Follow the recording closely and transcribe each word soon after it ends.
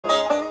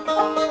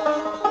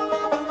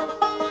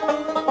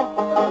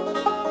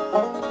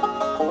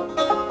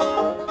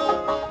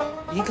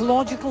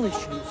Ecological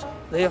issues,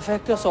 they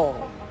affect us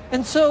all.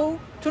 And so,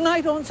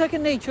 tonight on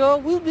Second Nature,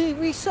 we'll be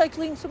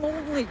recycling some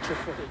old nature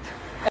footage.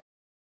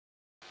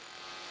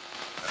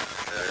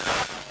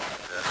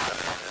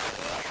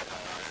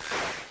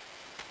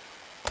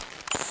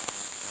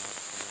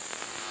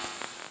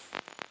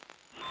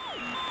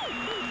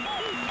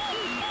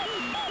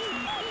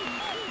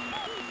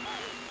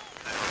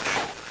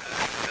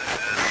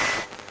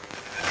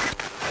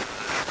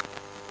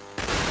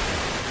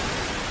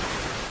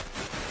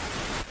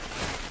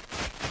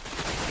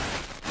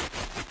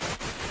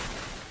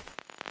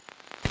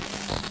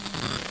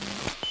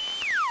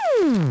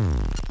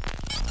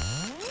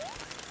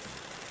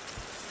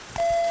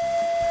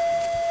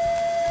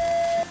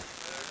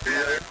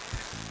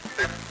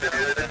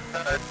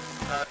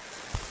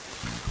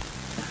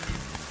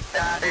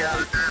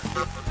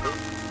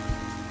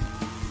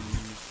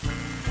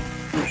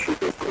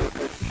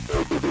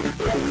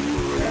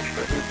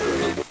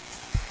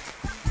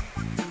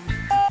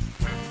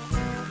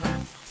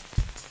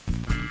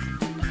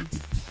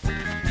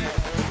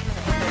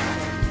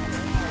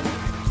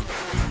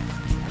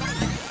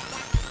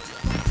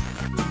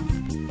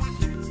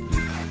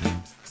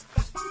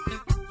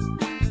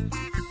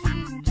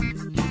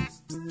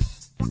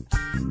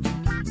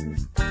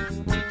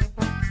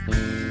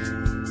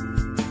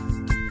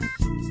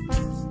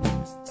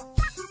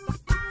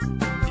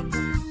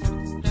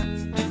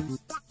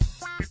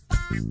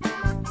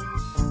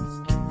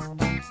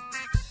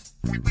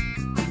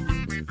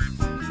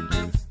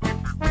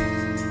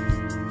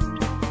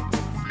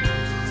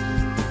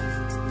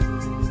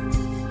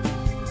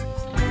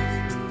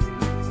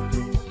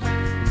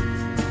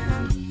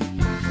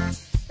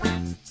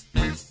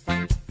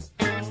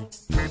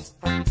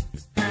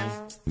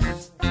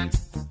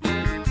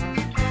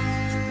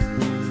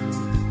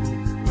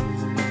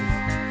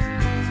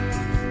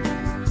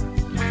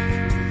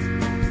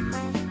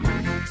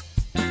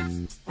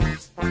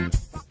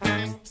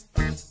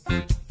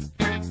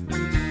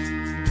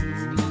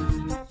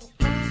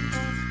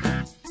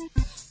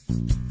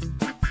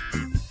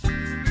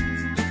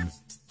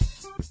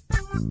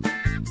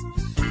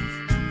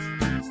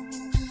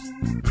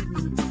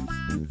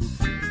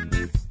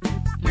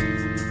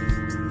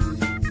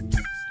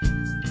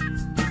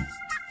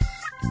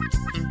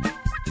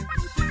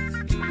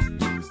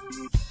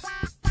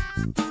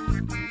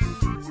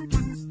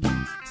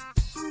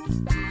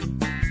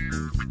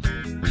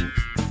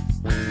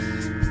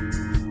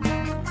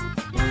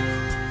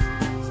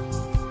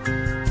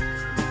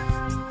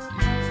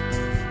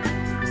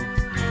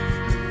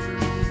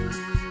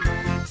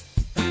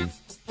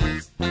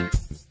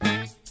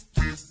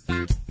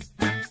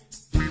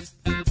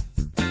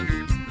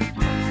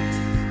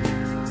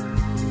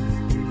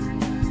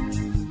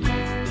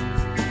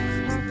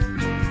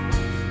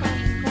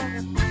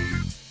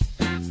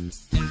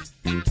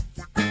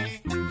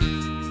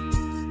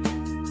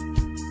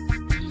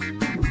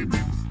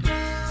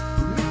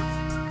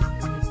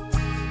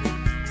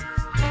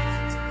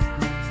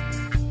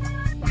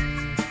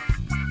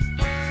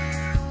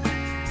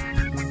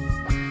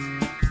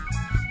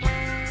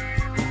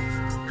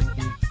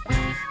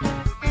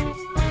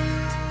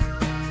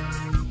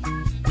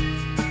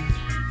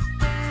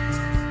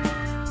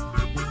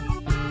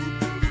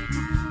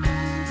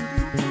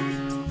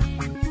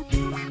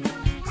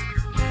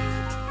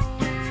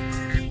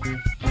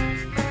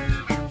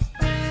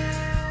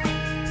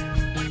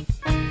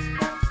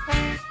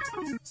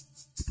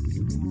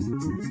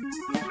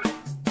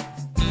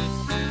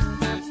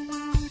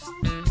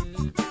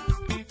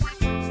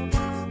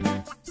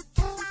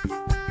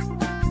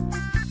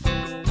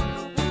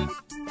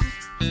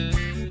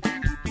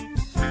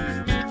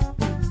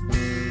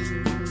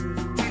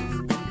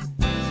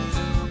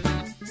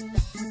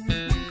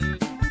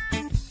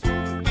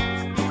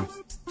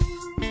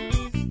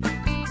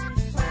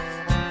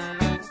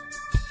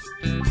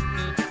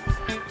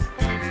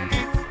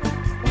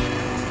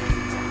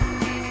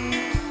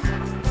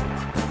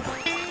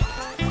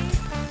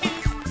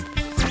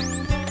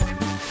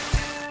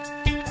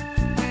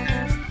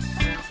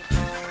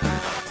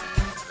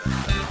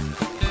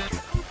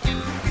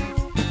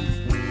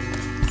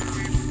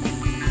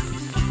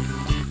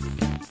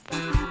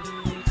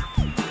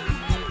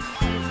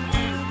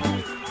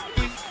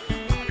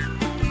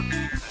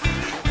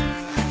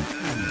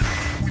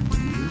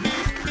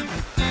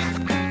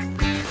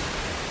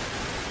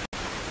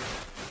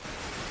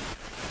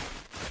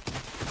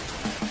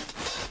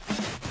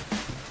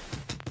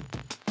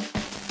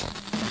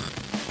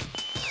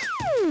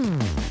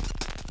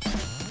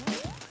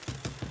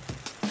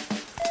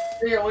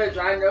 Speaking of which,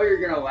 I know you're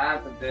gonna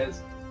laugh at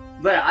this,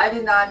 but I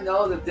did not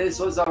know that this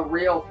was a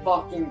real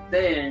fucking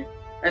thing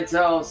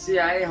until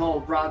CIA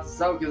Hole brought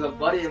this up, because a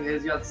buddy of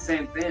his got the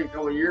same thing a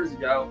couple years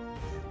ago.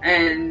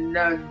 And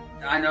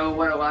I know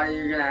what a lot of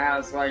you are gonna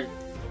ask, like,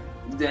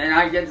 and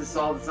I get this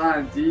all the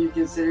time, do you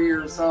consider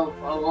yourself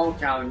a low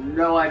count?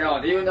 No, I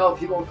don't. Even though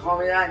people call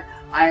me that,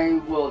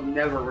 I will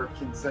never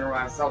consider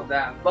myself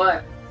that.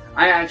 But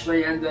I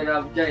actually ended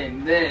up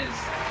getting this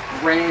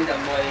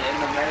randomly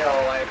in the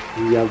mail, like.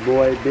 Your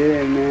boy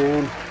Big,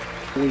 man.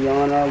 We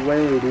on our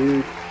way,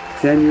 dude.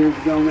 10 years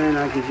ago, man,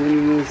 I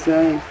continue to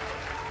say,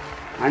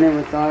 I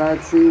never thought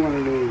I'd see one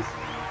of these.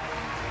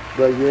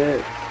 But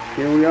yet,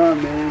 here we are,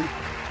 man.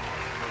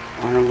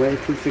 On our way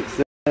to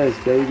success,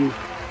 baby.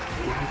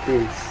 Got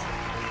this.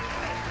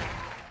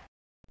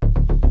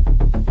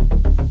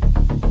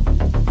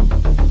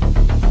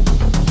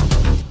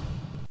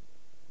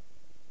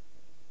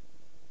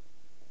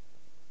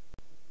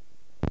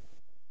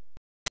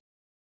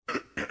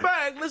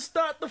 Bang, let's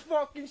start the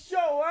fucking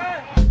show,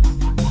 eh?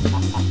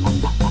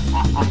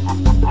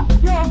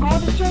 You're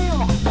going to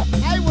jail.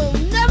 I will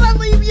never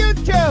leave you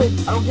two! I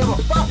don't give a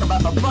fuck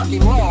about the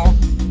fucking law.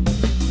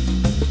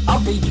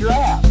 I'll beat your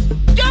ass.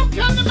 Don't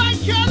come to my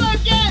trailer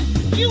again!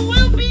 You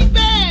will be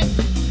banned!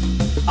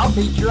 I'll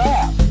beat your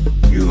ass.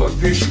 You've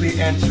officially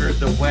entered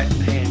the wet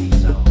panty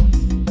zone.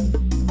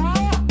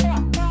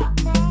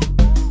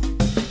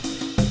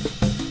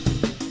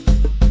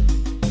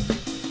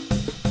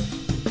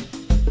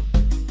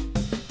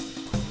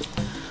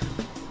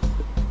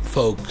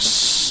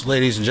 Folks,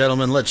 ladies and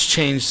gentlemen, let's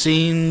change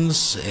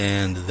scenes,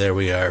 and there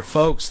we are.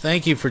 Folks,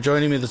 thank you for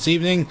joining me this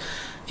evening.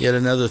 Yet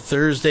another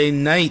Thursday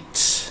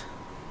night.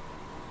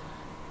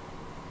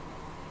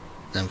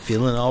 I'm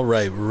feeling all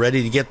right. We're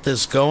ready to get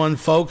this going,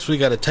 folks. We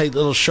got a tight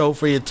little show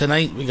for you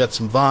tonight. We got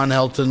some Von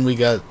Helton. We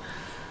got,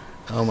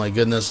 oh my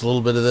goodness, a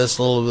little bit of this,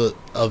 a little bit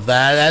of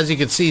that. As you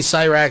can see,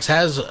 Cyraxx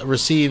has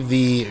received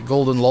the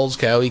Golden Lulz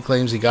cow. He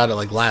claims he got it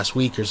like last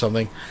week or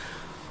something.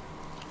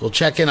 We'll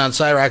check in on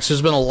Cyraxx.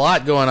 There's been a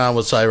lot going on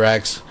with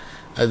Cyraxx.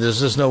 There's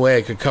just no way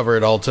I could cover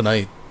it all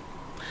tonight.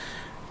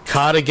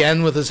 Caught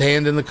again with his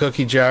hand in the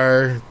cookie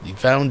jar. He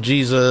found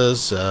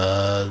Jesus.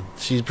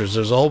 Jeepers,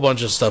 there's a whole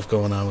bunch of stuff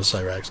going on with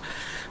Cyraxx.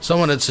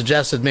 Someone had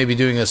suggested maybe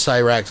doing a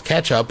Cyraxx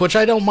catch-up, which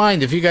I don't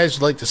mind. If you guys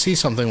would like to see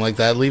something like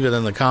that, leave it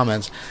in the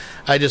comments.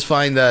 I just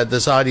find that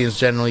this audience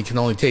generally can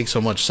only take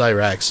so much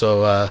Cyraxx,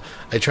 so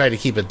I try to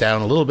keep it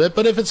down a little bit.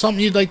 But if it's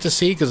something you'd like to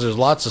see, because there's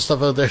lots of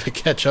stuff out there to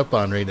catch up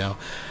on right now,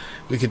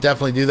 we could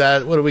definitely do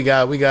that. What do we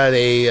got? We got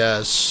a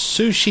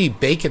Sushi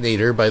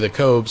Baconator by the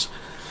Cobes.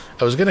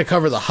 I was going to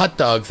cover the hot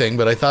dog thing,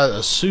 but I thought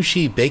a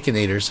Sushi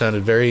Baconator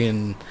sounded very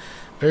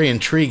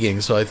intriguing,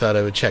 so I thought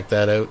I would check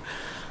that out.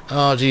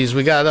 Oh, geez.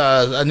 We got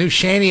a new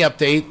Shanny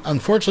update.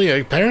 Unfortunately,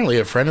 apparently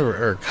a friend of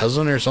her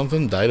cousin or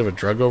something died of a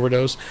drug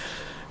overdose.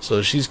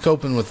 So she's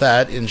coping with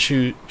that in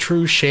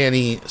true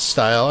Shanny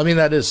style. I mean,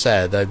 that is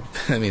sad. I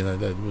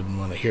wouldn't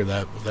want to hear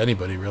that with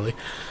anybody, really.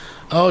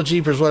 Oh,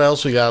 jeepers, what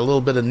else we got? A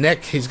little bit of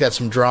Nick. He's got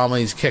some drama.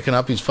 He's kicking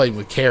up. He's fighting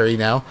with Carrie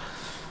now.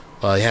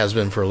 Well, he has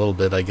been for a little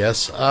bit, I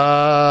guess.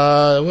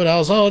 What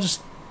else? Oh,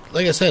 just,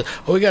 like I said.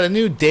 Oh, we got a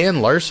new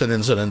Dan Larson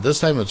incident.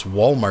 This time it's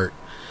Walmart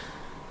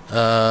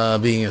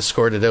being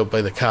escorted out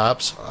by the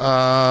cops.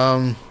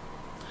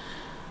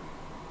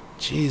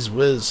 Jeez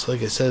whiz.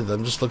 Like I said,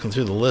 I'm just looking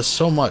through the list.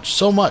 So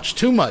much,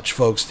 too much,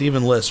 folks, to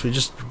even list. We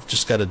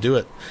just got to do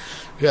it.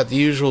 We got the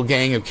usual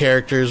gang of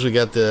characters. We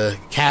got the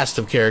cast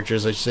of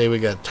characters, I should say. We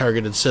got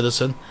Targeted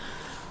Citizen.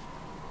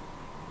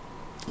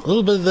 A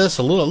little bit of this,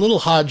 a little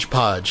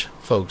hodgepodge,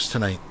 folks,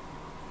 tonight.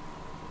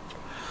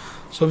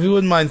 So if you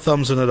wouldn't mind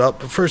thumbsing it up.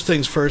 But first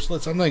things first,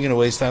 I'm not going to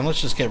waste time. Let's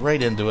just get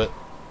right into it.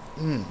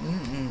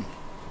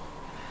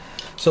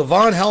 So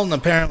Von Helton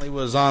apparently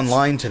was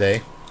online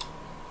today.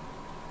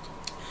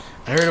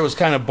 I heard it was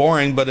kind of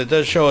boring, but it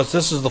does show us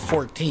this is the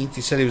 14th.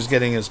 He said he was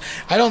getting his...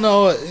 I don't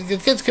know.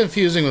 It gets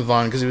confusing with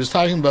Von because he was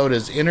talking about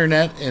his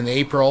internet in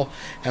April,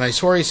 and I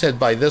swore he said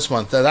by this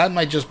month. That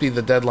might just be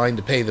the deadline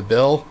to pay the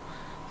bill,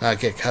 not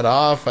get cut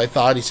off. I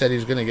thought he said he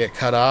was going to get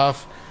cut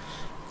off.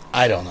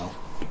 I don't know.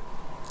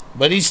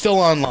 But he's still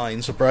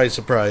online. Surprise,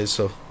 surprise.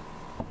 So,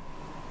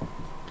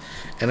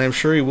 and I'm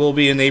sure he will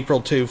be in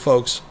April too,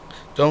 folks.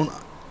 Don't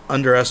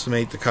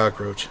underestimate the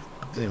cockroach.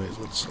 Anyways,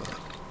 let's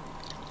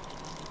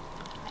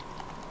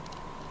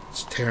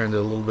tear into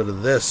a little bit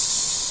of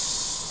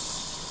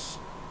this.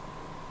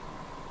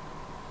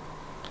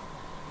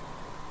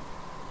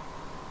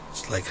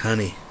 It's like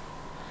honey.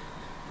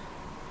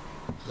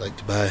 I like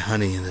to buy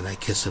honey and then I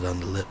kiss it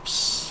on the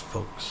lips,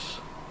 folks.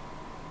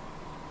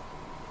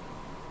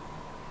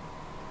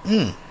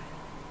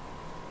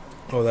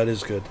 Oh, that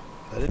is good.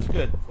 That is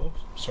good, folks.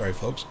 Sorry,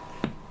 folks.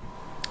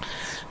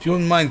 If you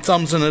wouldn't mind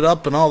thumbsing it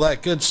up and all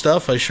that good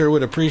stuff, I sure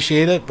would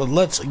appreciate it. But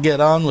let's get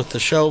on with the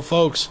show,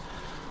 folks.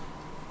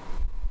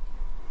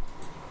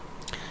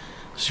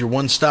 It's your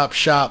one-stop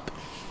shop.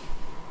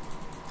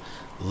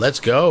 Let's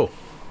go.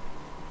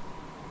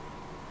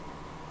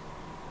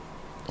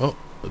 Oh,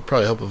 it'd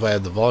probably help if I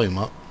had the volume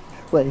up.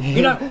 Oh,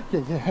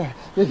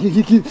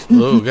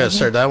 gotta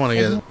start that one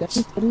again.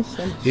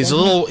 He's a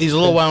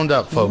little wound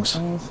up, folks.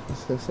 Don't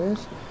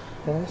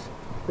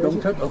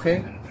touch,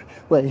 okay?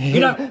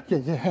 Get up!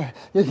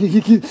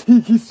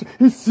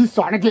 He's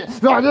starting to get.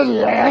 He's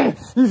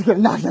gonna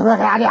knock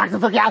the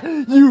fuck out.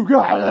 You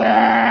got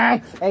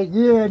it! Hey,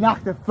 yeah,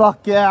 knock the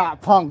fuck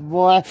out, punk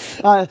boy.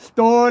 I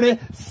started,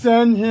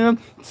 send him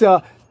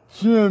to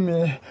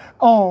Jimmy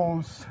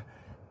Owens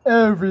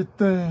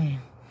everything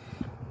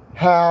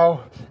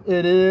how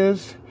it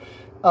is,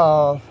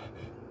 of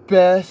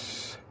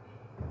best,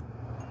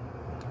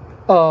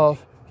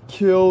 of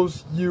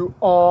kills you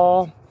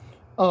all,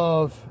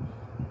 of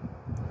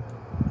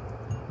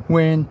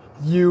when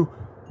you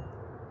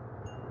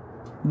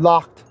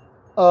locked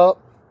up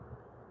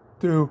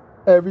through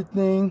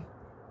everything,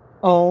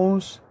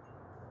 owns,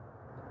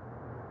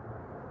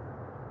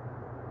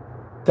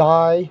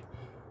 die,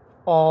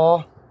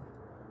 all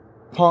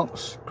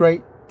punks,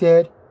 great,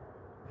 dead,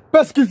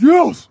 best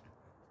excuse.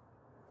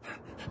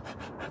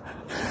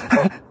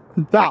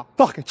 That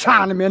fucking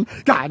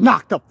Chinaman got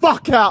knocked the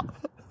fuck out.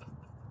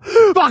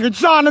 Fucking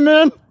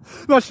Chinaman.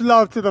 Much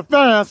love to the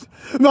fans.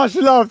 Much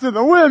love to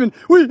the women.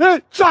 We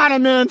hate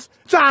Chinamans.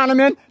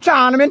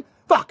 Chinaman.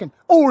 Fucking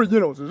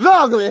Orientals is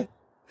ugly.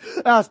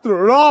 As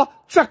through it all,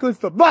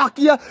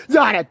 Czechoslovakia,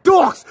 yada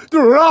dorks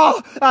through it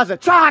all as a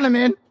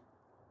Chinaman.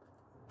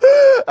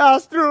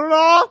 As through it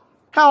all,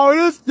 how it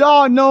is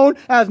y'all known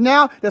as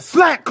now the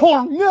slant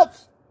corn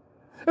nips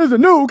is a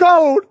new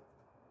code.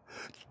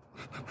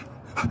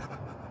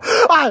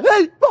 I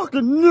hate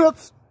fucking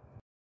nips.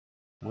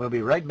 We'll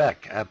be right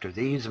back after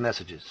these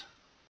messages.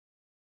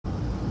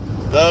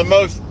 The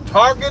most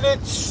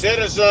targeted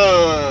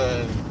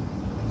citizen.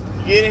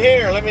 Get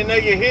here. Let me know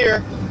you're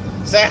here.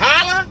 Say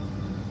holla.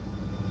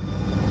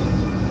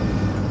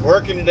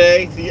 Working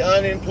today. The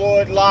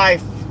unemployed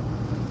life.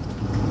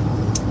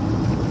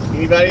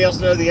 Anybody else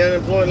know the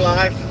unemployed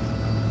life?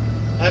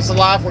 That's a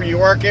life where you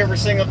work every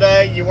single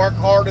day. You work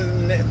harder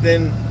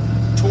than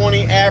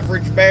 20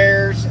 average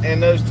bears,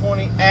 and those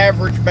 20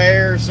 average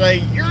bears say,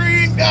 you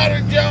ain't got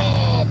a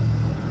job.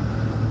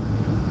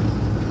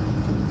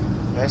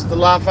 That's the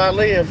life I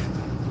live.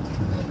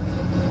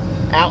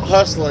 Out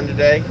hustling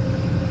today.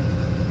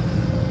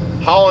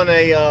 Hauling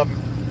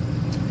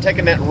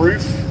taking that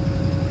roof,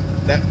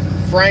 that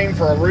frame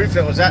for a roof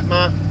that was at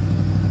my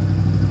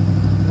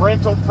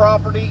rental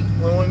property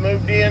when we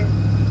moved in.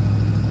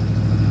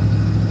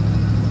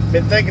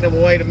 Been thinking of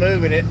a way to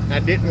moving it. I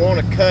didn't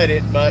want to cut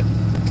it, but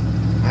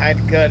I had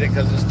to cut it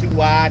because it's too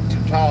wide,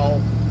 too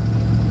tall.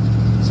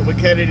 So we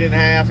cut it in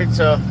half. It's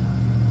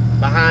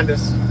behind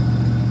us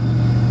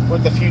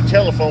with a few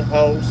telephone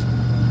poles.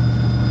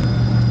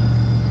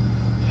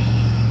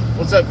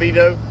 What's up,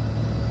 Vito?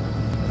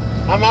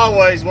 I'm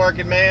always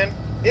working, man.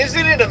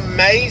 Isn't it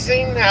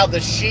amazing how the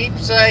sheep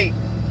say,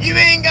 you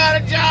ain't got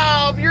a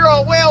job, you're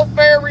a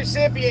welfare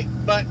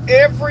recipient, but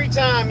every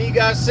time you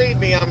guys see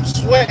me, I'm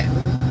sweating.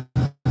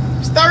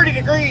 It's 30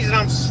 degrees and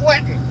I'm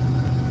sweating.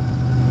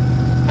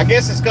 I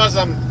guess it's because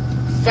I'm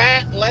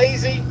fat,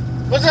 lazy.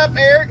 What's up,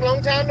 Eric?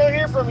 Long time no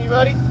hear from you,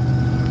 buddy.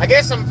 I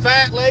guess I'm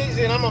fat,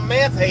 lazy, and I'm a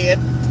meth head,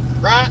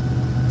 right?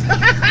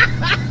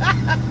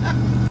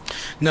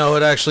 No,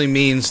 it actually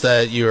means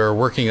that you're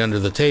working under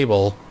the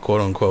table,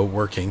 quote unquote,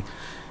 working,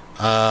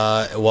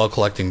 while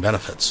collecting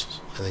benefits.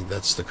 I think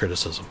that's the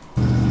criticism.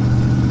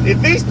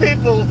 If these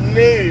people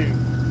knew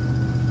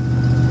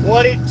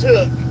what it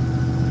took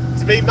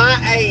to be my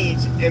age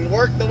and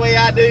work the way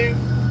I do,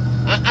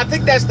 I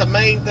think that's the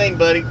main thing,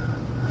 buddy.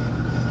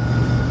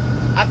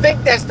 I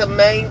think that's the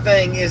main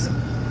thing is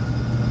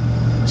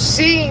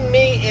seeing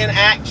me in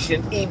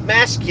action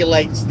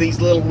emasculates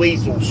these little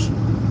weasels.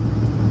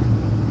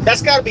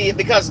 That's got to be it,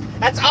 because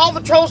that's all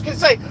the trolls can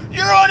say.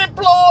 You're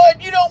unemployed,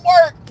 you don't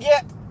work.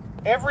 Yet,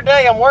 every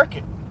day I'm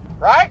working,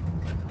 right?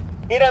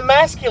 It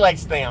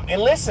emasculates them.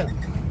 And listen,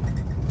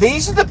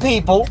 these are the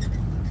people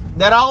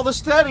that all the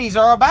studies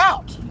are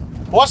about.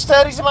 What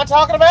studies am I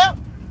talking about?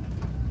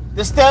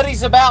 The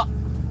studies about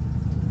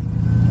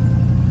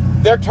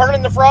they're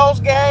turning the frogs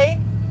gay.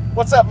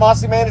 What's up,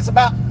 Mossy Man? It's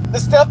about the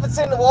stuff that's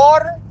in the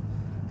water.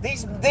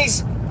 These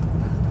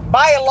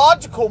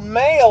biological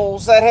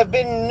males that have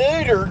been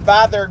neutered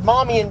by their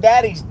mommy and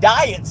daddy's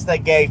diets they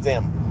gave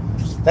them.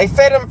 They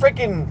fed them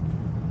freaking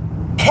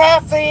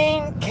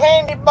caffeine,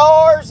 candy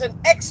bars, and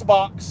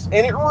Xbox,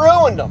 and it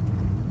ruined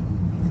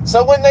them.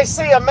 So when they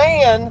see a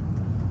man,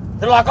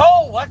 they're like,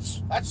 oh,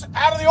 that's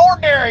out of the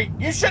ordinary.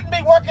 You shouldn't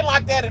be working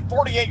like that at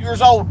 48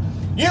 years old.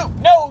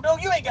 No,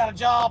 you ain't got a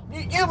job.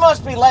 You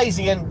must be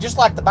lazy. And just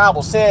like the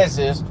Bible says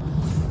is,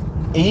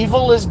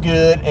 evil is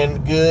good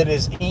and good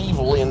is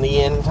evil in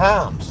the end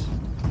times.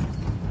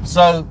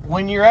 So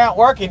when you're out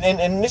working,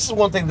 and this is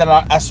one thing that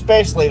I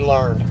especially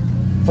learned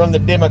from the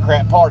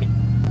Democrat Party,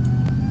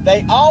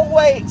 they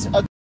always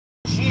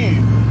accuse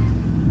you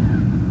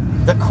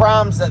the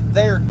crimes that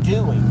they're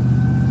doing.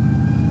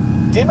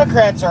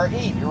 Democrats are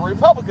evil.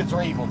 Republicans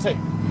are evil too.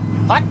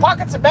 Like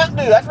pockets of Mountain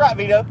Dew. That's right,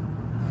 Vito.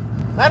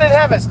 I didn't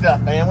have that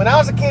stuff, man. When I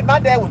was a kid, my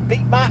dad would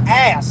beat my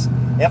ass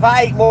if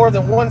I ate more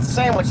than one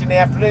sandwich in the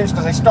afternoons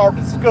because they starved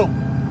at school.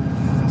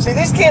 See,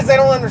 these kids, they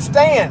don't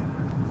understand.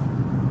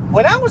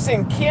 When I was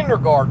in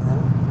kindergarten,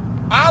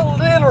 I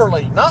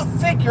literally, not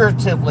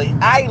figuratively,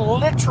 I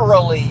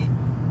literally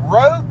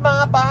rode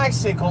my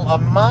bicycle a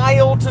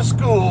mile to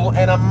school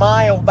and a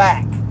mile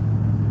back.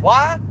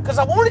 Why? Because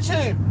I wanted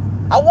to.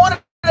 I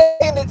wanted to,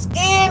 and it's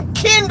in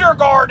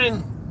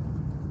kindergarten.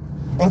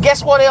 And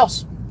guess what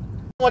else?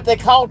 What they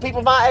called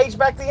people my age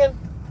back then?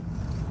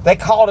 They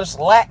called us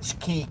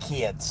latchkey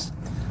kids.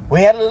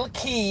 We had a little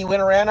key,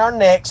 went around our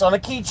necks on a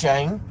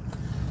keychain.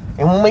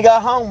 And when we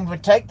got home, we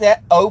would take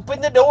that, open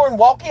the door, and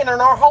walk in.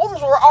 And our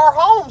homes were our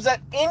homes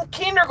in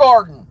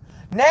kindergarten.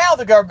 Now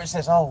the government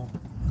says, oh,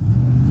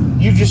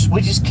 we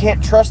just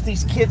can't trust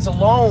these kids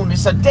alone.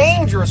 It's a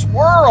dangerous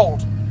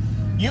world.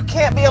 You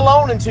can't be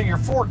alone until you're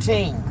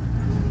 14.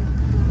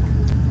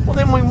 Well,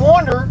 then we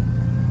wonder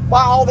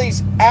why all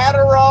these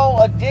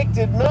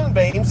Adderall-addicted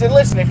moonbeams. And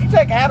listen, if you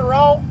take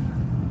Adderall,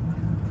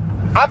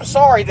 I'm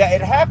sorry that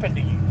it happened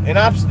to you. And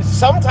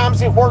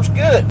sometimes it works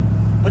good.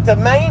 But the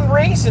main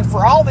reason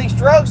for all these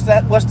drugs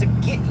that was to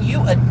get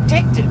you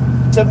addicted,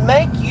 to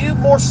make you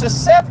more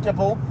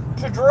susceptible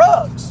to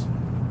drugs.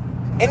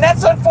 And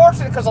that's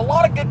unfortunate because a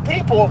lot of good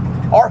people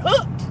are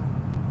hooked.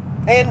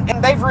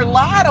 And they've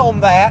relied on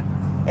that.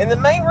 And the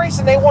main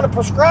reason they want to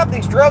prescribe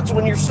these drugs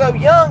when you're so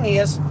young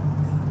is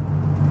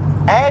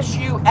as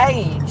you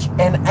age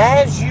and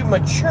as you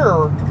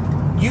mature,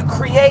 you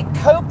create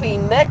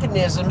coping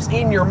mechanisms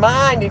in your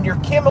mind and your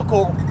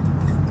chemical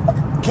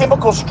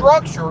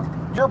structure.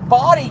 Your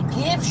body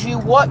gives you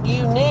what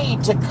you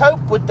need to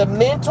cope with the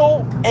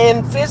mental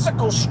and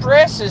physical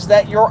stresses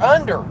that you're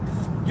under.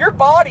 Your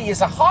body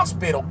is a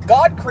hospital.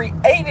 God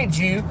created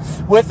you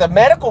with a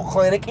medical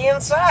clinic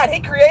inside. He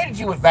created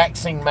you with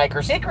vaccine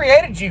makers. He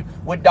created you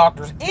with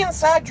doctors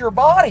inside your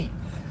body.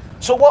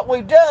 So what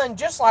we've done,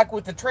 just like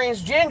with the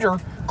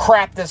transgender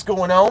crap that's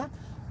going on,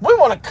 we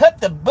want to cut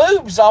the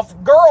boobs off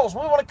girls.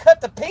 We want to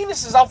cut the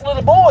penises off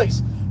little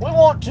boys. We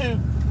want to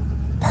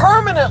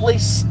permanently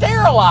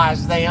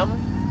sterilize them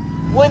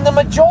when the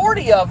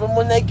majority of them,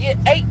 when they get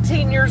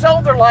 18 years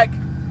old, they're like,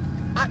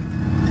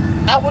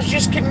 I was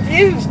just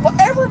confused. Well,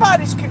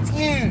 everybody's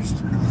confused.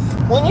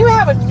 When you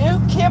have a new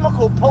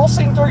chemical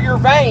pulsing through your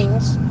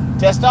veins,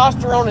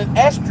 testosterone and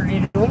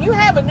estrogen, when you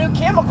have a new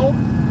chemical,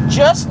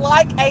 just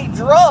like a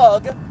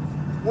drug,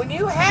 when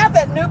you have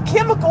that new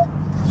chemical,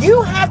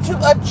 you have to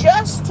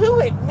adjust to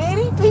it.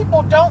 Many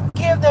people don't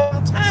give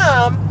them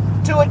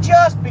time to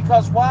adjust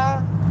because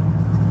why?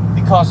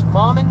 Because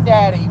mom and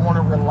daddy want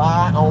to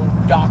rely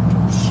on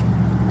doctors.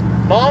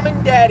 Mom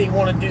and daddy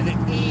want to do the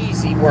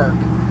easy work.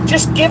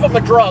 Just give him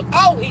a drug.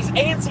 Oh, he's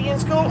antsy in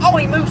school. Oh,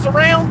 he moves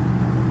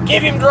around.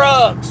 Give him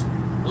drugs.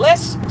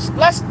 Let's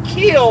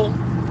kill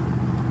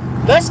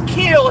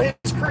his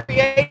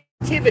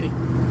creativity.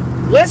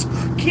 Let's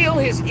kill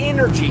his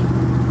energy.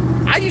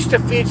 I used to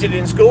fidget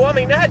in school. I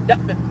mean,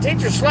 the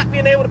teacher slapped me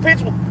in the head with a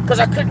pencil because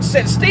I couldn't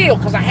sit still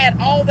because I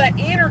had all that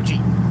energy.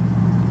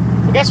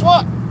 But guess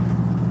what?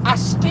 I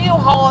still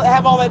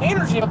have all that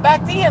energy. But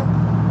back then,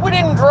 we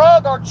didn't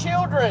drug our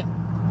children.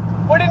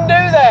 We didn't do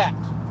that.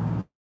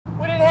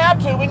 We didn't have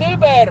to. We knew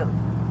better.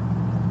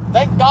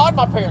 Thank God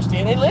my parents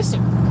did. And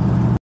listen,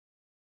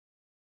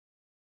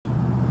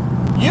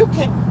 you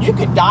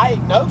could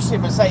diagnose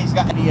him and say he's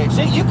got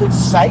ADHD. You could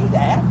say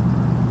that.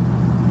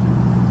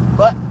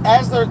 But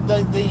as the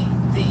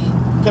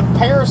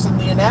comparison,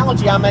 the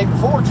analogy I made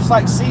before, just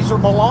like Caesar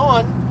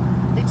Milan,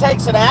 he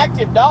takes an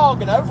active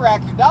dog, an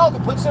overactive dog,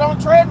 and puts it on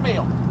a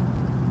treadmill.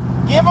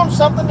 Give them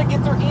something to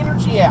get their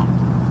energy out.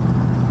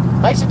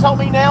 Mason told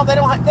me now they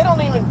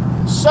don't even,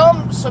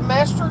 some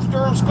semesters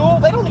during school,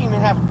 they don't even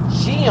have a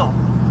gym.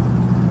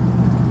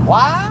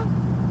 Why?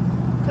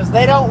 Because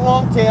they don't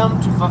want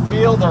them to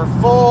fulfill their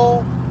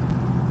full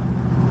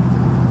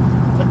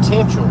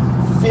potential,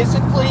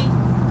 physically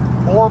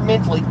or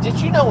mentally. Did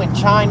you know in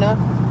China,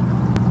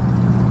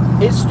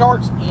 it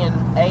starts in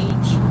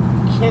age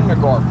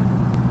kindergarten.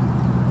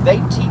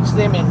 They teach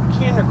them in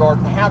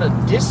kindergarten how to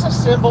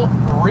disassemble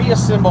and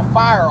reassemble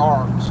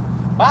firearms.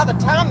 By the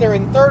time they're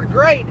in 3rd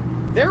grade,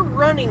 they're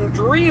running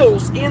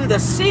drills in the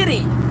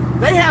city.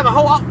 They have a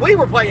whole lot. We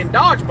were playing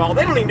dodgeball.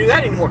 They don't even do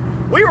that anymore.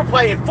 We were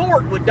playing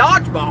fort with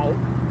dodgeball.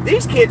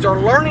 These kids are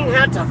learning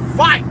how to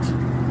fight.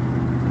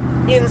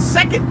 In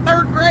 2nd,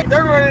 3rd grade,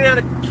 they're learning how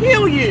to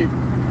kill you.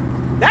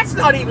 That's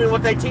not even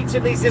what they teach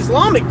in these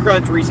Islamic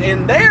countries,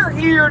 and they're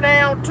here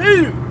now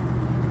too.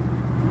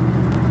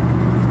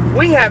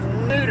 We have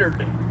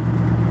neutered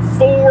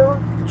 4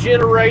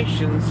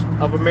 generations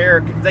of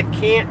Americans. They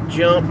can't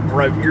jump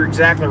rope. You're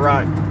exactly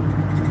right.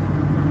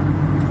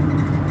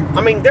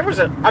 I mean, I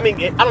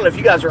don't know if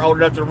you guys are old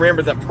enough to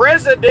remember the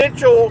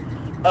Presidential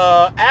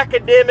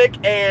Academic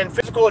and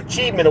Physical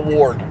Achievement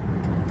Award.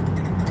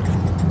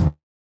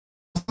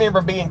 I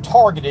remember being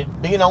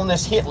targeted, being on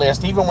this hit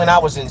list, even when I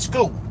was in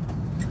school.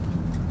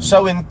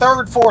 So in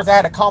 3rd, 4th, I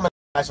had a common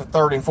class of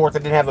 3rd and 4th. I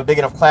didn't have a big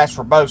enough class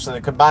for both, so they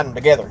combined them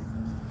together.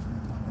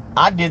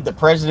 I did the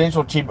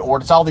Presidential Achievement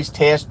Award. It's all these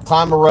tests: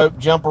 climb a rope,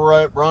 jump a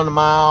rope, run a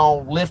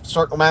mile, lift a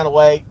certain amount of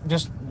weight,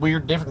 just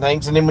weird different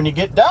things. And then when you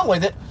get done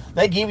with it,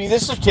 they give you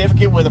this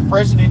certificate with a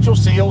presidential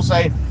seal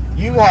saying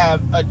you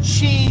have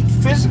achieved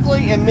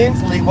physically and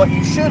mentally what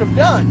you should have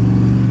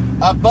done,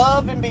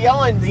 above and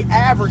beyond the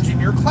average in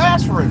your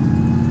classroom.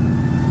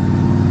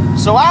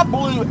 So I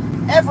blew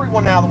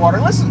everyone out of the water.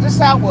 And listen, this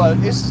is how it was.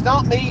 This is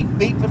not me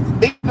beating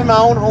my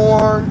own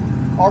horn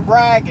or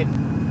bragging.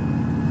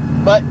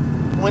 But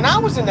when I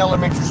was in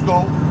elementary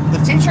school, the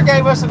teacher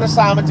gave us an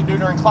assignment to do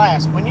during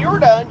class. When you were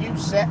done, you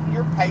set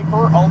your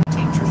paper on the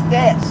teacher's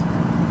desk.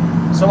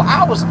 So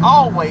I was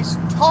always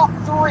top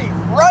 3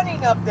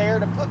 running up there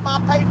to put my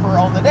paper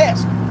on the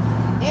desk.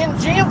 In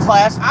gym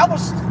class, I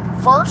was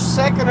first,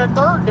 second, or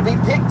third to be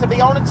picked to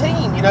be on a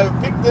team. You know,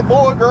 pick the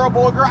boy, girl,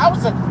 boy, girl. I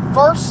was the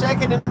first,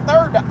 second, and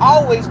third to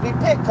always be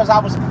picked because I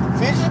was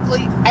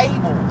physically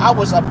able. I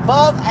was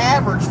above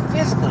average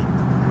physically.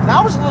 And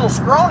I was a little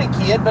scrawny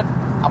kid, but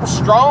I was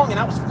strong and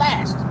I was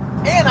fast.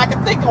 And I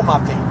could think on my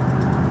feet.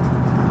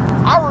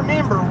 I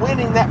remember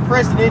winning that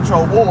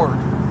presidential award,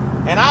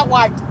 and I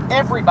wiped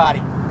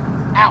everybody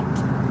out.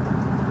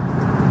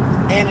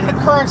 And an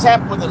occurrence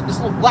happened with this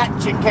little black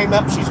chick came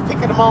up. She's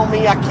picking them on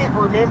me. I can't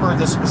remember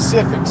the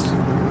specifics.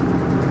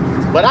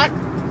 But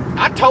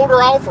I told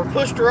her off or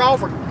pushed her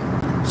off. Or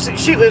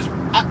she was.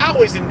 I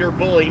always endure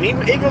bullying,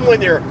 even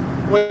when you're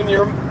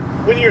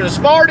the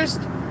smartest,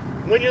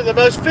 when you're the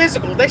most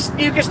physical.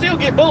 You can still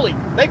get bullied.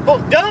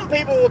 Dumb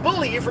people will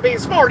bully you for being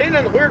smart. Isn't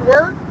that a weird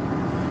word?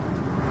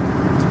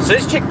 So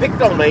this chick picked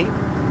on me,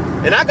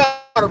 and I got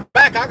her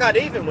back. I got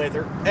even with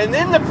her. And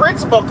then the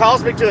principal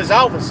calls me to his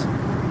office.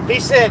 He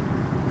said,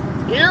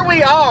 "Here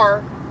we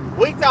are.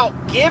 We thought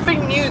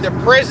giving you the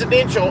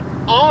presidential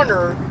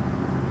honor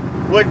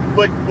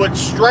would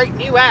straighten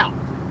you out."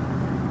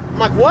 I'm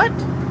like, "What?"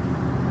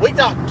 "We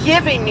thought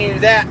giving you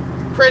that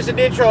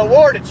presidential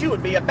award that you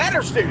would be a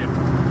better student."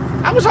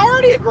 I was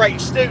already a great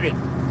student.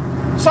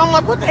 So I'm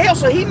like, what the hell?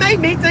 So he made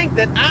me think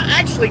that I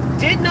actually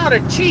did not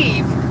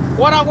achieve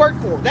what I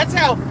worked for. That's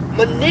how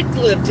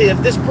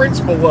manipulative this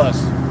principal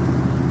was.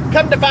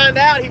 Come to find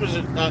out, he was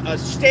a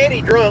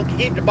steady drunk.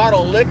 He kept a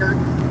bottle of liquor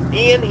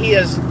in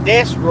his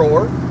desk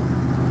drawer.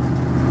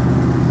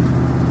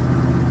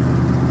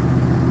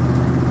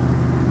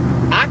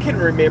 I can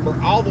remember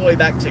all the way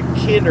back to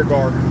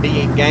kindergarten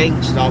being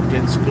gang stalked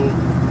in school.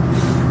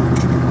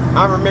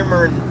 I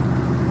remember in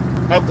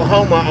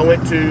Oklahoma, I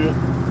went to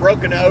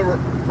Broken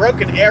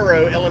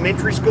Arrow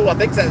Elementary School. I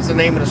think that's the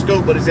name of the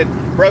school, but it's in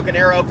Broken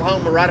Arrow,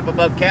 Oklahoma, right up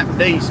above Captain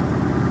D's.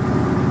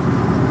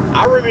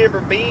 I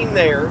remember being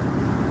there,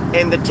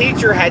 and the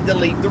teacher had to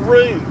leave the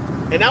room.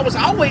 And I was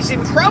always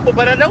in trouble,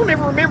 but I don't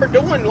ever remember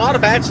doing a lot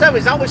of bad stuff.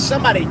 It's always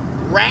somebody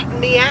ratting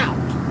me out.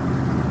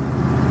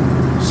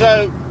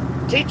 So,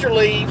 teacher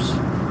leaves,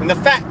 and the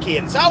fat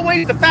kid. It's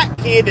always the fat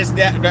kid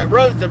that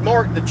runs the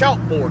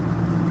chalkboard.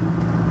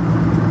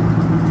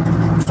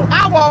 So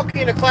I walk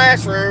in the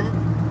classroom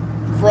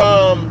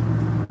from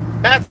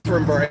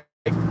bathroom break.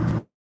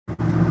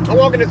 I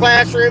walk in the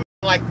classroom,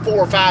 like 4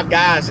 or 5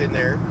 guys in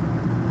there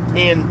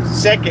in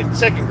second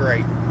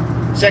grade.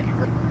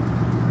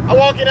 I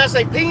walk in, I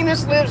say,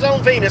 "Penis lives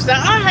on Venus."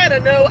 Now, I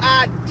had no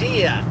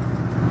idea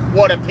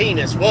what a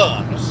penis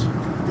was.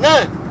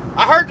 None.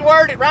 I heard the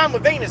word, it rhymed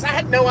with Venus. I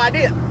had no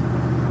idea.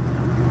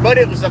 But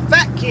it was a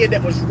fat kid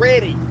that was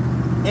ready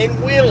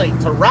and willing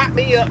to write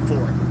me up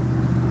for it.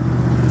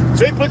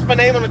 So he puts my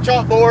name on the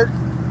chalkboard.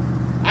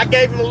 I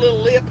gave him a little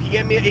lip. He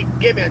gave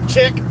me a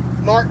check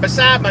mark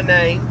beside my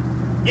name.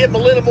 Give him a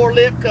little more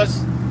lip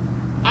because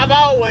I've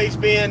always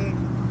been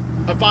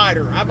a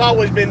fighter. I've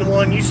always been the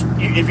one.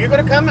 If you're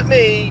going to come at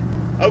me,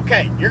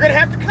 okay, you're going to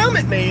have to come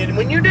at me, and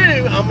when you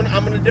do, I'm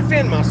going to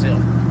defend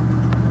myself.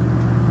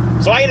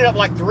 So I ended up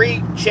like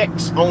 3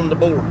 checks on the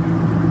board.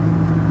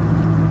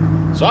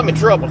 So I'm in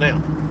trouble now.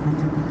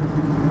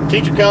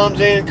 Teacher comes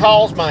in,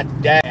 calls my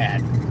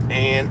dad,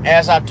 and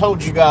as I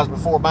told you guys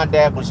before, my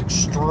dad was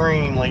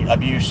extremely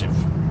abusive.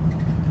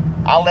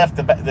 I left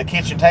the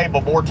kitchen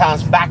table more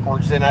times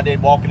backwards than I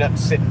did walking up and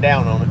sitting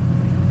down on it.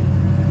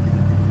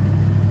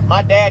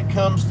 My dad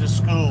comes to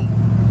school,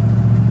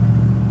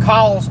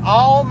 calls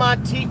all my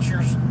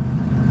teachers.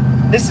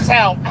 This is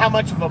how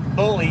much of a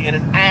bully and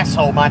an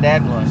asshole my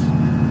dad was.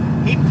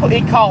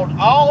 He called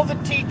all the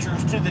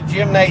teachers to the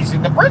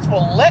gymnasium. The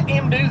principal let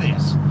him do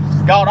this.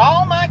 Got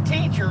all my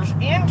teachers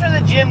into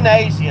the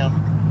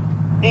gymnasium,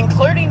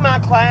 including my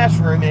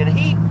classroom, and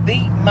he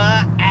beat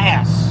my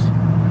ass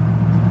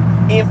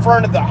in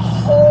front of the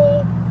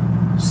whole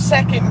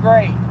 2nd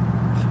grade.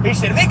 He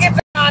said, "If it gets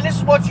on, this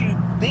is what you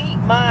beat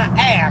my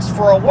ass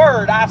for a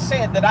word I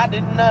said that I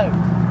didn't know."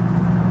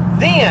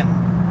 Then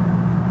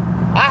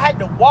I had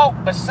to walk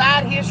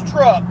beside his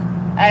truck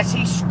as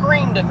he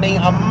screamed at me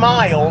a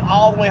mile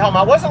all the way home.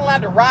 I wasn't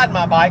allowed to ride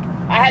my bike.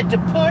 I had to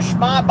push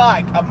my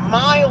bike a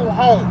mile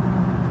home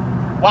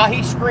while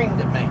he screamed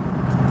at me.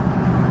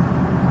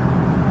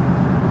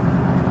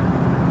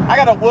 I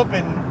got a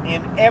whooping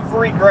in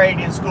every grade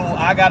in school.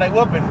 I got a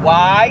whooping.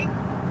 Why?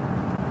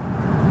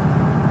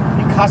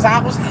 Because I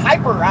was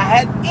hyper. I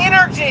had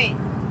energy.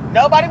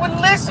 Nobody would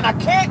listen. I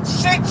can't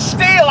sit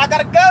still. I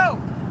gotta go.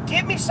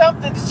 Give me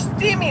something to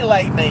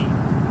stimulate me.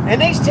 And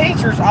these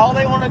teachers, all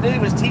they want to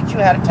do is teach you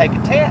how to take a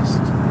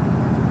test.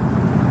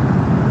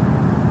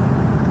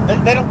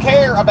 They don't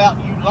care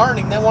about you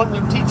learning. They want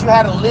to teach you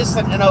how to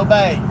listen and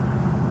obey.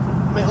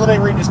 Let me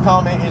read this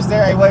comment. Is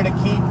there a way to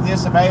keep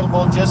this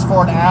available just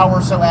for an hour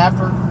or so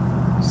after?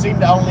 Seem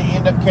to only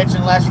end up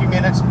catching the last few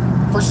minutes.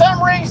 For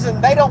some reason,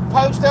 they don't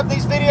post up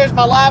these videos.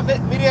 My live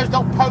videos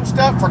don't post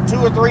up for 2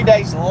 or 3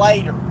 days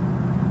later.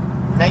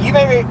 Now, you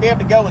may be able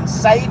to go and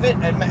save it,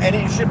 and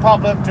it should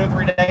pop up 2 or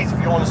 3 days if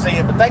you want to see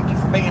it. But thank you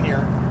for being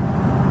here.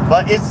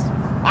 But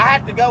I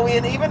have to go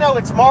in, even though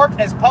it's marked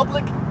as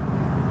public,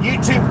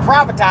 YouTube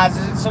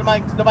privatizes it so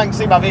nobody can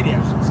see my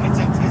videos.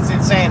 It's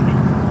insanity.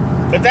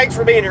 But thanks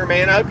for being here,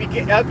 man. I hope you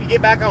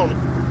get back on it.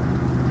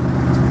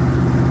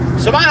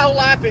 So my whole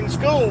life in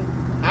school,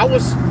 I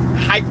was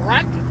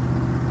hyperactive.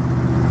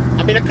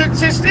 I mean, I couldn't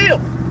sit still.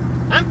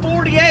 I'm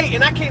 48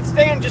 and I can't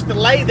stand just to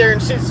lay there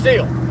and sit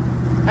still.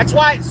 That's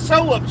why it's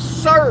so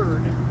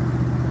absurd.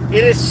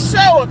 It is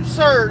so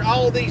absurd,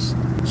 all these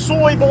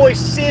soy boy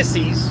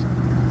sissies.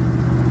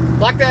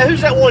 Like that,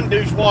 who's that one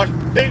douche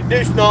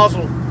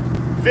nozzle,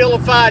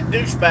 vilified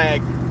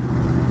douchebag?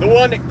 The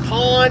one that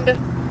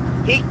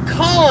he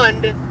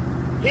conned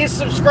his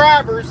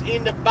subscribers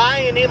into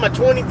buying him a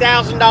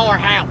 $20,000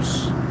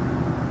 house.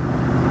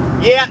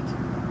 Yet,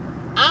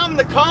 I'm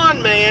the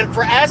con man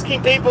for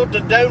asking people to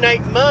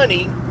donate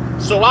money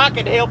so I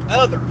can help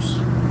others.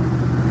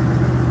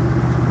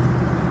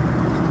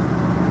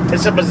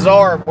 It's a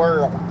bizarre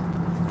world.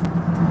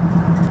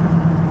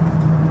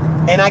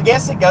 And I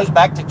guess it goes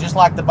back to just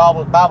like the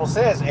Bible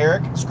says,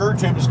 Eric.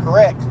 Screwtube is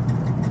correct.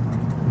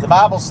 The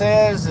Bible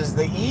says is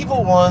the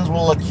evil ones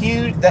will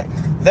accuse, that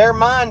their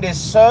mind is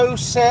so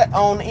set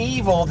on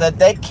evil that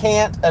they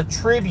can't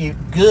attribute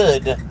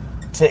good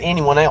to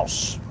anyone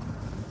else.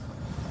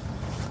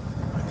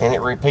 And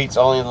it repeats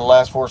only in the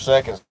last 4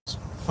 seconds.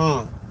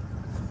 Sorry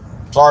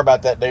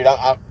about that, dude.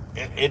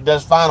 It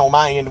does fine on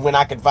my end when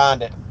I can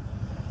find it.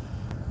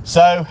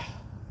 So,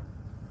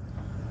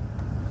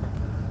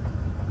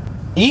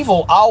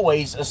 evil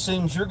always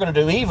assumes you're going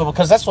to do evil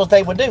because that's what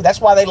they would do.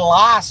 That's why they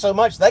lie so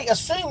much. They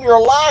assume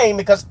you're lying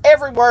because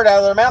every word out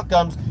of their mouth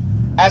comes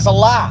as a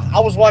lie. I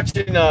was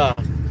watching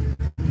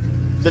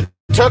the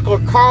Tucker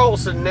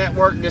Carlson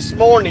network this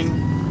morning,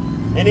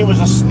 and it was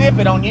a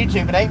snippet on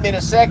YouTube, an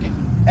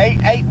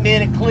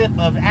 8-minute clip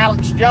of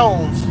Alex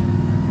Jones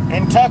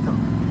and Tucker.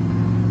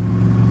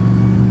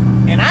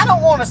 And I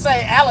don't want to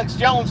say Alex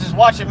Jones is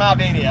watching my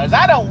videos.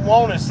 I don't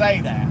want to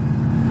say that.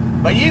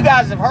 But you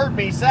guys have heard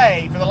me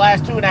say for the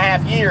last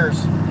 2.5 years,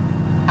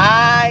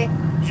 I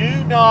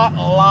do not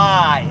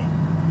lie.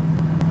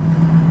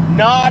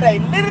 Not a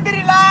little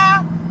bitty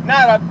lie,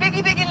 not a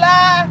biggie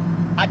lie.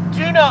 I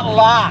do not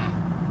lie.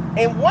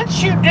 And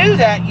once you do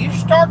that, you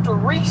start to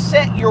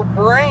reset your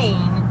brain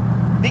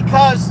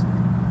because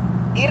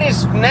it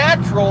is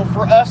natural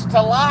for us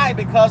to lie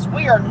because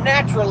we are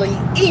naturally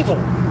evil.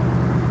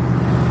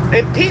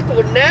 And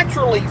people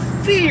naturally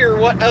fear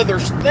what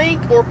others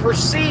think or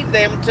perceive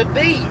them to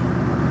be.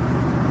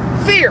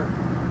 Fear.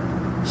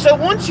 So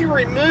once you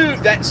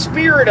remove that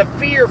spirit of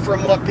fear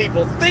from what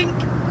people think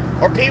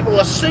or people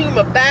assume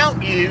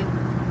about you,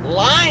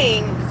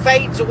 lying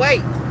fades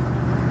away.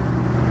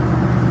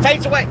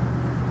 Fades away.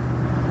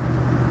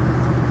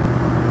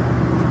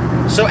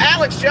 So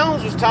Alex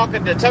Jones was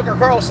talking to Tucker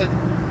Carlson,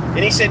 and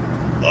he said,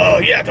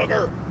 yeah,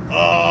 Tucker,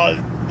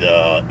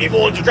 the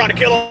evil ones are trying to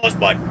kill us,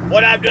 but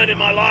what I've done in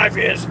my life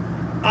is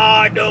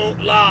I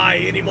don't lie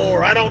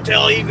anymore. I don't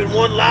tell even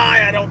one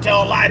lie. I don't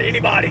tell a lie to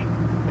anybody.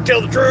 I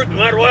tell the truth no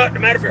matter what, no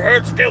matter if it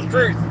hurts, I tell the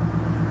truth.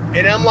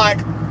 And I'm like,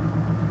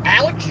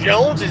 Alex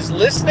Jones is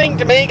listening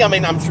to me? I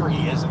mean, I'm sure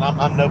he is, and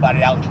I'm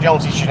nobody Alex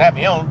Jones. He should have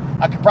me on.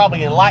 I could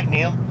probably enlighten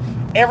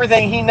him.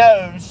 Everything he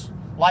knows,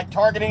 like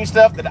targeting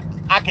stuff that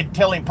I could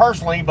tell him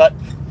personally, but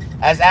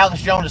as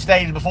Alex Jones has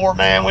stated before,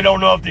 man, we don't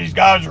know if these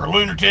guys are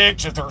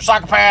lunatics, if they're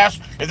psychopaths,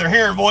 if they're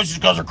hearing voices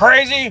because they're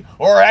crazy,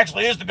 or it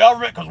actually is the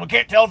government because we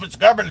can't tell if it's the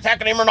government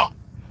attacking him or not.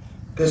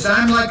 Because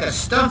I'm like a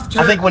stuffed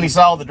turkey. I think when he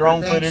saw the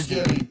drone footage,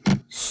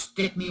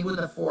 stick me with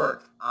a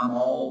fork. I'm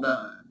all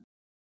done.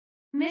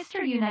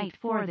 Mr. Unite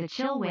for the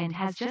Chillwind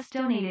has just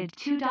donated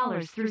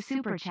 $2 through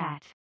Super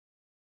Chat.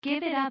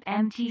 Give it up,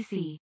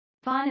 MTC.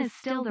 Vaughn is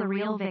still the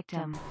real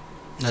victim.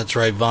 That's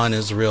right, Vaughn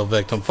is the real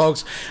victim.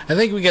 Folks, I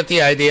think we get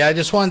the idea. I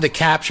just wanted to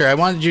capture, I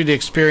wanted you to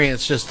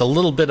experience just a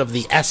little bit of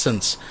the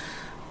essence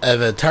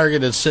of a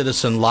targeted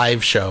citizen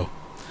live show.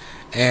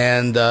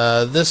 And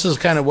this is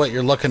kind of what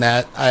you're looking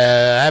at. I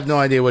have no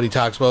idea what he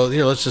talks about.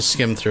 Here, let's just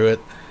skim through it.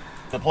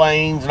 The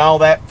planes and all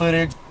that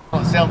footage,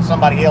 I'll sell to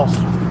somebody else.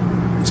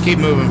 Let's keep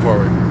moving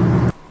forward.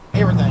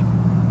 Everything.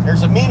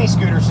 There's a mini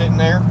scooter sitting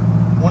there,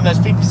 one of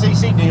those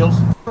 50cc deals.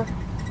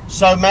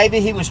 So maybe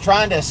he was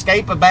trying to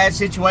escape a bad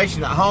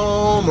situation at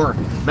home, or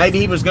maybe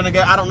he was going to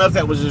go. I don't know if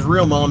that was his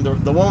real mom.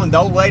 The woman, the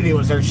old lady that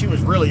was there, she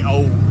was really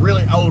old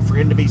for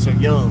him to be so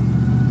young.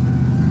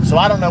 So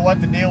I don't know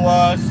what the deal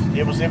was.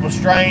 It was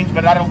strange,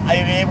 but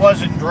it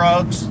wasn't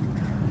drugs.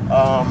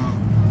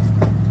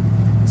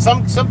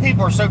 Some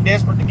people are so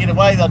desperate to get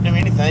away, they'll do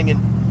anything.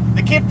 And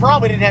the kid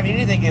probably didn't have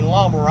anything in the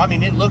lawnmower. I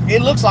mean, it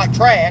looks like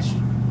trash,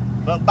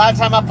 but by the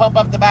time I pump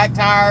up the back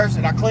tires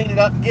and I clean it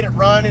up and get it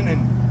running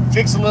and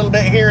fix a little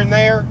bit here and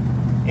there,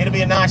 it'll be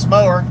a nice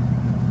mower.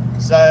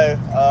 So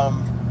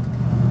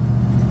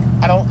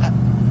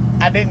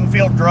I didn't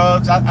feel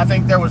drugs. I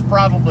think there was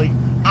probably,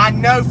 I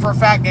know for a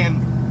fact,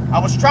 and I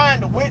was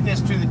trying to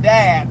witness to the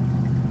dad,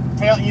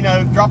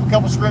 drop a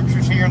couple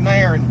scriptures here and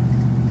there,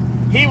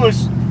 and he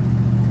was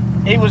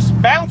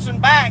bouncing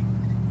back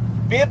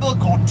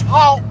biblical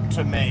talk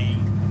to me,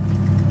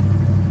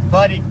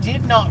 but it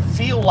did not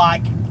feel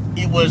like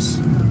it was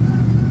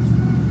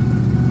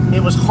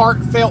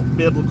heartfelt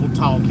biblical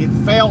talk. It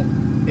felt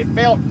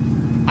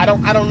I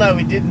don't know,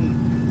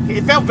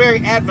 it felt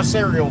very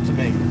adversarial to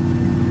me.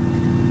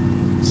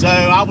 So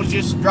I was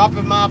just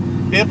dropping my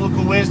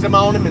biblical wisdom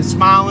on him and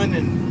smiling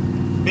and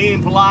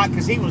being polite,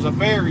 because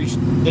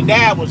the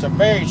dad was a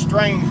very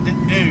strange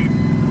dude.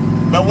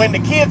 But when the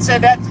kid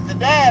said that to the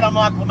dad, I'm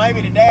like, well,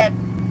 maybe the dad,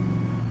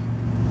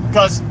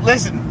 because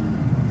listen,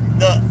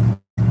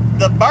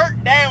 the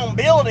burnt down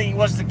building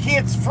was the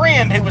kid's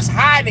friend who was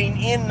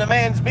hiding in the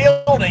man's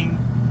building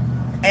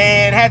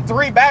and had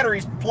 3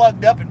 batteries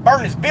plugged up and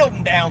burned his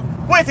building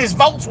down with his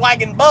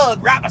Volkswagen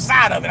Bug right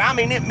beside of it. I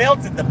mean, it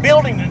melted the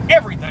building and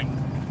everything.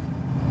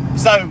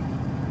 So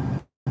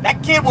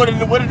that kid would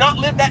have not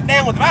lived that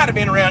down if I'd have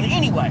been around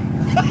anyway.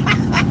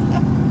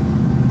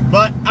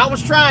 But I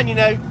was trying,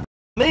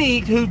 me,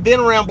 who's been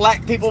around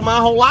black people my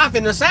whole life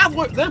in the South,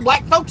 there's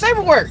black folks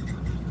everywhere.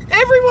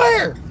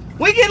 Everywhere.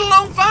 We get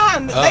along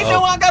fine. They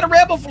know I got a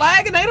rebel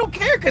flag, and they don't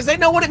care because they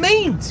know what it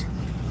means.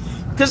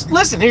 Because,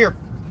 listen here,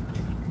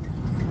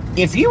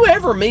 if you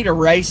ever meet a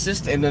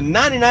racist, and the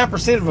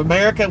 99% of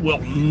America will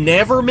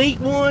never meet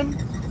one,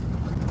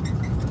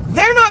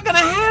 they're not going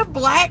to have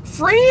black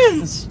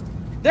friends.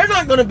 They're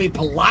not going to be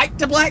polite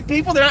to black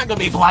people. They're not going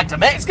to be polite to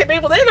Mexican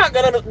people. They're not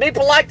going to be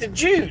polite to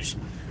Jews.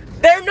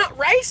 They're not,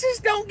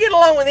 racists don't get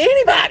along with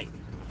anybody.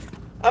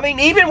 I mean,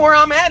 even where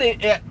I'm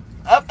at,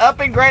 up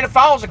in Granite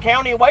Falls, a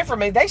county away from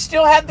me, they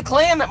still have the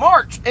Klan that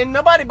march, and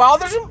nobody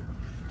bothers them.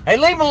 They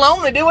leave them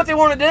alone. They do what they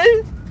want to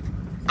do.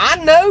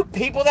 I know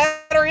people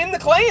that are in the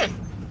Klan,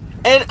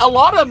 and a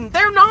lot of them,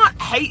 they're not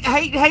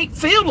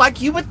hate-filled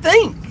like you would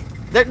think.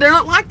 They're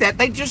not like that.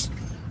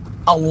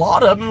 A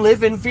lot of them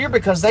live in fear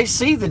because they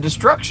see the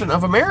destruction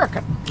of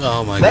America.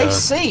 Oh, my God. They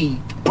see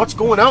what's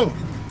going on.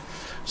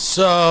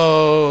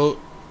 So,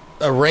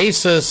 a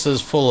racist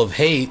is full of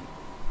hate,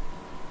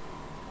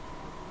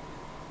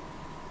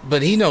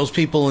 but he knows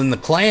people in the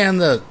Klan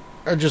that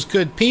are just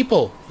good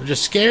people. They're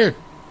just scared.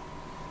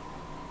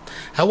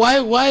 Why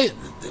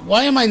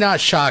am I not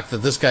shocked that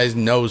this guy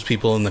knows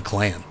people in the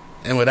Klan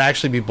and would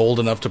actually be bold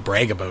enough to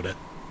brag about it?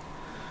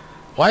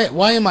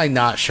 Why am I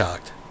not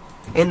shocked?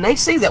 And they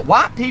see that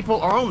white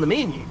people are on the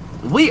menu.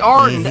 We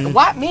are,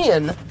 white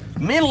men,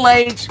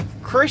 middle-aged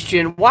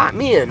Christian white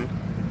men,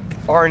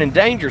 are an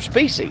endangered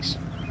species.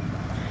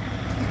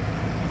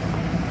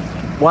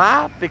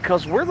 Why?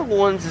 Because we're the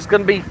ones that's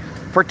going to be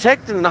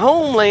protecting the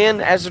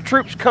homeland as the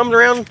troops come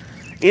around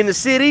in the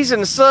cities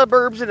and the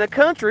suburbs and the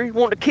country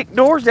wanting to kick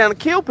doors down and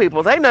kill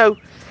people. They know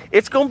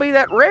it's going to be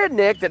that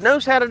redneck that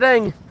knows how to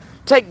dang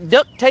take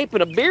duct tape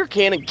and a beer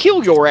can and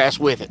kill your ass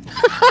with it.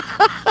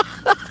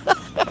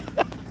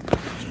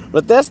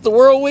 But that's the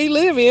world we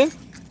live in.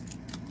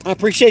 I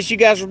appreciate you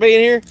guys for being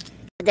here.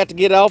 I got to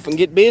get off and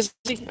get busy.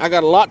 I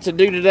got a lot to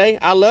do today.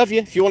 I love you.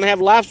 If you want to have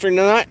a live stream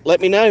tonight,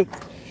 let me know.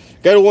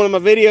 Go to one of my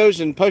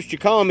videos and post your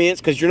comments,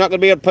 because you're not going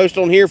to be able to post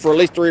on here for at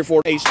least 3 or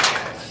 4 days.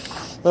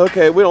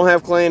 Okay, we don't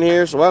have Klan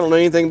here, so I don't know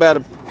anything about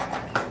it.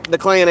 The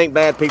Klan ain't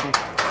bad people.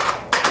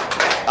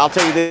 I'll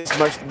tell you this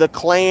much. The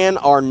Klan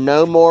are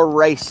no more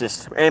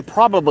racist, and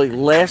probably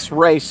less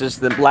racist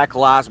than Black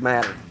Lives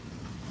Matter.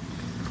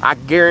 I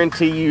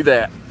guarantee you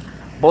that.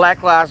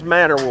 Black Lives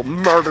Matter will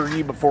murder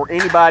you before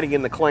anybody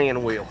in the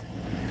Klan will.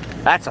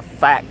 That's a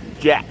fact,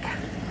 Jack.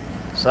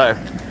 So,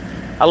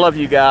 I love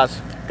you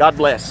guys. God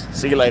bless.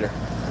 See you later.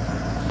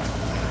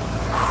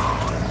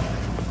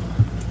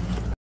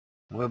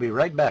 We'll be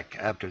right back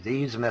after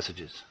these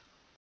messages.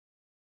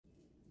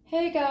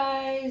 Hey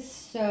guys,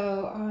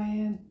 so I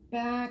am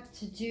back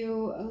to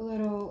do a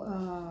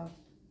little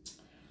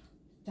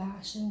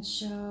fashion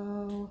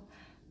show,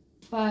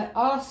 but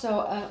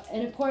also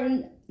an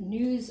important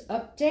news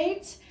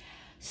update.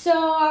 So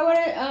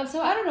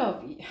I don't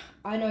know if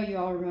I know you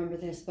all remember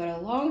this, but a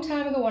long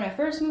time ago when I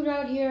first moved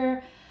out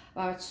here,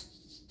 about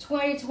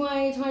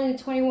 2020,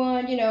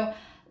 2021,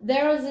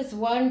 there was this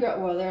one girl,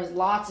 well, there's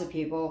lots of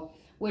people,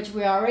 which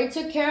we already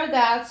took care of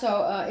that,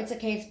 so it's a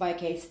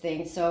case-by-case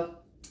thing. So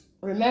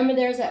remember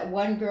there's that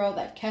one girl,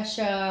 that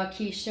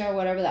Keisha,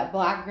 whatever, that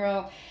black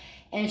girl,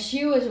 and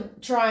she was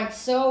trying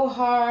so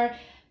hard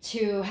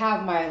to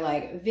have my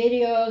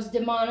videos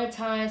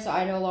demonetized, so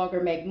I no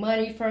longer make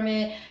money from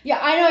it. Yeah,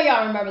 I know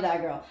y'all remember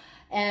that girl.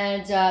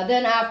 And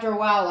then after a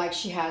while,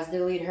 she has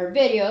deleted her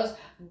videos.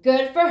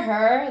 Good for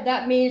her.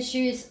 That means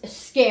she's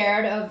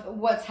scared of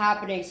what's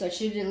happening, so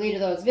she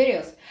deleted those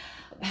videos.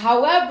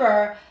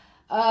 However,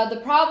 the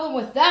problem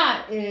with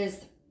that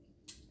is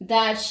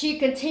that she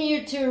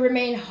continued to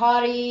remain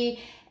haughty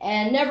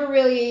and never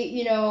really,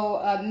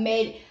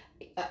 made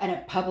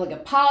a public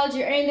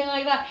apology or anything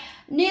like that.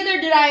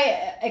 Neither did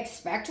I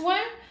expect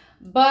one.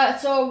 But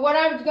so what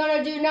I'm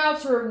gonna do now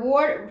to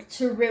reward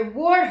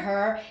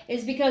her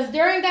is, because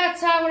during that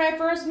time when I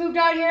first moved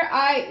out here,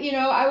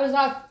 I was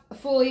not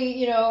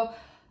fully,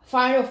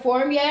 final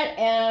form yet,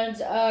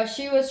 and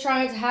she was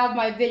trying to have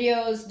my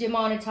videos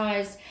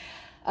demonetized.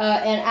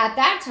 And at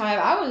that time,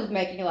 I was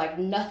making like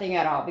nothing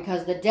at all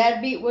because the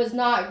deadbeat was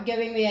not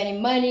giving me any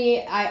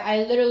money.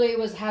 I literally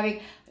was having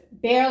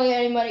barely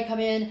any money come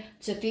in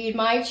to feed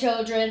my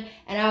children,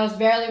 and I was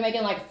barely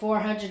making like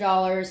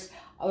 $400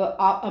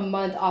 a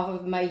month off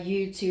of my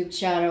YouTube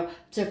channel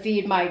to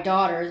feed my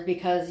daughters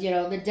because, you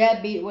know, the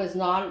deadbeat was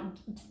not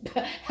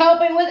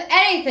helping with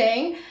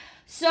anything.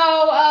 So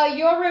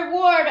your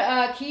reward,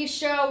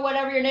 Keisha,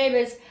 whatever your name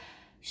is,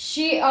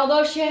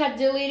 although she had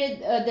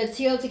deleted the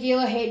Teal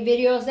Tequila hate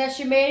videos that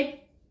she made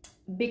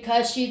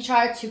because she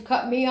tried to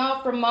cut me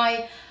off from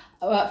my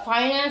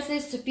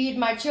finances to feed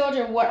my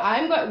children, what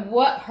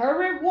her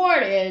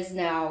reward is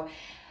now,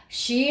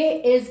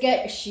 she's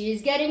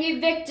getting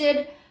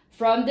evicted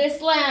from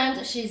this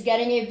land. She's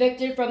getting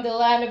evicted from the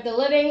land of the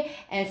living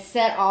and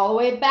sent all the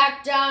way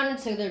back down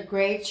into the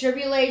Great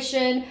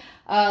Tribulation,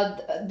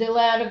 the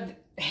land of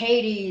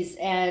Hades,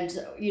 and,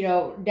 you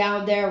know,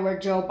 down there where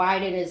Joe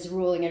Biden is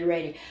ruling and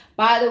reigning.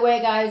 By the way,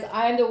 guys,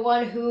 I'm the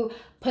one who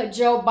put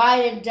Joe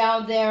Biden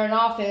down there in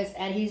office,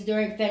 and he's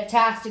doing a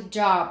fantastic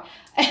job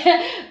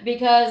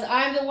because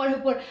I'm the one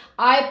who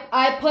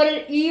I put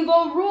an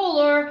evil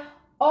ruler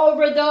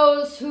over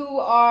those who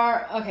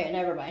are, okay,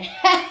 never mind.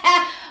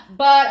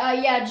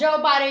 But yeah,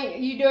 Joe Biden,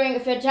 you're doing a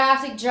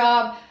fantastic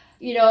job.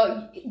 You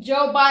know,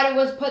 Joe Biden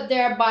was put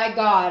there by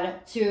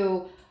God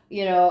to,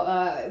 you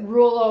know,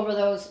 rule over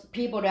those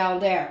people down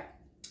there.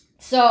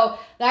 So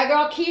that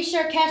girl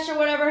Keisha,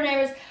 whatever her name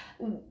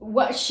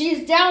is,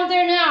 she's down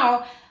there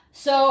now.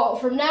 So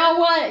from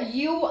now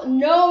on,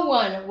 no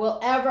one will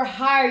ever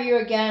hire you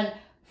again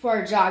for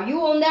a job. You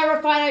will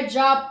never find a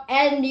job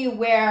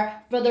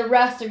anywhere for the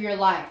rest of your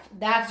life.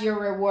 That's your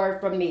reward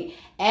from me.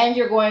 And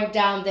you're going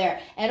down there.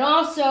 And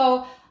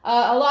also,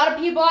 a lot of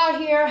people out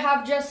here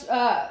have just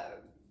they're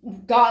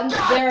going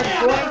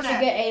to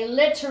get a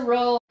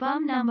literal...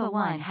 Bum number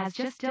 1 has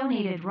just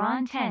donated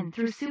Ron 10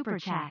 through Super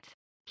Chat.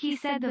 He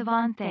said the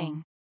Vaughn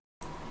thing.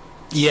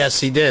 Yes,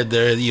 he did.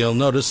 There, you'll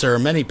notice there are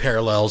many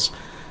parallels,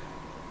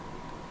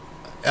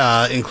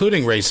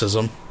 including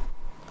racism,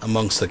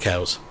 amongst the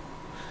cows.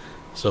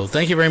 So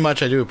thank you very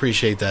much. I do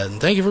appreciate that.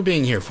 And thank you for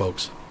being here,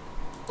 folks.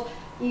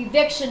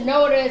 Eviction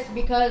notice,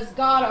 because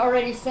God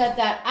already sent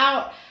that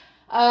out.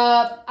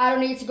 I don't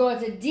need to go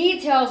into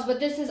details,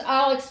 but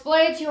I'll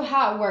explain to you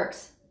how it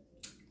works.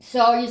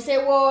 So you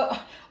say,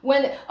 well,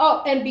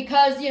 and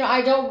because, you know,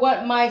 I don't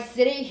want my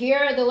city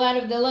here, the land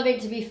of the living,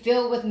 to be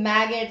filled with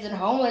maggots and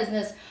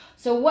homelessness.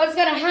 So what's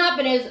going to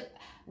happen is,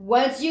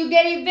 once you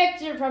get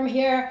evicted from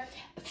here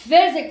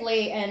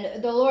physically,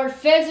 and the Lord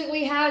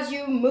physically has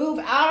you move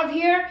out of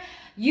here,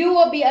 you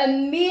will be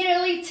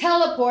immediately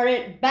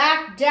teleported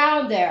back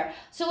down there.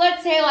 So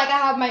let's say, like, I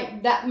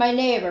have my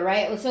neighbor,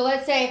 right? So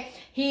let's say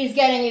he's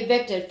getting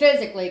evicted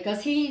physically,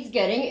 because he's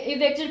getting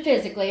evicted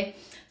physically.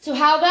 So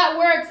how that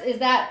works is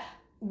that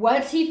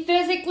once he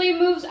physically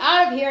moves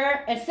out of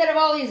here, instead of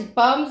all these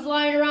bums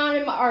lying around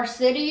in our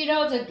city, you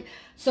know,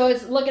 so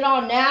it's looking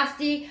all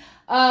nasty,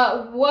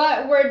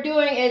 what we're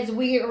doing is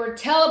we're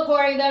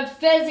teleporting them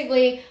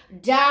physically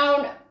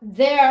down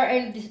there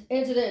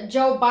into the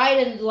Joe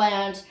Biden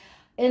land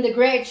in the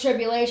Great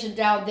Tribulation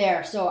down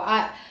there. So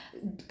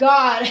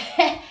God,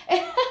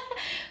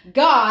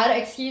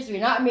 excuse me,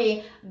 not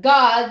me,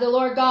 God, the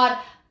Lord God,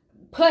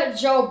 put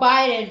Joe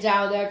Biden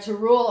down there to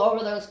rule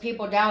over those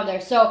people down there.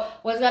 So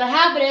what's going to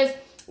happen is,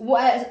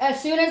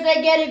 as soon as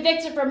they get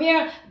evicted from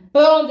here,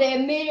 boom, they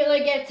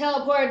immediately get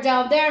teleported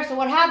down there. So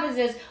what happens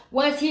is,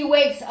 once he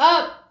wakes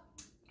up,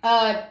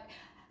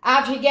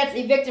 after he gets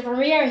evicted from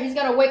here, he's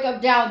going to wake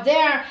up down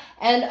there,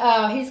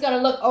 and he's going to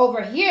look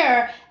over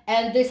here,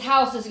 and this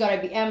house is going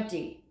to be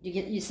empty.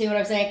 You see what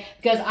I'm saying?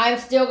 Because I'm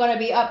still going to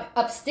be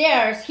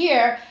upstairs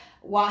here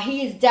while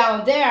he's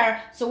down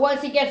there. So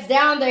once he gets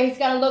down there, he's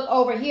going to look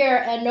over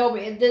here, and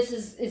this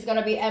is going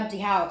to be an empty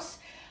house.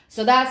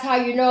 So that's how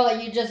you know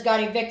that you just got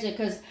evicted,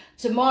 because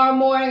tomorrow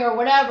morning or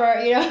whatever,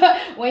 you know,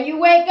 when you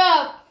wake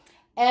up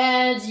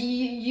and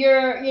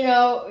you're, you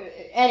know,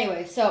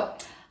 anyway, so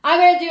I'm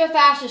going to do a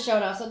fashion show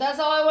now. So that's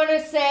all I want to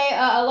say.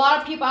 A lot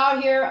of people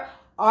out here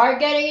are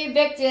getting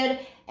evicted,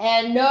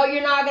 and no,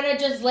 you're not going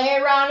to just lay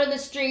around in the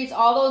streets.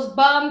 All those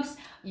bums,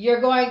 you're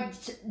going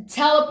to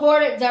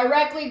teleport it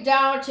directly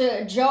down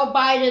to Joe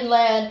Biden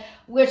land,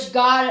 which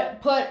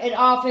God put in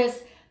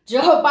office.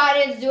 Joe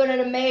Biden's doing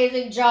an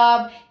amazing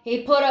job.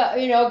 He put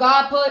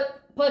God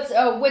puts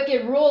a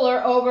wicked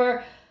ruler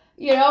over,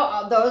 you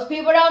know, those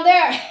people down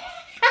there.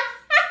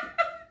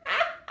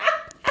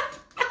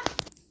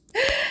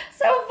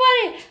 So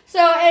funny.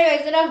 So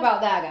anyways, enough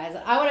about that,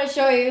 guys. I want to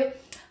show you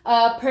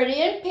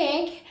Pretty in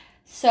Pink.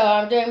 So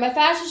I'm doing my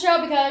fashion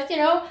show because, you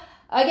know,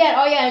 again,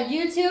 oh yeah, on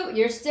YouTube,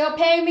 you're still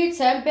paying me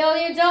 $10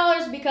 billion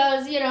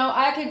because, you know,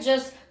 I can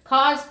just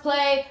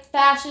cosplay,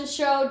 fashion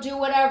show, do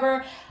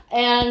whatever.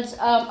 And,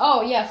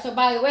 oh yeah, so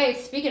by the way,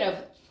 speaking of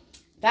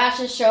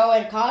fashion show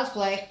and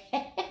cosplay,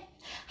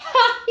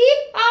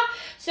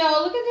 so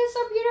look at this,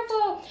 so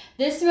beautiful.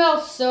 This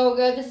smells so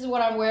good. This is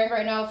what I'm wearing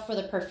right now for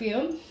the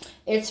perfume.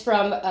 It's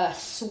from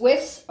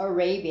Swiss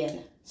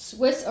Arabian.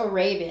 Swiss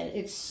Arabian.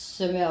 It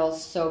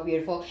smells so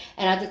beautiful.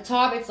 And at the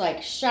top, it's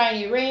like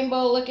shiny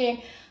rainbow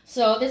looking.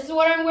 So this is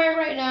what I'm wearing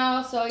right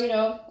now. So, you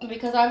know,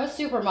 because I'm a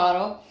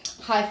supermodel,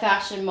 high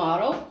fashion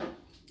model,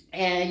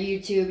 and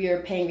YouTube,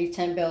 you're paying me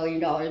 $10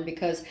 billion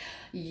because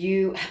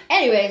you...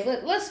 Anyways,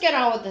 let's get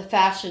on with the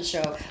fashion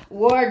show.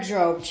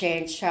 Wardrobe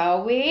change,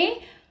 shall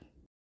we?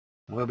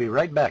 We'll be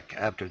right back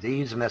after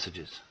these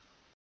messages.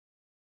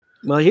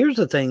 Well, here's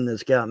the thing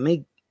that's got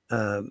me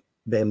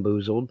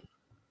bamboozled.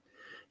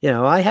 You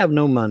know, I have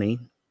no money.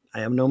 I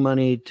have no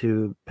money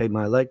to pay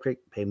my electric,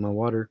 pay my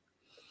water,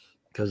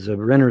 because the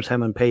renters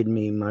haven't paid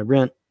me my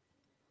rent.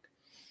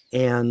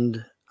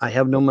 And I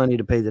have no money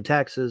to pay the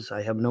taxes.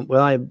 I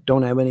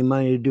don't have any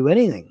money to do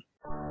anything.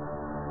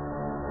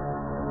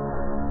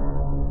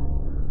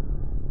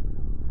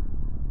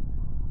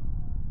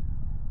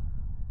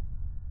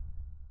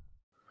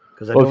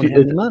 Because I don't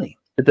have any money.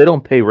 If they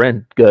don't pay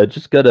rent,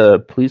 just get a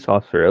police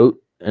officer out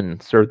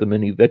and serve them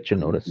an eviction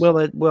notice.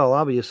 Well,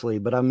 obviously,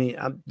 but I mean,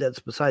 that's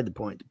beside the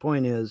point. The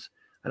point is,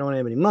 I don't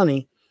have any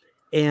money.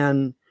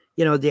 And,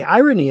 you know, the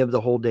irony of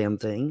the whole damn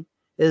thing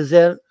is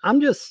that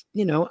I'm just,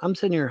 you know, I'm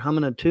sitting here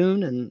humming a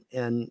tune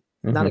and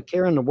not a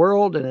care in the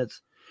world. And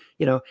it's,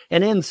 you know,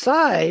 and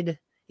inside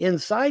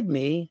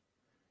me,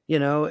 you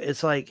know,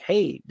 it's like,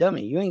 hey,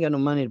 dummy, you ain't got no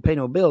money to pay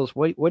no bills.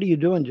 What are you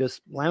doing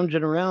just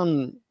lounging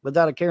around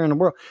without a care in the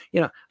world?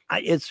 You know,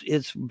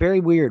 it's very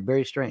weird,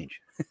 very strange.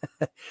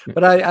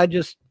 But I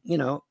just, you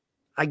know,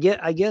 I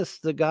guess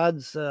the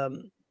gods,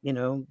 you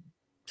know,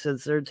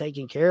 since they're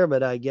taking care of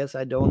it, I guess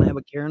I don't have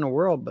a care in the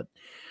world. But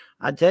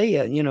I tell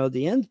you, you know,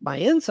 my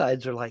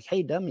insides are like,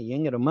 hey, dummy, you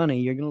ain't got no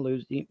money. You're going to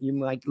lose. You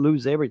might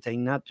lose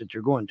everything. Not that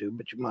you're going to,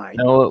 but you might.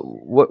 Now,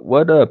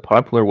 what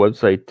popular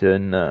website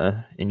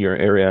in your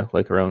area,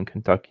 like around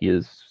Kentucky,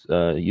 is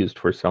used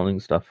for selling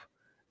stuff?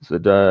 Is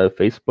it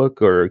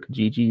Facebook or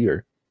Kijiji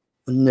or?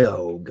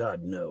 No,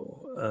 God,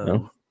 no.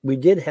 No? We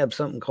did have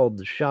something called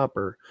the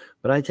Shopper,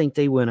 but I think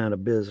they went out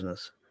of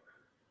business.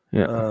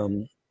 Yeah.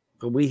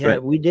 But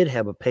we did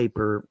have a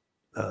paper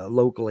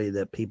locally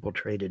that people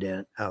traded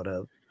out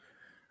of.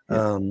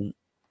 You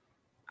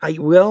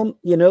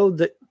know,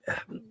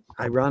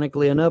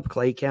 ironically enough,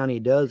 Clay County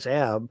does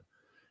have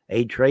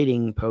a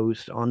trading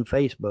post on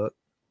Facebook.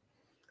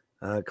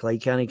 Clay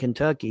County,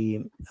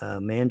 Kentucky,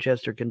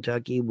 Manchester,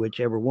 Kentucky,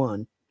 whichever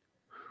one.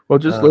 Well,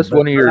 just list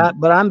one of your.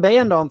 But I'm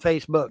banned on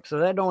Facebook, so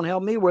that don't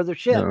help me worth a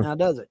shit. No. Now,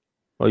 does it?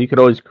 Well, you could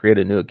always create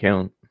a new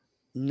account.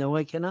 No,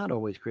 I cannot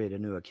always create a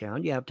new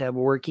account. You have to have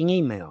a working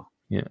email.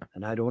 Yeah.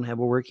 And I don't have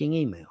a working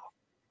email.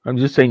 I'm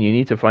just saying you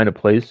need to find a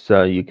place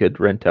you could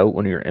rent out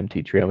one of your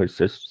empty trailers.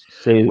 Just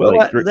say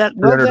that's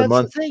 $300 a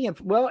month. The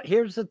thing.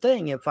 Here's the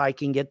thing: if I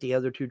can get the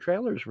other 2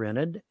 trailers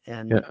rented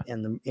and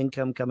the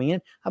income coming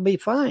in, I'll be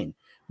fine.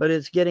 But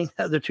it's getting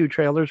the other 2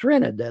 trailers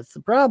rented. That's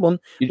the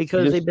problem,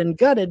 because they've been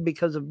gutted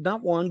because of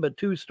not 1 but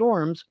 2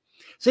 storms.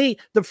 See,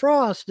 the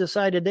Frost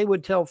decided they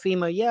would tell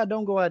FEMA, yeah,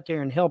 don't go out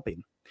there and help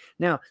him.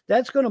 Now,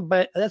 that's going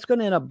to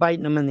end up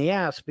biting them in the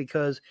ass,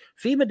 because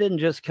FEMA didn't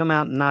just come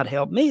out and not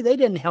help me. They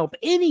didn't help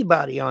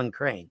anybody on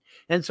Crane.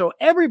 And so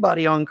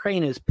everybody on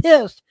Crane is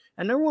pissed,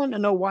 and they're wanting to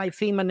know why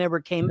FEMA never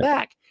came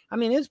back. I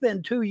mean, it's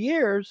been 2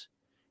 years,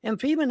 and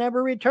FEMA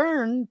never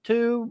returned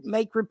to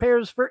make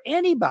repairs for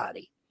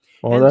anybody.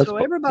 Well, and so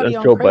everybody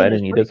on Joe Crane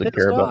Biden. He doesn't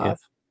care about you.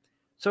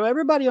 So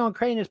everybody on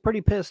Crane is pretty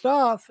pissed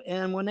off.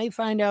 And when they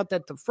find out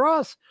that the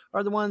Frosts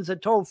are the ones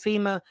that told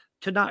FEMA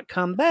to not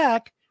come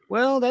back,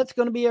 well, that's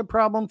going to be a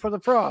problem for the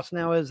Frost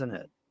now, isn't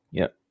it?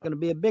 Yeah. Going to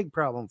be a big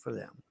problem for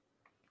them.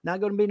 Not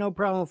going to be no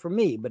problem for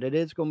me, but it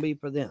is going to be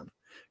for them.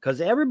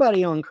 Because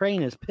everybody on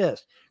Crane is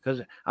pissed.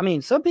 Because, I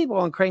mean, some people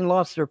on Crane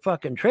lost their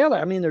fucking trailer.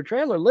 I mean, their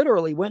trailer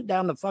literally went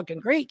down the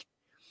fucking creek.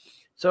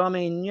 So, I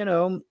mean, you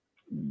know,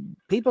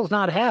 people's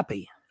not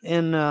happy.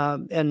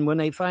 And when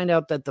they find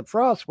out that the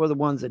Frosts were the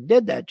ones that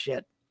did that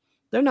shit,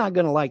 they're not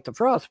going to like the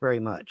Frosts very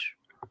much.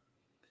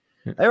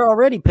 They're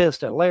already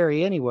pissed at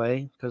Larry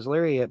anyway, because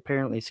Larry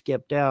apparently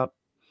skipped out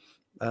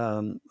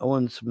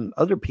owing some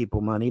other people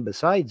money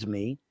besides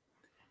me.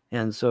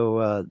 And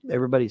so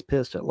everybody's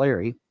pissed at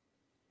Larry.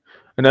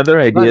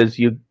 Another idea is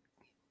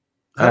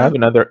I have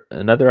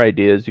another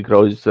idea is you could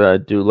always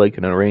do like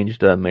an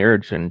arranged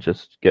marriage and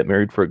just get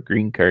married for a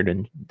green card,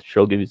 and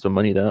she'll give you some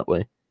money that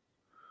way.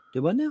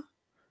 Do what now?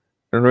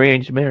 An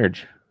arranged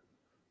marriage.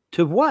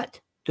 To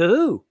what? To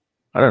who?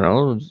 I don't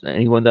know.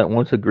 Anyone that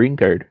wants a green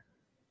card.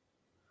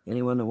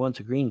 Anyone that wants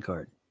a green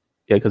card.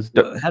 Yeah, because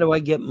how do I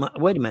get?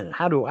 Wait a minute.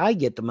 How do I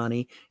get the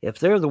money if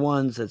they're the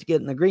ones that's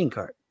getting the green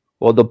card?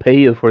 Well, they'll pay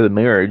you for the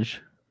marriage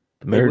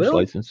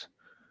license.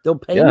 They'll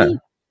pay me.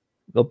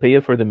 They'll pay you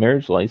for the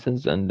marriage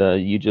license, and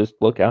you just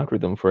look after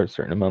them for a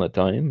certain amount of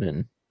time.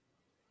 And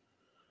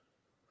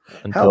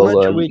how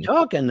much are we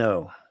talking,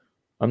 though?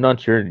 I'm not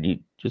sure. You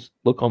just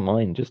look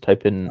online. Just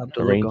type in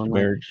arranged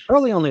marriage.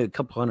 Probably only a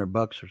couple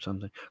 $100 or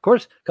something. Of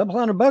course, a couple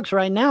 $100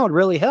 right now would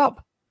really help.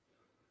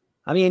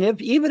 I mean,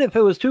 even if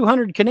it was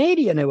 200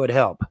 Canadian, it would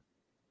help.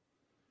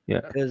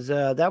 Yeah, because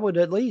that would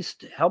at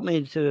least help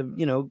me to,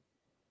 you know,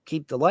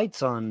 keep the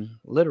lights on,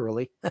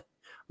 literally.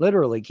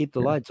 Literally keep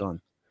the lights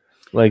on.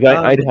 Like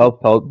I'd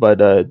help out,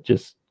 but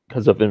just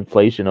because of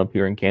inflation up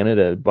here in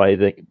Canada, by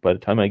the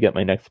time I get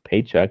my next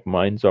paycheck,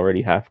 mine's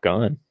already half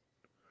gone.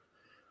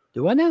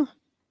 Do I know?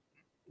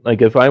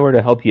 Like if I were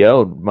to help you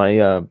out,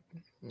 my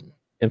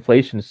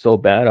inflation is so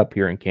bad up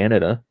here in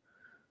Canada,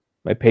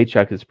 my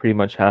paycheck is pretty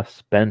much half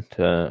spent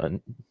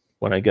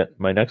when I get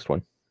my next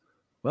one.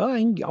 Well, I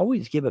can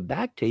always give it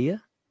back to you.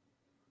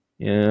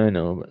 Yeah, I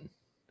know, but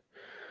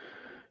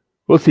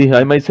we'll see.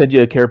 I might send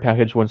you a care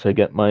package once I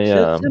get my.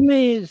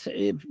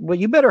 Well,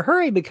 you better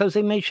hurry because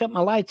they may shut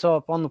my lights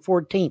off on the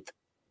 14th.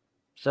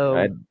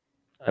 So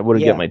I would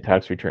get my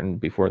tax return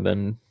before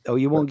then. Oh,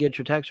 you won't get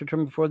your tax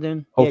return before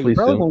then? Hopefully you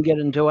probably soon. won't get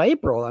it until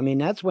April. I mean,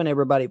 that's when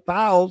everybody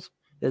files,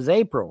 is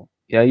April.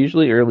 Yeah,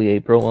 usually early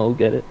April I'll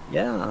get it.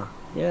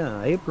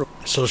 Yeah, April.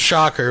 So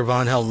shocker,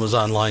 Von Helton was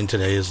online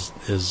today.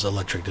 His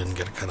electric didn't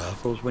get cut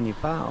off. When you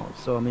file.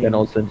 So I mean, then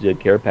I'll send you a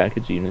care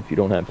package even if you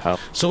don't have power.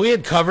 So we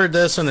had covered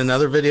this in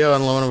another video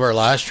on one of our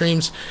last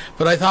streams,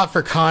 but I thought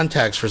for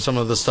context for some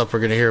of the stuff we're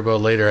going to hear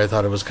about later, I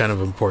thought it was kind of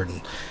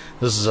important.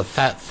 This is a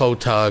fat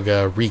photog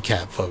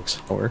recap, folks.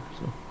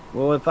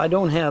 Well, if I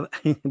don't have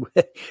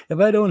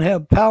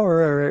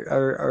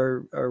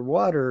power or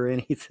water or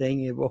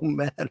anything, it won't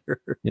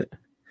matter. Yeah.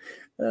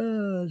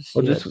 Oh,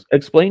 well, just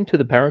explain to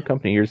the power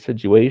company your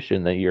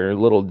situation, that you're a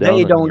little down.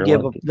 They don't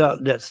give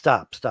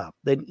stop.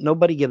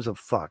 Nobody gives a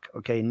fuck.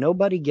 Okay,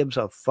 nobody gives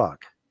a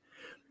fuck.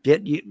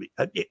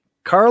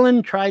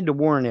 Carlin tried to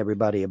warn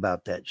everybody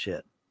about that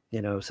shit.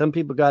 You know, some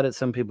people got it,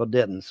 some people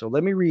didn't. So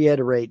let me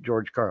reiterate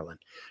George Carlin.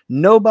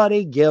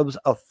 Nobody gives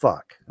a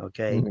fuck.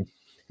 Okay. Mm-hmm.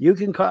 You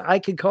can call, I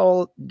could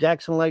call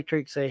Jackson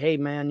Electric, say, hey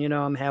man, you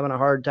know, I'm having a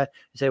hard time.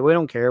 You say, we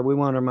don't care. We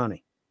want our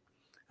money.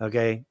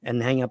 Okay.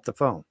 And hang up the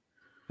phone.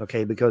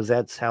 Okay. Because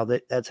that's how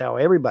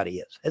everybody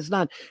is. It's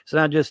not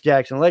just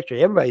Jackson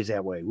Electric. Everybody's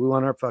that way. We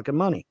want our fucking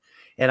money.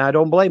 And I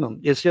don't blame them.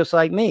 It's just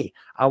like me.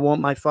 I want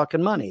my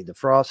fucking money. The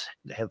frosts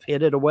have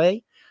hid it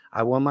away.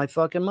 I want my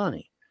fucking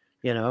money.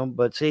 You know,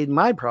 but see,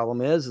 my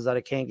problem is that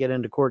I can't get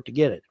into court to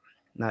get it.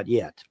 Not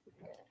yet.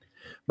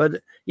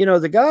 But, you know,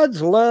 the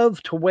gods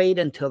love to wait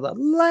until the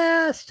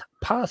last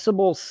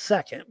possible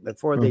second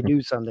before they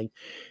do something.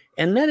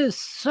 And that is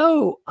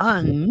so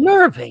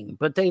unnerving,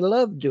 but they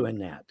love doing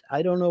that.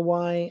 I don't know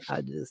why.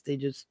 They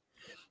just,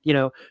 you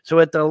know, so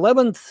at the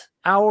 11th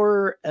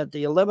hour, at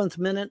the 11th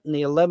minute and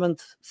the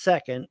 11th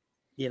second,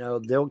 you know,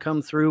 they'll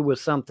come through with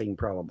something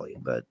probably,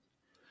 but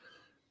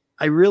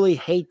I really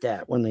hate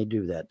that when they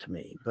do that to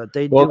me, but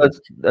they do.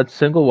 That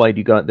single wide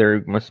you got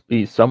there must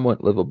be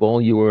somewhat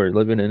livable. You were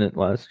living in it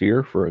last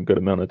year for a good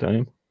amount of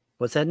time.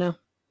 What's that now?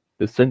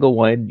 The single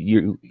wide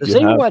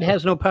single wide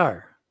has no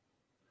power.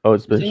 Oh,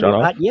 it's been shut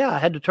off? Yeah, I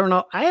had to turn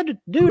off. I had to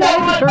turn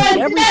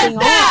everything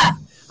off.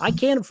 I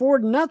can't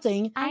afford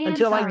nothing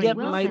until I get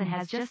Wilson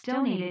has just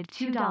donated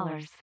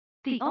 $2.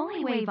 The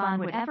only way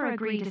Vaughn would ever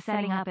agree to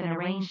setting up an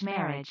arranged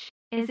marriage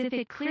is if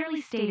it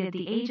clearly stated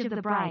the age of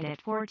the bride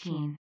at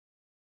 14.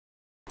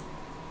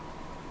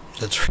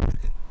 That's right.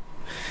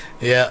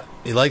 Yeah,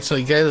 you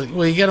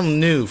get them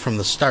new from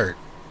the start,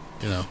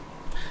 you know.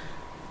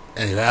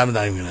 Anyway, I'm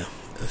not even gonna.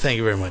 Thank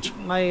you very much.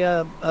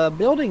 My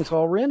building's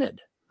all rented.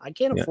 I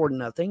can't afford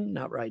nothing,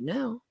 not right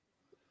now.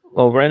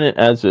 Well, rent it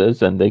as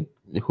is, and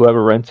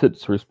whoever rents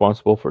it's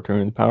responsible for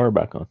turning the power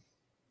back on.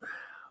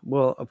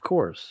 Well, of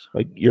course.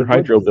 Like your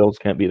hydro bills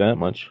can't be that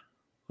much.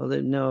 Well,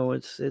 no,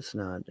 it's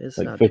not. It's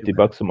like not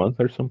 $50 a month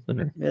or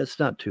something. Or? It's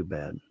not too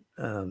bad.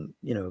 You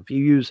know, if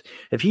you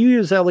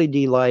use LED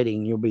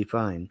lighting, you'll be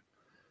fine.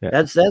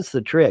 Yeah. That's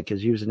the trick,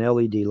 is using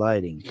LED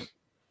lighting.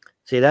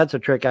 See, that's a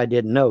trick I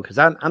didn't know, because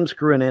I'm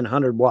screwing in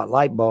 100-watt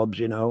light bulbs,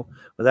 you know,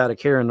 without a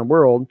care in the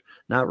world,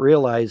 not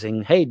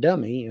realizing, hey,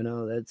 dummy, you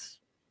know, that's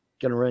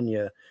gonna run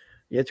you.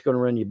 It's gonna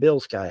run your bill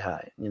sky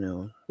high, you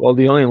know. Well,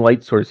 the only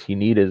light source you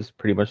need is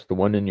pretty much the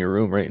one in your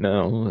room right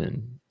now,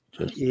 and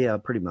yeah,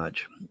 pretty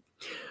much.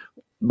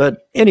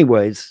 But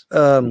anyways,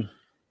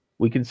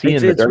 we can see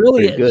it's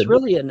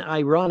really an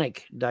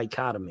ironic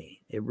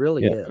dichotomy. It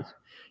really is,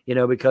 you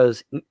know,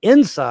 because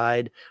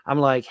inside I'm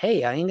like,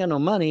 hey, I ain't got no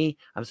money.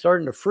 I'm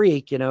starting to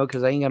freak, you know,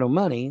 because I ain't got no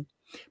money.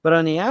 But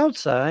on the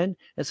outside,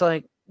 it's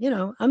like, you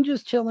know, I'm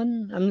just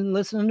chilling. I'm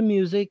listening to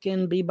music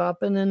and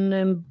bebopping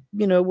and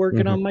you know,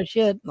 working on my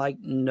shit like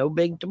no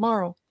big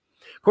tomorrow.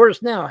 Of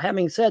course, now,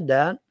 having said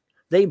that,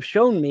 they've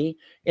shown me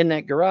in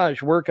that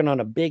garage working on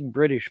a big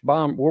British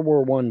World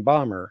War I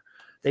bomber.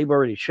 They've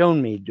already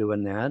shown me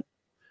doing that.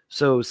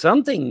 So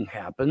something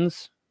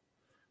happens,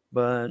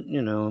 but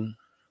you know,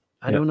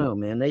 I don't know,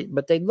 man.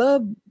 They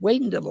love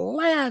waiting to the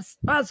last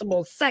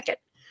possible second,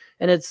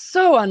 and it's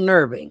so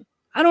unnerving.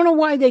 I don't know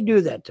why they do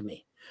that to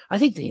me. I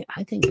think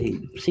they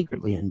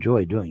secretly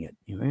enjoy doing it.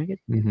 You reckon?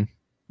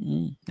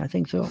 Mm-hmm. I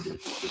think so.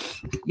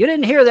 You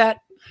didn't hear that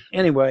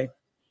anyway.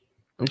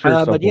 I'm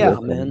sure but yeah,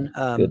 man.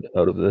 Get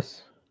out of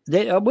this.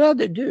 They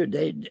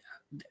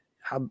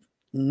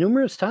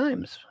numerous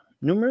times.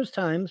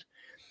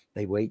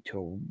 They wait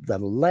till the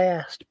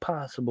last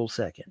possible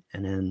second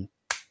and then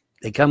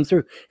They come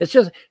through. It's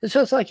just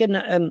like in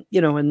the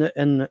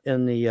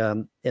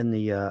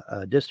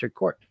district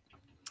court.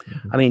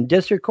 I mean,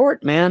 district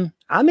court, man,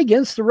 I'm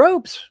against the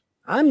ropes.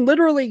 I'm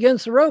literally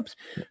against the ropes.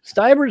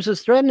 Stivers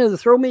is threatening to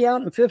throw me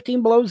out in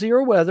 15 below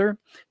zero weather.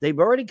 They've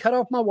already cut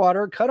off my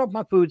water, cut off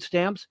my food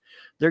stamps.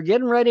 They're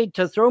getting ready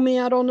to throw me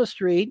out on the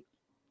street.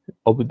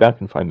 I'll be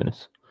back in 5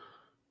 minutes.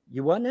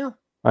 You what now?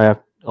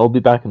 I'll be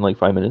back in like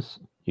 5 minutes.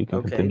 You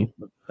can continue.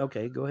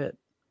 Okay, go ahead.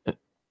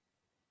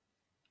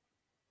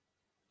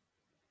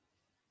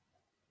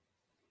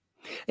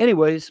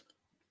 Anyways,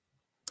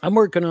 I'm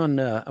working on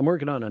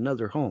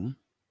another home.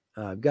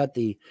 I've got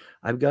the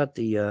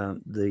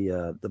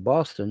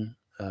Boston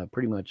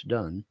pretty much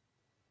done.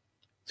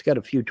 It's got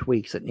a few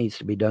tweaks that needs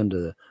to be done to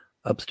the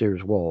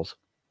upstairs walls,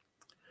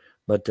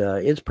 but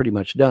it's pretty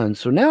much done.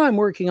 So now I'm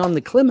working on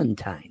the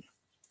Clementine,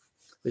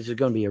 which is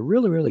going to be a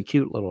really, really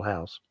cute little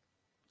house.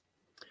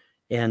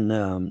 And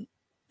I'm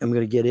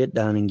going to get it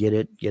done and get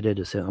it.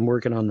 I'm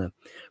working on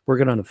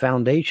the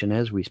foundation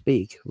as we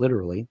speak,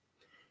 literally.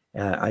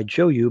 I'd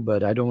show you,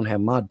 but I don't have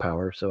mod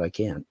power, so I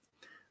can't.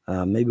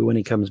 Maybe when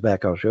he comes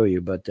back, I'll show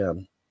you. But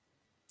I'm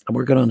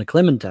working on the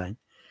Clementine,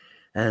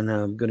 and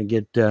I'm going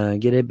to get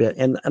it.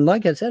 And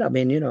like I said, I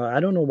mean, I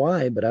don't know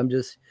why, but I'm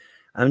just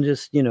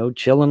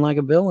chilling like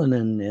a villain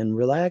and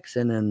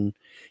relaxing, and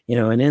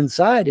and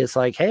inside it's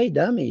like, hey,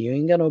 dummy, you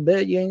ain't got no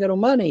bit, you ain't got no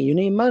money, you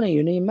need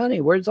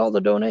money. Where's all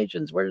the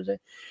donations? Where's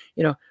it?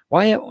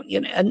 Why?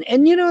 And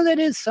that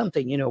is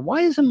something.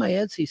 Why isn't my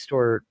Etsy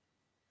store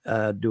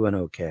doing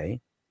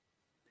okay?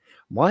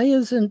 Why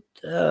isn't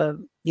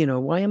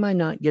why am I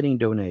not getting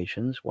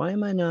donations? Why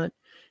am I not,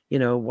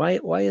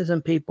 why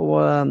isn't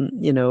people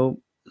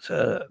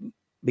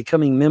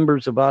becoming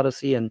members of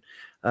Odyssey and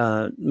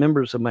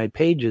members of my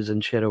pages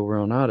and shit over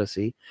on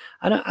Odyssey?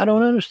 I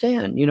don't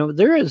understand.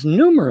 There is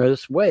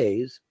numerous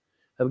ways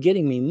of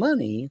getting me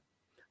money,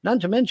 not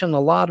to mention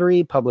the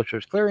lottery,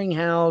 Publishers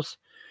Clearinghouse,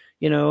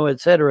 et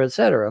cetera, et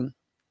cetera.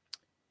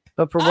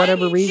 But for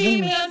whatever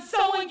reason,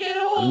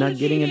 I'm not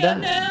getting a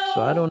dime.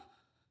 So I don't.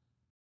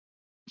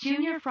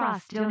 Junior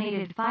Frost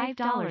donated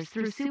 $5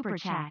 through Super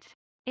Chat.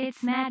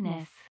 It's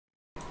madness.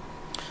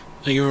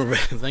 Thank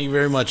you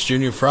very much,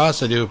 Junior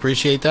Frost. I do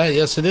appreciate that.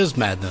 Yes, it is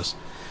madness.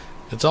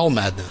 It's all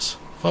madness,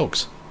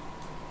 folks.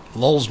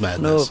 Lol's madness.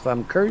 I don't know if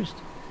I'm cursed.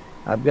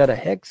 I've got a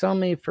hex on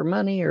me for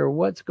money or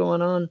what's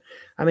going on.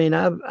 I mean,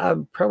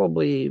 I've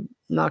probably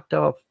knocked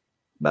off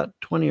about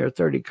 20 or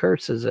 30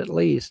 curses at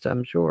least,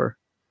 I'm sure.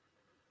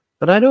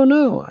 But I don't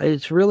know.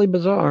 It's really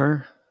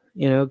bizarre,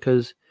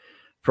 because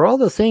for all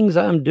the things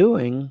I'm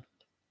doing,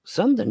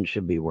 something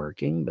should be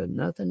working, but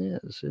nothing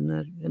is.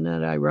 Isn't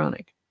that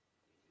ironic?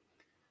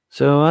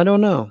 So I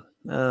don't know.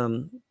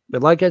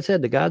 But like I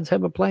said, the gods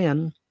have a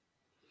plan.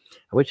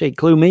 I wish they'd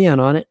clue me in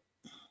on it.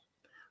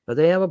 But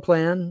they have a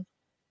plan,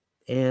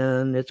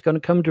 and it's going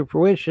to come to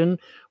fruition,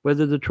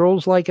 whether the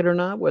trolls like it or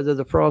not, whether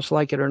the frosts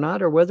like it or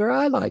not, or whether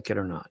I like it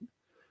or not.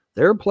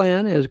 Their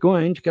plan is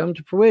going to come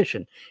to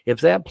fruition. If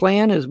that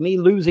plan is me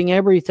losing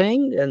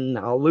everything, then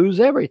I'll lose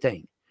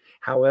everything.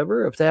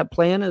 However, if that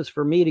plan is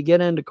for me to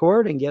get into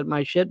court and get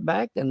my shit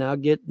back, then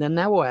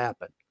that will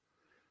happen.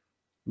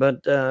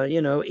 But,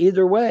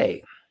 either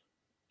way,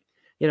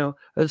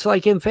 it's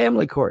like in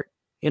family court,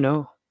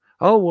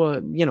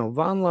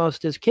 Vaughn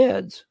lost his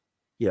kids.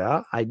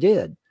 Yeah, I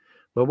did.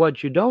 But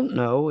what you don't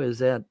know is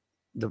that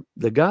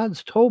the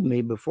gods told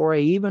me before I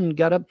even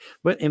got up,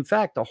 but in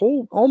fact,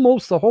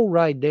 almost the whole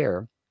ride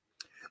there,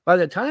 by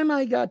the time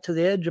I got to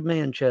the edge of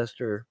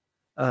Manchester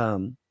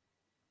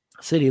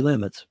city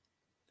limits,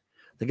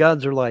 the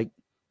gods are like,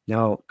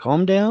 now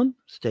calm down,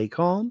 stay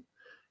calm,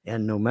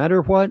 and no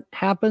matter what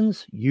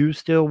happens, you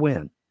still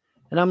win.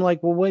 And I'm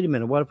like, well, wait a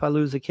minute. What if I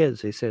lose the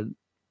kids? They said,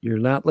 you're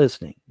not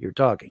listening. You're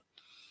talking.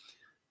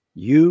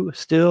 You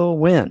still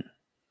win.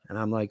 And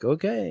I'm like,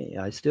 okay,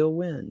 I still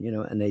win.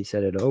 And they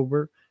said it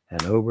over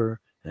and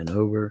over and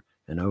over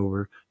and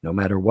over. No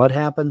matter what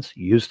happens,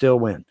 you still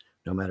win.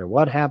 No matter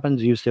what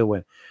happens, you still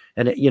win.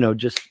 And,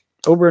 just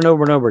over and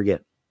over and over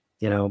again,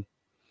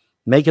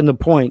 making the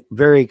point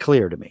very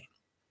clear to me.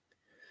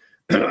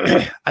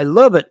 I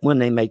love it when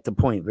they make the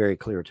point very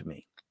clear to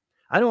me.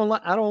 I don't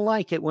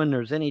like it when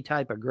there's any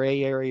type of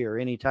gray area or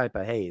any type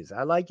of haze.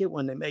 I like it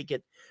when they make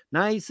it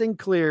nice and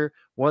clear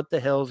what the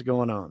hell's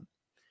going on.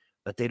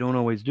 But they don't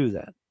always do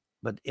that.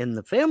 But in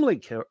the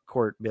family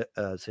court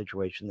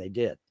situation, they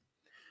did.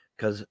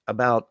 Because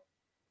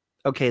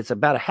it's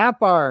about a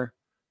half-hour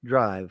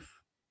drive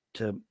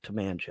to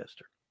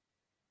Manchester.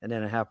 And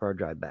then a half-hour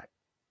drive back.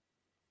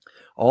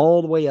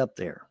 All the way up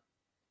there.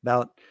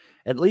 About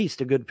at least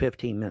a good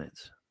 15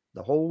 minutes.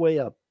 The whole way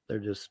up, they're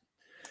just,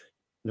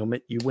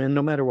 you win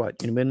no matter what.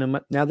 You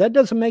win now that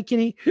doesn't make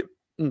any,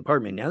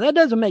 pardon me. Now that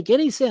doesn't make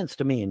any sense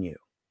to me and you.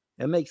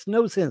 It makes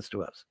no sense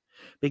to us.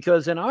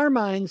 Because in our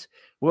minds,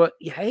 well,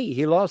 hey,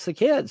 he lost the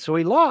kids, so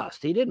he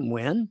lost. He didn't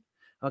win.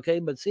 Okay,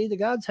 but see, the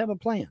gods have a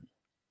plan.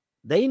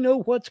 They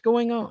know what's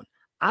going on.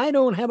 I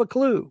don't have a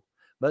clue,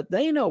 but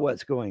they know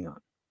what's going on.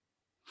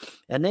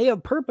 And they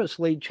have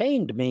purposely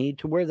chained me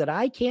to where that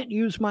I can't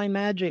use my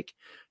magic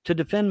to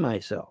defend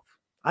myself.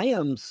 I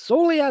am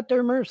solely at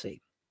their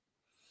mercy.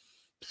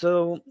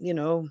 So, you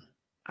know,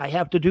 I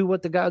have to do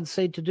what the gods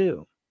say to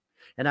do.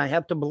 And I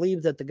have to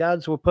believe that the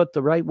gods will put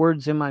the right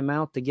words in my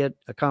mouth to get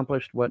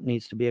accomplished what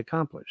needs to be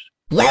accomplished.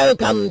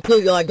 Welcome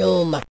to your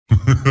doom.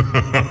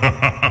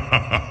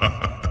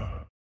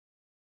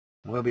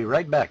 We'll be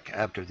right back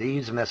after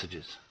these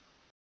messages.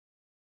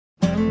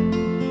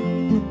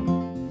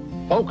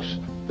 Folks,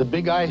 the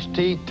Big Iced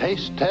Tea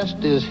Taste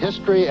Test is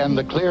history, and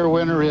the clear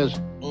winner is...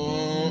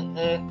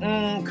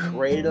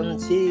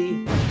 Kratom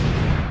tea.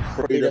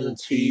 Kratom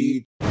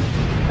tea.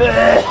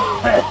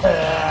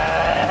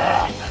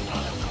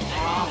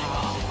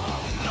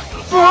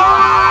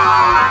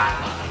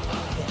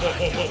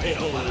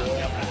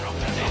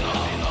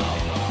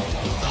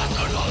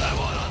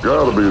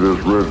 Gotta be this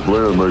red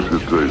blend makes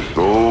it taste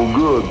so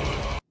good.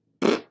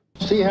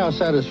 See how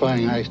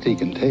satisfying iced tea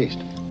can taste.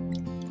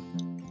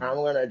 I'm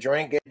gonna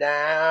drink it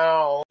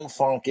down,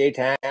 funky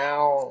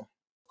town.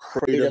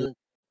 Freedom.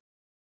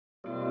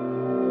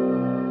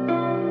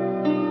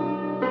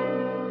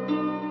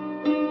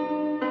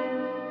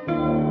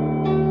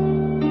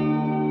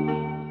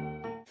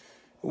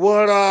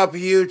 What up,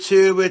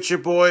 YouTube? It's your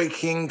boy,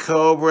 King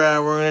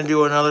Cobra. We're gonna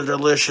do another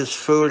delicious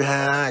food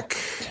hack.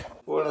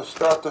 We're gonna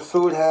start the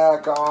food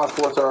hack off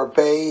with our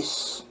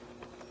base,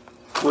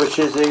 which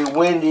is a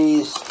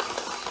Wendy's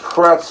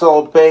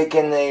pretzel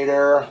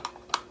baconator.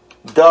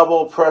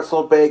 Double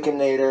pretzel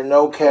baconator,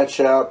 no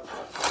ketchup.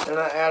 And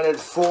I added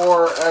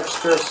 4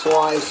 extra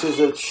slices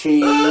of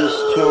cheese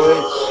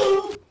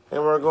to it.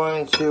 And we're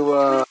going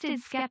to,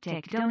 Twisted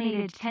Skeptic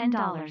donated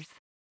 $10.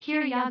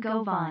 Here ya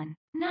go, Vaughn.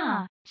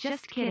 Nah,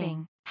 just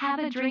kidding. Have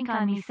a drink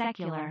on me,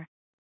 Secular.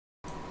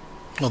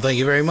 Well, thank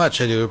you very much.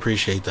 I do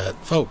appreciate that.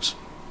 Folks,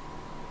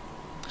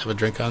 have a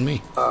drink on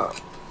me.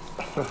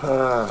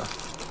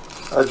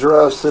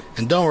 address it.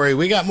 And don't worry,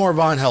 we got more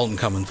Von Helton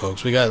coming,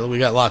 folks. We got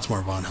lots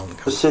more Von Helton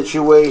coming. The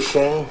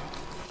situation.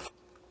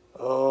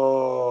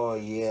 Oh,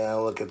 yeah,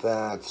 look at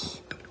that.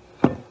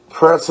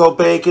 Pretzel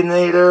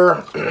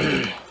baconator.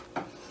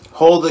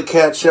 Hold the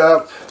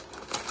ketchup.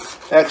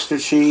 Extra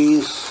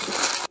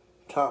cheese.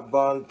 Top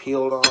bun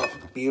peeled off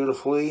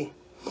beautifully.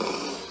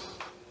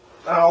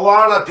 Now, a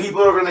lot of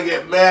people are going to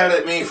get mad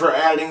at me for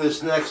adding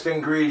this next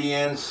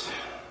ingredient.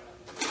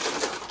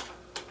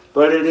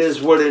 But it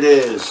is what it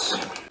is.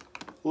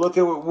 Look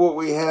at what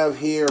we have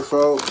here,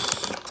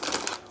 folks.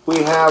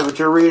 We have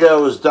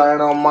Doritos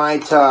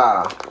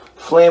Dynamita,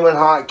 Flamin'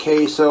 Hot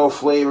Queso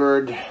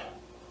flavored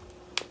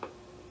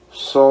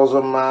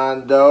Salsa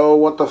Mando.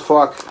 What the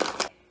fuck?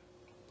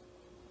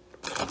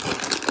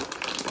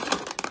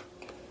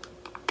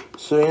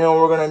 So you know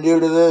what we're gonna do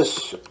to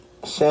this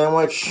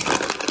sandwich?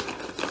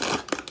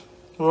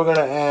 We're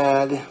gonna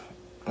add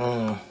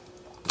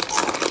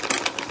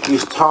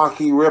these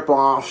Taki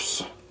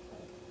rip-offs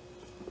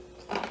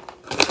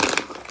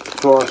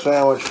to our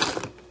sandwich.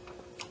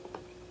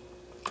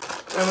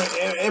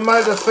 In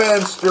my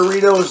defense,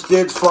 Doritos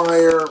did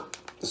fire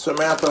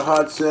Samantha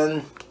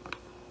Hudson.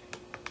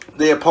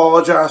 They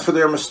apologized for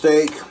their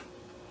mistake.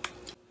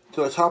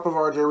 To the top of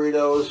our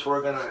Doritos,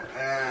 we're gonna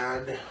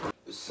add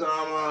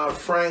some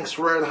Frank's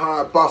Red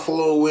Hot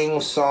Buffalo Wing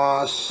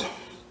Sauce.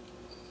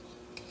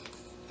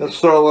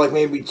 Let's throw like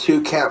maybe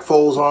 2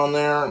 capfuls on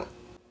there.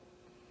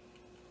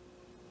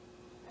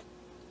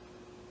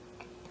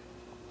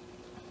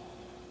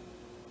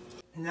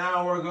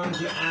 Now we're going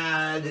to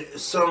add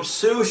some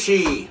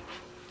sushi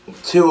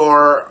to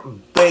our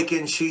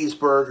bacon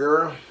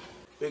cheeseburger.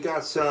 We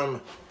got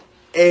some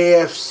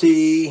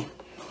AFC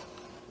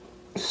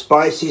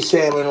spicy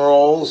salmon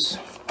rolls.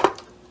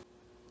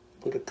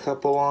 Put a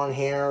couple on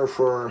here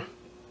for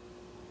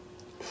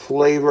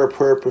flavor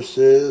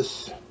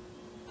purposes.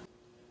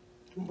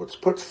 Let's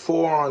put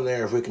 4 on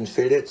there if we can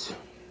fit it.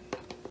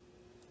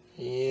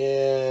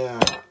 Yeah.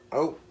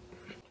 Oh.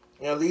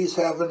 Now these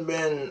haven't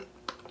been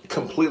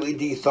completely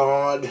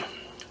de-thawed,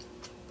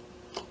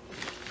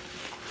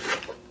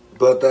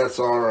 but that's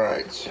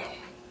alright.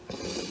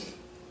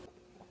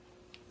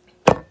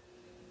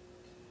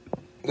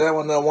 That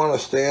one don't want to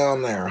stay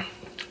on there.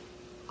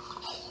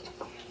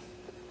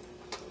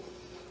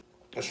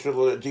 I should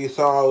let it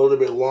de-thaw a little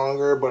bit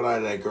longer, but I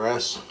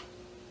digress.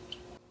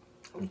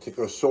 I'm take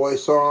our soy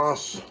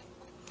sauce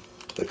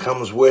that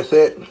comes with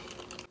it.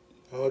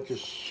 I'll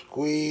just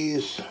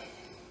squeeze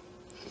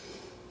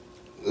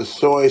the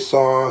soy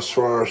sauce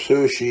for our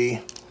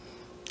sushi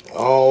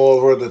all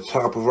over the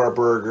top of our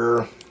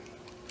burger,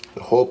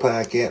 the whole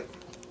packet.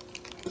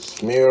 Just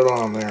smear it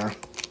on there.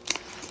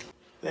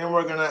 Then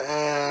we're gonna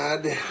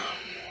add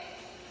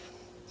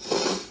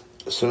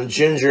some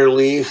ginger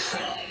leaf.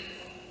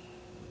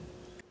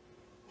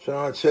 So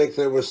I'm gonna take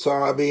the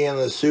wasabi and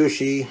the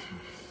sushi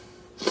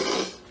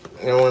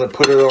and I'm gonna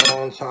put it all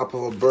on top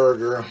of a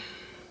burger.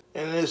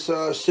 And this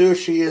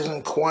sushi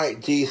isn't quite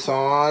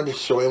de-thawed,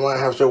 so we might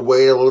have to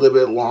wait a little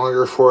bit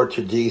longer for it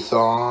to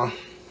de-thaw.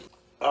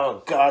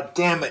 Oh, god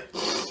damn it.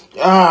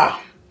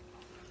 Ah!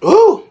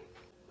 Ooh!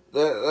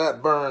 That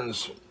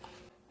burns.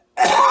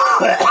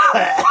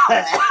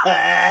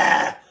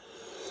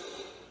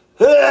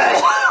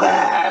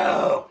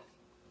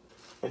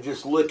 and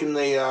just licking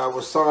the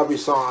wasabi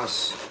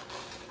sauce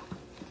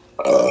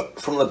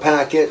from the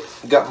packet.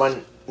 Got my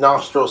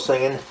nostrils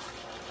singing.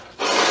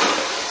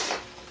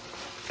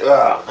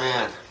 Oh,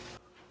 man.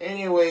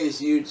 Anyways,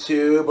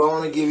 YouTube, I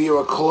want to give you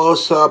a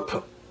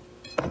close-up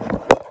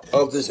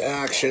of this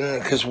action,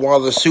 because while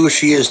the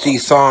sushi is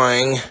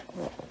de-thawing...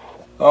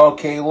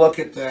 Okay, look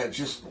at that.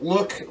 Just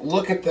look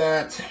at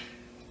that.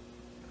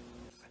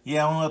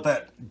 Yeah, I'm going to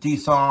let that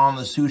de-thaw on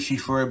the sushi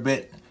for a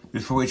bit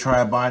before we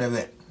try a bite of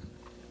it.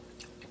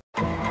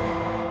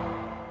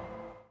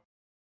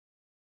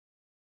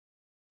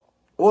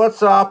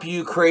 What's up,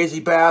 you crazy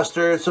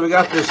bastards? So we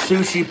got this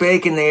sushi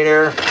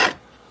baconator.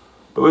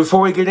 But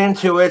before we get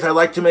into it, I'd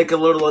like to make a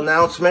little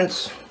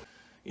announcement.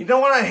 You know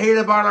what I hate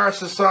about our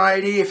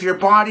society? If you're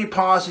body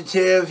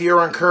positive,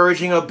 you're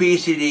encouraging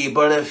obesity.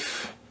 But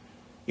if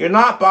you're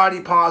not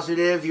body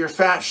positive, you're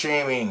fat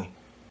shaming.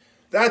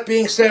 That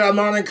being said, I'm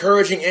not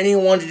encouraging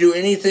anyone to do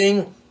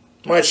anything.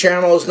 My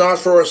channel is not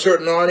for a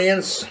certain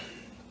audience.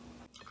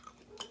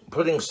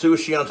 Putting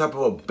sushi on top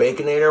of a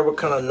baconator? What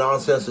kind of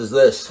nonsense is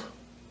this?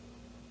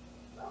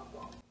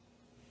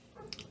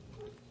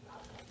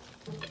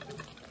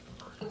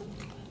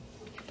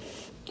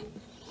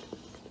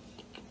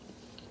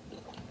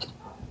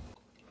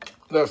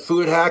 That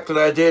food hack that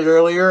I did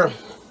earlier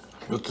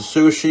with the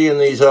sushi and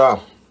these,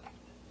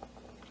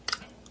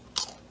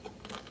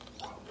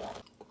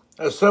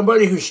 as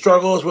somebody who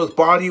struggles with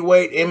body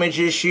weight image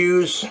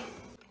issues,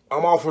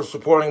 I'm all for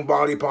supporting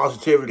body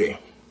positivity.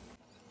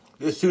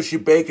 This sushi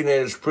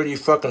baconator is pretty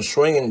fucking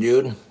swinging,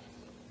 dude.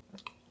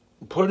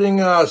 Putting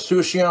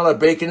sushi on a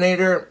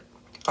baconator,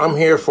 I'm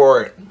here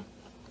for it.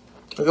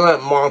 Look at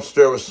that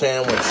monster of a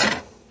sandwich.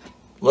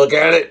 Look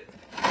at it.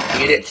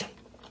 Eat it.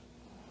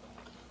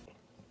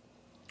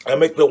 I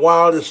make the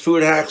wildest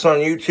food hacks on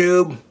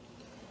YouTube.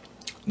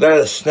 That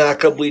is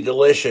snackably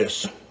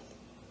delicious.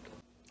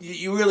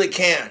 You really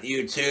can't,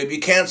 YouTube. You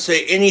can't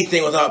say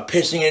anything without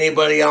pissing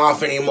anybody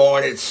off anymore,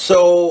 and it's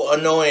so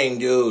annoying,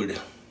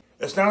 dude.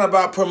 It's not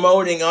about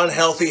promoting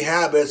unhealthy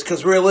habits,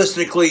 because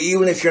realistically,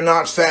 even if you're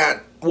not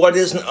fat, what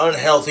isn't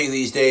unhealthy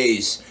these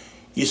days?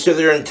 You sit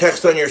there and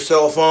text on your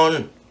cell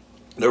phone.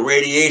 The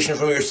radiation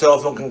from your cell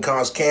phone can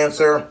cause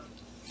cancer.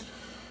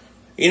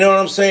 You know what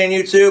I'm saying,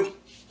 YouTube?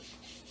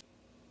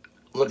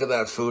 Look at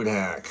that food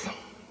hack.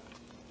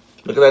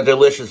 Look at that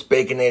delicious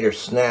baconator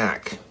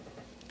snack.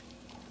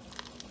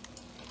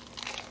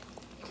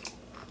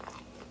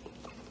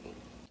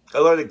 I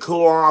let it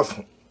cool off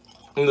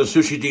in the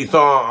sushi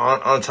de-thaw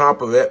on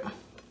top of it.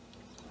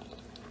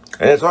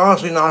 And it's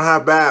honestly not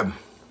half bad.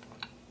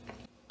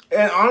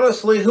 And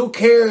honestly, who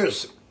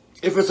cares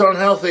if it's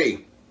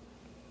unhealthy?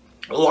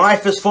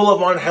 Life is full of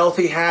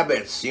unhealthy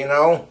habits, you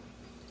know?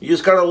 You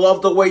just gotta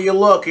love the way you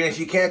look, and if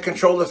you can't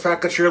control the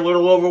fact that you're a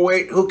little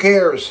overweight, who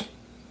cares?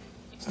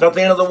 It's not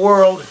the end of the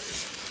world,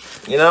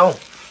 you know?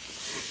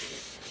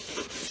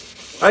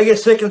 I get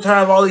sick and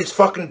tired of all these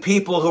fucking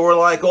people who are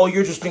like, oh,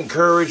 you're just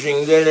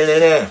encouraging,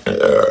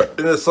 da-da-da-da.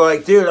 And it's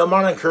like, dude, I'm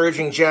not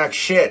encouraging jack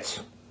shit.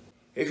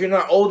 If you're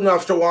not old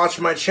enough to watch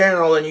my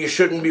channel, then you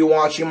shouldn't be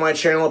watching my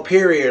channel,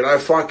 period. I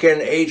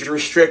fucking age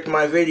restrict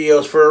my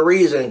videos for a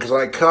reason, because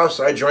I cuss,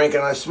 I drink,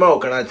 and I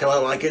smoke, and I tell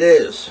it like it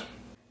is.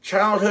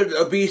 Childhood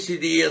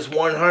obesity is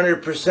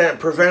 100%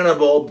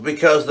 preventable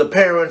because the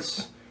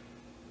parents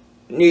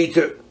need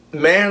to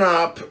man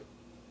up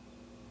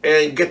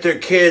and get their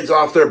kids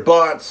off their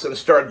butts and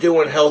start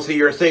doing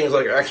healthier things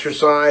like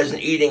exercise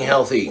and eating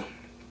healthy.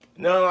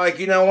 No, like,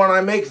 you know, when I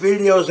make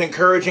videos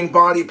encouraging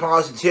body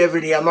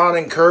positivity, I'm not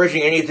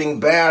encouraging anything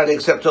bad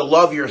except to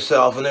love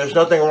yourself, and there's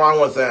nothing wrong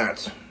with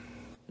that.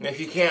 And if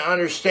you can't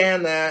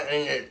understand that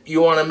and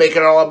you want to make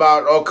it all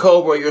about, oh,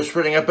 Cobra, you're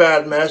spreading a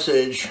bad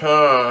message,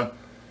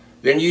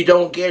 then you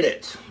don't get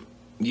it.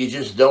 You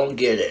just don't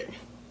get it.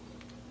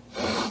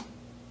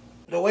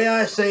 The way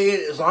I say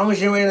it, as long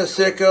as you ain't a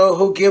sicko,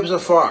 who gives a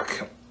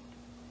fuck?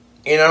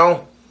 You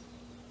know?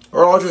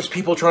 We're all just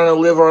people trying to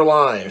live our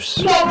lives.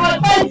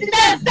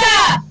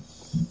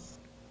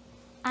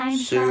 I'm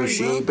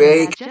Sushi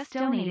bake. Just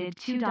donated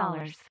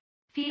 $2.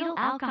 Fetal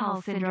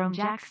alcohol syndrome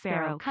Jack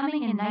Sparrow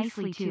coming in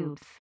nicely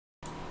tubes.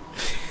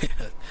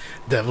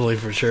 Definitely,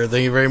 for sure.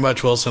 Thank you very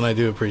much, Wilson. I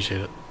do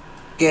appreciate it.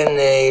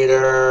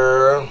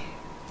 Baconator.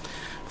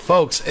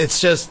 Folks,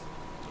 it's just,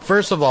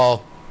 first of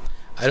all,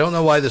 I don't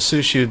know why the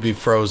sushi would be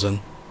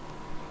frozen.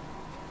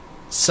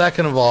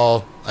 Second of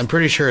all, I'm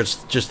pretty sure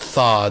it's just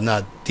thaw,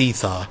 not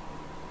de-thaw.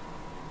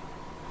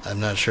 I'm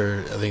not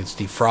sure. I think it's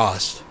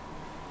defrost.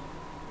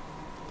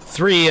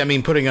 3, I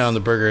mean, putting it on the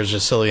burger is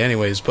just silly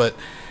anyways, but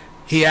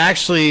he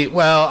actually,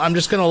 well, I'm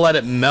just going to let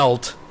it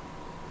melt.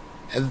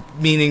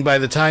 Meaning by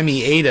the time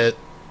he ate it,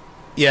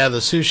 yeah, the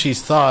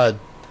sushi's thawed,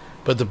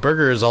 but the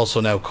burger is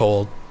also now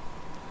cold.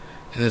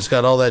 And it's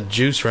got all that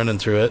juice running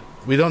through it.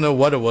 We don't know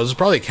what it was. It's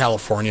probably a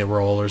California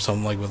roll or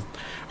something, like with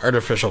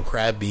artificial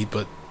crab meat,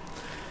 but...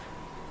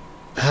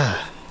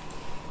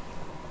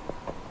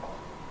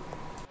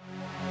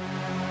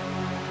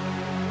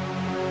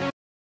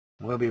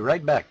 We'll be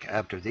right back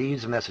after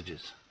these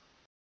messages.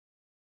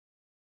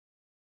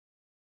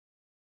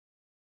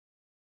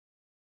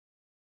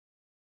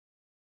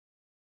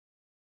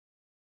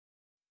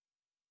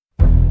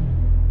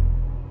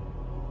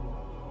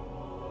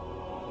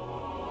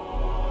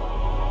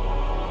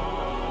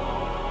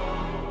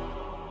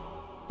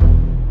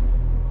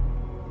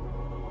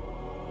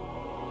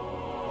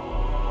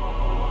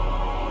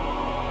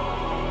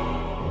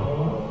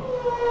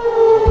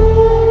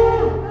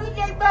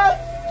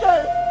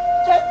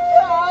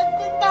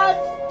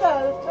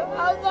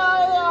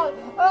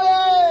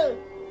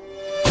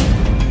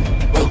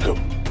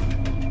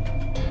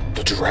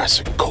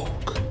 Jurassic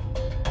Coke.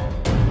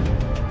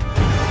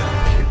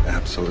 Keep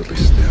absolutely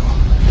still.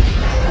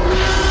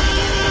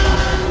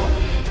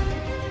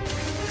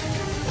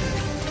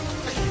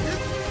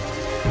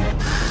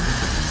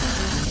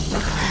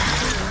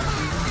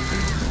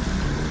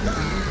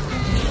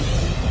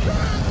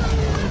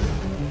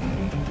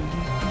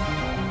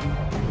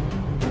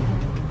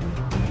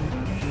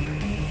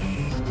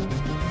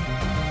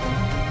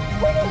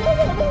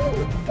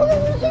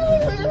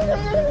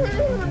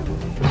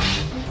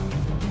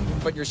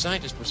 But your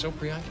scientists were so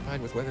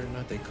preoccupied with whether or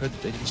not they could,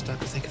 they didn't stop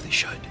to think if they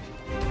should.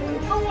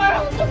 The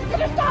world is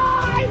gonna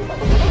die!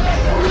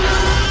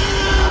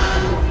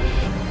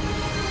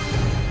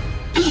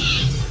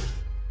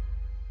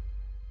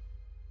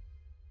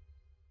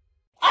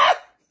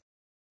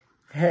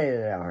 Hey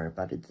there,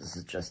 everybody. This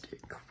is just a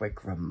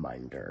quick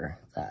reminder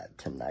that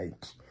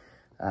tonight,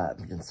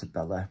 me and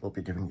Sabella will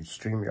be doing a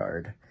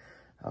StreamYard,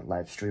 a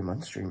live stream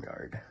on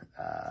StreamYard,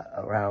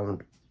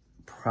 around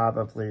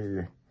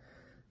probably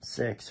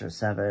 6 or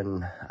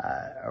 7,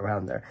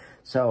 around there.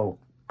 So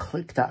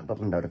click that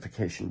little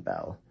notification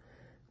bell.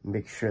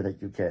 Make sure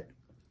that you get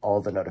all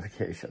the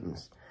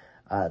notifications.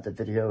 The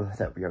video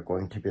that we are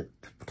going to be,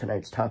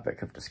 tonight's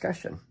topic of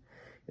discussion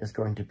is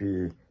going to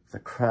be the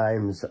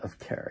crimes of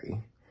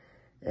Carrie.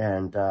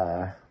 And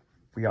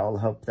we all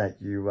hope that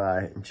you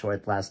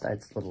enjoyed last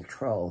night's little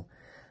troll.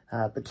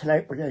 But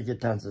tonight we're going to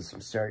get down to some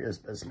serious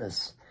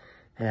business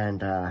and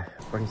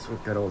bring some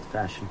good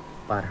old-fashioned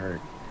butthurt.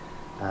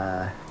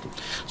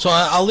 So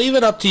I'll leave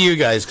it up to you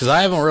guys, because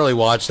I haven't really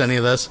watched any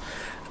of this.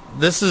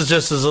 This is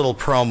just his little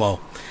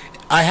promo.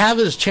 I have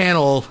his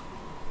channel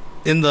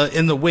in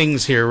the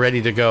wings here,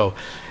 ready to go.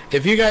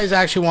 If you guys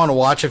actually want to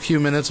watch a few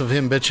minutes of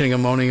him bitching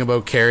and moaning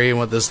about Carrie and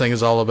what this thing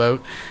is all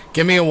about,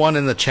 give me a 1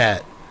 in the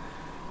chat.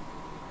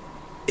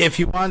 If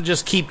you want to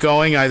just keep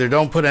going, either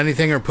don't put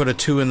anything or put a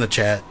 2 in the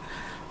chat.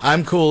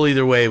 I'm cool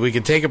either way. We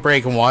could take a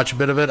break and watch a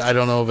bit of it. I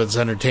don't know if it's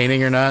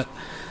entertaining or not.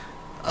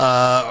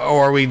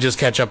 Or we just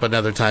catch up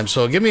another time.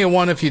 So give me a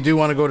 1 if you do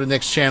want to go to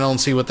Nick's channel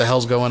and see what the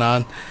hell's going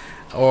on.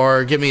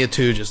 Or give me a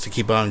 2 just to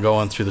keep on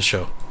going through the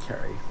show.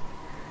 Carrie.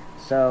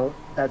 So,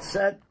 that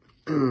said,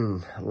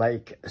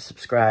 like,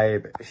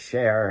 subscribe,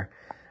 share.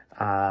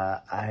 I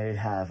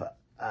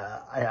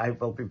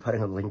will be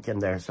putting a link in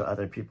there so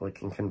other people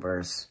can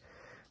converse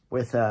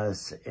with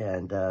us,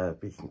 and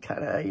we can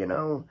kind of, you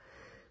know,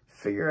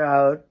 figure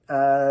out,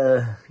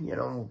 you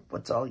know,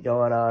 what's all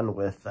going on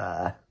with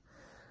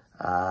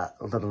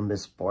Little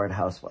Miss Bored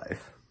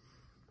Housewife.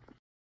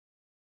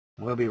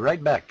 We'll be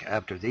right back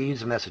after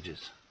these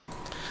messages.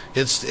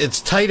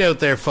 It's tight out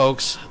there,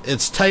 folks.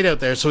 It's tight out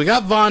there. So we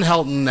got Von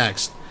Helton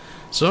next.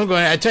 So I'm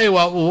going. I tell you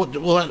what,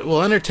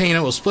 we'll entertain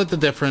it. We'll split the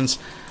difference.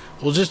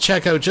 We'll just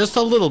check out just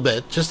a little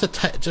bit, just a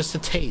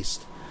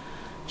taste.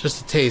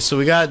 Just a taste. So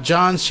we got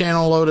John's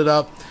channel loaded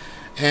up,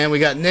 and we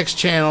got Nick's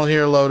channel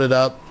here loaded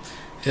up.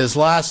 His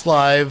last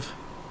live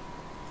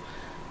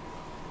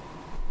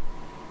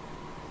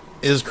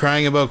is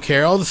crying about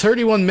Carol. Oh,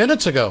 31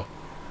 minutes ago.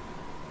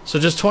 So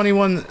just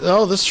 21.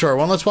 Oh, this is a short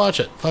one. Let's watch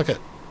it. Fuck it.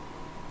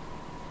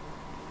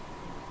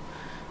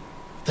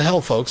 What the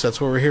hell, folks?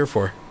 That's what we're here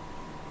for.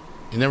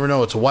 You never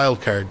know. It's a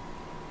wild card.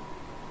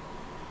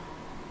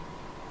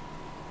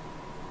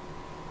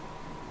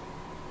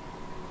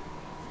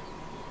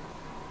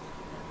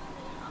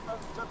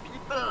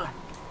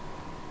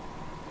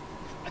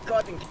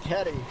 According to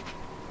Carrie,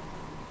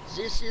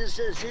 this is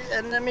the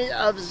enemy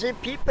of the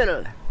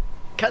people.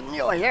 Can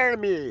you hear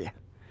me?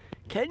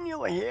 Can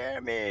you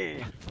hear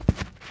me?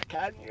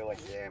 Can you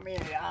hear me?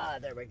 Ah,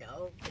 there we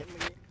go. Can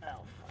we?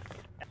 Oh, fuck.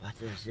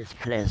 What is this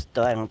place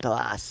doing to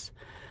us?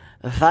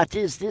 What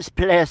is this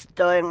place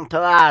doing to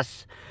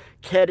us?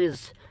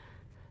 Carrie's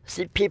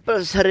the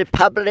People's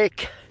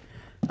Republic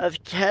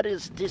of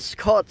Carrie's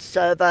Discord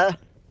server.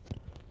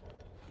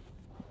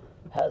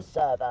 Her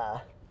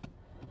server.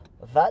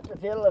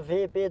 What will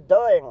we be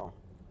doing?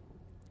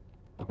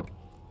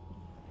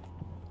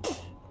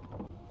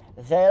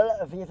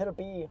 Well, we will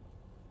be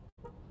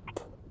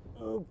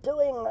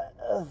doing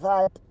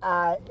what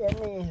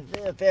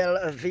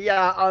we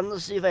are on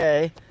the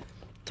way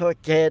to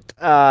get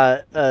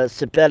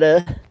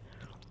Sabella.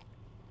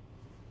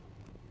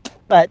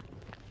 But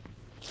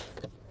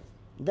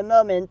the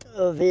moment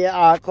we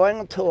are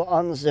going to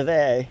on the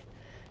way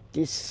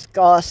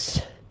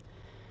discuss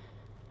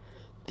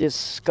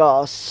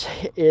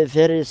a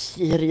very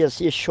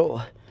serious issue.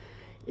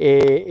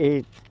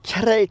 A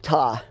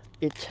traitor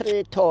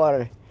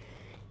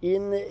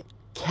in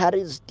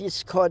Carrie's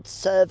Discord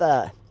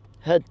server,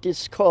 her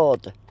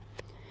Discord.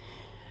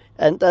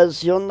 And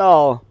as you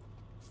know,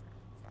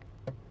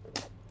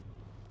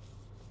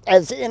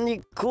 as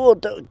any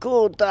good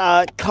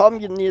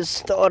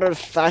communist or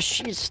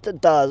fascist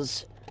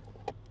does,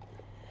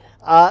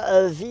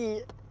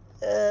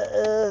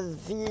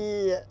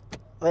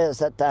 where's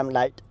that damn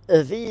light?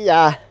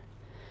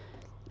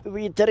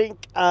 We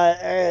drink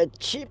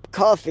cheap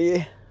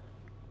coffee.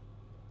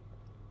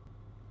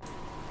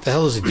 What the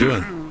hell is he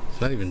doing?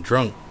 He's not even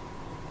drunk.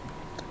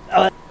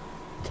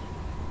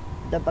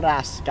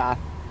 Nebraska.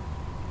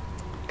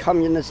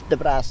 communist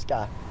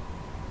Nebraska.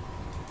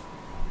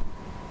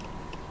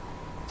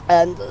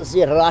 And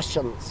the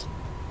Russians.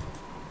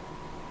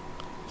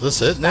 Is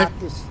this it, Nick?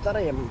 The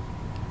stream.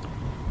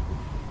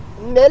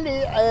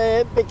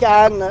 Melly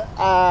began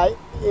a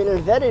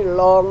very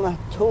long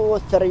 2,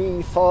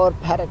 3, 4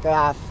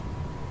 paragraph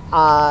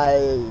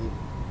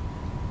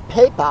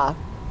paper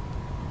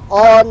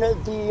on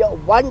the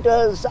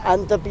wonders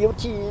and the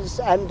beauties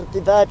and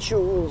the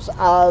virtues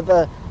of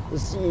the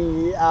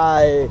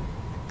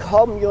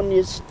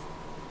communist.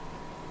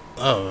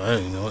 Oh, I don't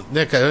even know what,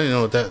 Nick. I don't even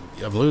know what that.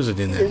 I'm losing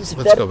in there. Let's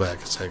go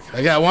back a sec.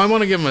 I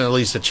want to give him at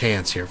least a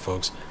chance here,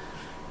 folks.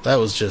 That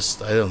was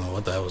just. I don't know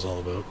what that was all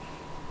about.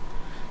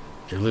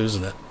 You're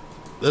losing it.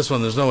 This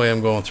one, there's no way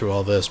I'm going through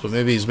all this, but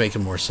maybe he's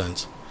making more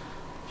sense.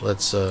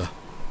 Let's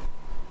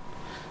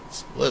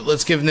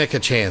give Nick a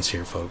chance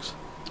here, folks.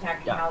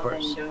 Yeah, of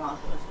course.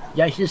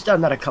 Yeah, he's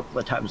done that a couple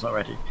of times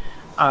already.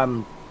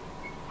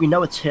 We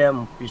know it's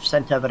him. We've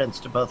sent evidence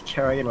to both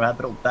Carrie and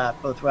Rabbit Old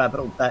Bat. Both Rabbit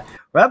Old Bat.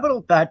 Rabbit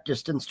Old Bat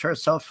distanced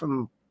herself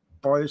from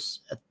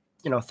Boris,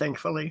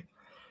 thankfully.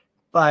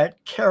 But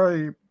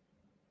Carrie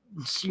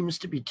seems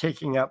to be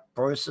taking up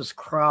Boris's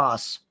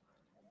cross.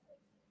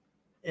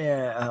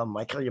 Yeah,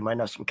 Michael, you might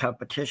have some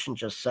competition,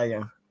 just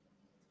saying.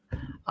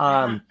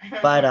 Why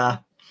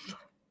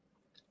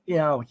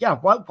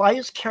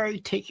is Carrie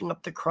taking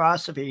up the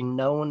cross of a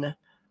known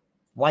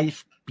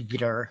wife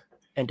beater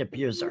and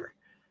abuser?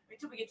 Wait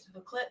till we get to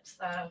the clips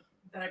that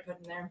I put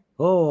in there.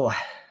 Oh,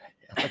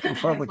 looking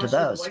forward to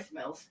those.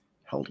 Voicemails.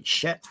 Holy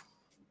shit.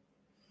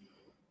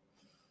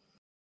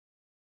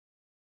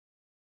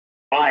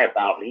 Lie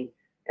about me.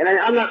 And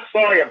I'm not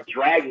sorry I'm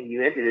dragging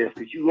you into this,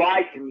 because you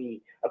lied to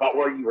me about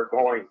where you were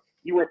going.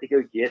 You went to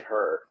go get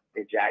her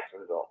in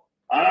Jacksonville.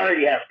 I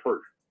already have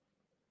proof.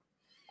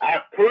 I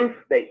have proof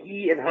that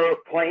he and her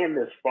planned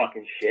this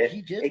fucking shit.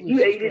 And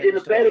you aided and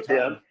abetted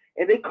them,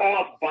 and they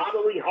caused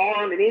bodily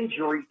harm and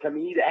injury to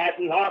me to have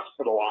me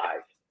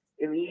hospitalized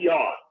in the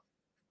ER.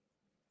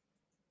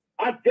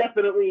 I'm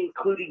definitely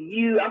including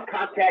you. I'm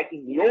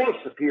contacting your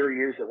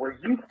superiors at where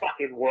you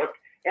fucking work,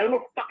 and I'm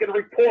going to fucking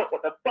report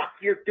what the fuck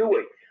you're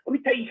doing. Let me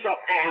tell you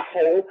something,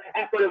 asshole.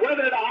 After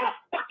 11.5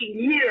 fucking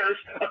years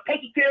of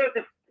taking care of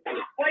this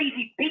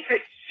crazy piece of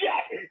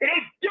shit that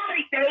ain't done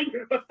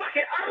anything but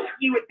fucking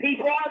argue with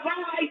people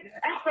online,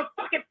 after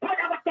fucking putting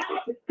up with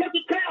that,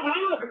 taking care of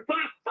her for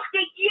a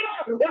fucking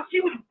year while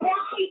she was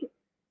blind,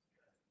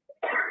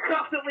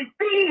 constantly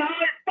feeding her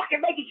and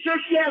fucking making sure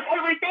she has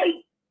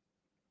everything,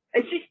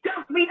 and she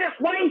tells me this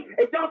way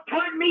and don't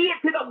turn me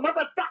into the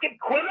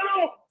motherfucking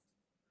criminal?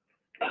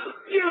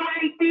 You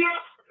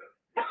atheist!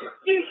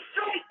 You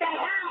straight to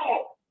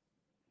hell!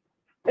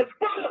 As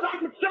far as I'm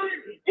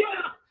concerned, you're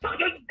a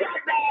fucking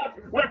dead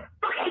man with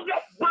fucking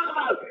your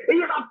mama, and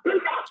you're a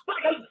piece of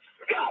fucking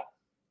shit!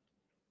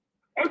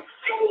 And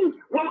she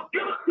will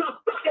go to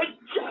fucking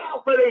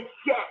jail for this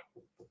shit!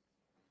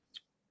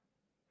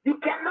 You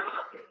cannot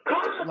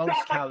cause that much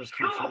stress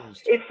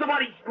in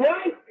somebody's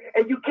life,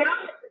 and you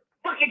cannot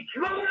fucking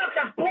drive up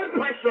their blood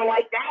pressure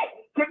like that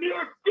to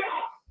near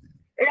death!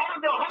 And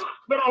have them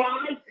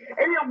hospitalized,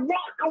 and then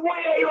walk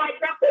away like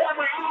nothing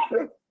ever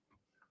happened.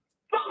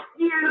 Fuck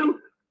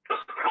you,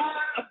 fuck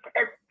her,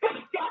 and fuck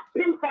that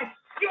piece of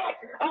shit.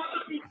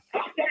 I'll be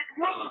fucking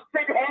lost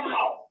in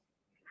hell.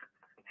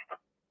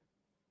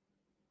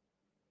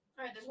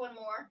 All right, there's one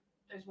more.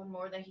 There's one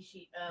more that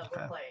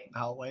we're playing.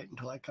 I'll wait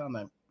until I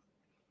comment.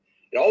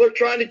 And all they're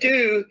trying to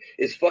do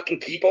is fucking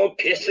keep on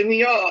pissing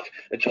me off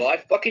until I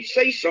fucking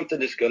say something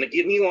that's gonna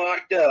get me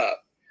locked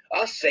up.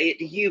 I'll say it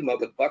to you,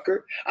 motherfucker.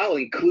 I'll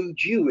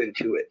include you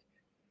into it.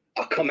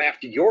 I'll come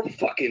after your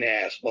fucking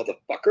ass,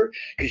 motherfucker,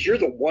 because you're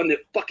the one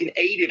that fucking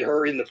aided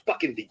her in the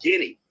fucking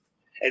beginning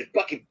and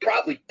fucking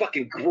probably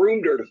fucking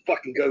groomed her to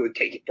fucking go and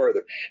take it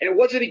further. And it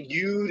wasn't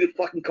you that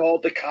fucking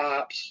called the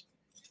cops.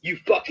 You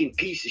fucking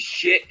piece of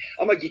shit.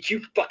 I'm gonna get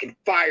you fucking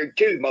fired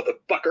too,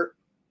 motherfucker.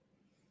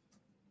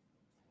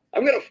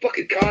 I'm gonna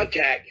fucking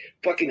contact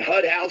fucking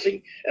HUD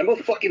Housing, and I'm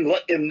gonna fucking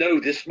let them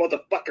know this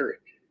motherfucker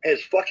has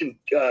fucking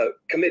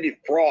committed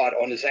fraud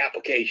on his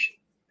application.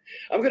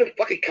 I'm going to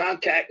fucking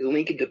contact the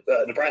Lincoln,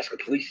 Nebraska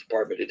Police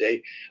Department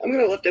today. I'm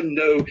going to let them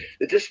know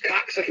that this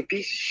cocksucker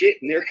piece of shit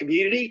in their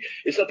community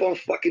is up on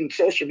fucking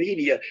social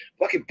media,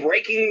 fucking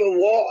breaking the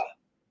law.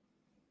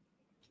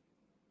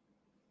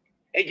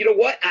 And you know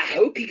what? I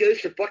hope he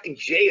goes to fucking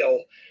jail,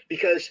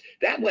 because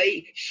that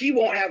way she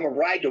won't have a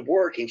ride to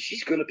work and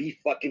she's going to be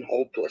fucking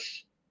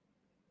hopeless.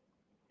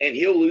 And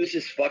he'll lose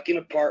his fucking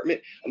apartment.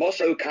 I'm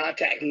also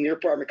contacting their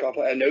apartment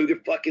complex. I know their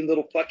fucking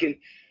little fucking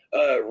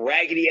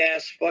raggedy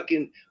ass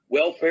fucking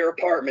welfare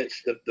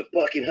apartments, the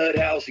fucking HUD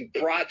housing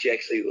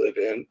projects they live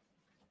in.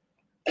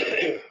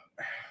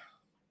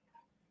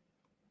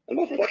 I'm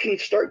gonna fucking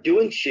start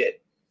doing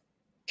shit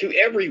to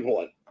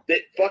everyone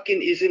that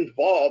fucking is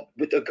involved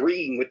with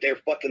agreeing with their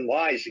fucking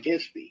lies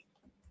against me.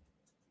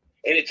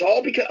 And it's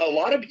all because a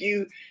lot of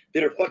you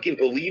that are fucking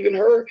believing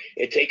her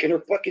and taking her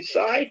fucking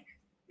side,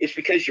 it's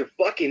because you're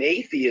fucking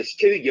atheists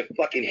too, you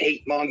fucking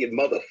hate-monging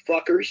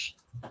motherfuckers.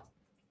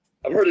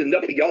 I've heard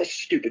enough of y'all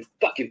stupid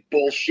fucking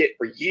bullshit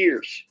for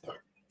years.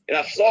 And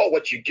I saw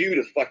what you do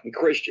to fucking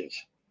Christians.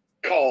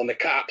 Calling the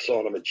cops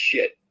on them and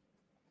shit.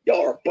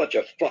 Y'all are a bunch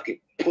of fucking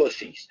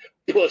pussies.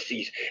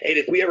 Pussies. And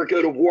if we ever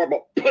go to war, I'm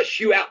going to push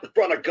you out in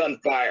front of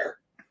gunfire.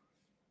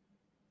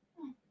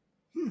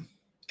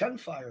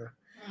 Gunfire.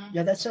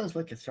 Yeah, that sounds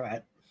like a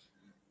threat.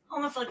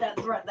 Almost like that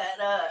threat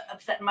that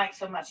upset Mike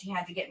so much he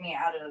had to get me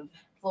out of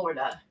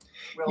Florida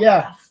real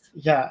fast.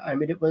 Yeah. I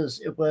mean, it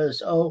was,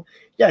 oh,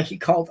 yeah, he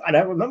called, and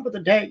I remember the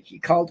day he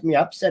called me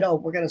up, said, oh,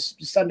 we're going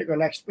to send it go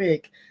next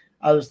week.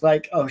 I was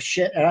like, oh,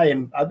 shit.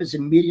 And I was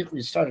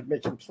immediately started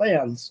making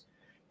plans,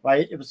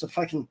 right? It was a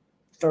fucking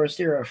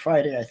Thursday or a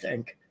Friday, I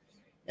think.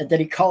 And then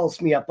he calls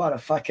me up on a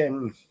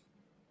fucking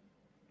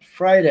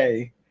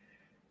Friday,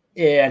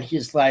 and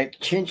he's like,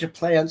 change your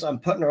plans. I'm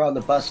putting her on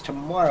the bus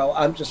tomorrow.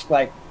 I'm just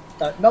like,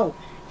 no,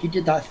 he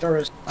did that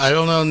Thursday. I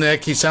don't know,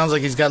 Nick. He sounds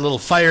like he's got a little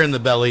fire in the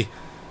belly.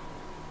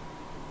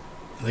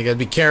 I think I'd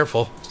be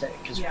careful.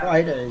 Because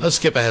Friday. Let's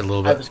skip ahead a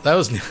little bit. That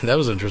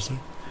was interesting.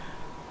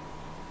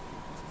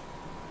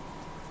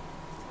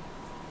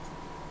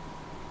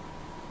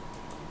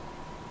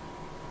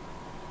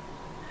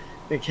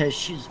 Because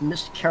she's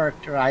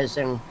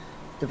mischaracterizing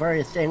the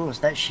very things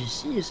that she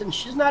sees, and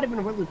she's not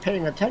even really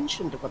paying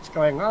attention to what's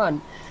going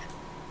on.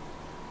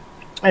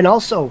 And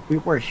also, we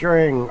were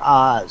hearing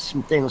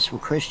some things from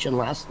Christian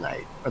last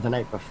night, or the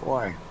night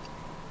before,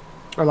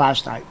 or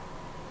last night,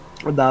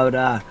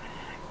 about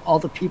all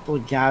the people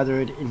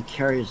gathered in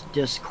Carrie's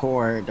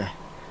Discord,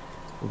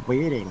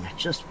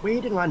 just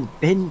waiting on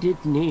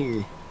bended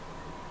knee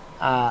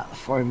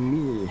for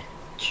me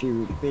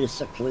to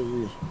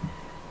basically...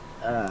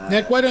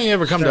 Nick, why don't you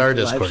ever come to our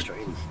Discord?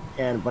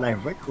 And when I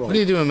rickroll... What are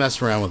you doing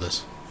messing around with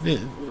us?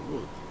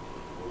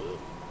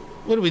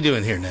 What are we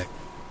doing here, Nick?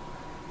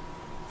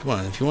 Come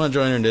on, if you want to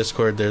join our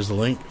Discord, there's the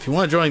link. If you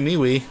want to join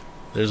me,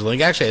 there's a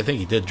link. Actually, I think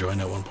he did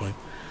join at one point.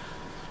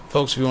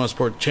 Folks, if you want to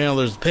support the channel,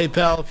 there's the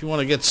PayPal. If you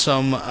want to get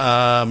some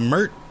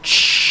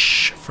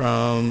merch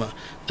from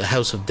the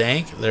House of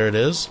Dank, there it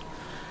is.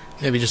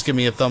 Maybe just give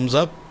me a thumbs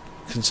up.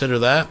 Consider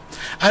that.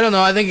 I don't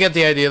know. I think you get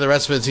the idea. The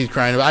rest of it's he's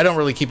crying about. I don't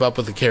really keep up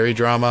with the Carrie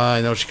drama.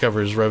 I know she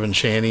covers Reverend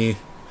Shanny.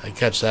 I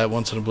catch that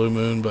once in a blue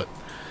moon, but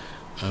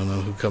I don't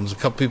know who comes. A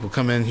couple people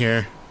come in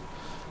here.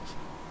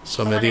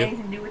 Some idiot.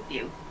 Anything to do with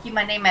you. Keep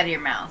my name out of your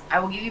mouth. I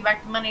will give you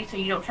back the money so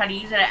you don't try to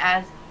use it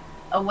as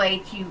a way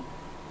to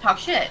talk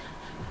shit.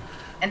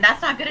 And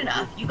that's not good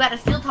enough. You gotta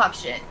still talk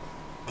shit.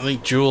 I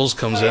think Jules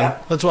comes in.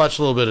 Let's watch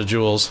a little bit of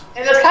Jules.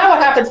 And that's kind of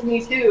what happened to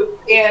me too.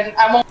 And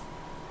I'm on.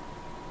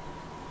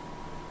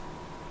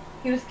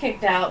 He was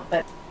kicked out,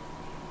 but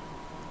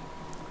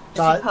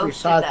I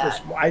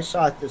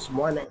saw it this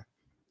morning.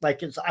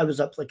 Like I was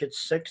up like at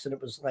 6, and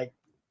it was like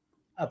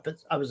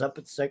I was up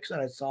at 6,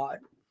 and I saw it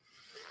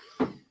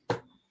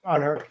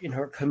on in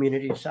her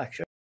community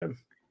section.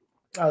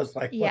 I was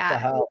like, what the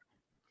hell?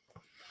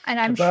 And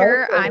I'm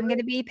sure I'm going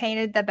to be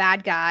painted the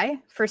bad guy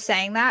for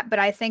saying that, but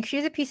I think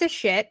she's a piece of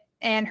shit,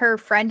 and her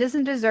friend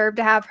doesn't deserve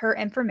to have her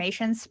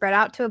information spread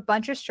out to a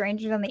bunch of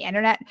strangers on the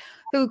internet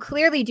who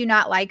clearly do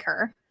not like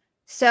her.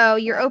 So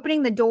you're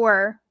opening the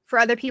door for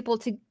other people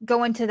to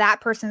go into that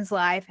person's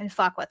life and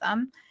fuck with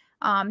them.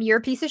 You're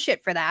a piece of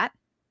shit for that.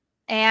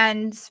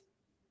 And,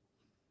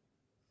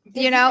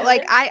 you know,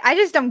 like, I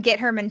just don't get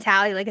her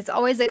mentality. Like, it's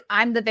always like,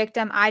 I'm the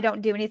victim. I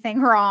don't do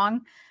anything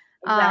wrong.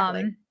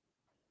 Exactly.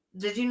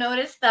 Did you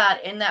notice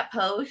that in that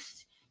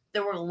post,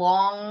 there were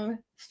long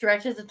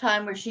stretches of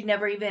time where she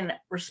never even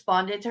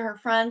responded to her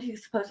friend who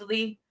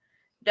supposedly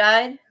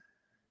died?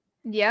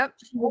 Yep.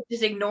 She was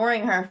just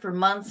ignoring her for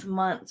months and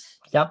months.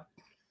 Yep.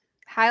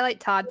 Highlight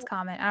Todd's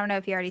comment. I don't know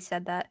if you already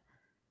said that.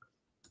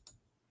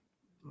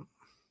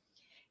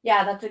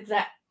 Yeah, that's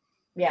exact.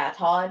 Yeah,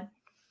 Todd.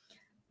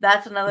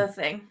 That's another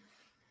thing.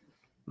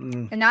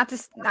 And not to,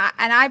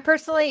 and I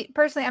personally,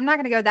 I'm not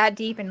going to go that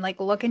deep and like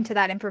look into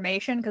that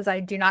information because I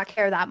do not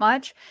care that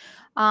much.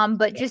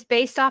 But just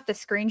based off the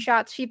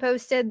screenshots she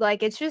posted,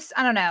 like it's just,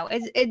 I don't know.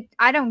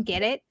 I don't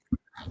get it.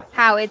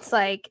 How it's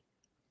like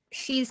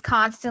she's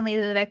constantly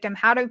the victim.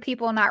 How do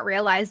people not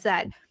realize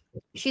that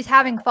she's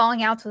having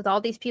falling outs with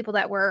all these people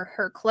that were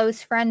her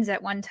close friends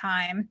at one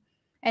time,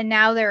 and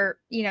now they're,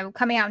 you know,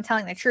 coming out and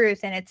telling the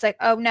truth, and it's like,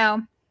 oh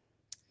no,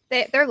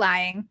 they're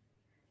lying.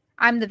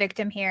 I'm the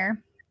victim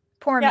here.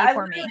 Poor me.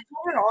 Told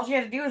her all she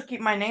had to do was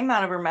keep my name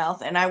out of her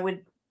mouth, and I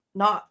would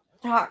not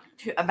talk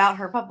about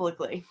her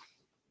publicly.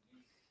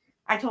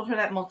 I told her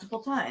that multiple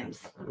times.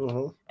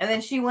 Mm-hmm. And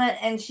then she went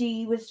and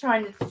she was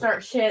trying to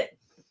start shit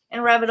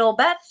in Rabbit Old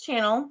Beth's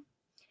channel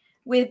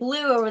with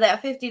Blue over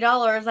that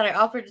 $50 that I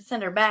offered to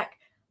send her back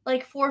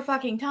like 4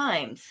 fucking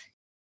times.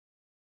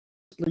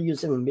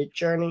 Using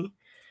Midjourney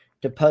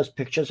to post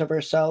pictures of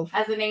herself.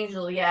 As an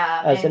angel,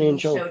 yeah. As an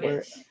angel.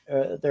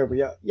 There we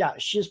go. Yeah,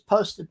 she's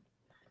posted.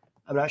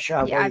 I'm not sure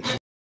how the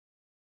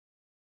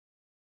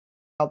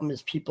problem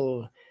is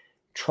people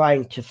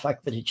trying to fuck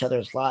with each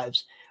other's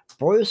lives.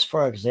 Bruce,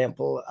 for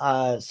example,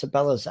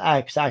 Sabella's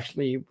ex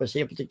actually was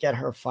able to get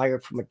her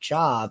fired from a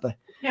job.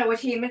 Yeah,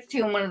 which he admits to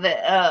in one of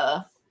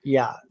the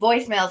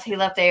voicemails he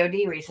left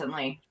AOD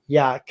recently.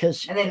 Yeah,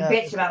 because and then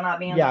bitched about not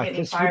being able to get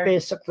me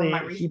fired from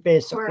my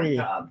recent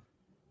job.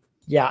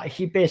 Yeah,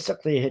 he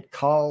basically had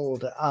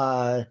called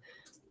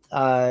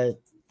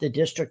the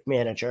district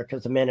manager,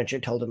 because the manager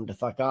told him to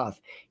fuck off.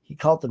 He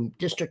called the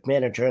district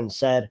manager and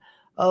said,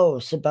 "Oh,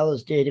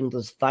 Sabella's dating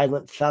this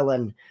violent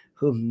felon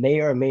who may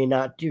or may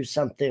not do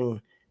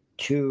something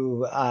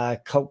to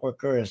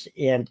coworkers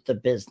and the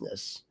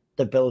business,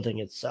 the building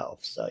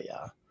itself." So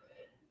yeah.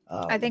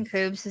 I think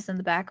Hoobs is in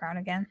the background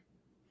again.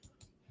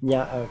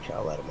 Yeah, okay,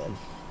 I'll let him in.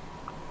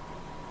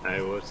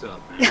 Hey, what's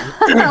up,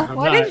 man?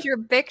 What is your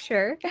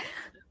picture?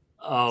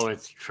 Oh,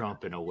 it's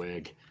Trump in a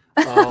wig.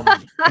 I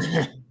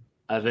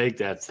think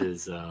that's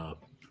his. I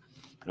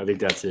think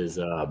that's his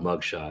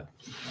mugshot.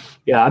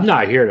 Yeah, I'm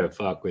not here to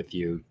fuck with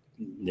you,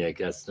 Nick.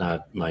 That's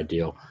not my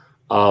deal.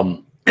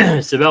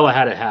 Sabella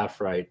had it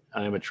half right.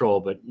 I am a troll,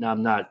 but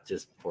I'm not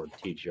just for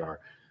TGR.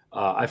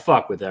 I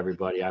fuck with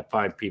everybody. I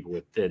find people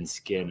with thin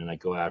skin, and I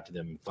go after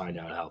them and find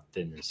out how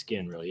thin their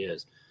skin really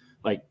is.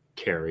 Like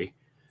Carrie,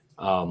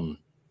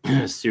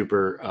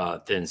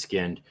 super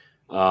thin-skinned.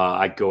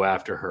 I go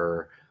after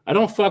her. I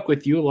don't fuck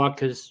with you a lot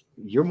because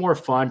you're more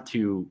fun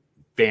to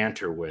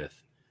banter with.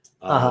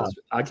 I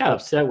got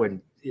upset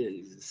when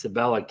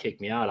Sabella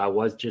kicked me out. I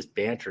was just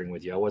bantering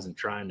with you. I wasn't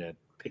trying to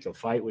pick a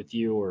fight with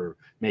you or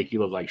make you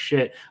look like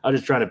shit. I was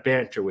just trying to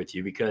banter with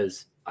you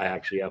because I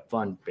actually have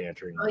fun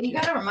bantering. Well, you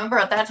got to remember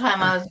at that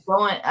time I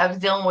was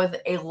dealing with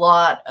a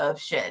lot of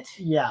shit.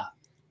 Yeah.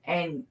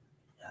 And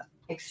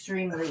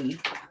extremely.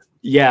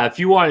 Yeah, if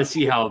you want to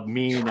see how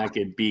mean I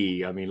can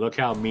be, I mean, look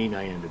how mean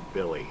I am to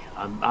Billy.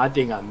 I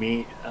think I'm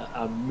mean.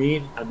 I'm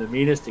the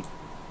meanest.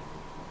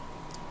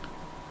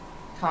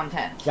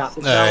 Content. Yeah.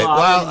 All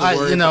right.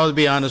 Well, to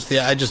be honest,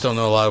 I just don't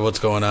know a lot of what's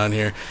going on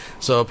here.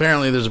 So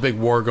apparently, there's a big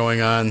war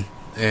going on,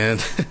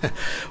 and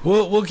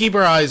we'll keep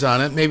our eyes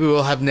on it. Maybe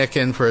we'll have Nick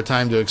in for a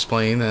time to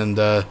explain.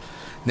 And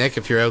Nick,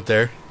 if you're out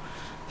there,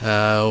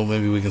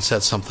 maybe we can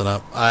set something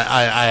up.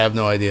 I have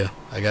no idea.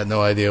 I got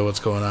no idea what's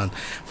going on,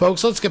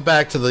 folks. Let's get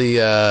back to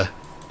the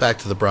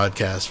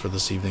broadcast for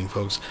this evening,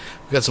 folks.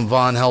 We've got some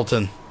Von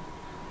Helton.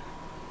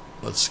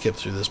 Let's skip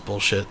through this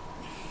bullshit.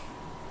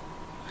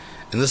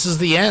 And this is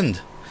the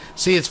end.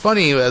 See, it's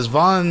funny, as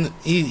Von,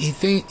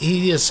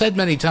 he has said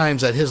many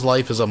times that his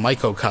life is a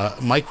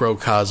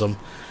microcosm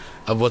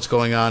of what's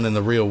going on in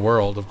the real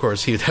world. Of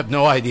course, he'd have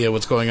no idea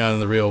what's going on in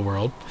the real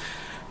world.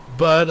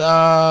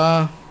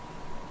 But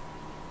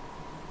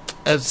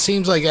it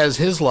seems like as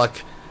his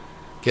luck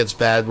gets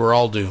bad, we're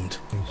all doomed.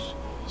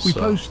 We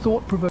post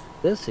thought-provoking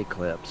this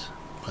eclipse.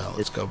 Well,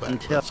 let's go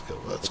back. Let's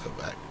go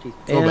back.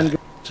 And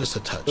just a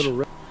touch.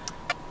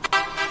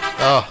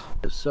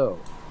 So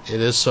it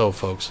is so,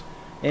 folks.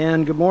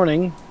 And good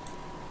morning.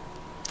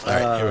 All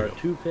right, here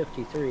we go.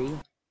 2:53.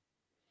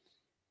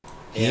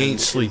 He ain't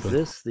sleeping. Is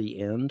this the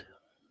end?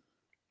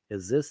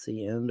 Is this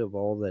the end of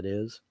all that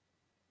is?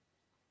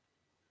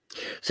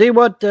 See,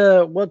 what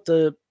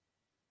the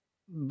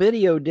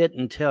video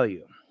didn't tell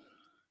you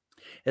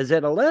is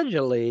that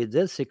allegedly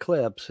this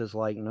eclipse is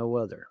like no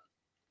other,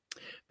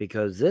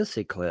 because this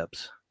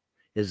eclipse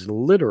is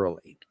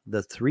literally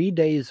the 3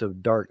 days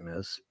of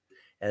darkness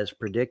as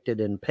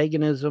predicted in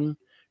paganism,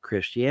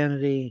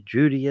 Christianity,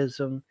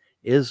 Judaism,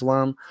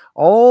 Islam.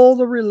 All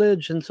the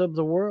religions of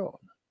the world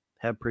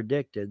have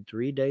predicted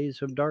 3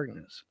 days of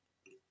darkness.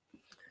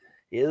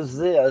 Is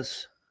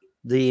this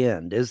the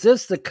end? Is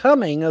this the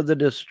coming of the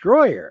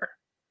destroyer?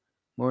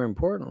 More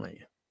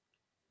importantly,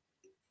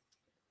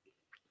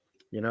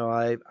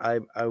 I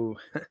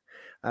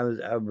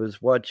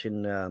was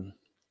watching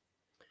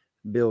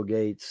Bill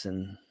Gates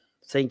and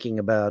thinking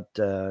about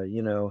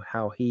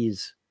how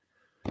he's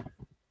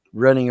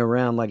running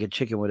around like a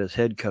chicken with his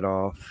head cut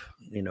off,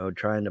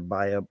 trying to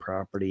buy up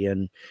property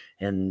and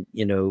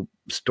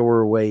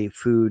store away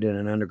food in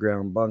an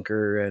underground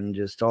bunker and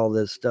just all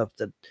this stuff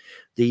that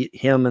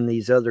him and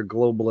these other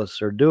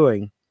globalists are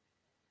doing,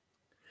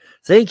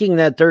 thinking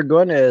that they're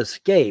going to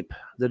escape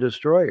the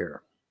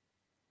destroyer.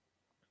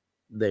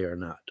 They are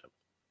not.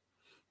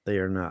 They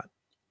are not.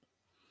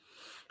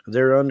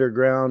 Their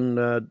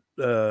underground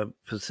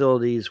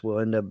facilities will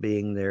end up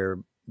being their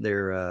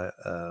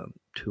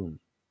tomb.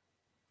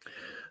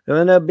 They'll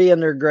end up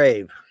being their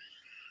grave.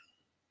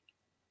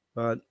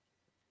 But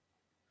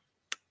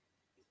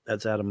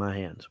that's out of my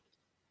hands.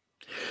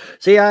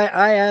 See,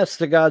 I asked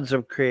the gods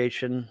of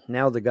creation,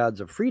 now the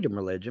gods of freedom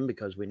religion,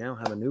 because we now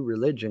have a new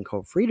religion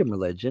called freedom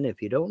religion.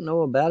 If you don't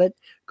know about it,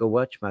 go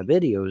watch my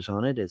videos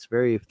on it. It's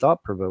very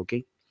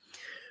thought-provoking.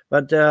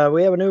 But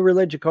we have a new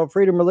religion called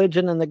freedom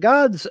religion, and the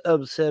gods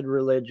of said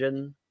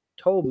religion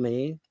told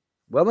me,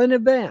 well in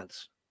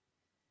advance,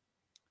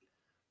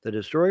 the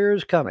destroyer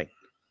is coming.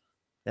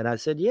 And I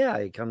said,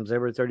 yeah, he comes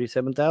every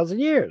 37,000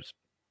 years.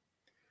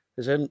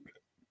 I said,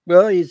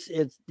 well,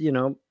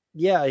 and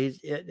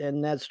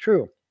that's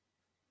true.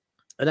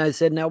 And I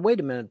said, now, wait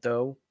a minute,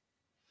 though.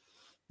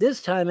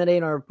 This time it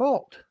ain't our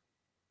fault.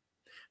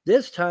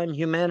 This time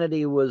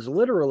humanity was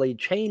literally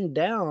chained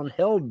down,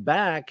 held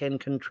back, and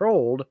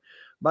controlled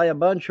by a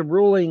bunch of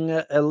ruling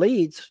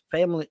elites,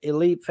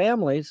 elite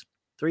families.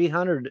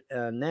 300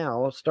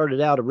 now, started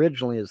out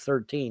originally as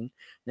 13,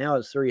 now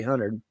it's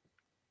 300.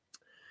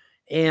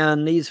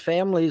 And these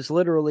families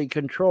literally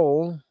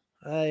control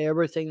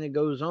everything that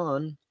goes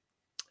on.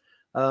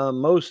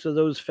 Most of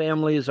those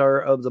families are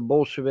of the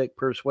Bolshevik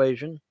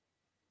persuasion.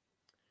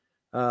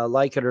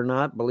 Like it or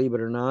not, believe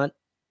it or not,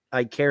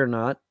 I care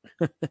not.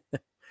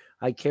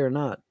 I care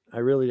not.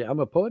 I'm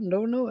a poet and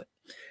don't know it.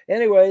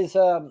 Anyways,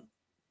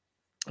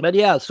 but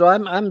yeah, so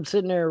I'm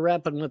sitting there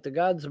rapping with the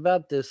gods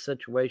about this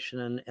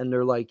situation, and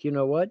they're like, you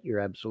know what? You're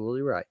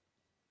absolutely right.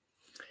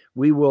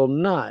 We will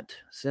not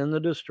send the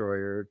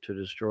destroyer to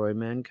destroy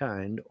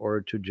mankind or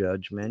to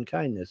judge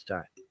mankind this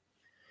time.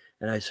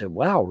 And I said,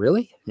 wow,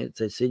 really?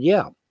 They said,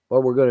 yeah.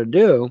 What we're going to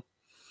do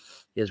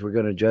is we're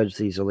going to judge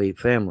these elite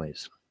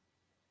families.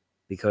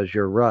 Because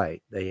you're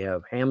right. They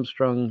have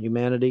hamstrung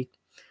humanity.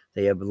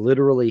 They have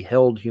literally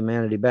held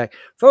humanity back.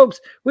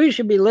 Folks, we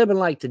should be living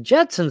like the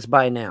Jetsons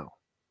by now.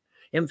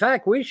 In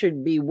fact, we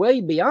should be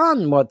way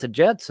beyond what the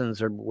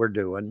Jetsons were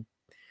doing.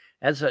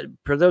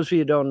 For those of you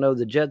who don't know,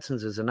 the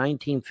Jetsons is a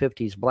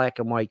 1950s black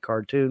and white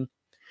cartoon.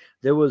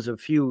 There was a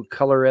few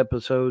color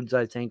episodes,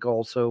 I think,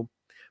 also.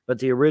 But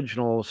the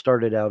original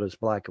started out as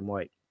black and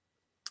white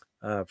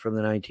from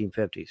the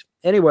 1950s.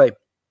 Anyway,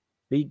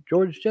 meet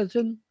George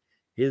Jetson,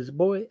 his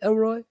boy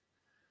Elroy,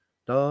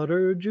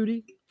 daughter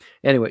Judy.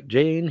 Anyway,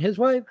 Jane, his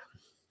wife.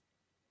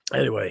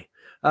 Anyway,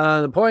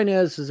 the point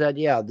is that,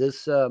 yeah,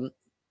 this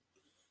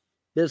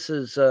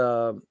is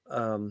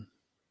an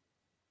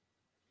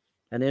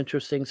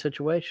interesting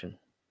situation.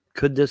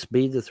 Could this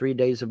be the 3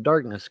 days of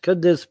darkness?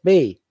 Could this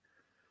be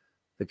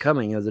the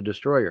coming of the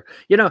destroyer?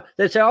 You know,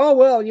 they say, oh,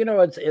 well, you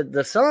know,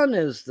 the sun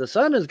is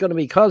going to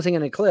be causing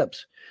an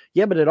eclipse.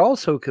 Yeah, but it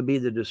also could be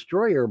the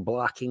destroyer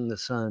blocking the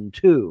sun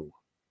too.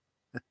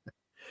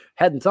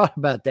 Hadn't thought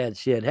about that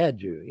shit,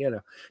 had you? You know,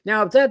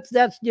 now if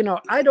that's you know,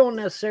 I don't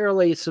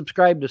necessarily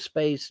subscribe to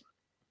space.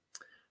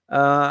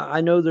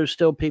 I know there's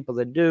still people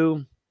that do.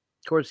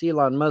 Of course,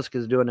 Elon Musk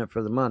is doing it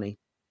for the money.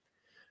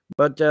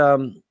 But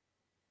you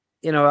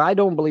know, I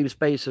don't believe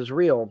space is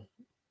real.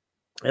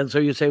 And so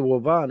you say, well,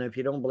 Vaughn, if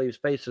you don't believe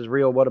space is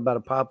real, what about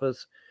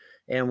Apophis?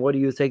 And what do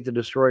you think the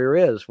destroyer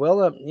is?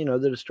 Well, you know,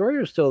 the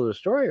destroyer is still the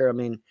destroyer. I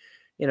mean,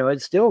 you know,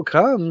 it still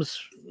comes,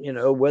 you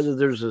know, whether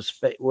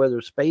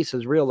whether space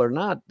is real or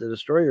not, the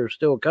destroyer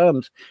still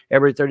comes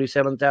every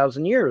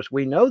 37,000 years.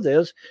 We know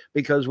this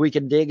because we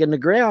can dig in the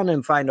ground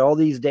and find all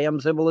these damn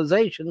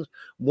civilizations,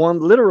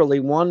 literally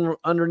one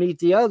underneath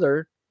the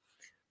other,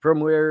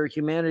 from where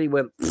humanity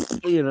went,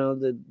 you know,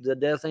 the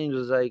death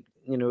angel is like,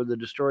 you know, the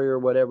destroyer,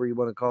 whatever you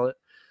want to call it.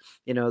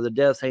 You know, the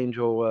death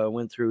angel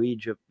went through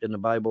Egypt in the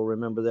Bible.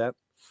 Remember that?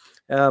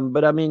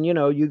 But I mean, you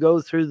know, you go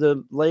through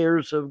the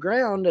layers of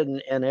ground,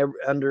 and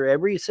under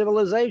every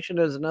civilization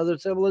is another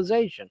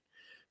civilization,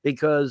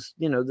 because,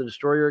 you know, the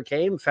destroyer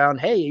came, found,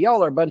 hey,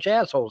 y'all are a bunch of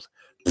assholes,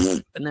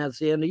 and that's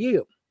the end of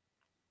you.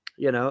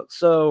 You know,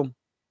 so,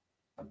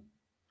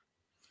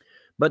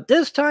 but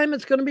this time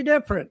it's going to be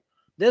different.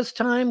 This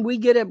time we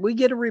get a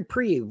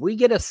reprieve. We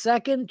get a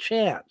second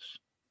chance.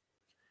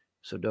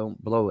 So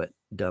don't blow it,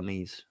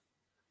 dummies.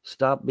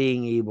 Stop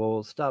being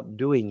evil. Stop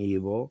doing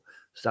evil.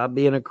 Stop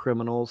being a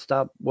criminal.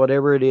 Stop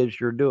whatever it is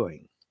you're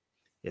doing.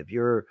 If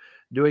you're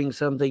doing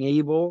something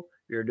evil,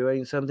 you're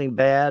doing something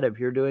bad, if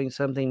you're doing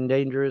something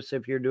dangerous,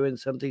 if you're doing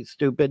something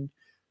stupid,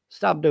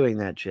 stop doing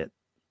that shit.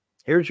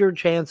 Here's your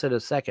chance at a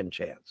second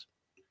chance.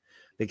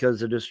 Because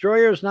the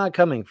destroyer is not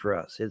coming for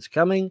us. It's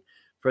coming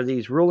for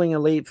these ruling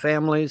elite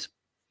families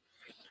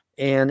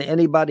and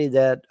anybody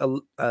that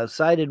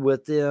sided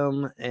with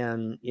them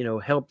and, you know,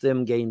 helped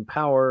them gain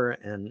power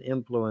and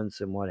influence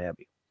and what have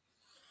you.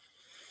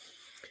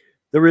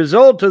 The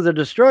result of the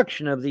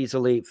destruction of these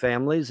elite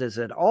families is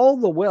that all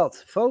the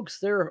wealth,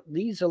 folks,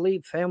 these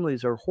elite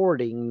families are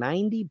hoarding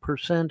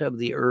 90% of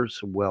the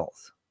earth's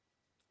wealth,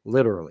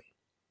 literally.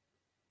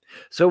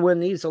 So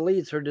when these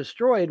elites are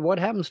destroyed, what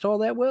happens to all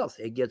that wealth?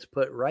 It gets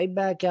put right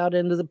back out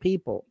into the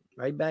people,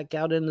 right back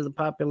out into the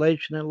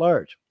population at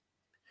large,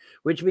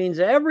 which means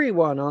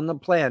everyone on the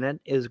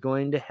planet is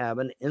going to have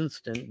an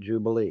instant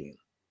jubilee.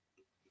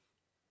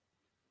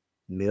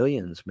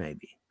 Millions,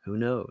 maybe. Who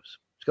knows?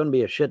 It's going to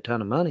be a shit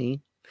ton of money,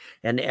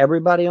 and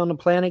everybody on the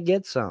planet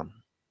gets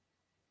some.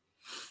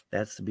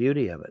 That's the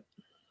beauty of it.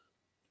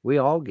 We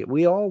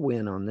all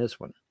win on this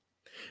one.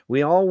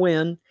 We all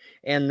win,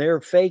 and their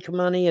fake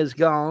money is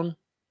gone.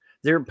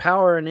 Their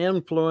power and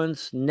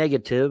influence,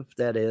 negative,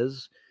 that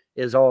is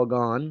all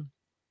gone.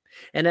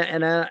 And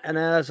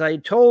as I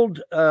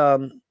told,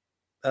 oh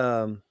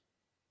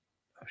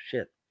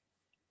shit,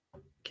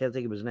 can't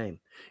think of his name.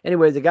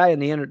 Anyway, the guy in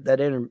the that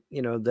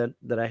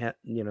I had,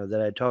 you know,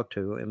 that I talked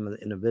to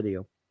in a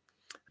video,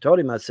 I told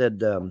him, I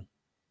said,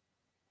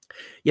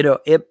 you know,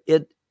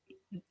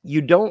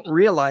 you don't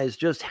realize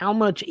just how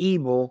much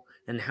evil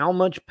and how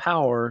much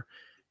power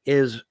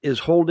is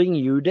holding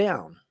you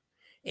down.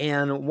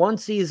 And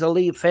once these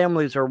elite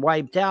families are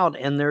wiped out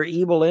and their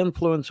evil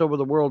influence over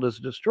the world is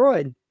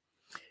destroyed,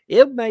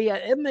 it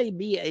may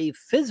be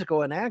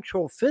an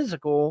actual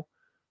physical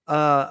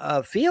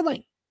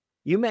feeling.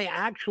 You may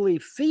actually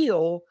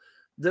feel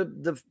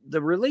the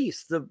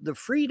release, the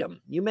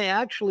freedom. You may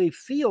actually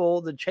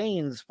feel the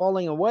chains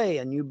falling away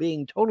and you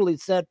being totally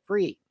set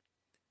free.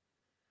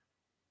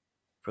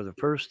 For the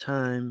first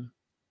time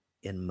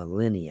in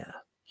millennia,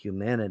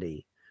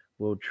 humanity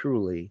will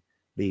truly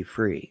be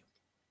free.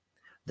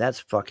 That's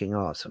fucking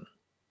awesome.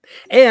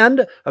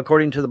 And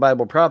according to the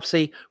Bible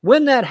prophecy,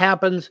 when that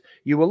happens,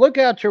 you will look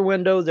out your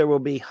window. There will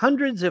be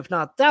hundreds, if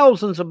not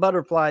thousands, of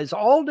butterflies,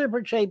 all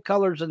different shape,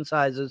 colors, and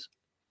sizes.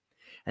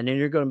 And then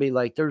you're going to be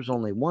like, there's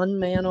only one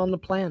man on the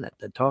planet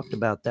that talked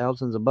about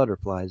thousands of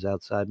butterflies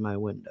outside my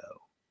window.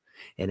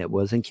 And it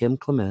wasn't Kim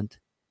Clement.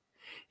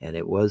 And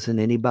it wasn't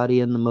anybody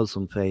in the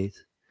Muslim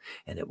faith.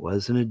 And it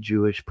wasn't a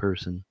Jewish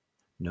person.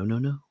 No, no,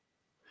 no.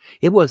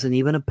 It wasn't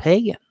even a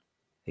pagan,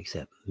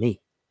 except me.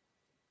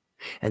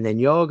 And then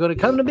y'all are going to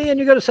come to me and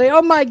you're going to say,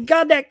 oh my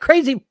God, that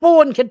crazy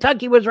fool in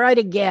Kentucky was right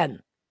again.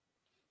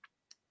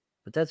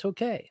 But that's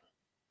okay.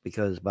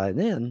 Because by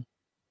then,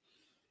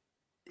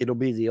 it'll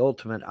be the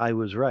ultimate I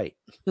was right.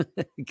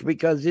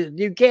 Because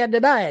you can't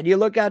deny it. You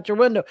look out your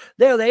window.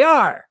 There they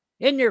are.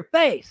 In your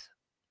face.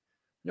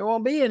 There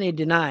won't be any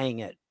denying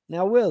it.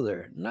 Now, will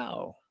there?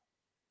 No.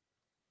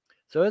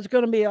 So it's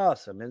going to be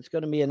awesome. It's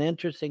going to be an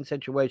interesting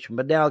situation.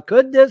 But now,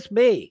 could this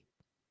be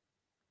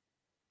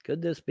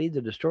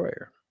the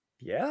destroyer?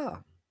 Yeah.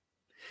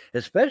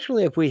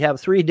 Especially if we have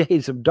 3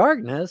 days of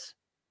darkness.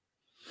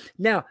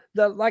 Now,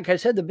 like I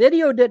said, the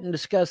video didn't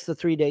discuss the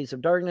 3 days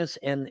of darkness,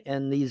 and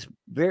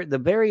the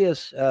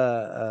various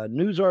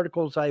news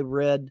articles I've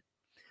read,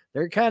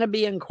 they're kind of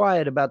being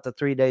quiet about the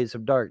 3 days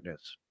of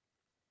darkness.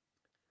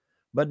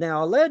 But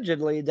now,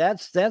 allegedly,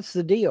 that's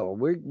the deal.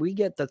 We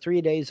get the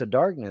 3 days of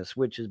darkness,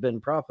 which has been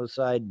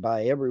prophesied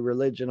by every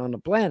religion on the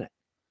planet.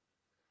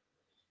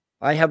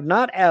 I have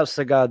not asked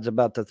the gods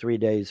about the 3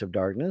 days of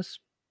darkness.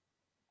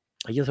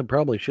 I guess I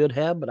probably should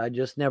have, but I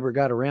just never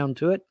got around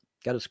to it.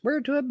 Got a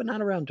square to it, but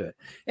not around to it.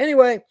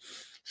 Anyway,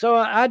 so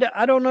I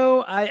don't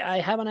know. I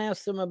haven't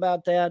asked them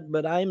about that,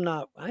 but I'm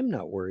not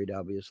worried,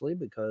 obviously,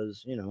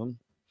 because, you know,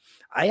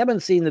 I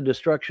haven't seen the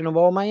destruction of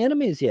all my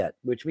enemies yet,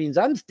 which means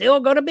I'm still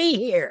going to be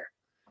here.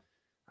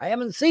 I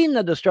haven't seen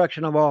the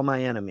destruction of all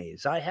my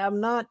enemies. I have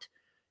not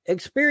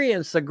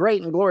experienced the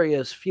great and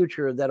glorious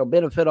future that'll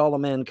benefit all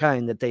of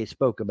mankind that they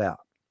spoke about.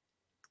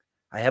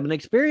 I haven't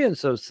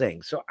experienced those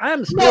things, so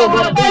I'm still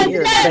going to be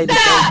here to say the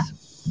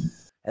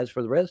case. As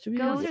for the rest of you,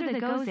 Gozer the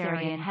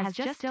Gozerian has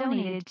just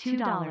donated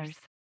 $2.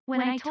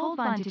 When I told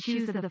Von to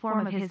choose the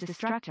form of his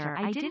destructor,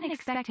 I didn't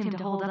expect him to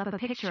hold up a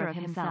picture of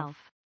himself.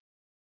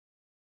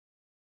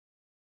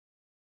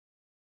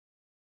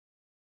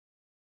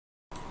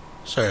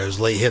 Sorry, I was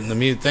late hitting the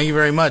mute. Thank you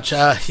very much.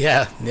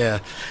 Yeah.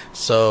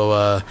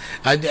 So,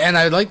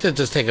 I'd like to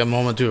just take a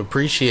moment to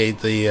appreciate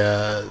the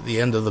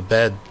end of the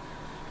bed.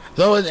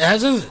 Though it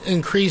hasn't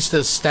increased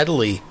as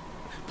steadily,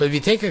 but if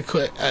you take a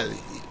quick,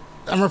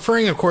 I'm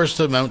referring, of course,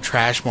 to Mount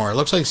Trashmore. It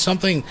looks like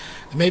something,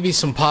 maybe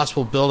some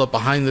possible buildup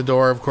behind the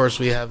door. Of course,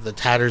 we have the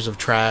tatters of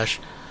trash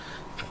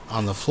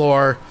on the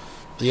floor.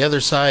 The other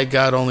side,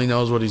 God only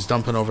knows what he's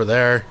dumping over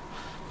there.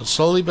 But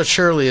slowly but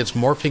surely, it's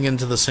morphing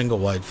into the single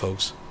wide,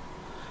 folks.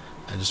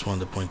 I just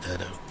wanted to point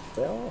that out.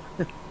 Well,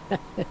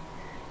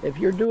 if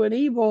you're doing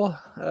evil,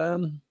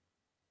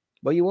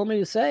 what you want me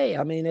to say?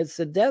 I mean, it's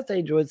the death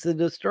angel. It's the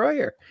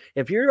destroyer.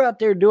 If you're out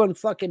there doing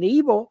fucking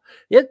evil,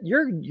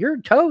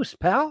 you're toast,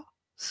 pal.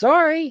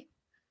 Sorry.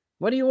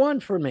 What do you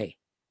want from me?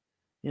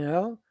 You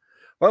know?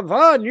 Well,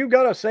 Vaughn, you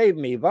got to save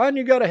me. Vaughn,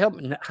 you got to help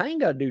me. I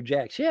ain't got to do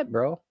jack shit,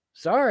 bro.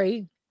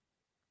 Sorry.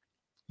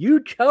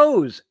 You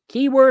chose,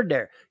 key word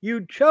there.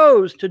 You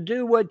chose to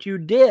do what you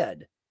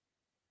did.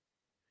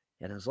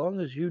 And as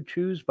long as you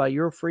choose by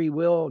your free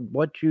will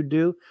what you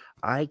do,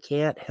 I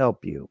can't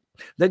help you.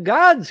 The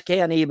gods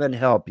can't even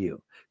help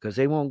you because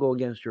they won't go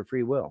against your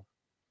free will.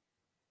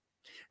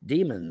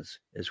 Demons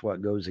is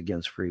what goes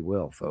against free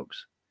will,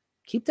 folks.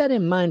 Keep that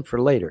in mind for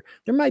later.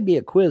 There might be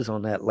a quiz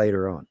on that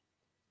later on.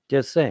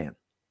 Just saying.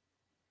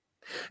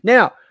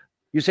 Now,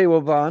 you say,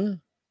 well,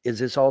 Vaughn, is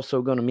this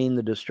also going to mean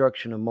the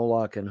destruction of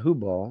Moloch and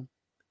Hubal,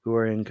 who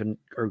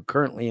are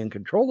currently in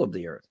control of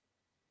the earth?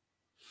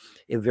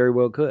 It very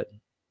well could.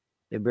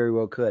 It very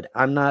well could.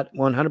 I'm not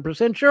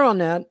 100% sure on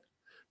that,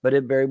 but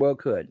it very well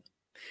could.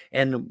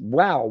 And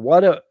wow,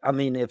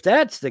 if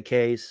that's the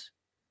case,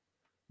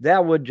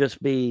 that would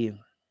just be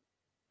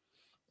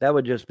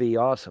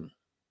awesome.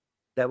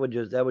 That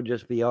would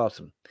just be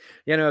awesome.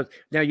 You know,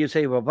 now you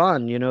say, well,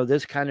 Vaughn, you know,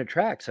 this kind of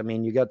tracks. I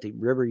mean, you got the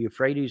river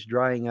Euphrates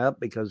drying up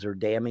because they're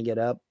damming it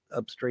up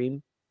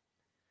upstream.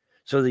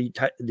 So the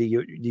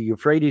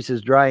Euphrates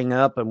is drying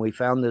up, and we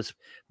found this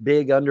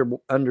big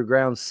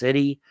underground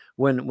city.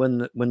 When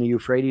the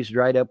Euphrates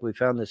dried up, we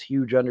found this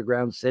huge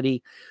underground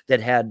city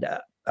that had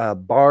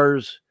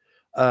bars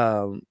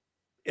in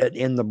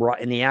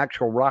the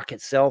actual rock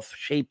itself,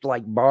 shaped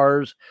like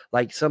bars,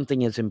 like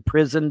something is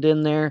imprisoned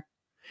in there.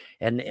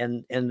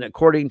 And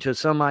according to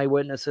some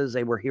eyewitnesses,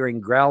 they were hearing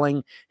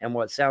growling and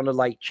what sounded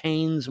like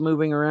chains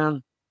moving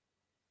around.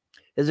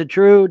 Is it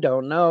true?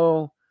 Don't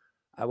know.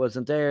 I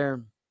wasn't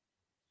there.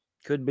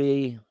 Could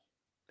be.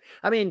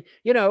 I mean,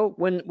 you know,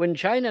 when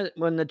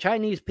the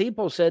Chinese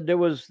people said there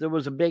was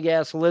a big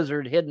ass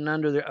lizard hidden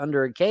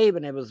under a cave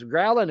and it was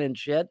growling and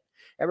shit,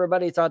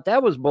 everybody thought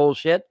that was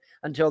bullshit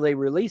until they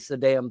released the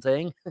damn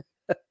thing,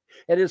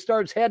 and it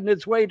starts heading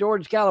its way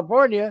towards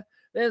California.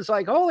 Then it's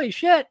like, holy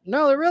shit!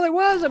 No, there really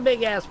was a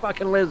big ass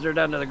fucking lizard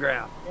under the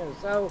ground. Yeah,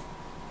 so.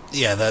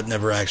 Yeah, that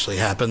never actually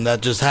happened.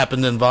 That just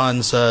happened in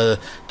Vaughn's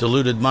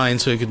deluded mind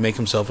so he could make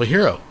himself a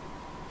hero,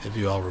 if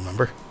you all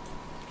remember.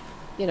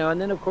 You know, and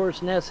then, of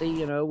course, Nessie,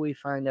 you know, we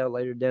find out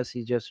later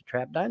Nessie's just a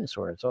trapped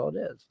dinosaur. That's all it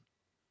is.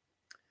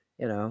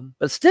 You know,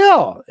 but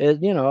still,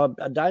 you know,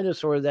 a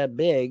dinosaur that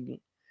big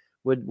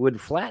would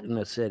flatten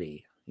a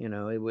city. You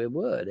know, it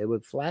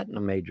would flatten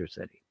a major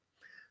city.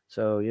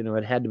 So, you know,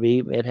 it had to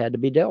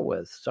be dealt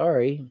with.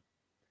 Sorry.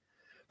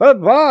 But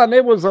Vaughn,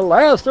 it was the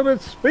last of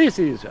its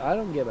species. I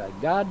don't give a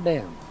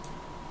goddamn.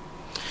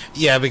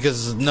 Yeah,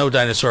 because no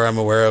dinosaur I'm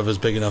aware of is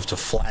big enough to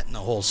flatten a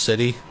whole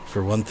city,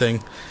 for one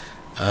thing.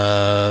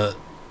 I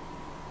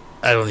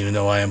don't even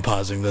know why I'm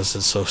pausing this.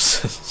 It's so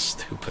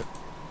stupid.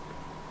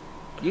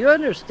 Do you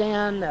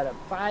understand that a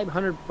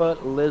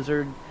 500-foot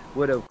lizard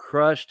would have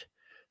crushed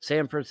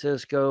San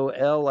Francisco,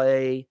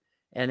 L.A.,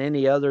 and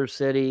any other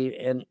city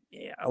and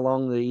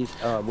along the east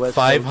west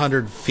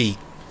 500 feet,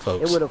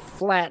 folks. It would have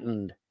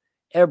flattened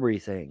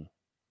everything.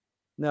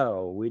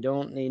 No, we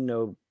don't need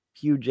no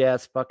huge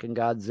ass fucking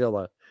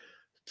Godzilla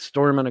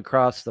storming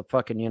across the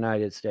fucking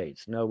United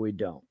States. No, we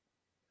don't.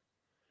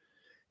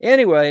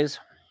 Anyways,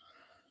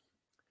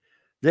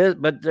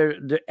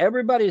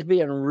 everybody's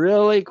being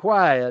really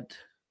quiet.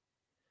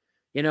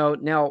 You know,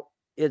 now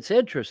it's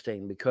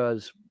interesting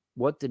because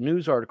what the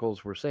news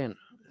articles were saying.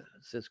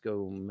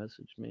 Cisco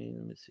messaged me.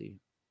 Let me see.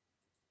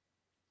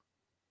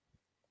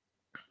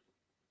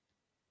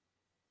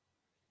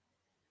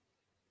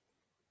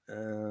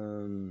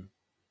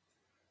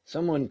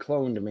 Someone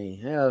cloned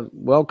me. Yeah,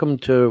 welcome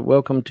to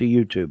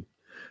YouTube.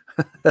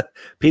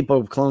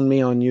 People have cloned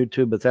me on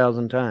YouTube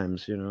 1,000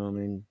 times. You know, I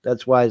mean,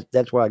 that's why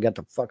I got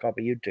the fuck off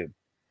of YouTube.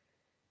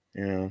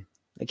 You know,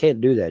 I can't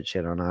do that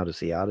shit on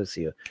Odyssey.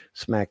 Odyssey will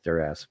smack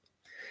their ass.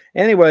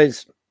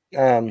 Anyways,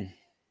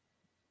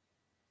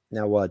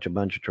 now watch, a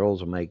bunch of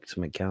trolls will make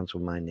some accounts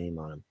with my name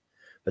on them.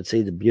 But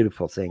see, the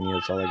beautiful thing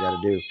is all I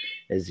got to do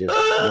is just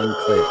one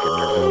click and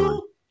they're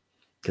gone.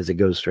 Because it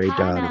goes straight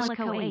to Odyssey.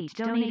 Malico8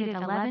 donated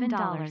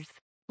 $11.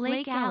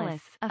 Lake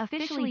Alice,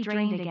 officially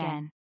drained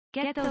again.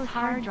 Get those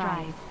hard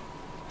drives.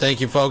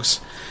 Thank you,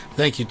 folks.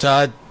 Thank you,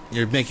 Todd.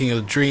 You're making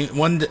a dream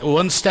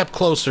one step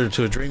closer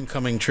to a dream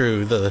coming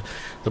true. The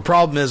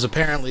problem is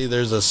apparently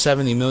there's a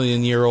 70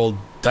 million year old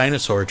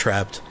dinosaur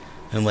trapped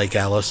in Lake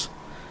Alice.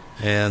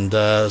 And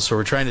so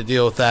we're trying to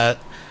deal with that.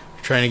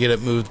 We're trying to get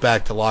it moved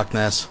back to Loch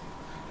Ness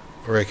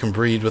where it can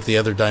breed with the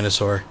other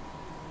dinosaur.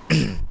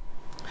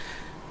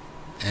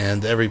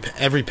 And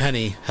every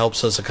penny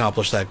helps us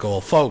accomplish that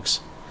goal. Folks,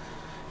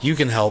 you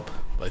can help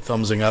by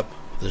thumbsing up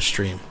this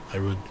stream. I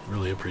would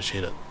really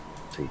appreciate it.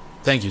 See.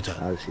 Thank you,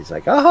 Todd. She's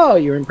like, oh,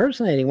 you're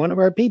impersonating one of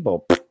our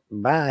people.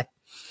 Bye.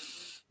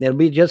 It'll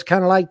be just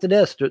kind of like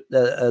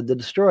the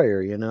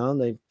Destroyer, you know.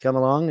 They come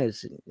along and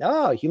say,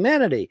 oh,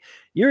 humanity,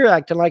 you're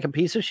acting like a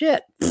piece of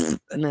shit.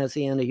 And that's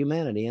the end of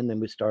humanity. And then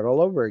we start all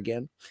over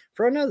again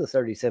for another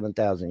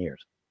 37,000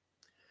 years.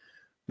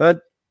 But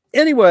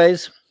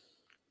anyways,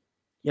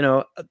 you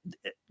know,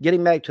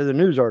 getting back to the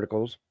news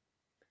articles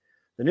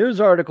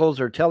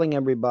are telling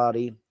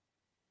everybody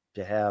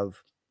to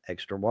have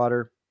extra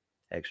water,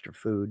 extra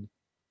food,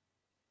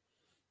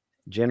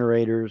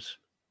 generators,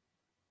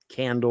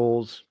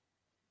 candles,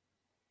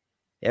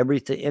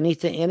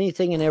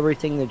 anything and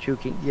everything that you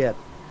can get.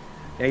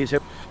 Now you say,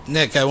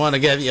 Nick, I want to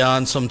get you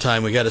on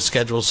sometime. We got to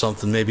schedule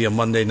something, maybe a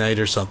Monday night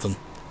or something.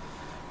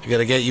 I got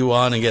to get you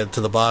on and get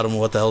to the bottom of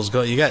what the hell's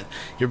going.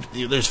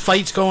 There's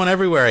fights going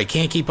everywhere. I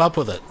can't keep up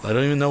with it. I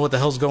don't even know what the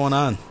hell's going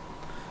on.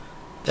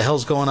 The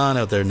hell's going on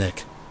out there,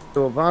 Nick?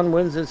 So Yvonne,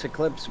 when's this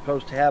eclipse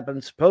supposed to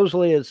happen?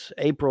 Supposedly it's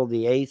April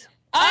the 8th.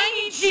 I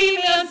need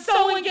G-Man.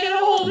 Someone get a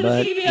hold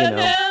of G-Man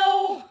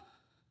now.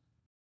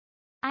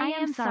 I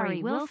am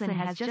sorry, Wilson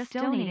has just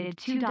donated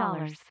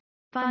 $2.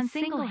 Vaughn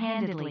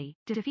single-handedly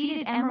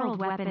defeated Emerald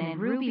Weapon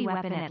and Ruby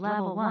Weapon at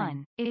level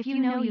 1. If you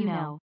know, you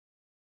know.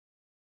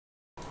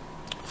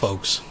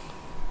 Folks.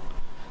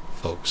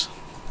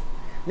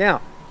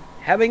 Now,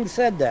 having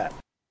said that,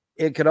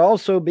 it could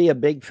also be a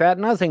big fat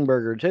nothing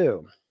burger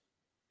too.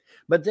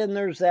 But then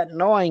there's that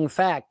gnawing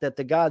fact that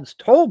the gods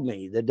told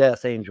me the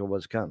Death Angel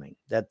was coming,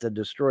 that the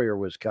Destroyer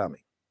was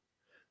coming.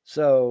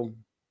 So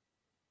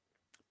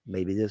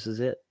maybe this is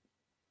it.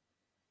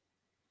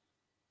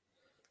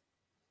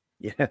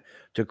 Yeah,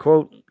 to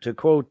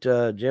quote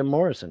Jim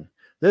Morrison,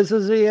 this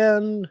is the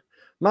end,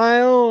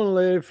 my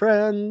only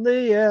friend,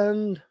 the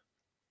end.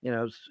 You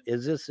know,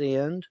 is this the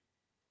end?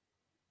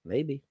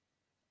 Maybe.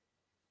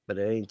 But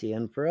it ain't the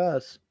end for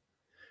us.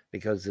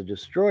 Because the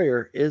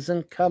Destroyer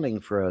isn't coming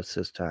for us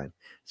this time.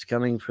 It's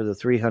coming for the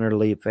 300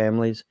 elite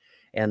families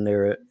and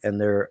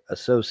their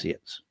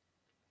associates.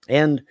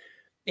 And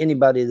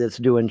anybody that's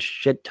doing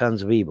shit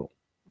tons of evil,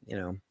 you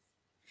know.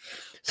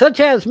 Such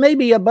as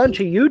maybe a bunch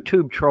of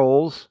YouTube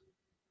trolls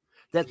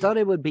that thought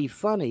it would be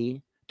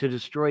funny to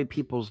destroy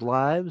people's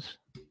lives.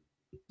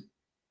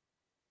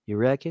 You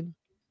reckon?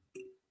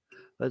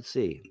 Let's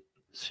see.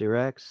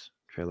 Cyraxx,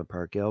 Trailer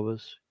Park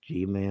Elvis,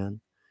 G-Man,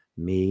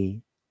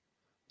 me,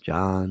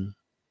 John,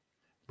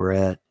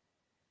 Brett.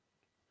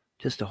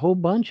 Just a whole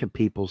bunch of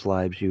people's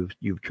lives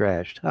you've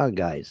trashed, huh,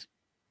 guys?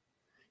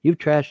 You've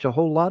trashed a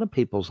whole lot of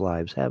people's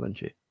lives,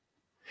 haven't you?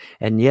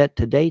 And yet,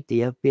 to date,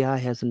 the FBI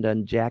hasn't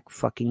done jack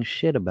fucking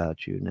shit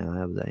about you now,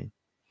 have they?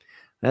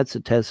 That's a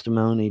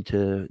testimony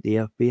to the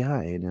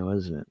FBI now,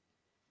 isn't it?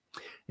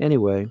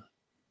 Anyway,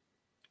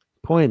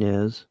 point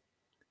is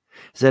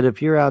that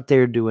if you're out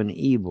there doing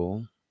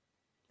evil,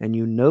 and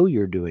you know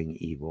you're doing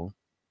evil,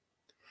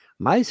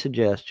 my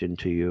suggestion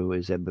to you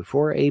is that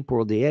before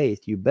April the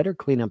 8th, you better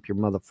clean up your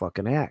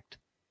motherfucking act.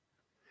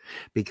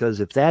 Because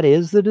if that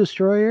is the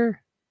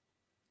destroyer,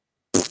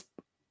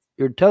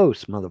 you're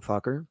toast,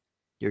 motherfucker.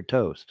 You're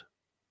toast.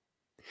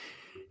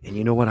 And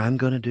you know what I'm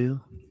going to do?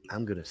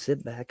 I'm going to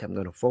sit back, I'm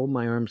going to fold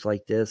my arms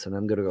like this, and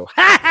I'm going to go,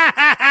 ha, ha,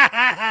 ha, ha,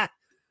 ha, ha.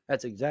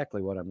 That's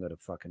exactly what I'm going to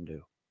fucking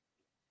do.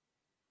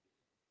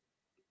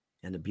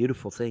 And the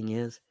beautiful thing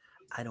is,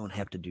 I don't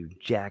have to do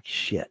jack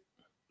shit.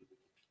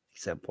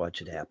 Except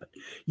watch it happen.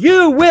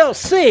 You will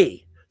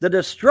see the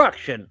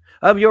destruction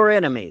of your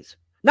enemies.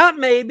 Not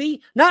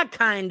maybe, not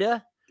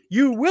kinda.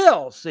 You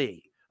will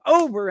see.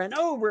 Over and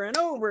over and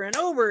over and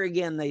over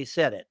again they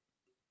said it.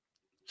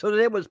 So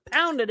that it was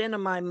pounded into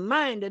my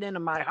mind and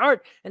into my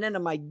heart and into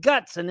my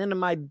guts and into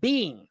my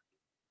being.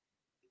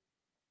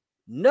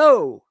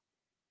 No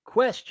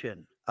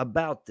question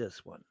about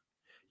this one.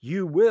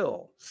 You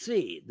will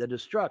see the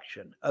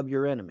destruction of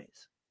your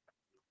enemies.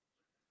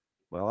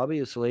 Well,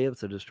 obviously, if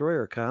the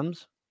destroyer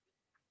comes,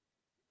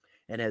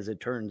 and as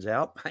it turns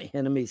out, my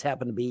enemies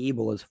happen to be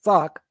evil as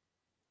fuck,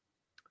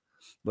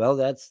 well,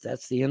 that's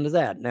the end of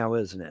that now,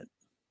 isn't it?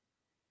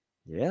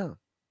 Yeah.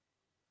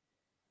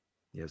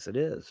 Yes, it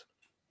is.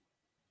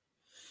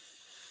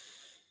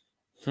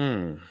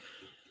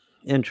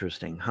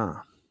 Interesting,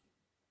 huh?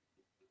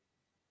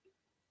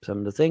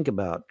 Something to think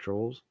about,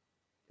 trolls,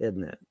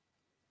 isn't it?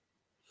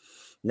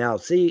 Now,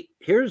 see,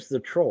 here's the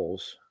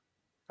trolls.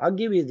 I'll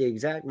give you the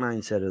exact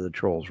mindset of the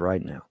trolls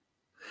right now.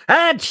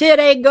 That shit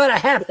ain't gonna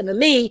happen to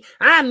me.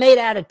 I'm made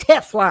out of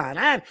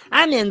Teflon.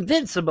 I'm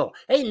invincible.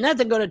 Ain't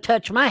nothing gonna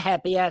touch my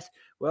happy ass.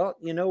 Well,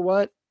 you know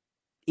what?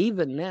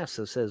 Even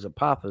NASA says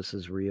Apophis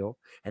is real,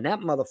 and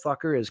that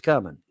motherfucker is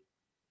coming.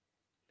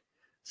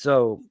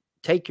 So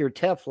take your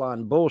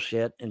Teflon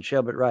bullshit and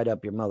shove it right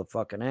up your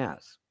motherfucking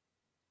ass.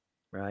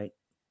 Right?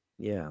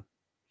 Yeah.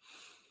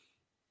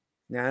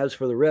 Now, as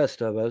for the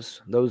rest of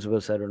us, those of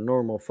us that are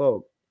normal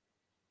folk,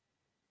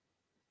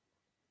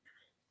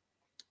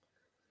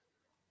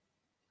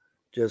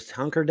 just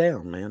hunker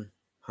down, man.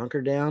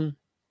 Hunker down.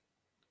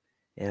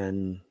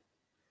 And,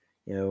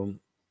 you know,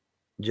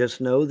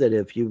 just know that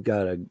if you've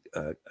got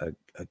a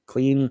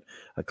clean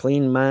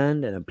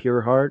mind and a pure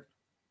heart,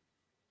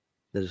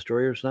 the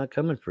destroyer's not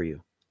coming for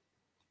you.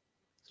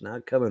 It's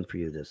not coming for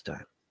you this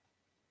time.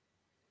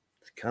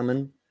 It's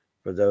coming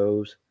for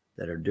those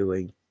that are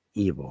doing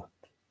evil.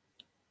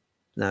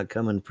 Not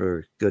coming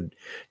for good,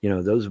 you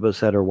know, those of us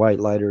that are white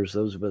lighters,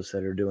 those of us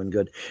that are doing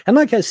good. And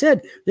like I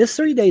said, this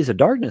 3 days of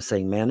darkness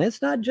thing, man, it's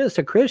not just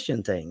a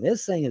Christian thing.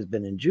 This thing has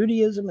been in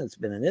Judaism, it's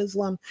been in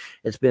Islam,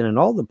 it's been in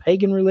all the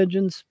pagan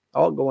religions,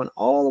 all going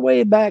all the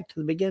way back to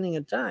the beginning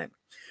of time.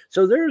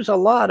 So there's a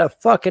lot of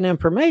fucking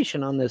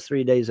information on this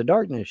 3 days of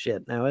darkness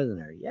shit now, isn't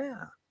there?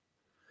 Yeah.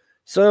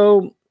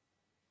 So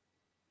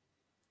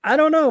I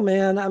don't know,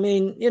 man. I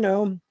mean, you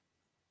know,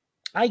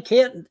 I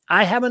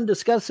haven't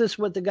discussed this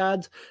with the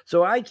gods,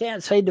 so I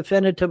can't say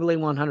definitively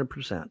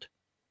 100%.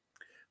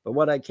 But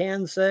what I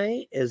can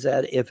say is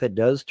that if it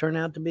does turn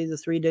out to be the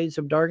 3 days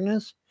of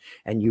darkness,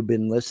 and you've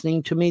been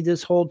listening to me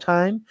this whole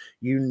time,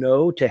 you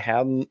know to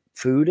have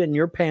food in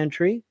your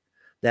pantry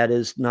that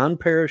is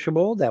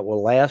non-perishable, that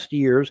will last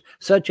years,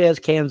 such as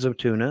cans of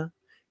tuna.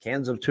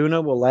 Cans of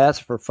tuna will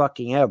last for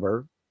fucking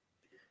ever.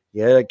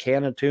 Get a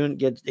can of tuna,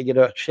 get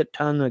a shit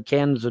ton of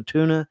cans of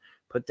tuna,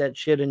 put that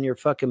shit in your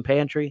fucking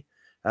pantry.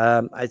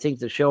 I think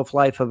the shelf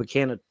life of a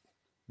can of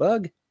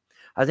bug.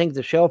 I think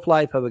the shelf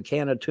life of a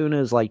can of tuna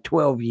is like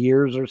 12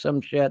 years or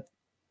some shit.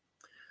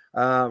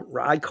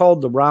 I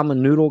called the ramen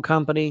noodle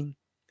company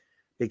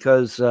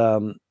because,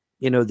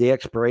 you know, the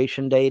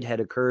expiration date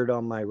had occurred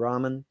on my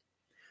ramen.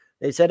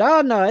 They said,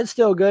 oh, no, it's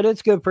still good.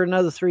 It's good for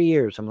another 3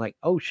 years. I'm like,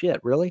 oh, shit,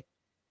 really?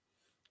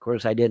 Of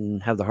course, I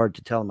didn't have the heart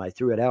to tell them I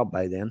threw it out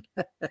by then.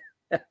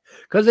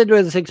 Because it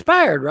was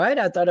expired, right?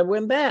 I thought it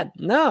went bad.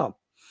 No.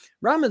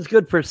 Ramen's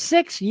good for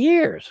 6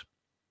 years.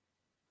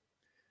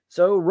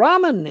 So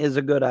ramen is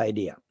a good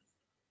idea.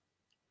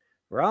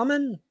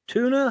 Ramen,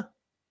 tuna,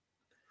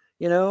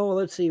 you know,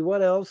 let's see,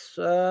 what else?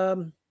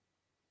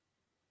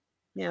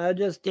 Yeah,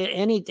 just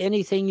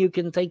anything you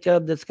can think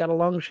of that's got a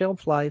long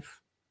shelf life.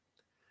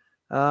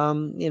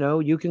 You know,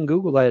 you can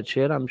Google that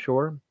shit, I'm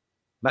sure.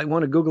 Might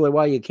want to Google it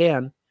while you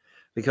can.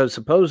 because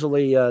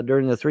supposedly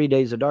during the 3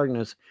 days of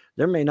darkness,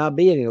 there may not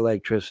be any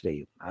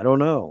electricity. I don't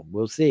know.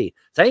 We'll see.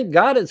 Thank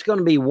God it's going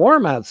to be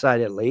warm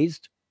outside at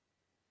least.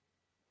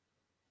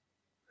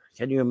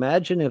 Can you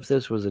imagine if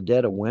this was a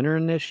dead of winter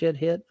and this shit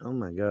hit? Oh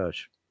my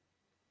gosh.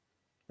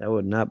 That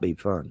would not be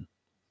fun.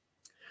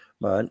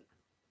 But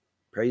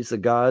praise the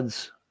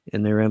gods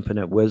in their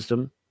infinite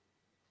wisdom.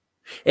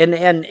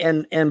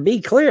 And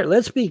be clear.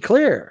 Let's be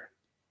clear.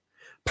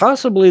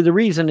 Possibly the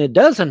reason it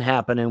doesn't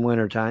happen in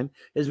wintertime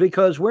is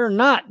because we're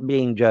not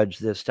being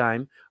judged this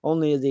time,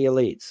 only the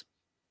elites.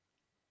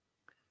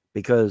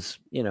 Because,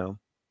 you know,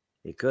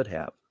 it could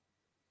have.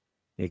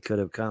 It could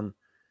have come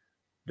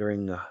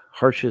during the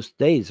harshest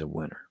days of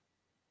winter,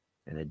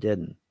 and it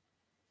didn't.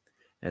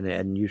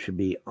 And you should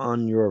be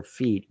on your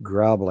feet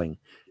groveling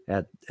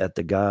at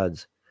the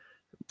gods,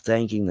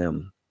 thanking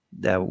them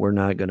that we're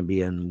not going to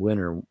be in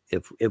winter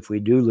if we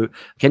do lose.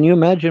 Can you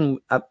imagine?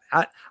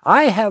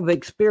 I have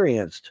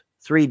experienced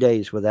 3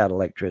 days without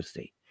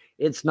electricity.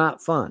 It's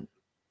not fun.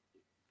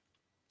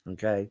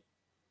 Okay?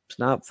 It's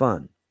not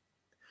fun.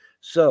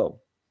 So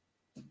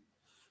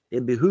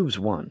it behooves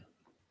one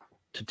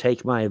to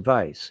take my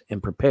advice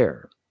and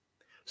prepare.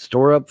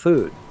 Store up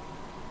food,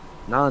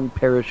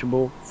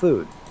 non-perishable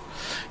food.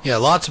 Yeah,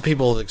 lots of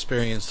people have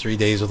experienced 3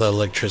 days without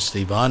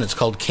electricity, Vaughn. It's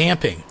called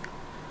camping.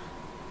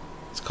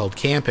 It's called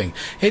camping.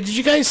 Hey, did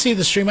you guys see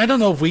the stream? I don't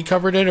know if we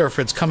covered it or if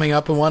it's coming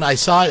up in one. I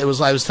saw it. I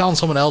was telling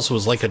someone else it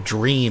was like a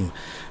dream.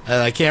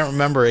 And I can't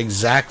remember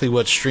exactly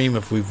what stream,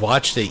 if we've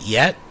watched it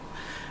yet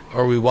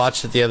or we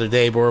watched it the other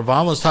day. But where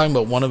Vaughn was talking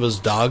about one of his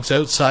dogs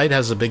outside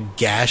has a big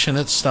gash in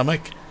its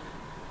stomach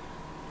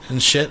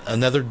and shit.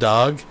 Another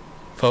dog,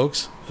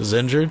 folks, is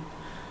injured.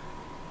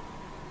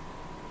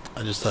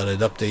 I just thought I'd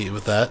update you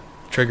with that.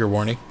 Trigger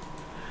warning.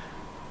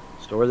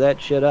 Store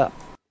that shit up.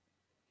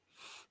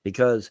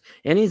 Because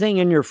anything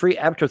in your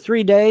after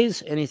 3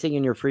 days, anything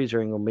in your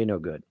freezer ain't going to be no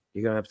good.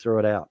 You're going to have to throw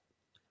it out.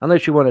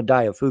 Unless you want to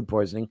die of food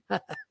poisoning,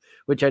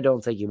 which I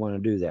don't think you want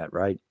to do that,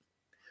 right?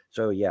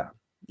 So, yeah,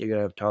 you're going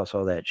to have to toss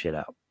all that shit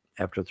out.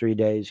 After 3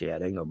 days, yeah,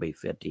 it ain't going to be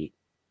fit to eat.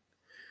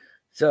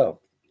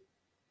 So,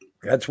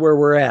 that's where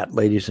we're at,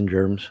 ladies and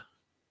germs.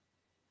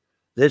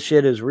 This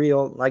shit is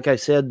real. Like I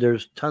said,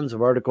 there's tons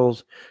of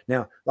articles.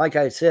 Now, like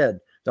I said,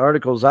 the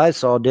articles I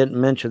saw didn't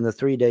mention the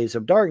 3 days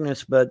of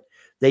darkness, but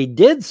they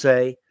did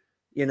say,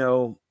 you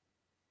know,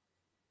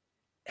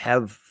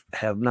 have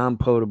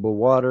non-potable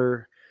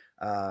water,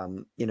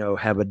 you know,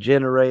 have a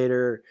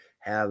generator,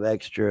 have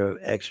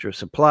extra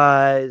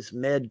supplies,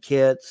 med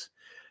kits,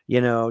 you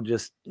know,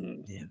 just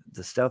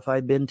the stuff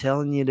I've been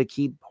telling you to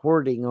keep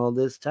hoarding all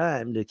this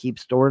time, to keep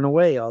storing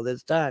away all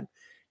this time.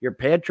 Your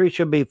pantry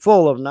should be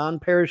full of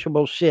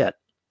non-perishable shit.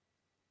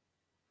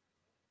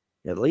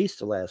 At least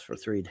to last for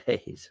 3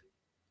 days.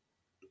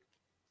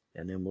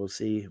 And then we'll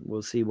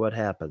see what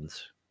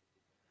happens.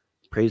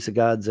 Praise the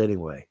gods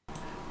anyway.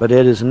 But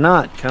it is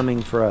not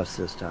coming for us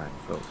this time,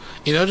 folks.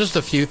 You know, just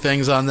a few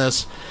things on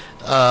this.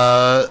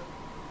 And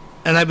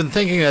I've been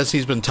thinking as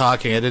he's been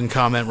talking, I didn't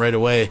comment right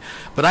away,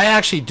 but I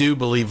actually do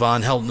believe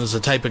Von Helton is the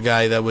type of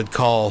guy that would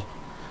call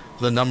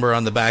the number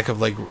on the back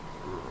of, like,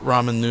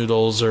 ramen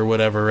noodles or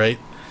whatever, right?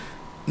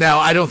 Now,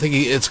 I don't think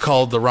it's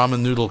called the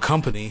Ramen Noodle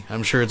Company.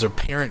 I'm sure it's a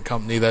parent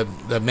company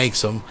that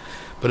makes them.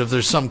 But if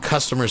there's some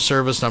customer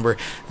service number,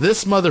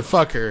 this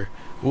motherfucker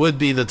would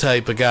be the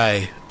type of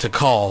guy to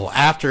call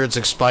after it's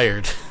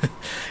expired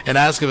and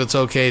ask if it's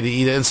okay to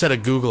eat it instead of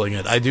Googling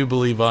it. I do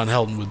believe Von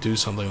Helton would do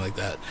something like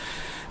that.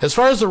 As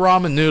far as the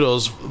ramen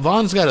noodles,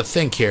 Von's got to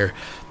think here.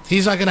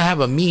 He's not going to have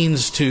a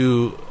means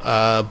to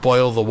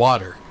boil the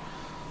water.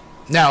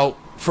 Now,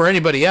 for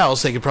anybody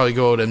else, they could probably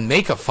go out and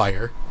make a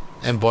fire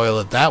and boil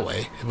it that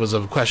way. It was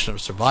a question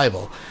of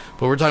survival.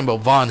 But we're talking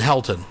about Von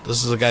Helton.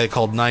 This is a guy that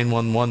called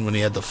 911 when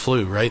he had the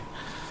flu, right?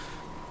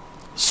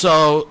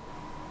 So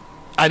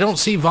I don't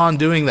see Von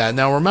doing that.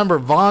 Now remember,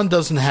 Von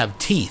doesn't have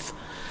teeth.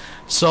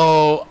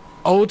 So,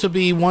 to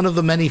be one of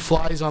the many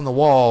flies on the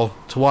wall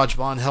to watch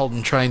Von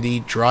Helton trying to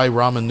eat dry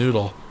ramen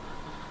noodle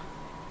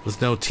with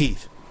no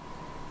teeth.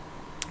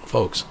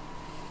 Folks.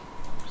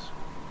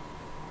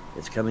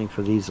 It's coming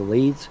for these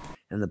elites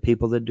and the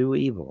people that do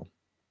evil.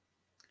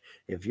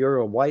 If you're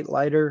a white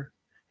lighter,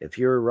 if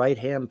you're a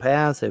right-hand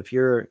path, if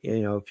you're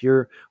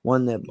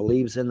one that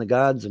believes in the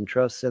gods and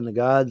trusts in the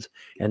gods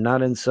and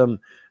not in some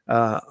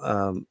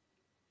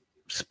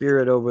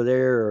spirit over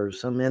there or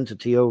some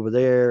entity over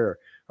there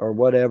or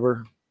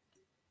whatever,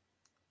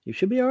 you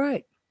should be all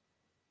right.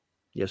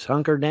 Just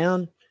hunker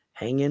down,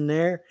 hang in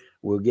there.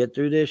 We'll get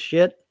through this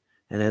shit,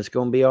 and it's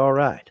going to be all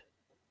right.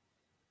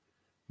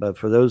 But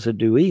for those that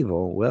do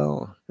evil,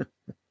 well,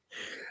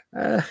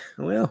 what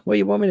do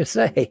you want me to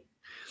say?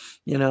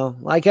 You know,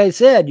 like I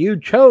said, you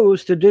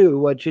chose to do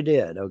what you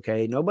did,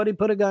 okay? Nobody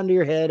put a gun to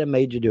your head and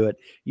made you do it.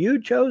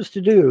 You chose to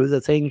do the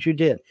things you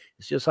did.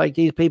 It's just like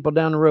these people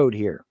down the road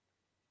here.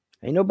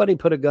 Ain't nobody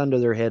put a gun to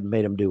their head and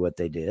made them do what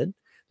they did.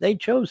 They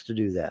chose to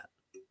do that.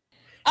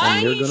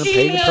 And they're going to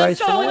pay the price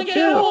for that,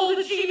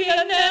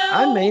 too.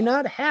 I may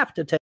not have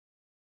to take...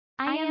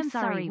 I am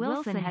sorry,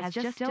 Wilson has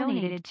just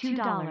donated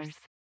 $2.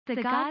 The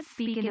gods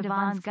speak into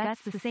Vaughn's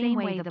guts the same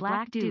way the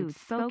black dudes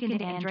spoke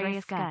into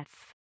Andreas' guts.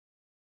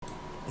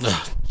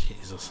 Oh,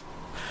 Jesus.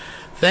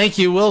 Thank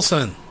you,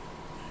 Wilson.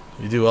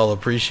 We do all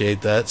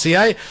appreciate that. See,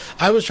 I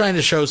was trying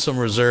to show some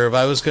reserve.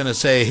 I was going to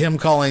say him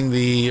calling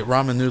the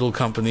ramen noodle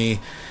company,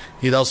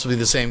 he'd also be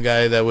the same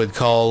guy that would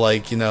call,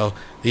 like, you know,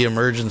 the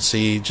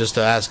emergency just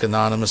to ask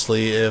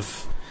anonymously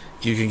if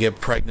you can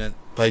get pregnant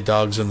by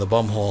dogs in the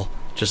bumhole,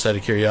 just out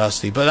of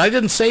curiosity. But I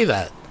didn't say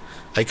that.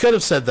 I could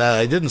have said that.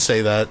 I didn't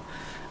say that.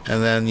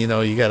 And then, you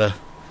know, you gotta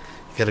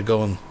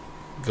go and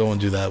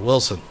do that.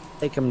 Wilson.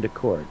 Take him to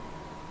court.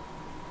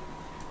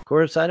 Of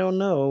course, I don't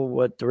know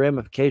what the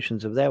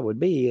ramifications of that would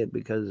be,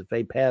 because if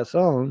they pass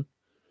on,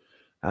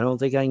 I don't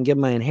think I can give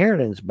my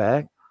inheritance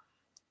back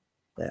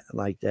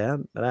like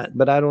that.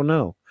 But I don't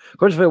know. Of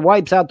course, if it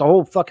wipes out the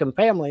whole fucking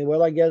family,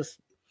 well, I guess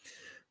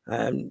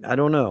I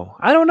don't know.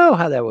 I don't know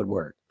how that would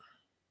work.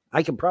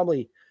 I could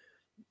probably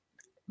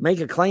make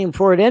a claim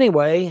for it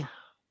anyway.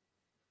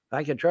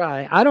 I could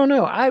try. I don't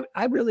know. I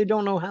really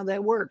don't know how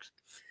that works.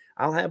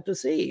 I'll have to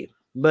see.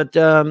 But,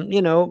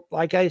 you know,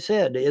 like I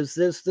said, is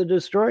this the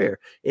destroyer?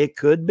 It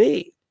could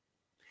be.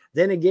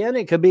 Then again,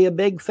 it could be a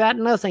big fat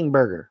nothing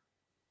burger.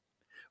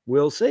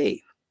 We'll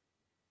see.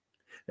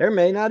 There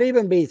may not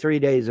even be 3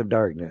 days of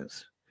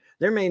darkness.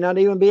 There may not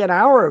even be an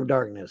hour of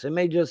darkness. It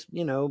may just,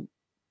 you know,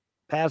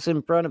 pass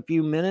in front a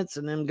few minutes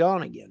and then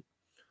gone again.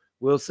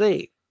 We'll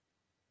see.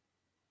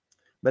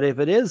 But if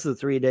it is the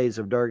 3 days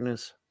of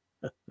darkness,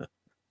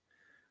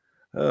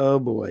 oh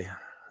boy,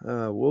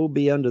 woe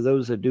be unto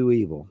those that do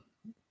evil.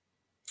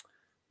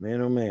 Man,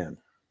 oh man.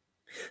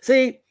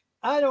 See,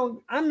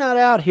 I'm not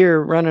out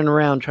here running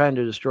around trying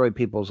to destroy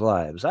people's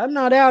lives. I'm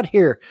not out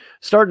here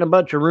starting a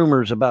bunch of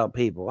rumors about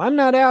people. I'm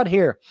not out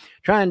here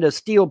trying to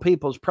steal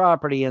people's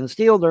property and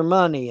steal their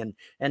money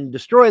and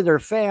destroy their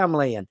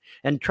family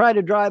and try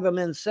to drive them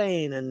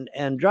insane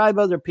and drive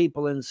other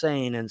people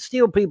insane and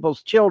steal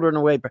people's children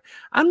away.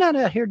 I'm not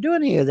out here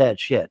doing any of that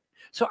shit.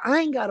 So I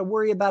ain't got to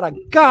worry about a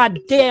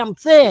goddamn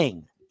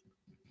thing.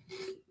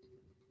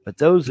 But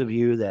those of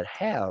you that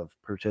have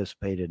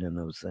participated in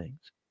those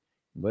things,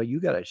 well, you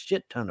got a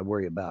shit ton to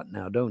worry about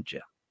now, don't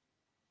you?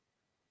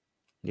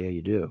 Yeah,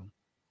 you do.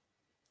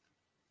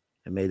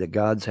 And may the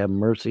gods have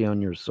mercy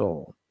on your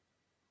soul,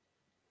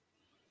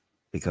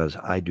 because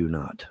I do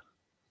not.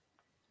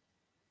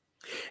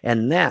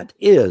 And that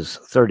is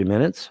 30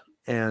 minutes.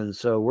 And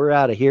so we're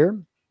out of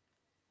here.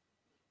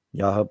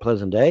 Y'all have a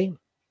pleasant day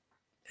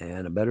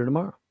and a better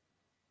tomorrow.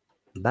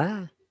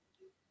 Bye.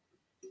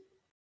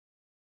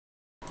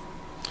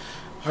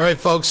 All right,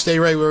 folks, stay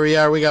right where we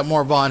are. We got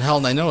more Von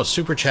Helton. I know a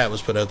super chat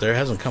was put out there. It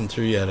hasn't come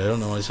through yet. I don't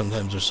know why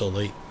sometimes they're so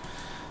late.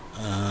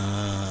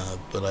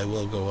 But I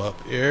will go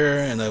up here,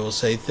 and I will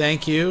say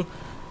thank you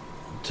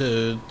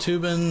to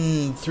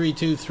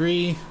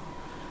Tubin323.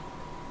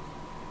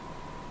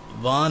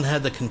 Vaughn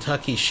had the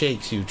Kentucky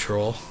Shakes, you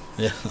troll.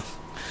 Yeah.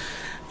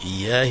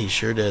 Yeah, he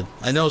sure did.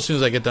 I know as soon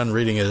as I get done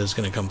reading it, it's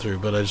going to come through,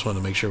 but I just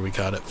wanted to make sure we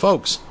caught it.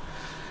 Folks,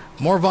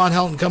 more Von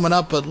Helton coming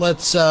up, but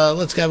let's have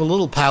a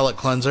little palate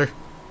cleanser.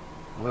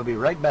 We'll be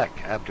right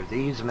back after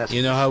these messages.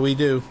 You know how we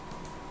do.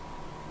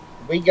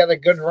 We got a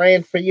good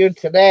rant for you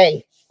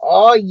today.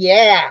 Oh,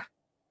 yeah.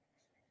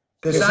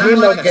 Because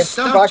Emo like gets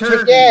fucked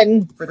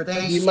again.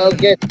 Emo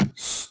gets...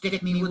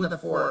 Stick me with a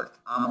fork.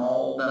 I'm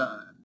all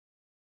done.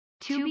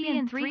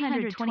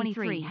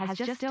 Tubian323 has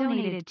just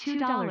donated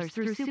 $2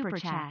 through Super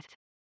Chat.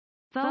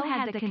 Bo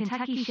had the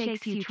Kentucky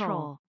Shakes, you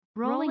troll.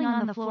 Rolling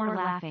on the floor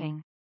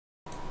laughing.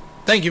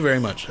 Thank you very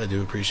much. I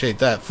do appreciate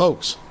that,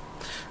 folks.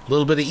 A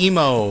little bit of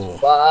emo.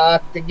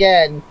 Fucked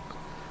again.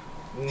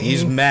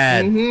 He's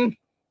mad.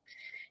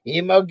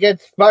 Emo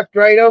gets fucked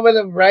right up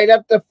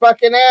the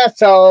fucking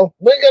asshole.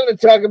 We're gonna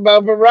talk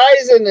about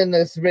Verizon in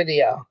this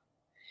video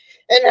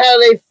and how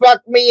they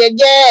fucked me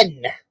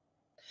again.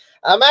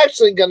 I'm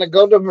actually gonna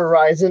go to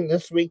Verizon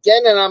this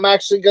weekend, and I'm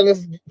actually gonna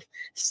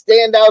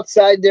stand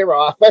outside their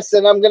office,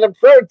 and I'm gonna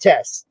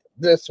protest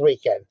this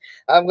weekend.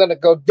 I'm gonna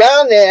go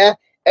down there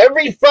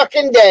every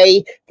fucking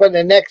day for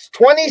the next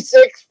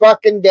 26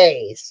 fucking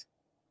days.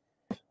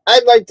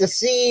 I'd like the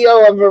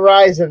CEO of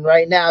Verizon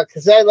right now,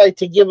 because I'd like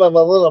to give him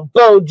a little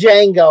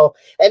Bojango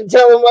and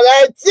tell him what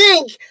I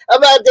think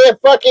about their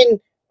fucking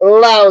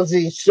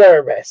lousy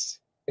service.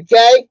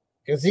 Okay?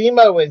 Because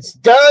Emo is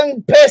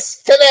done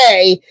pissed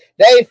today.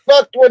 They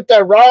fucked with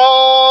the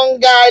wrong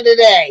guy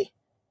today.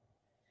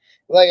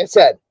 Like I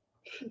said,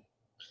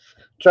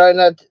 try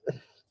not to...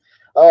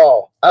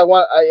 Oh, I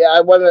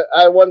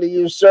want to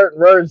use certain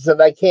words that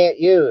I can't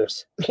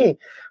use.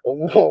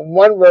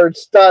 One word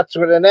starts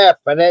with an F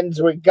and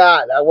ends with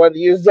God. I want to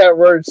use that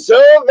word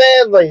so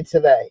badly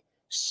today,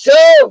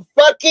 so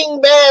fucking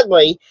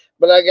badly.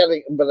 But I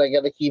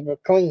gotta keep it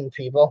clean,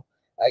 people.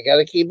 I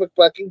gotta keep it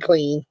fucking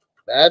clean.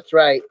 That's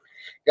right.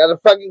 Gotta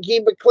fucking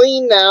keep it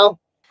clean now.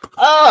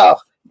 Oh.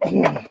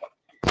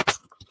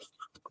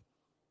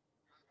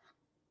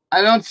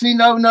 I don't see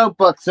no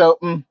notebooks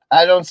open.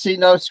 I don't see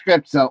no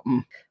scripts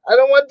open. I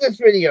don't want this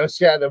video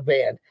shadow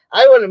banned.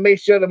 I want to make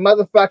sure the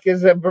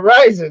motherfuckers at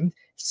Verizon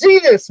see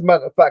this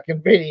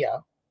motherfucking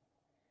video.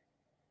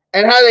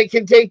 and how they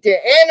can take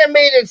their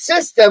animated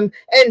system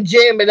and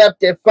jam it up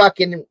their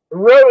fucking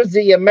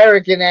rosy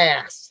American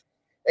ass.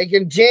 They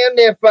can jam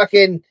their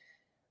fucking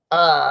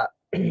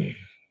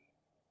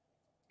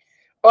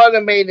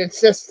automated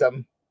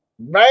system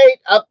right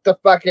up the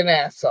fucking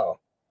asshole.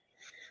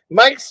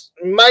 Mike's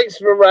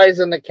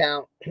Verizon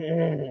account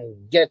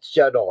gets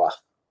shut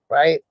off,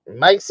 right?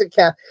 Mike's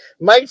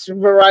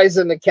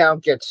Verizon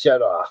account gets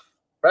shut off,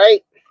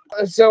 right?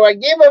 So I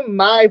gave him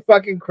my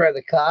fucking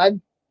credit card,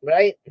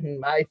 right?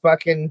 My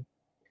fucking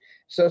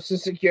Social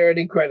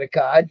Security credit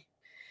card.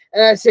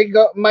 And I said,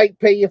 go, Mike,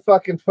 pay your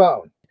fucking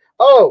phone.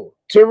 Oh,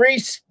 to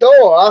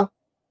restore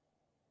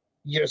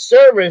your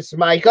service,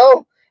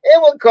 Michael, it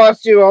will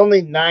cost you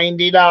only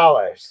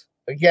 $90.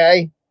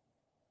 Okay?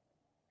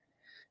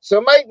 So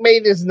Mike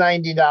made his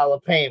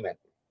 $90 payment.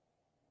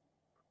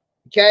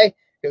 Okay?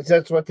 Because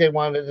that's what they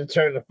wanted to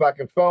turn the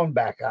fucking phone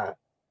back on.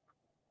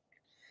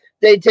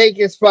 They take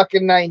his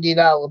fucking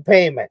 $90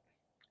 payment.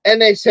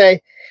 And they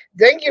say,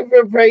 thank you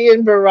for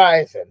paying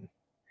Verizon.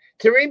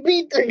 To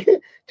repeat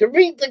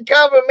the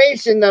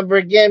confirmation number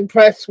again,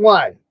 press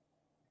 1.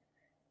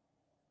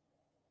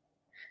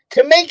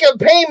 To make a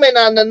payment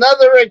on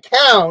another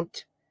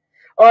account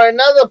or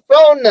another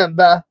phone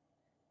number,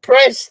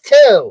 press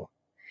 2.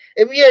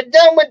 If you're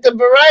done with the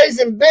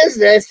Verizon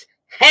business,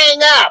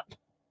 hang up.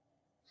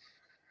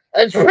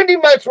 That's pretty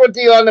much what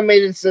the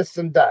automated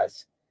system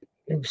does.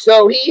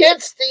 So he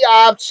hits the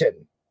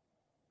option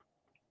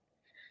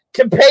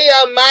to pay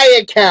on my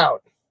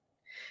account.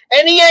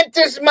 And he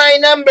enters my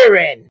number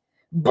in.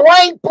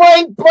 Blank,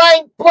 blank,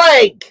 blank,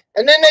 blank.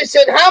 And then I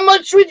said, how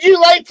much would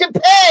you like to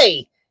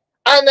pay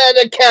on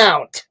that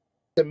account?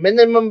 The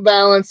minimum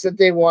balance that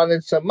they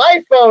wanted. So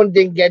my phone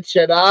didn't get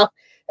shut off.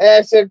 And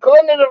I said,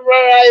 according to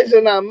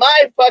Verizon on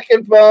my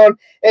fucking phone,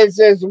 it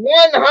says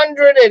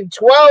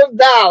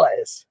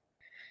 $112.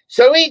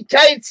 So he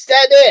types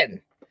that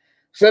in.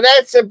 So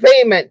that's a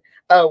payment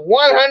of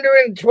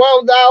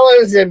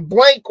 $112 and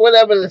blank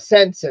whatever the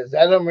cents is.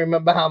 I don't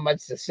remember how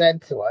much the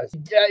cent was.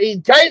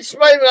 He types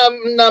my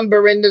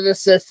number into the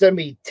system.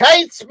 He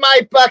types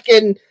my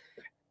fucking...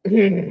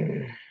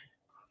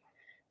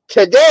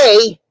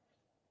 Today,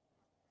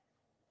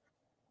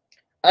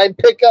 I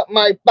pick up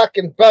my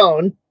fucking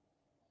phone.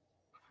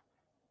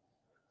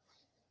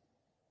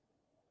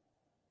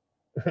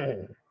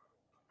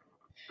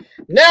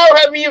 Now,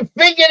 have you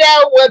figured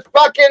out what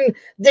fucking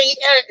the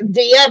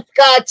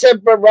F-Gots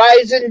at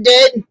Verizon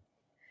did?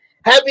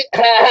 Have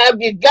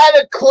you got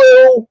a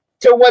clue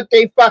to what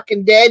they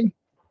fucking did?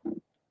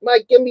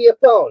 Mike, give me your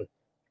phone.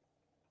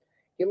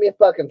 Give me a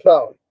fucking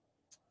phone.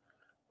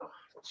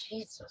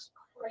 Jesus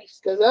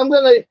Christ. Because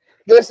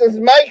this is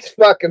Mike's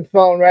fucking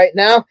phone right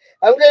now.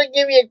 I'm going to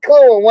give you a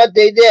clue on what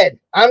they did.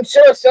 I'm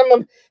sure some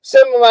of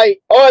my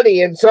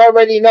audience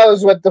already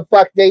knows what the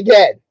fuck they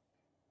did.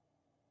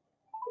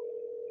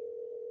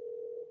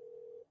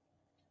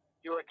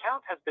 Your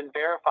account has been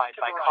verified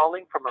by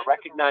calling from a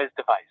recognized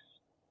device.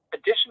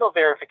 Additional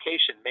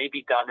verification may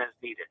be done as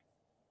needed.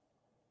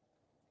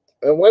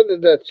 And when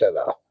did that shut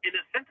off? In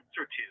a sentence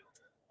or two,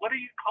 what are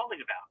you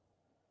calling about?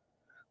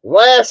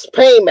 Last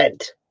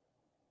payment.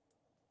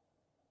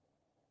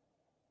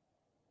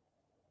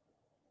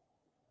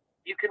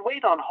 You can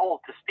wait on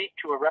hold to speak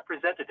to a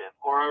representative,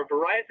 or our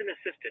Verizon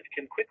assistant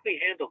can quickly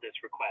handle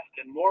this request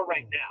and more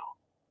right now.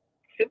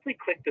 Simply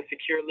click the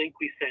secure link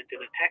we sent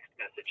in a text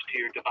message to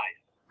your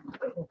device.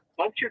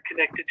 Once you're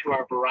connected to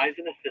our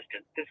Verizon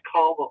assistant, this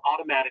call will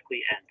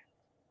automatically end.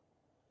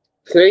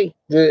 See?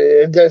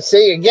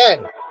 See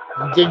again.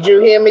 Did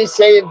you hear me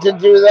say it to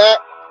do that?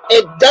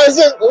 It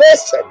doesn't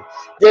listen.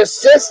 The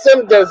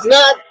system does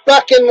not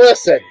fucking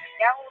listen.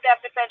 Yeah, who would have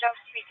the pleasure of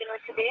speaking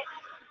with today?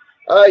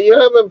 You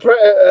have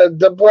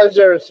the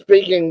pleasure of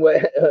speaking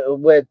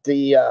with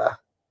the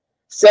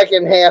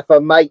second half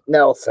of Mike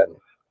Nelson,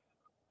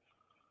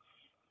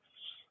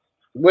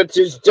 which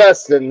is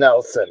Justin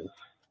Nelson.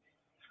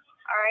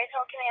 All right,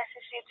 how can I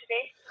assist you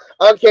today?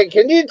 Okay,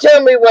 can you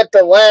tell me what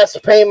the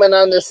last payment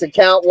on this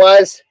account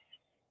was?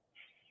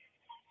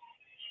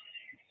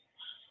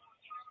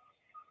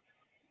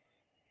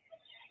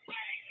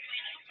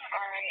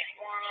 All right,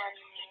 1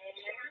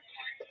 minute.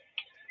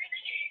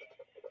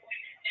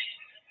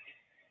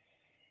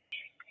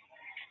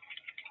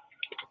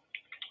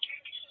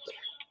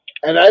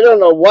 And I don't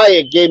know why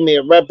it gave me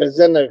a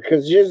representative,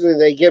 because usually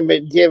they give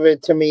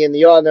it to me in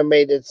the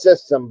automated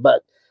system,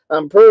 but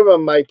I'm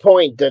proving my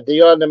point that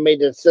the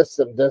automated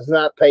system does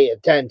not pay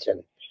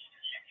attention.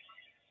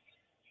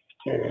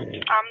 They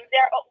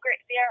are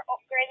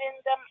upgrading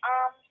them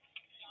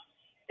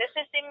the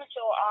system.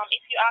 So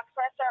if you ask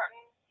for a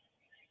certain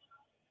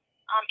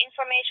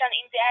information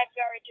in the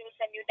IPR, it will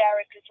send you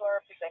directly to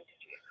a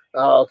representative.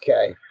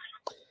 Okay.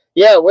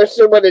 Yeah, wish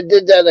they would have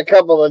did that a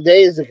couple of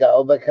days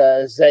ago,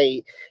 because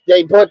they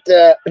put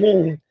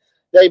payment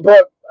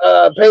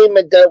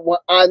that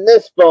on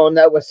this phone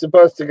that was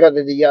supposed to go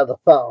to the other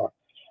phone.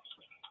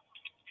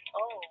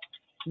 Oh.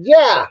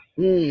 Yeah.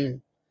 All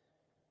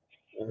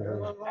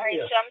right,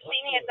 so I'm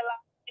seeing here the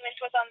last payment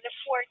was on the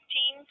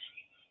 14th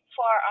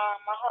for $195.64.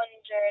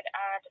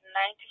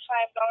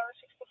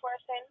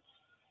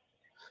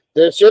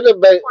 There should have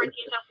been 14th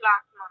of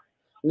last month.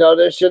 no.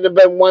 There should have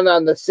been one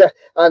on the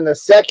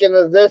second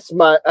of this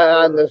month,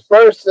 on the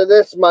first of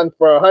this month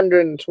for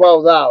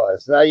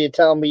 $112. Now you're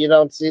telling me you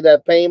don't see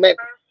that payment?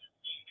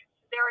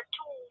 There are two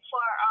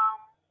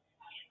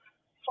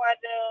for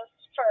the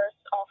first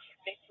of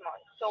this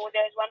month. So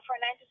there's one for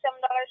 $97.76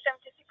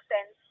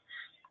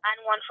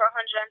 and one for $112.40.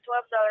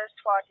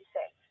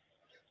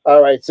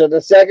 All right. So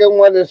the second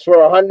one is for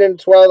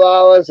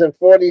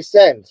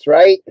 $112.40,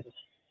 right?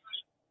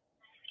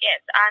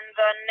 Yes, and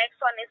the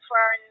next one is for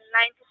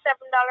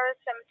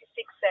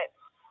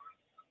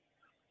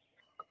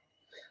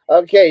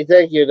 $97.76. Okay,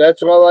 thank you.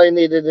 That's all I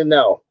needed to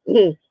know. No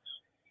problem.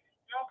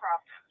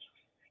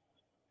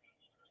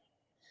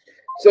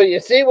 So you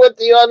see what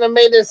the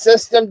automated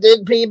system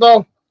did,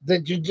 people?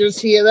 Did you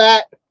just hear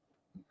that?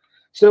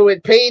 So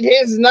it paid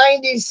his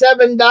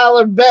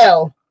 $97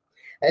 bill,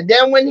 and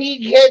then when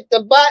he hit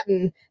the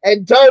button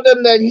and told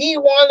him that he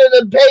wanted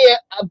to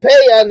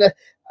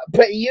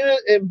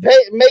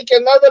make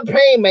another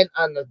payment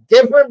on a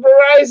different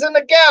Verizon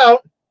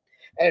account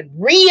and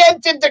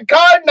re-entered the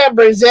card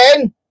numbers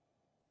in,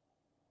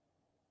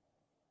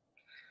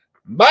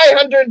 my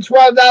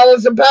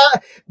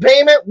 $112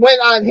 payment went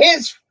on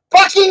his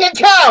fucking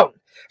account.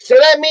 So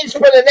that means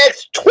for the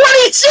next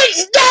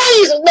 26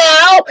 days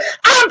now,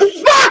 I'm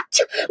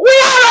fucked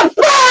without a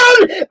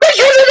phone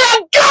because of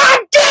that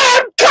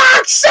goddamn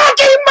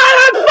cocksucking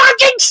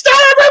motherfucking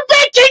son of a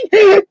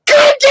bitching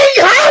cooking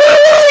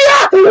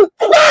hallelujah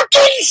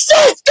fucking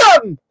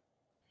system!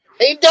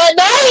 Ain't that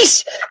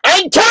nice?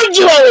 I told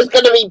you I was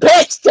going to be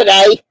pissed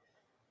today.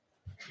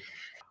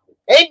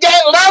 Ain't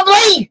that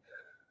lovely?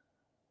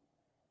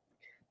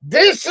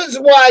 This is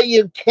why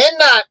you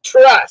cannot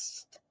trust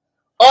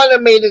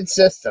automated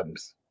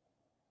systems.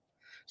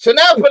 So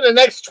now for the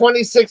next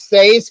 26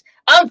 days,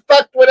 I'm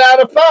fucked without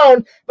a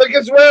phone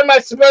because where am I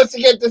supposed to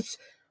get this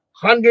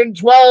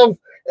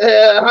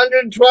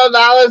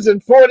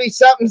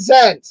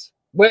 $112.40-something?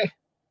 What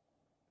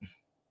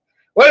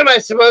am I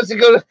supposed to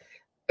go to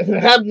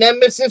have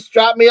Nemesis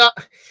drop me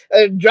off at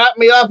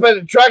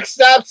a truck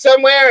stop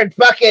somewhere and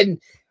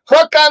fucking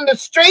hook on the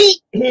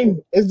street?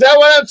 Is that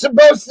what I'm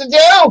supposed to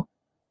do?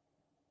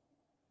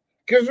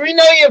 Because we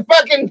know you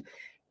fucking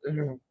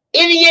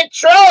idiot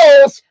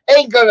trolls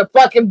ain't gonna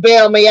fucking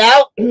bail me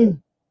out. And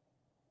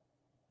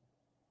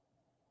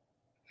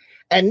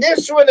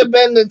this would have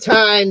been the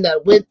time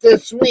that with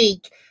this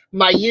week,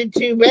 my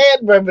YouTube ad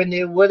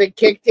revenue would have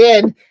kicked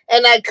in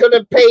and I could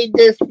have paid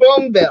this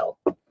phone bill.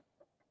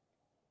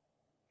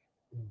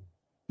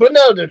 But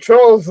no, the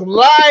trolls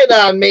lied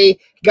on me,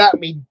 got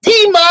me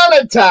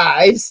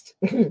demonetized.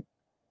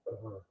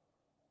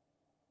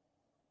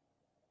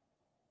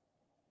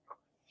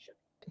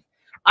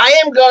 I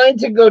am going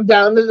to go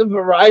down to the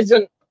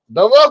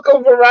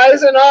local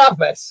Verizon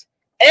office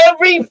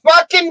every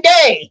fucking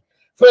day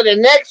for the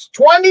next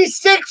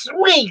 26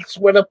 weeks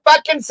with a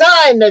fucking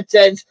sign that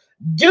says,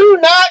 do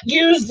not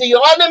use the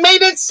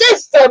automated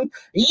system.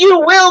 You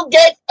will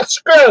get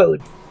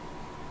screwed.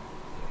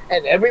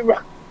 And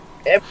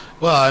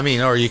well, I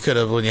mean, or you could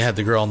have, when you had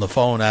the girl on the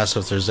phone, asked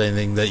if there's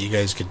anything that you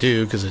guys could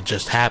do because it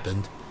just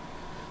happened.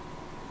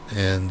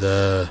 And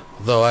though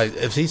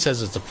if he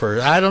says it's the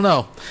first, I don't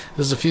know.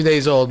 This is a few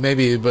days old,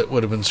 maybe it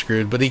would have been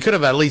screwed. But he could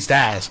have at least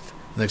asked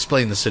and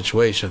explained the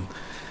situation.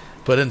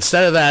 But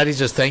instead of that, he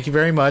just, thank you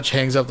very much,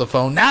 hangs up the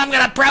phone. Now I'm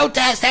going to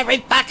protest every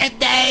fucking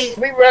day.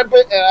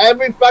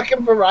 Every fucking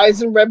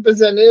Verizon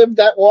representative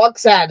that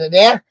walks out of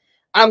there,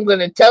 I'm going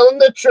to tell them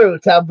the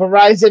truth. How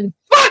Verizon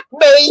fucked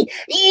me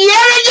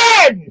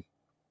yet again.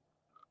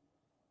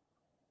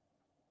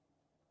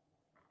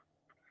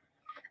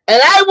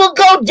 And I will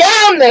go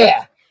down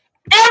there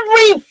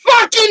every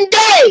fucking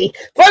day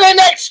for the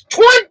next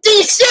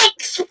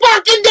 26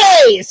 fucking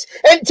days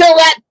until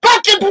that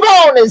fucking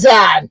phone is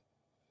on.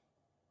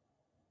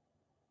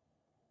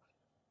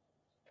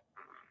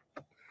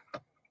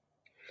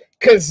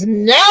 Because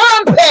now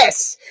I'm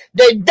pissed.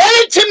 They did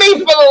it to me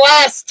for the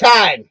last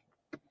time.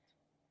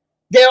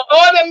 Their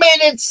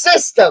automated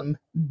system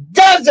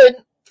doesn't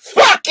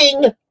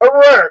fucking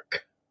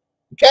work.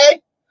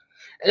 Okay?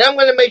 And I'm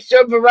going to make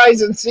sure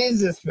Verizon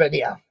sees this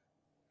video.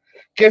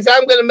 Because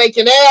I'm going to make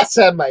an ass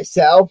of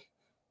myself.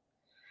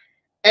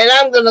 And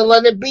I'm going to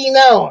let it be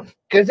known.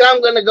 Because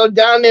I'm going to go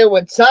down there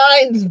with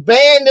signs,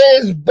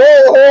 banners,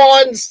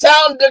 bullhorns,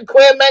 sound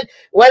equipment,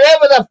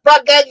 whatever the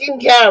fuck I can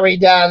carry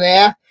down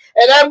there.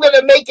 And I'm going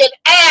to make an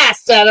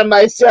ass out of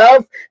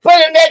myself for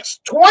the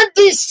next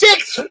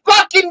 26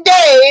 fucking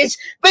days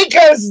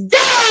because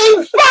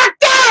they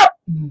fucked up!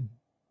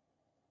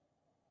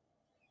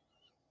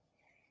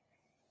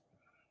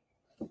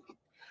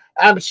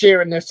 I'm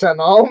sharing this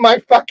on all my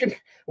fucking...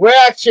 We're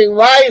actually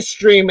live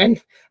streaming.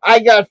 I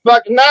got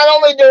fucking... Not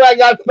only do I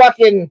got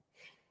fucking...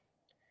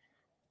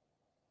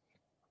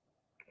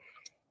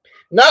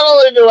 Not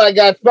only do I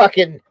got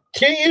fucking...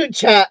 Two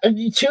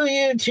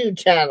YouTube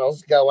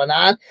channels going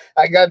on.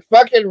 I got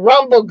fucking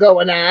Rumble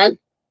going on.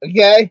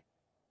 Okay?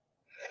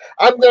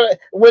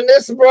 when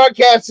this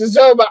broadcast is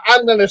over,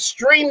 I'm gonna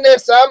stream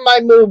this on my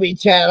movie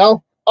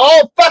channel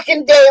all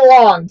fucking day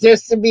long,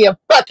 just to be a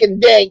fucking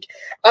dink.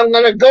 I'm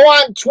gonna go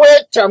on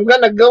Twitch, I'm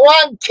gonna go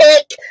on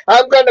Kick,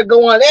 I'm gonna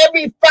go on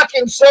every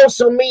fucking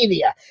social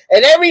media,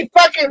 and every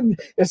fucking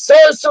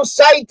social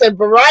site that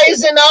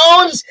Verizon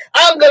owns,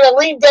 I'm gonna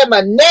leave them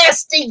a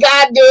nasty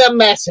goddamn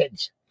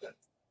message.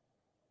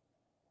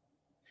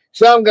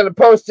 So I'm going to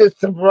post this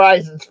to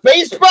Verizon's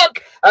Facebook.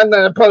 I'm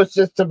going to post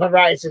this to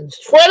Verizon's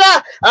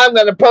Twitter. I'm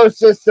going to post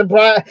this to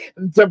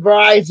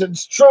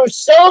Verizon's True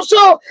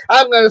Social.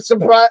 I'm going to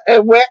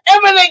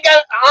wherever they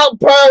got, I'll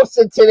post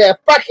it to their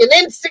fucking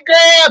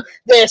Instagram,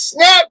 their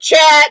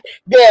Snapchat,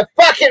 their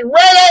fucking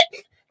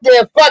Reddit,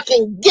 their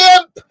fucking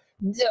GIMP,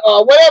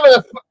 or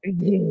whatever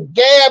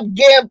the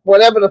GIMP,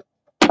 whatever the.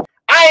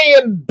 I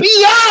am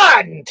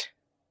beyond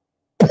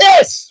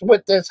pissed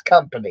with this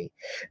company.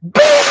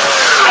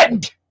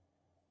 Beyond.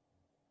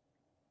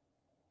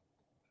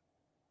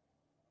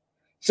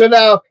 So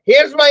now,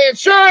 here's my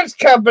insurance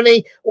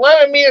company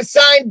wanted me to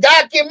sign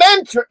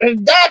documents,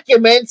 and I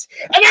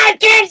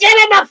can't get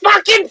him a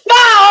fucking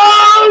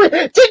phone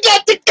to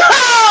get the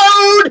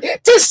code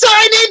to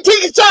sign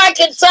into so I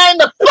can sign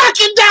the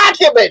fucking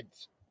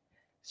documents.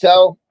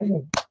 So,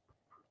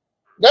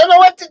 don't know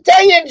what to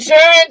tell you,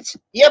 insurance.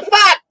 You're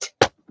fucked,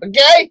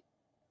 okay?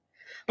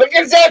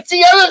 Because that's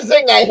the other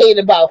thing I hate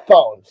about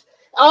phones.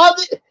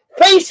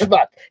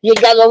 Facebook, you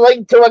got a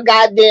link to a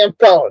goddamn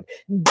phone.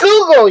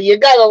 Google, you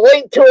got a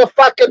link to a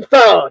fucking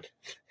phone.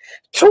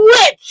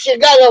 Twitch, you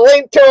got a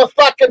link to a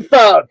fucking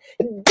phone.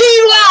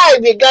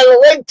 D-Live, you got a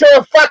link to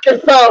a fucking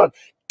phone.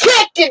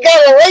 Kick, you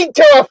got a link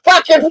to a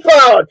fucking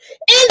phone.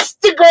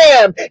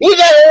 Instagram, you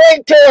got a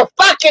link to a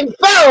fucking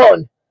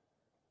phone.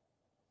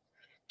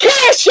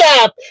 Cash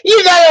App,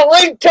 you got a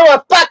link to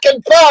a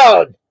fucking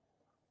phone.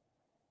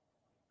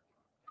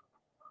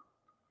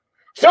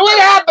 So what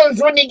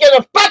happens when you get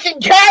a fucking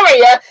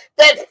carrier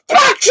that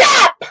fucks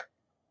up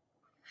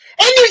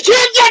and you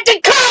can't get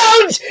the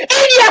codes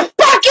in your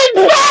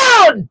fucking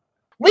phone?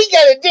 We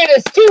gotta do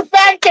this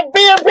two-factor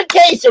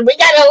verification. We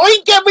gotta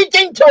link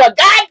everything to a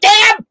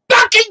goddamn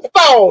fucking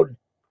phone.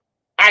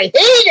 I hate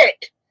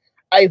it.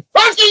 I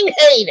fucking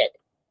hate it.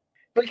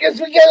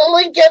 Because we gotta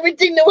link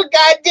everything to a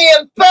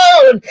goddamn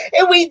phone,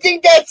 and we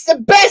think that's the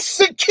best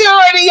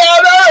security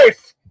on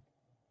earth.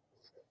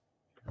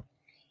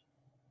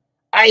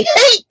 I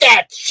hate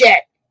that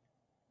shit.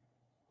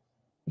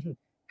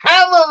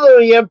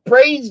 Hallelujah.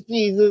 Praise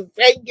Jesus.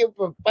 Thank you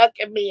for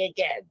fucking me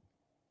again.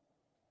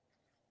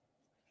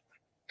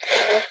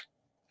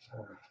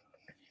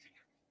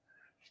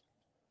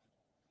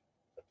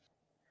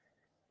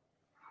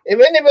 If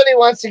anybody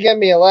wants to give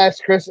me a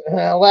last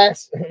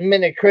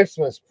minute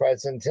Christmas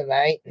present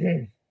tonight,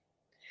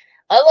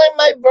 I like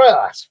my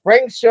boss,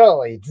 Frank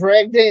Shirley,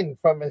 dragged in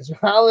from his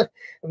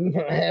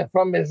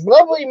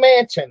lovely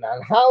mansion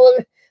on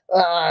Holiday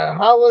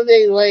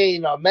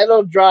Lane or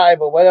Meadow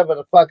Drive or whatever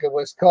the fuck it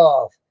was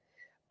called.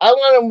 I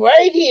want him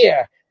right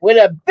here with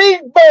a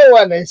big bow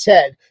on his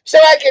head so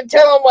I can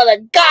tell him what a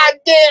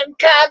goddamn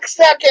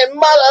cocksucking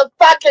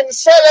motherfucking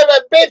son of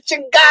a bitch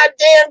and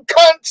goddamn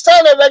cunt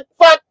son of a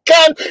fuck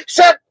cunt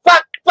suck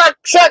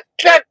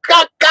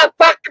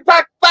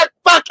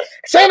fuck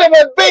son of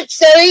a bitch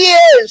that he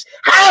is.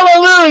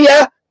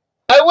 Hallelujah.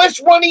 I wish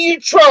one of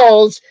you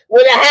trolls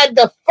would have had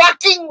the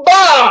fucking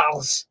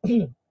balls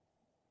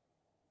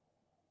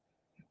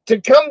to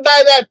come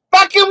by that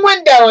fucking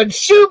window and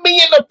shoot me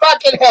in the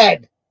fucking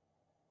head.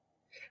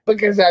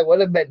 Because I would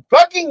have been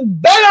fucking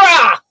better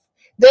off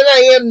than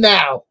I am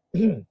now.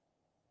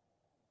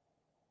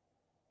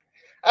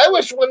 I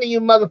wish one of you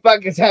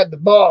motherfuckers had the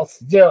balls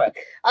to do it.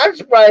 I'm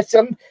surprised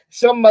some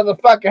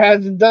motherfucker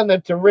hasn't done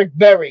it to Rick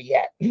Berry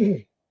yet.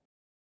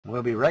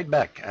 We'll be right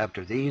back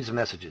after these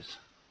messages.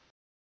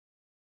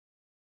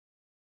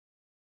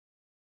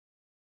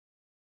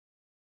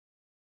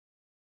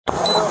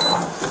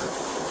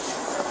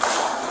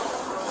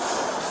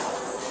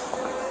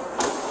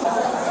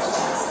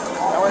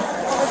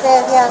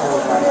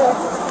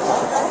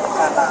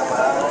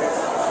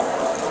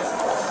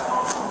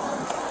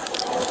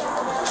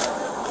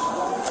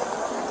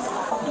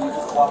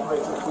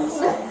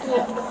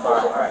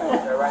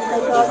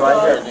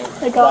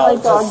 I got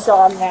my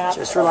dog nap.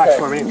 Just relax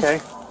for me,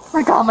 okay?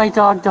 I got my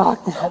dog nap.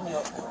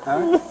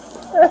 Alright.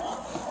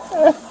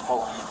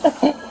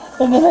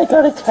 And then I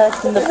got a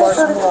text in the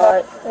parking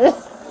lot.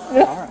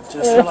 Alright,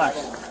 just relax.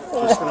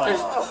 Just relax.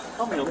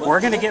 We're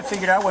going to get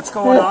figured out what's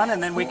going on,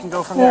 and then we can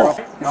go from there.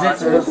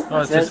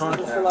 It's this one.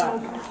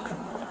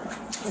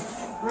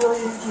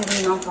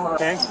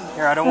 Okay.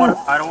 Here, I don't want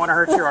to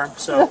hurt your arm.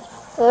 So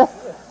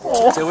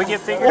until we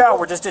get figured out,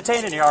 we're just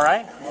detaining you. All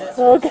right?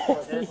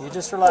 Okay. You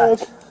just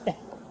relax.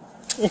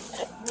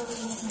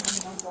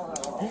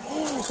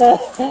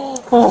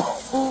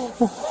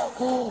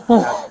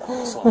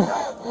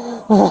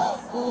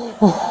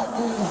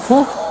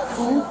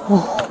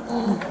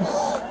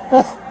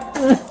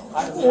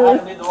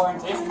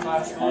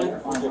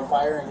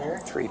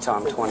 Three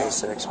Tom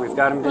 26. We've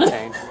got him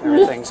detained.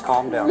 Everything's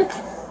calmed down.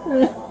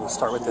 We'll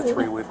start with the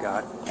 3 we've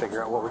got.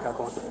 Figure out what we got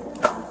going.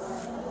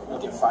 You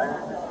get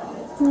fired.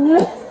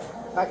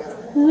 I got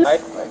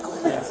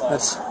it.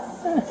 Let's.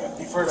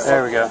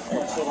 There we go.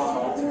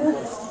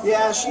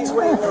 Yeah, she's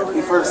waiting over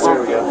there.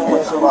 There we go.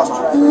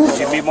 Would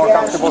you be more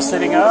comfortable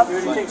sitting up?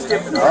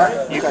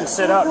 Alright, you can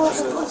sit up.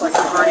 Looks like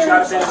you've already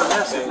got a bit of a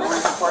mess.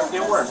 Before it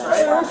get worse,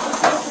 right?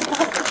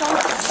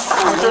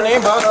 What's your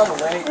name, bud?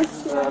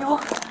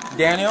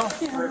 Daniel?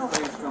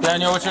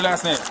 Daniel, what's your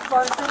last name?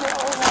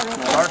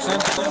 Larson.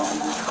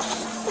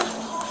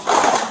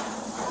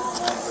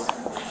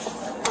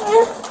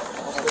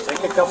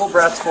 Take a couple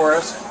breaths for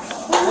us.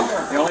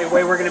 The only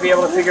way we're going to be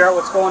able to figure out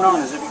what's going on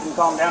is if you can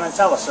calm down and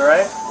tell us,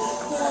 alright?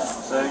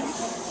 So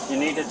you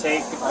need to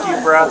take a few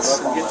breaths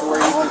and get to where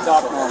you can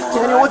talk normal.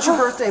 Daniel, what's your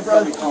birthday,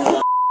 bro? You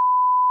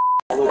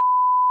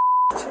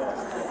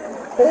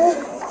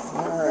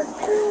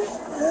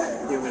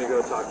want me to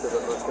go talk to the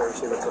bus driver,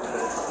 see what's up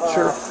there?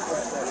 Sure.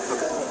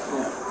 Okay.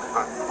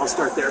 Alright, I'll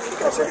start there.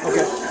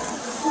 Okay.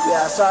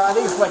 Yeah, so I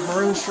think it's like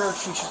maroon shirt.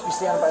 She should be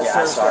standing by the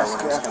Yeah, I service saw her desk.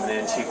 when it was coming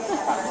in.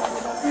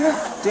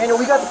 Daniel,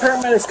 we got the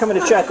paramedics coming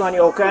to check on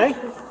you, okay?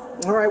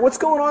 All right, what's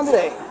going on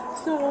today?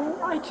 So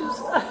I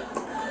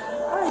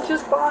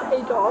just bought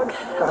a dog,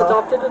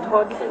 adopted a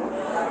dog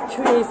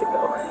 2 days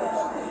ago,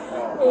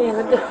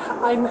 and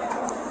I'm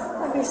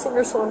a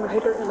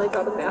singer-songwriter, and I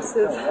got a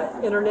massive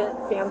internet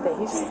fan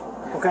base.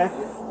 Okay.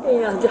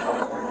 And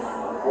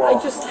I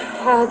just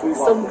had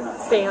some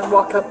fan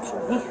walk up to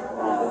me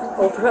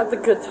over at the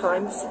Good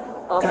Times.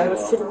 I was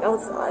sitting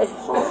outside.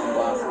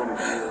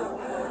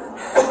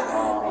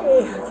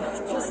 And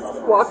just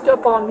walked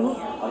up on me.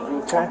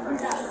 Okay.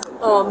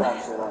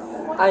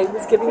 I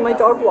was giving my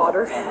dog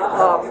water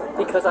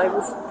because I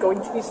was going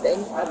to be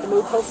staying at the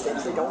Motel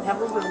 6. I don't have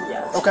a room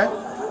yet. Okay.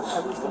 I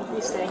was going to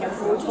be staying at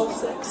the Motel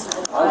 6.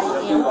 I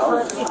am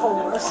currently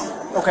homeless.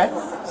 Okay.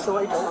 So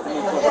I don't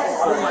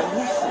have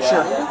money.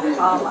 Sure.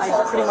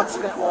 I pretty much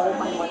spent all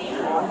my money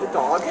on the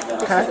dog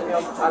because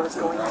I was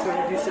going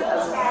to use it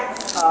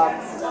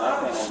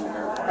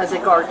as a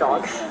guard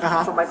dog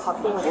for my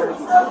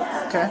popularity.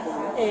 Okay.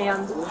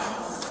 And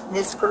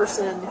this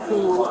person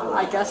who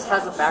I guess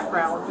has a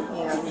background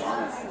in,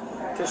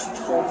 because she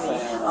told me,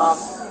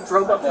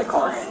 drove up the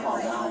car,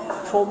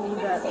 told me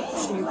that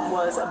she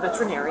was a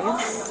veterinarian,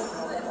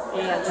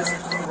 and just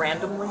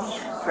randomly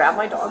grabbed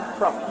my dog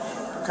from me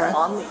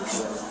on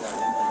leash,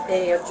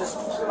 and just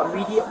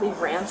immediately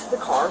ran to the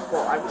car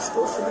while I was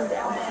still sitting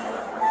down.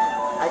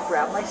 I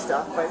grabbed my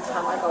stuff. By the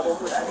time I got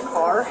over to the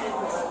car,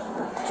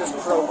 just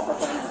drove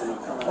off.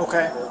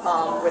 Okay.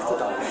 With the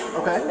dog.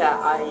 Okay. Yeah,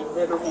 I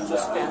literally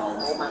just spent all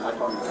my money.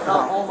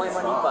 Not all my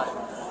money, but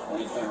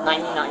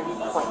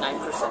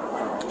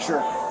 99.9%.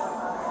 Sure.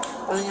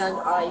 And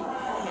I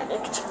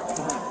panicked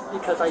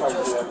because I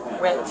just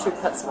went to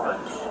PetSmart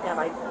and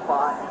I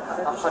bought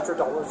 $100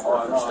 worth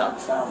of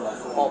stuff,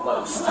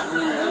 almost. And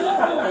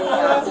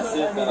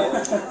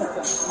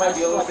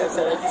like I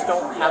said, I just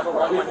don't have a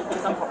lot of money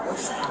because I'm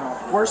homeless.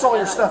 Where's all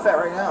your stuff at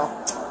right now?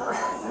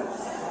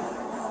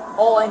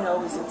 All I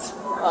know is it's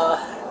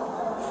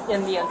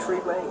in the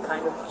entryway,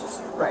 kind of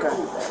just right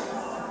over there.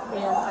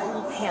 And I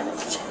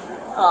panicked.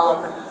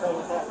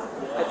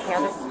 I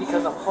panicked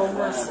because I'm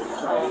homeless.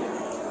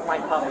 My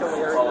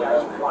popularity,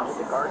 I wanted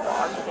a guard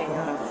dog,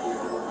 and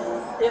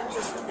it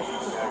just,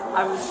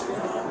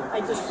 I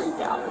just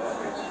freaked out.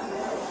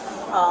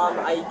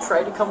 I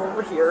tried to come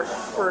over here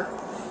for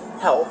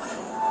help,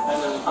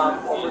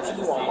 over to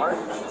the Walmart.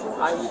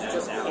 I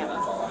just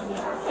panicked,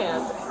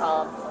 and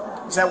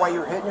is that why you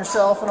were hitting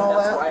yourself and all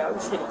that? That's why I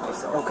was hitting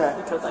myself. Okay.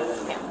 Because I was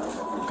panicked.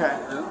 Okay.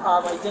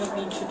 I didn't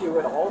mean to do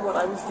at all what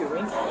I was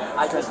doing.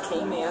 I just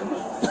came in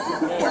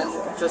and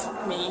just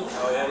me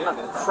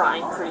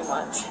crying pretty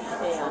much,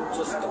 and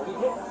just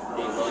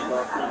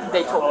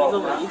they told me to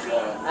leave.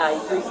 I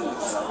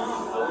refused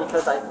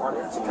because I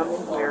wanted to come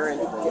in here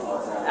and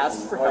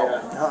ask for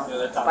help.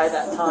 By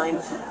that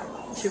time,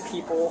 two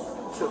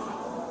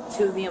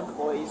the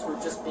employees were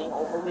just being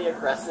overly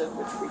aggressive,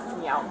 which freaked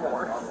me out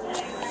more,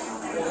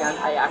 and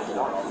I acted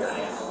on fear.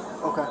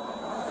 Okay.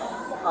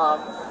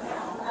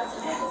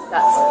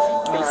 That's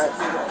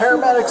basically it.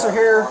 Paramedics are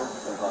here.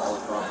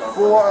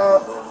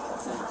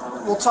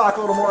 We'll talk a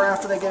little more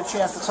after they get a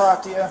chance to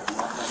talk to you.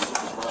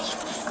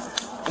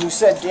 You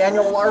said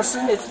Daniel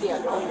Larson? It's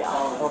Daniel,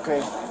 yeah.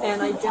 Okay.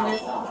 And I didn't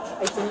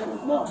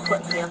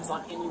put hands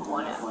on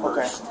anyone at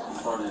first.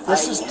 Okay.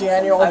 This is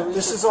Daniel.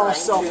 This is all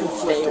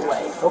self-inflicted.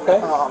 Okay.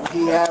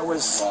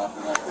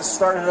 This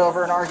started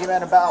over an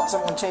argument about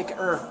someone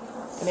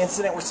an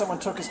incident where someone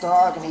took his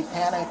dog and he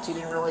panicked. He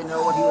didn't really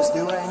know what he was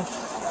doing.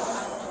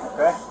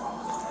 Okay.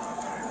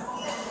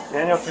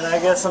 Daniel, can I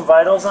get some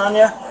vitals on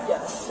you?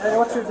 Yes. Daniel,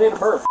 what's your date of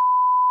birth?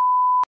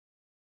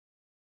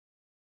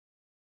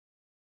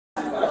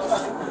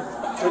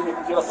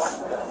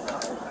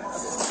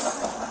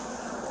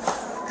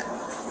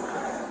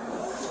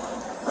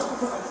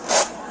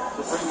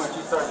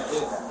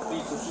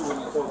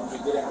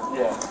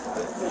 Yeah.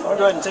 I'll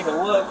go ahead and take a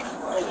look.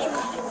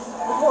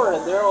 Good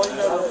morning, Daryl. You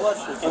got a blood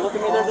sugar. Can you look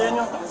at me there,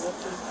 Daniel?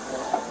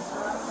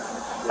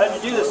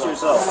 How'd you do this to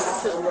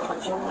yourself?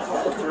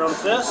 With your own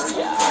fist?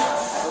 Yeah.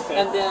 Okay.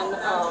 And then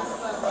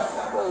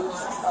those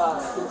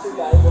the two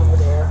guys over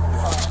there.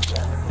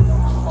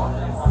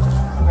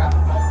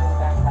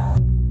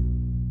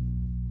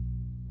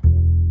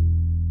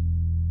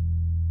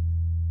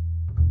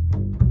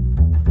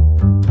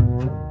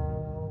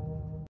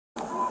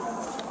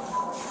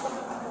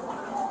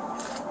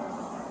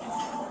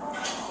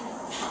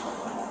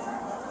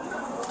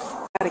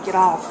 To get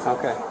off.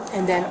 Okay.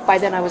 And then by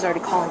then I was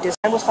already calling.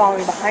 I was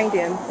following behind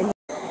him,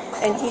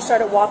 and he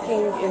started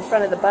walking in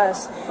front of the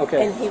bus.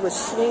 Okay. And he was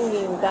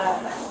swinging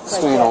that.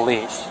 Swinging that, a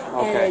leash.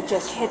 Okay. And it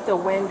just hit the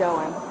window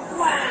and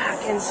whack.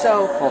 And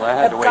so that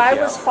had to the wake guy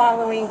you was up.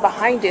 following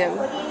behind him.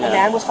 Yeah. A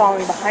man was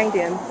following behind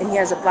him, and he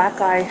has a black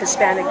guy,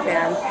 Hispanic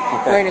man,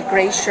 wearing a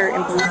gray shirt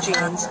and blue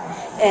jeans.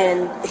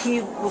 And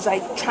he was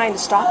like trying to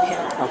stop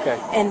him. Okay.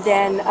 And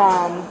then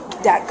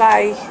that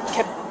guy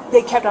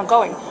kept on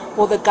going.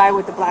 Well, the guy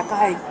with the black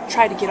eye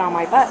tried to get on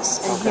my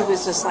bus, and he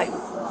was just like,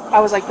 I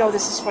was like, no,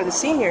 this is for the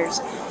seniors.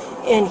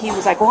 And he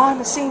was like, well,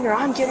 I'm a senior,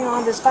 I'm getting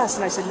on this bus.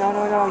 And I said, no,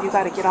 you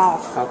got to get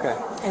off. Okay.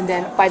 And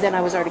then, by then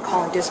I was already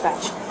calling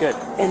dispatch. Good.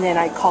 And then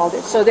I called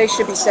it. So they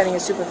should be sending a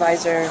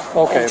supervisor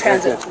Okay, and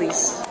transit very good.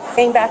 police.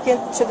 Came back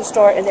into the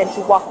store, and then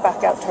he walked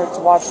back out towards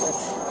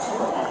Wadsworth.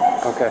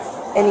 Okay.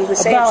 And he was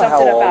saying About something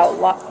how old?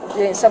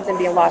 about something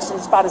being lost. And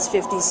it's about his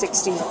 50,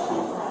 60.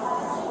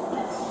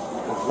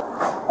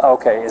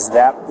 Okay, is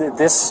that,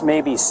 this may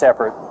be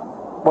separate.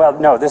 Well,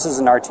 no, this is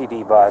an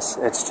RTD bus.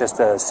 It's just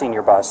a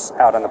senior bus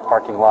out in the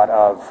parking lot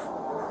of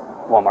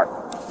Walmart.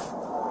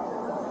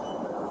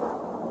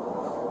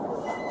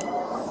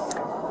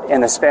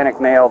 An Hispanic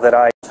male that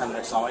I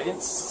saw, I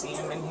didn't see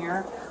him in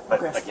here,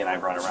 but again, I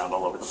run around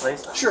all over the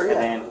place. Sure,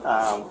 yeah. And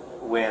then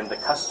when the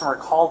customer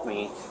called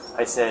me,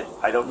 I said,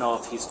 I don't know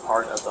if he's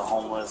part of the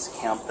homeless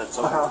camp that's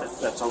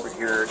over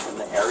here in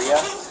the area.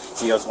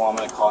 He goes, well, I'm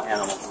going to call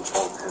animal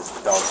control because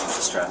the dog's in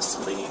distress,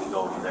 so they need to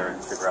go over there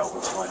and figure out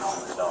what's going on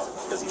with the dog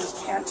because he was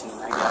panting,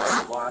 I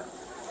guess, a lot.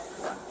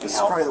 This is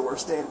probably the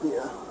worst day to be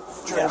a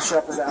German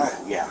Shepherd out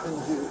Yeah. in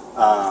the heat.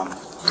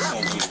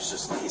 And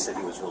he said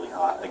he was really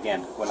hot.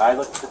 Again, when I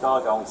looked at the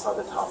dog, I only saw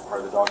the top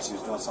part of the dog, so he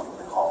was doing something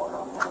with the collar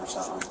on him or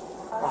something.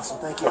 Awesome,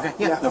 thank you. Okay,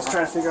 Yeah, no let's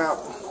try to figure out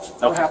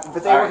what Okay. happened.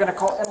 But they All were right. going to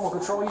call animal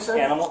control, you said?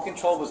 Animal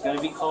control was going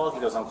to be called.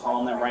 He goes, I'm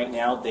calling them right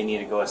now. They need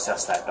to go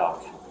assess that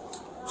dog.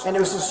 And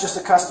was this just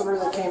a customer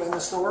that came in the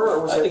store,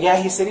 or was it? Yeah,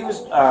 he said he was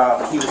in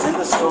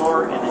the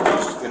store and then he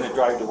was going to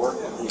drive to work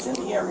and he's in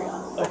the area.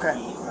 But Okay.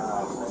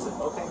 I said,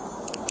 okay.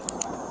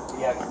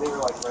 Yeah, because they were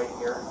like right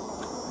here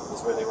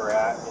is where they were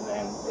at, and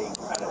then they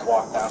kind of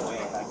walked that way,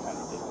 and I kind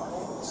of did my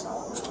own. So.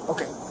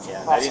 Okay.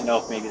 Yeah, Awesome. I didn't know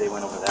if maybe they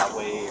went over that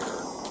way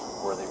or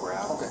where they were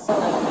at. Okay.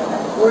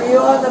 Were you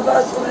on the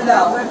bus when it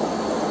happened?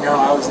 No,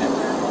 I was in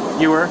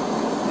there. You were?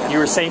 Yeah. You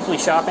were safely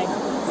shopping?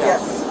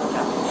 Yes.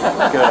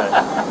 Good.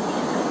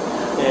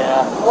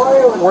 Yeah.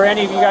 Were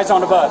any of you guys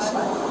on the bus?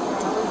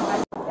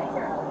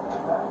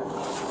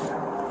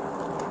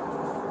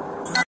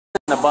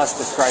 The bus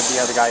described the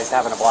other guy as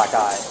having a black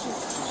eye.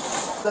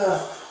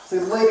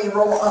 The lady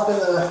roll up in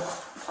the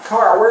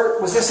car. Where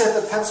was this at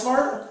the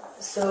PetSmart?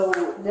 So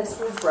this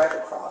was right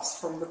across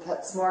from the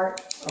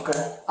PetSmart.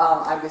 Okay.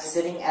 I was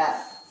sitting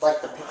at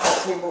like the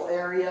picnic table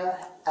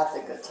area at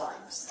the Good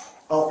Times.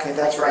 Okay,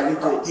 that's Like, right.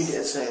 across. You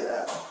did say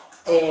that.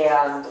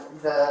 And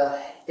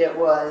it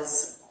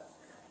was.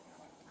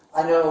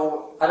 I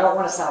know I don't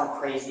want to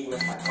sound crazy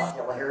with my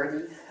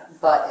popularity,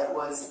 but it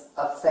was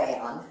a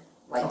fan,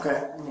 like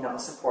a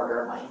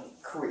supporter of my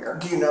career.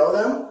 Do you know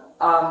them?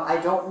 I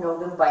don't know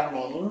them by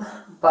name,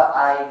 but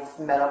I've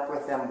met up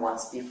with them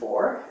once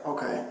before.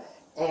 Okay.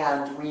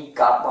 And we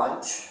got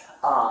lunch.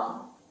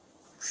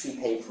 She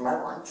paid for my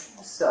lunch.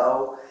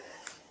 So,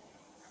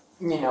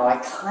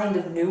 I kind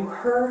of knew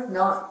her,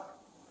 not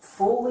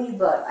fully,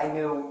 but I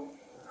knew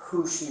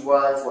who she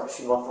was, what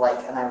she looked like,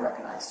 and I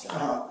recognized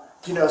her.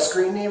 Do you know a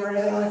screen name or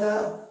anything like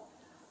that?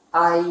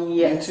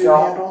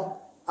 YouTube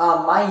handle?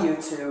 My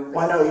YouTube.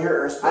 Well, I know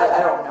yours, but I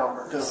don't know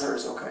hers. Does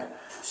hers, okay.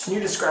 Can you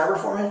describe her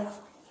for me?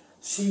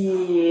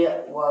 She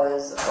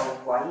was a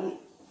white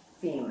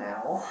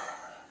female,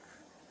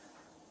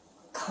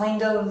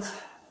 kind of,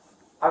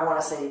 I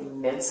want to say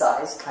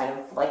mid-sized, kind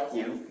of like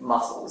you,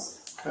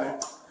 muscles. Okay.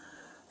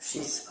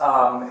 She's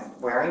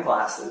wearing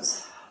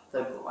glasses.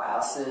 The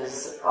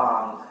glasses,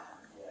 I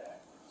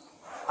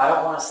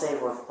don't want to say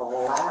were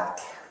black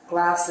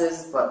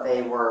glasses, but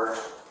they were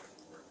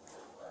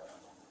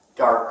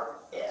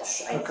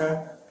dark-ish. I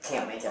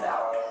can't make it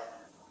out.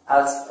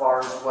 As far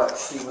as what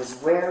she was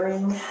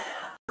wearing,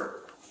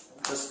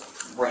 just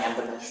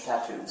randomish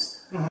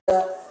tattoos.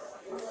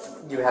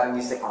 You have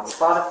music on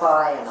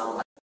Spotify and all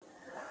that.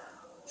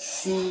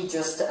 She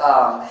just,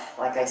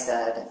 like I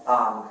said,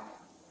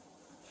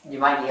 you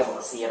might be able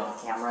to see it on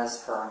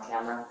cameras, her on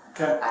camera.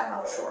 Okay. I'm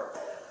not sure.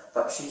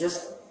 But she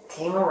just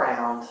came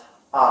around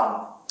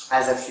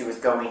as if she was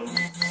going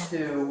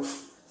to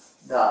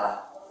the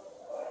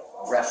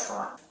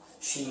restaurant.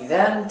 She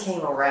then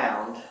came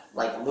around,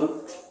 like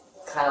looped,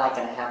 kind of like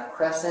in a half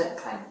crescent,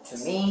 kind of to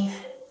me,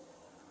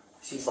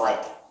 she's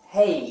like,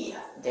 hey,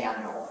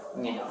 Daniel,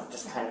 you know,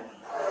 just kind of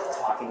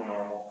talking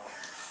normal.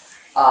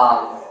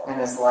 And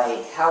it's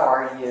like, how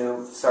are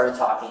you? Started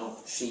talking.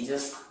 She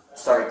just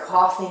started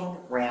coughing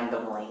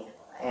randomly.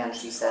 And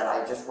she said,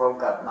 I just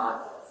woke up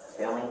not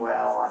feeling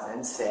well. I've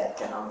been sick.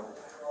 And I'm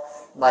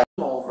like,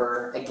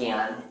 over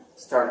again,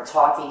 started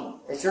talking.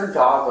 Is your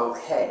dog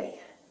okay?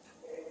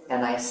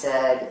 And I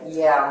said,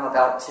 yeah, I'm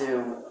about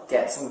to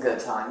get some good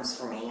times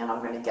for me, and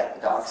I'm going to get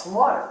the dog some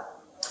water.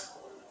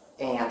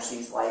 And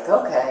she's like,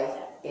 okay,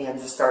 and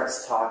just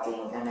starts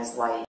talking, and is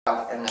like,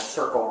 in a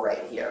circle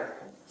right here.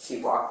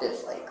 She walked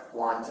it like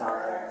 1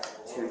 time,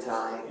 2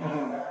 times,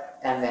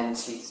 and then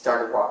she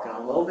started walking a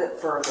little bit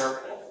further,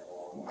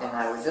 and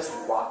I was just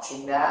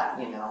watching that,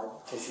 you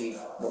know, because she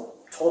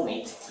told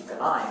me to keep an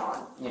eye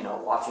on, you know,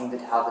 watching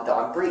how the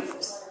dog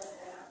breathes.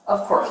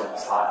 Of course it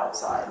was hot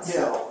outside,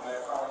 so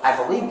I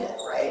believed it,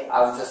 right?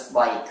 I was just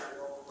like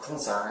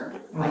concerned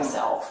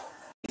myself.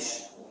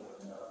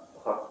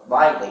 Hooked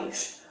my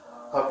leash,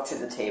 hooked to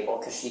the table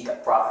because she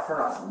brought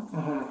her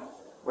own,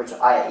 which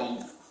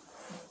I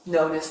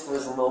noticed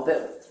was a little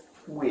bit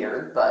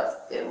weird,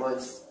 but it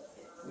was,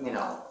 you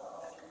know,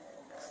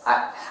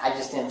 I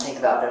just didn't think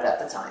about it at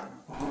the time.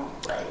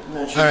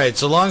 Right. All right,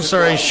 so long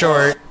story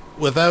short,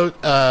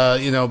 without,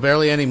 you know,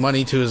 barely any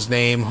money to his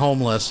name,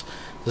 homeless,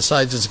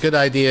 decides it's a good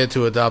idea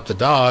to adopt a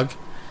dog,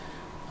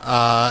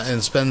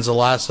 and spends the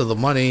last of the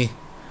money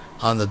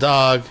on the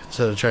dog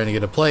instead of trying to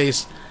get a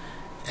place.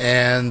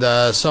 And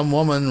some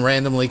woman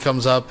randomly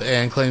comes up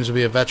and claims to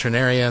be a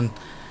veterinarian,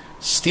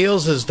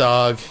 steals his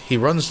dog, he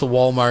runs to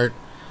Walmart,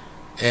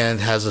 and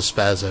has a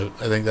spaz out.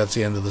 I think that's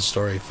the end of the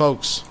story.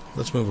 Folks,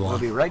 let's move along.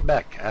 We'll be right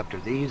back after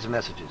these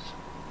messages.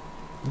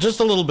 Just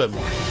a little bit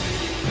more.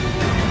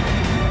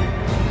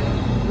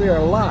 We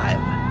are live,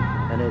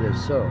 and it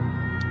is so.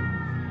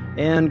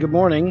 And good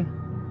morning,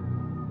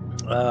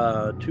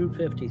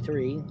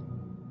 2:53.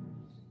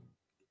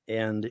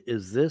 And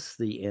is this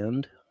the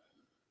end?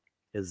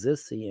 Is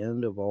this the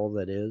end of all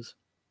that is?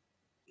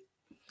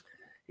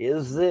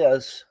 Is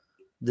this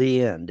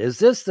the end? Is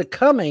this the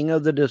coming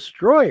of the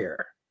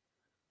destroyer?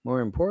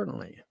 More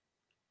importantly,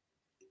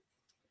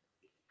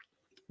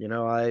 you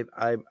know, I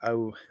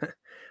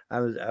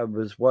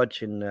was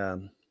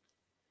watching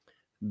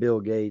Bill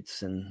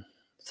Gates and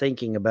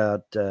thinking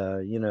about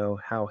you know,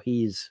 how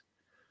he's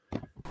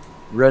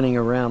running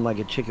around like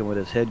a chicken with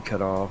his head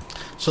cut off.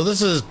 So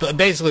this is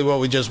basically what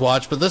we just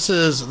watched, but this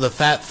is the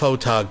Fat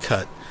Photog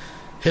cut.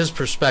 His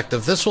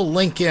perspective. This will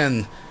link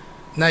in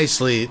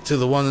nicely to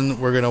the one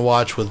we're going to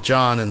watch with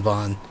John and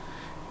Vaughn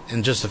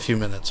in just a few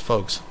minutes,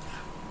 folks.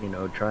 You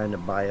know, trying to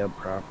buy up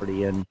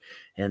property and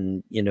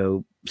you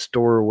know,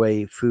 store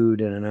away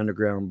food in an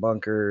underground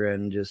bunker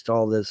and just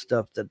all this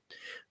stuff that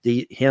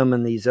him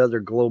and these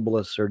other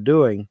globalists are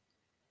doing,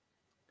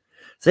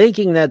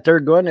 thinking that they're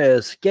going to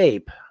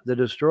escape the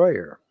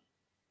destroyer.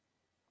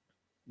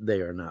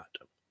 They are not.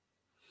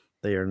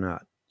 They are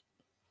not.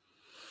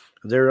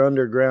 Their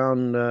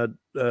underground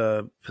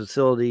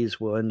facilities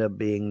will end up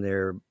being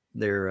their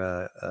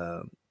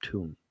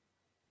tomb.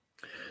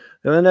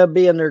 They'll end up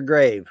being their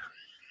grave.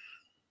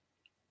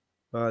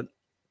 But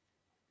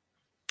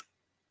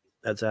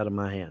that's out of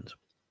my hands.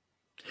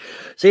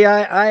 See,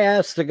 I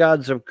asked the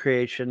gods of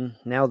creation,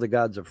 now the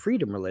gods of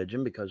freedom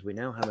religion, because we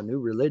now have a new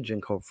religion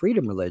called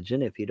freedom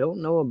religion. If you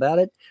don't know about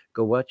it,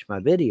 go watch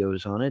my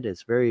videos on it.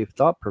 It's very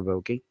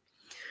thought-provoking.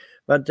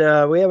 But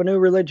we have a new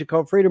religion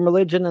called freedom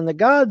religion, and the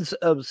gods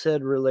of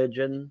said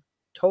religion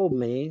told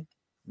me,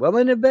 well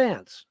in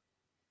advance,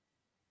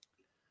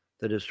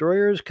 the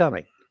destroyer is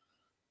coming.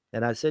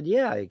 And I said,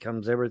 yeah, he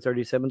comes every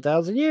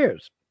 37,000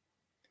 years.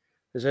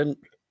 I said,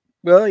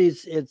 well,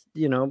 it's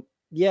you know,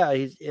 yeah,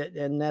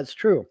 and that's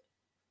true.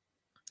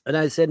 And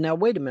I said, now,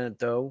 wait a minute,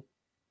 though.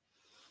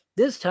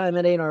 This time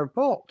it ain't our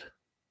fault.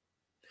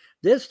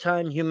 This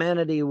time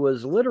humanity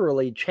was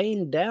literally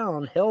chained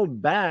down,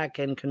 held back,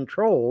 and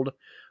controlled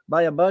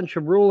by a bunch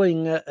of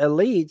ruling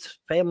elites,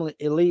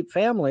 elite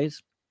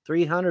families.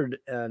 300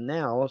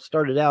 now,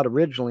 started out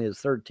originally as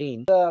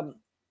 13.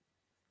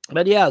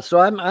 But yeah, so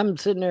I'm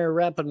sitting there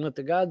rapping with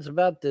the gods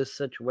about this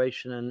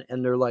situation,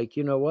 and they're like,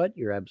 you know what?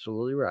 You're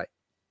absolutely right.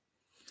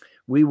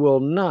 We will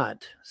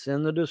not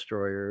send the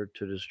destroyer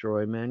to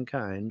destroy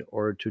mankind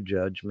or to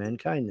judge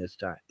mankind this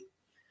time.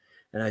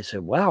 And I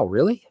said, wow,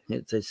 really?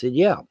 They said,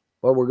 yeah.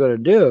 What we're going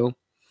to do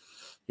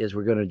is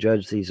we're going to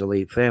judge these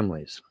elite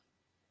families.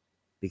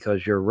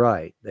 Because you're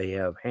right. They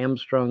have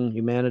hamstrung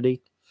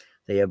humanity.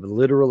 They have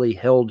literally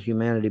held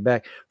humanity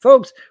back.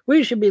 Folks,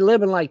 we should be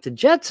living like the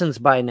Jetsons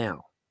by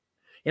now.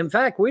 In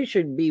fact, we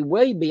should be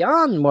way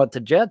beyond what the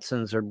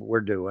Jetsons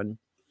were doing.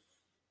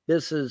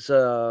 This is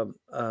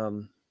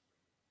an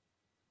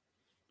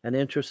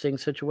interesting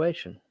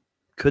situation.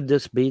 Could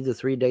this be the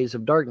 3 days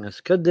of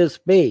darkness? Could this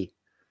be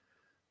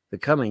the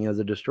coming of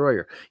the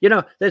destroyer? You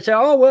know, they say,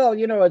 oh, well,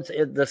 you know,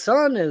 the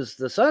sun is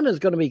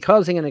going to be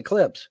causing an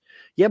eclipse.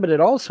 Yeah, but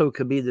it also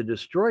could be the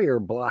destroyer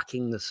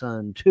blocking the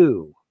sun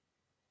too.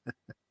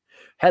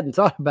 Hadn't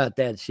thought about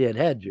that shit,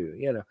 had you?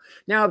 You know,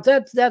 now if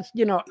that's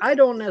you know, I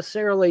don't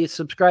necessarily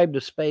subscribe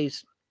to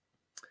space.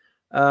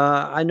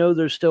 I know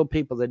there's still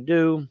people that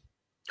do.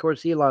 Of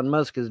course, Elon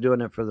Musk is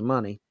doing it for the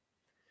money.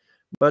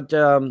 But,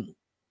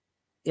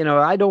 you know,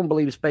 I don't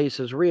believe space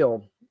is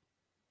real.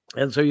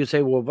 And so you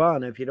say, well,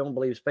 Vaughn, if you don't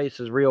believe space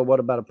is real, what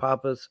about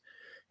Apophis?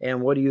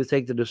 And what do you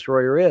think the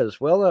destroyer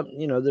is? Well,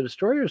 you know, the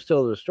destroyer is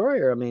still the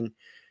destroyer. I mean,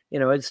 you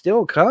know, it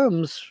still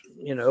comes,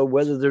 you know,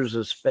 whether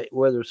there's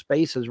whether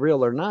space is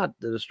real or not,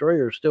 the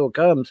destroyer still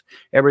comes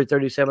every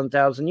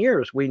 37,000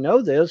 years. We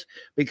know this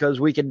because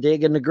we can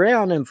dig in the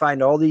ground and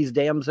find all these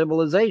damn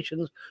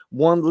civilizations,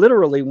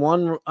 literally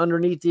one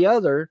underneath the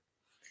other,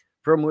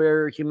 from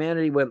where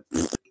humanity went.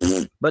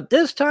 But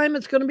this time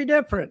it's going to be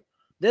different.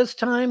 This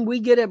time we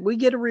get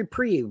a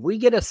reprieve. We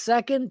get a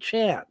second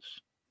chance.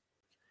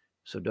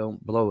 So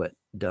don't blow it,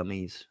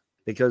 dummies,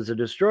 because the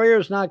destroyer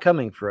is not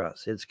coming for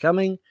us. It's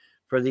coming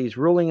for these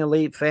ruling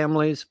elite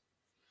families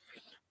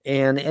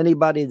and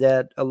anybody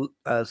that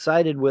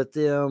sided with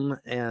them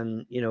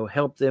and, you know,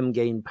 helped them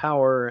gain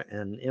power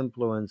and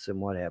influence and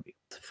what have you.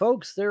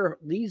 Folks,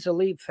 these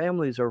elite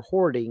families are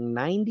hoarding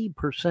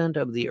 90%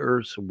 of the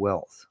Earth's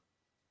wealth,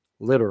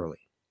 literally.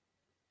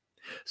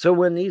 So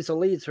when these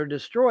elites are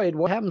destroyed,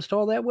 what happens to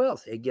all that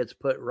wealth? It gets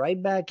put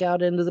right back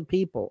out into the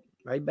people,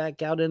 right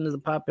back out into the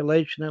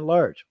population at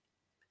large,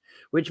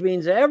 which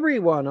means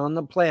everyone on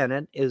the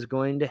planet is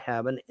going to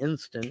have an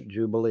instant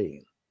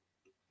jubilee.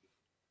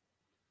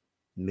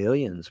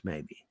 Millions,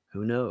 maybe.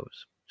 Who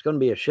knows? It's going to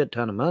be a shit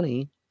ton of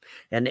money,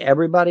 and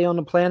everybody on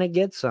the planet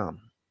gets some.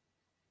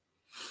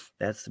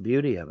 That's the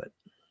beauty of it.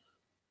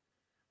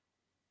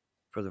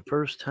 For the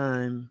first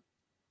time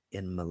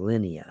in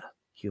millennia,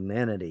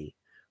 humanity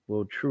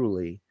will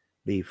truly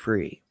be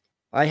free.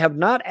 I have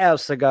not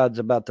asked the gods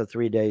about the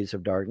 3 days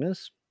of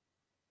darkness.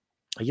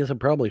 I guess I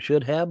probably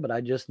should have, but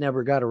I just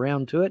never got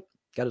around to it.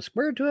 Got a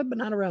square to it, but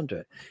not around to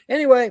it.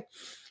 Anyway,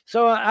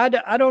 so I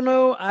don't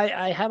know.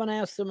 I haven't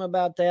asked them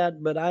about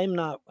that, but I'm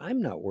not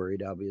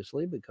worried,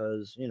 obviously,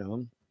 because, you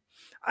know,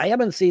 I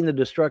haven't seen the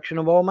destruction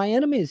of all my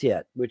enemies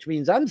yet, which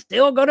means I'm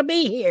still going to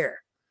be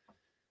here.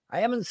 I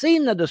haven't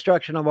seen the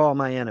destruction of all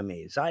my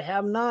enemies. I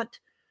have not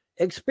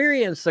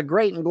experienced the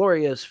great and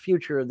glorious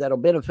future that'll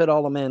benefit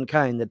all of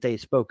mankind that they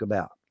spoke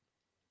about.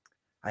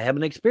 I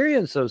haven't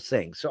experienced those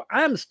things. So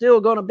I'm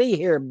still going to be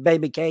here,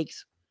 baby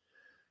cakes.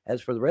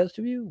 As for the rest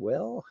of you,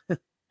 well,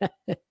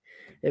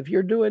 if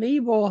you're doing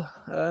evil,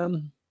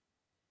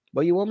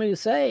 what you want me to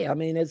say? I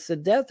mean, it's the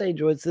death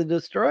angel. It's the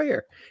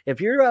destroyer.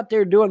 If you're out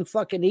there doing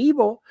fucking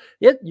evil,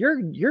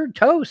 you're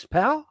toast,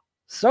 pal.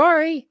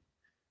 Sorry.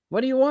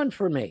 What do you want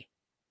from me?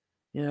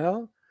 You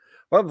know?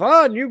 Well,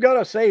 Vaughn, you got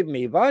to save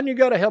me. Vaughn, you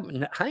got to help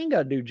me. I ain't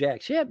got to do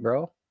jack shit,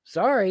 bro.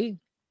 Sorry.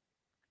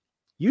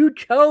 You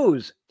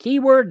chose, key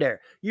word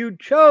there, you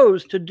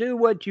chose to do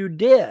what you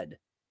did.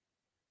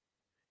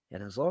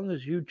 And as long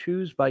as you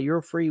choose by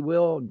your free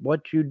will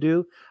what you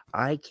do,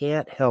 I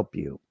can't help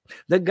you.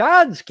 The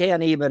gods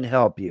can't even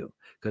help you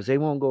because they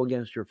won't go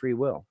against your free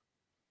will.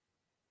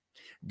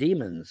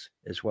 Demons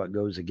is what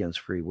goes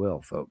against free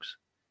will, folks.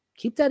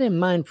 Keep that in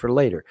mind for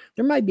later.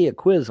 There might be a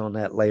quiz on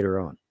that later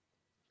on.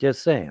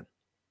 Just saying.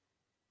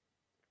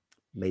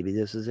 Maybe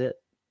this is it.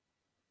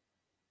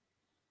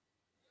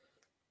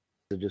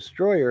 The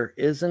destroyer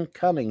isn't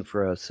coming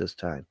for us this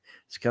time.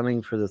 It's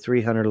coming for the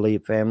 300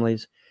 elite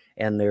families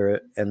and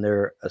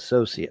their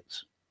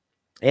associates.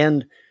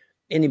 And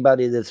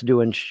anybody that's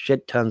doing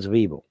shit tons of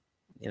evil,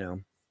 you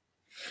know.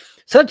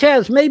 Such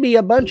as maybe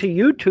a bunch of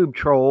YouTube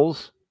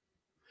trolls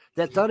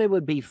that thought it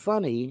would be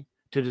funny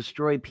to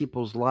destroy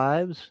people's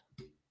lives.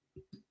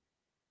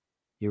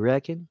 You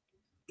reckon?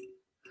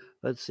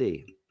 Let's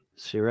see.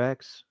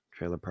 Cyraxx,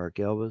 Trailer Park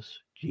Elvis,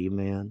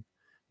 G-Man,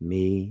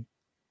 me,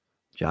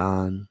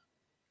 John,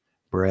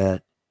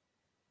 Brett,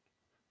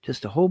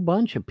 just a whole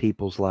bunch of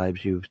people's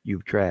lives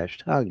you've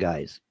trashed, huh,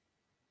 guys?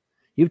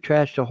 You've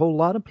trashed a whole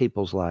lot of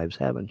people's lives,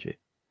 haven't you?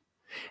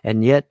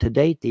 And yet, to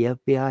date, the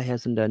FBI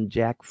hasn't done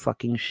jack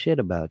fucking shit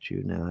about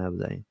you now, have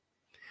they?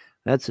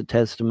 That's a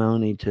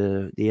testimony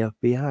to the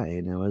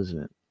FBI now,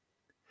 isn't it?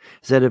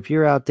 Is that if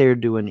you're out there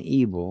doing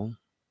evil,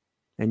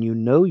 and you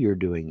know you're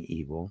doing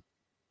evil,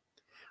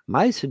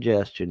 my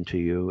suggestion to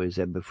you is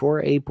that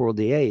before April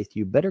the 8th,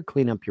 you better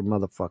clean up your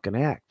motherfucking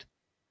act.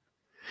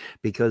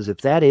 Because if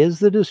that is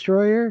the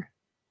destroyer,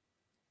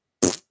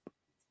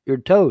 you're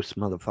toast,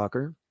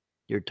 motherfucker.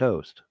 You're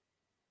toast.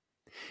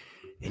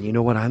 And you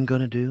know what I'm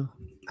going to do?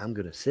 I'm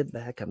going to sit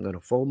back, I'm going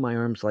to fold my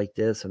arms like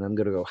this, and I'm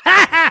going to go,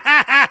 ha, ha,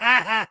 ha, ha,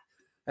 ha, ha.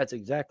 That's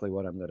exactly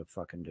what I'm going to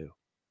fucking do.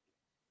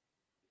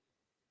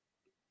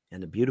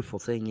 And the beautiful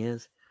thing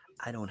is,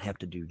 I don't have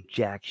to do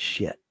jack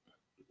shit.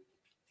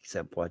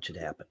 Except watch it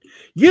happen.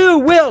 You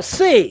will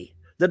see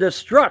the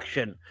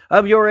destruction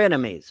of your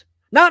enemies.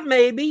 Not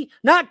maybe,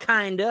 not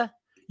kinda.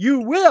 You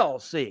will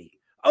see.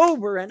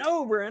 Over and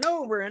over and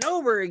over and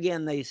over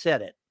again they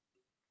said it.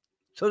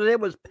 So that it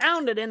was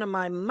pounded into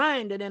my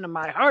mind and into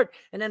my heart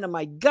and into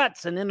my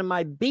guts and into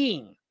my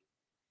being.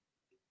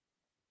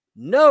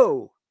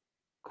 No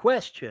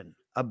question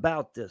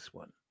about this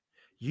one.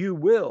 You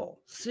will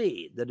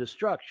see the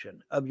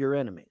destruction of your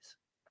enemies.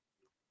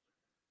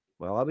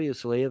 Well,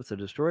 obviously, if the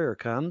destroyer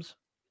comes,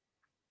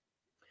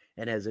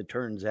 And as it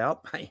turns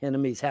out, my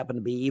enemies happen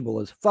to be evil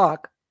as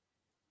fuck.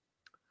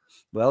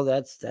 Well,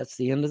 that's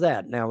the end of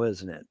that now,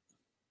 isn't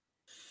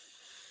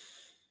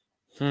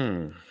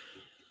it?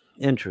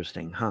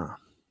 Interesting, huh?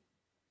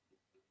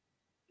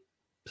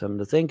 Something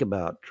to think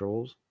about,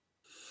 trolls.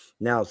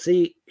 Now,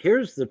 see,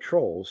 here's the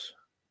trolls.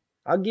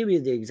 I'll give you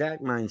the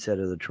exact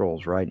mindset of the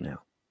trolls right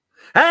now.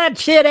 That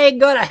shit ain't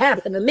gonna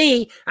happen to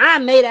me.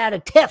 I'm made out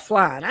of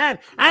Teflon.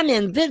 I'm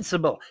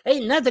invincible.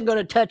 Ain't nothing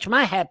gonna touch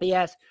my happy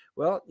ass.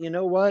 Well, you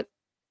know what?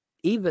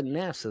 Even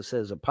NASA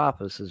says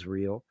Apophis is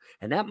real,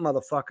 and that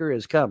motherfucker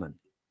is coming.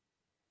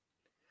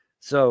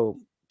 So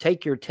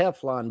take your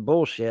Teflon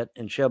bullshit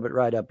and shove it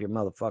right up your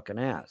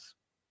motherfucking ass.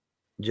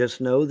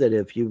 Just know that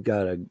if you've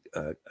got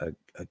a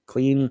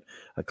clean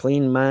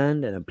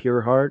mind and a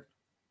pure heart,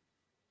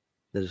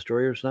 the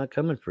destroyer's not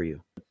coming for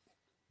you.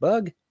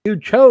 Bug, you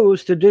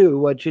chose to do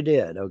what you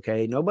did,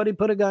 okay? Nobody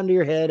put a gun to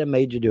your head and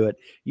made you do it.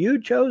 You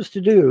chose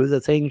to do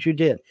the things you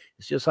did.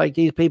 It's just like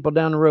these people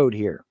down the road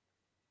here.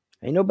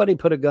 Ain't nobody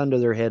put a gun to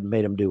their head and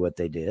made them do what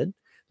they did.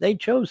 They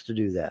chose to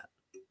do that.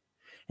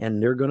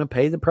 And they're going to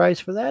pay the price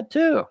for that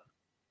too.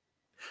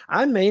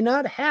 I may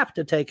not have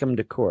to take them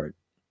to court.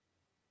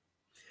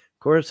 Of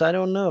course, I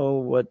don't know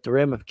what the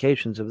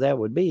ramifications of that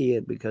would be,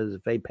 because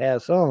if they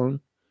pass on,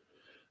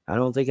 I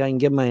don't think I can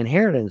get my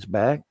inheritance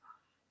back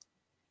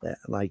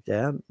like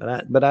that.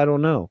 But I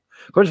don't know.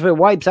 Of course, if it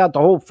wipes out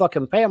the whole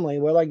fucking family,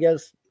 well, I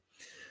guess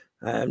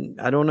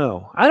I don't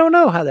know. I don't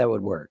know how that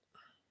would work.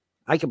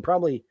 I could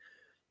probably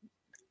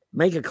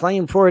make a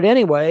claim for it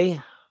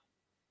anyway.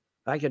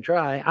 I could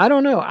try. I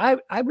don't know.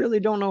 I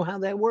really don't know how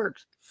that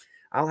works.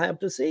 I'll have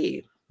to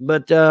see.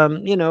 But,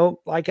 you know,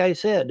 like I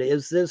said,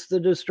 is this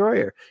the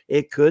destroyer?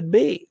 It could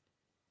be.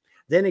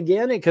 Then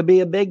again, it could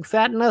be a big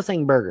fat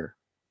nothing burger.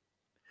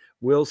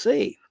 We'll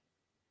see.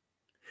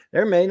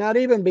 There may not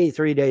even be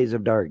 3 days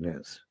of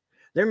darkness.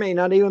 There may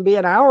not even be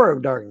an hour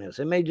of darkness.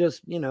 It may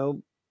just, you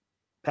know,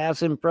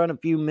 pass in front a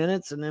few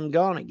minutes and then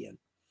gone again.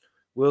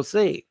 We'll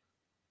see.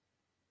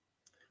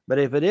 But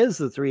if it is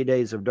the 3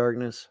 days of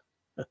darkness,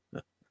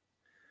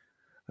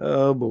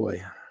 oh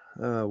boy,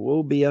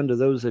 woe be unto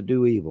those that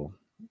do evil.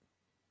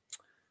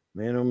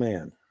 Man, oh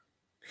man.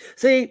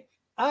 See,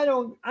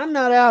 I'm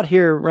not out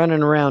here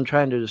running around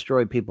trying to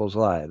destroy people's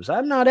lives.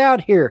 I'm not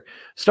out here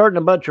starting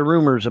a bunch of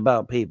rumors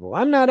about people.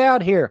 I'm not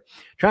out here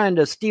trying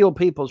to steal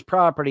people's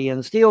property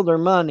and steal their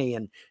money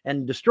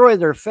and destroy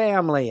their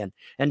family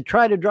and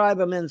try to drive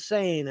them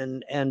insane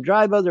and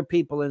drive other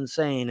people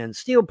insane and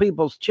steal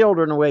people's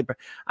children away.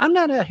 I'm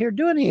not out here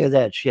doing any of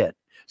that shit.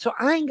 So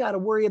I ain't got to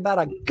worry about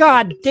a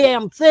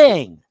goddamn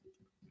thing.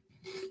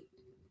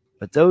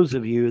 But those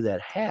of you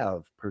that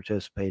have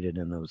participated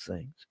in those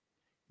things,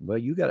 well,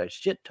 you got a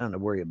shit ton to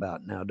worry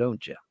about now,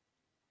 don't you?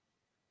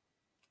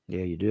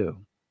 Yeah, you do.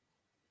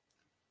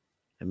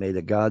 And may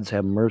the gods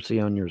have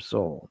mercy on your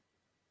soul,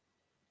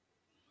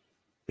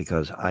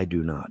 because I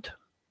do not.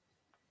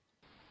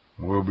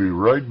 We'll be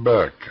right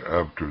back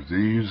after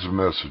these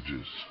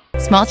messages.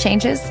 Small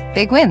changes,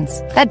 big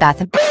wins. Bed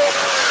Bath &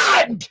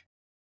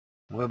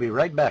 We'll be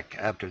right back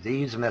after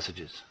these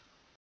messages.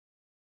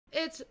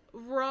 It's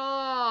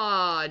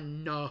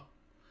Ron.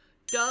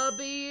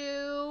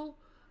 W-R-O-N-G.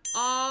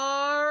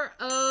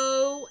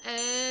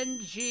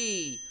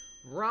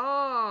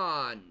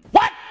 Ron.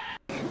 What?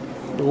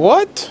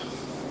 What?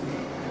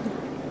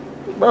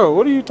 Bro,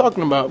 what are you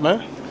talking about,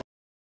 man?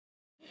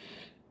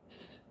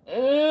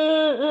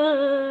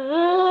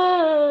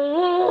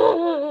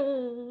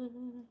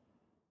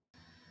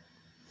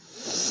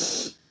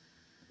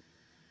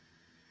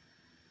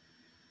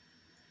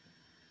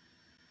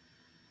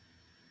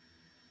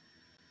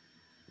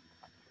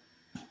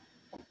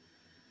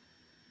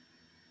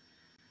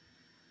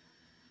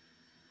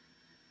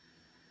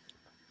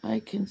 I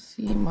can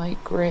see my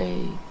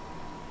gray.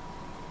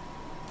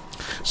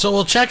 So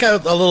we'll check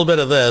out a little bit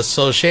of this.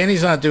 So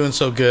Shanny's not doing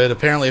so good.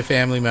 Apparently a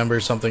family member,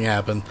 something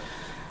happened.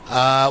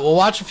 We'll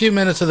watch a few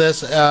minutes of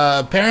this.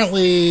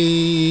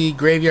 Apparently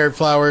Graveyard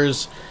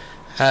Flowers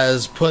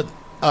has put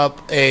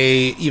up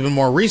a even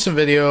more recent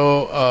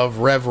video of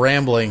Rev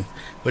rambling,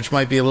 which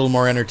might be a little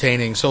more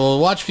entertaining. So we'll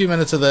watch a few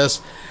minutes of this,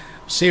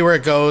 see where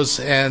it goes,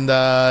 and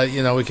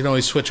you know, we can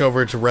always switch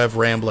over to Rev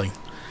rambling.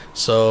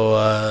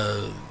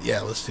 So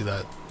yeah, let's do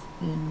that.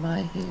 In my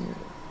hair.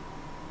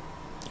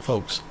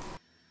 Folks.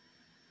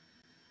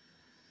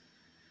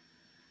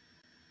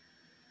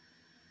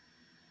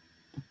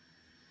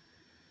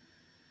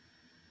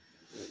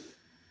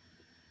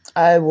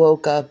 I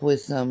woke up with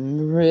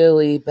some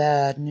really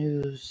bad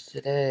news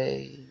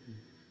today.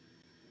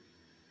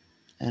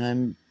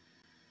 And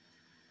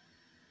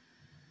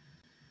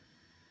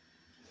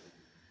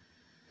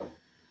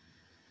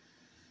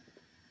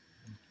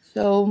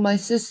So my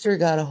sister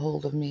got a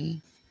hold of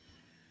me.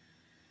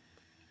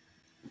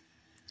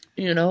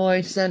 You know,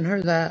 I sent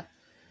her that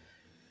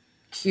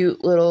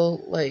cute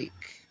little, like,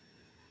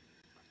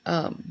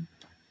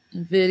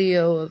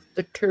 video of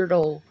the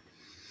turtle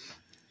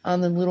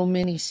on the little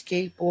mini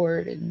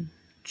skateboard and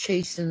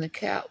chasing the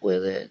cat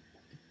with it.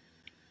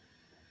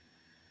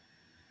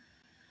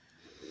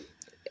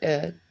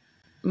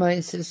 my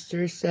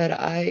sister said,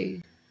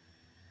 I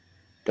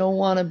don't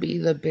want to be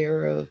the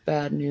bearer of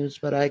bad news,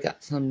 but I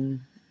got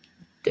some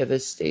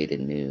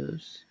devastating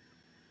news.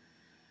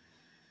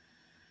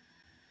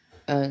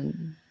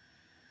 And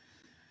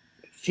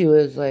she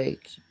was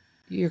like,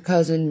 our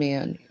cousin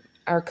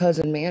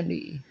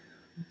Mandy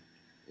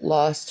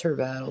lost her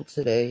battle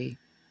today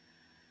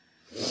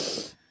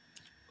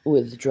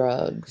with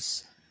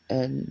drugs.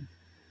 And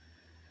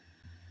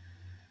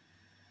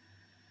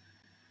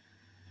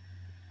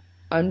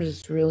I'm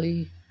just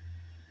really,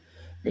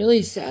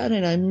 really sad,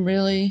 and I'm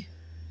really,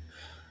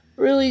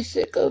 really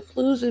sick of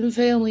losing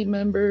family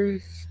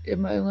members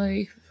in my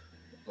life.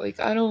 Like,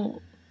 I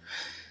don't,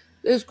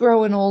 this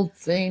growing old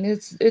thing,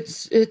 it's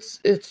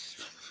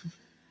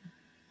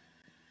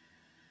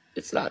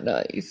not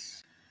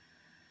nice.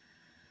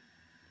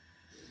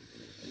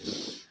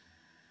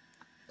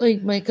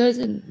 Like, my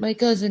cousin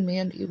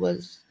Mandy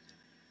was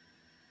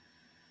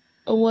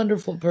a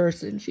wonderful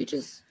person.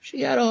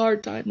 She had a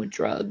hard time with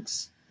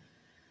drugs.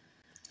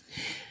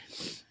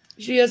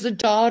 She has a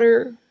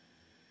daughter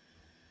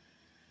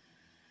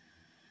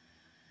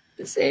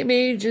the same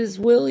age as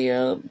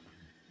William.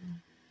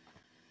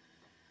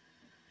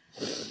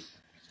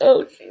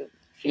 So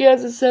she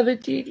has a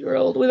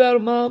 17-year-old without a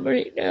mom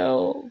right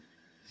now.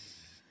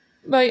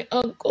 My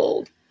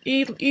uncle,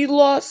 he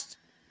lost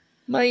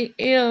my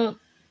aunt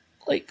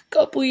like a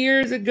couple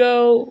years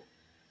ago.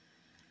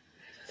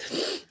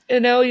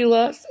 And now he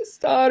lost his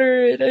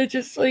daughter, and I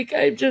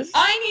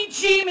need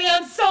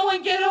G-Man,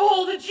 someone get a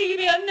hold of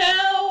G-Man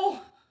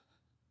now!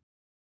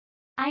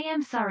 I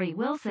am sorry,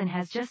 Wilson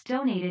has just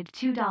donated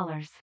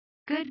 $2.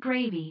 Good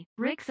gravy,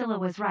 Rixilla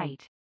was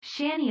right.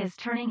 Shanny is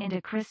turning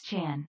into Chris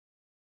Chan.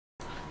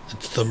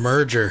 It's the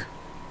merger.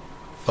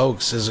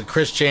 Folks, is it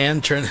Chris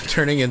Chan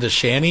turning into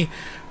Shanny?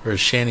 Or is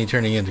Shanny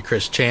turning into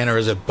Chris Chan? Or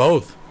is it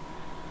both?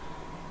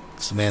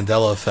 It's the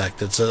Mandela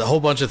effect. It's a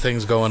whole bunch of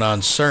things going on.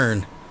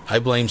 CERN. I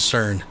blame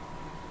CERN.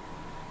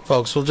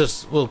 Folks,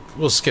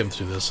 we'll skim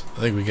through this. I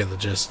think we get the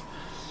gist.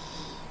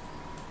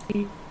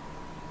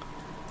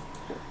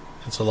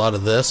 It's a lot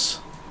of this.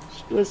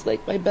 She was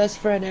like my best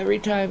friend. Every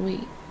time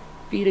we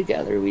be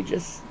together, we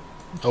just...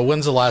 Oh,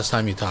 when's the last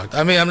time you talked?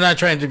 I mean, I'm not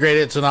trying to degrade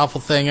it. It's an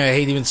awful thing. I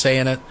hate even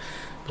saying it.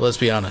 But let's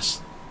be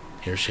honest.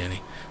 Here,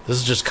 Shanny. This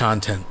is just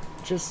content.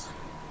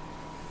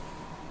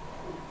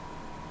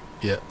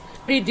 Yeah.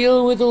 Already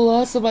dealing with the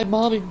loss of my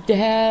mom and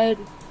dad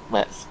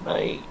last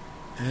night.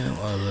 Yeah, a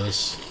lot of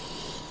this.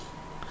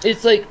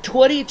 It's like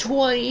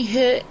 2020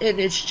 hit, and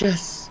it's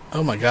just...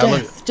 Oh my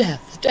God,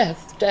 death.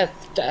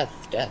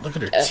 Look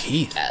at her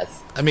teeth.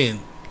 I mean,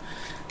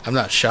 I'm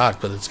not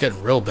shocked, but it's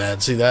getting real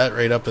bad. See that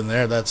right up in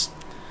there? We're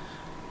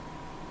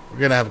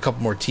going to have a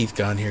couple more teeth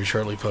gone here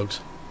shortly, folks.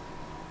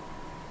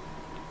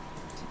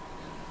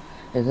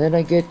 And then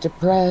I get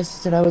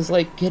depressed, and I was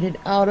like getting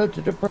out of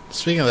the depression.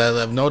 Speaking of that,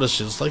 I've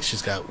noticed it's like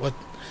she's got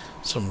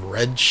some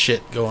red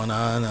shit going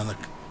on the...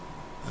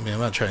 I mean, I'm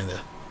not trying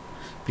to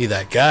be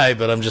that guy,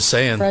 but I'm just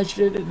saying.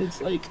 Depression, and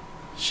it's like...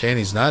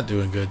 Shanny's not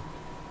doing good.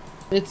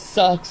 It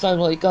sucks. I'm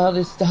like, oh,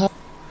 this stuff.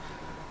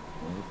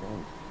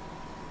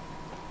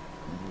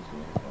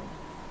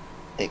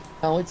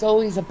 No, it's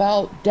always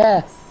about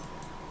death.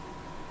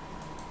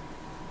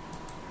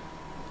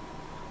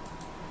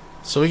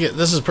 So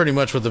this is pretty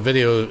much what the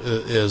video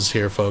is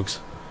here, folks.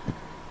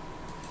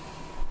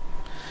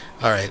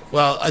 All right.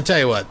 Well, I tell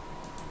you what.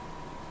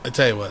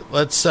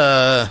 Let's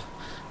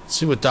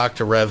see what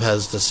Dr. Rev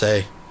has to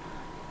say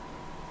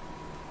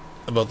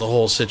about the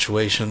whole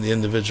situation, the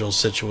individual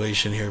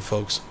situation here,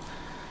 folks.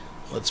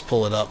 Let's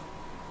pull it up.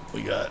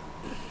 We got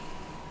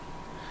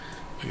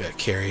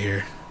Carrie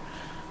here.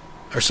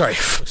 Or sorry,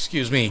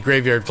 excuse me,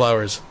 Graveyard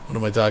Flowers. What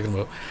am I talking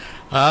about?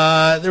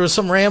 There was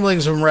some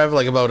ramblings from Rev,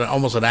 like about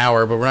almost an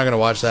hour, but we're not going to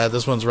watch that.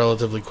 This one's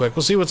relatively quick.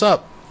 We'll see what's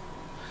up.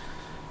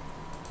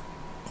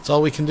 That's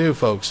all we can do,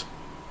 folks.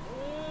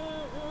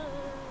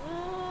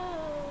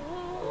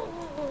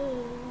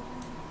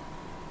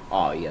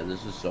 Oh, yeah,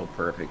 this is so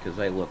perfect, because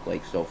I look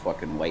like so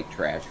fucking white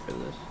trash for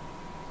this.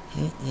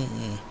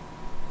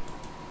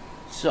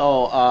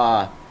 So,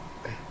 I'm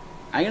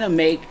going to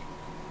make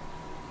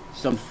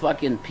some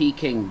fucking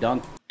Peking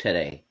dunk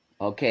today.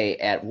 Okay,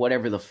 at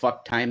whatever the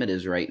fuck time it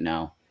is right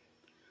now.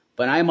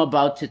 But I'm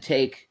about to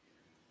take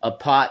a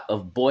pot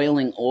of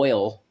boiling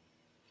oil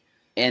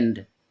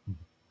and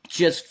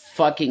just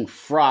fucking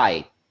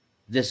fry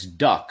this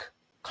duck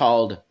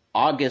called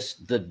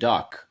August the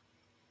Duck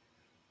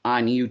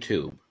on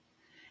YouTube.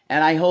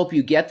 And I hope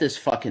you get this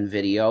fucking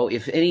video.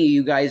 If any of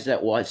you guys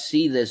that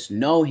see this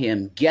know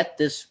him, get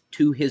this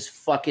to his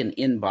fucking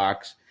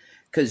inbox,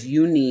 because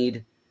you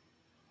need...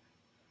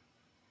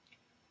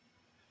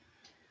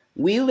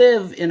 We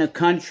live in a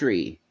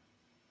country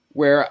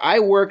where I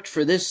worked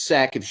for this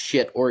sack of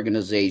shit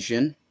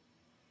organization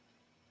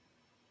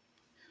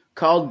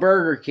called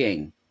Burger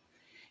King.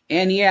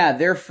 And yeah,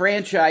 they're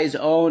franchise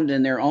owned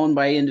and they're owned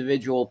by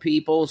individual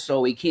people, so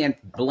we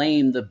can't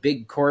blame the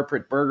big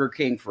corporate Burger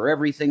King for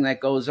everything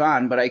that goes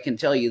on. But I can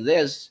tell you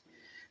this,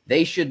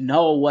 they should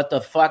know what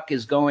the fuck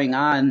is going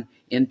on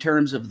in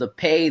terms of the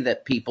pay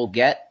that people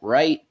get,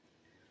 right?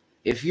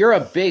 If you're a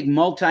big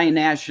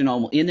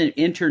multinational,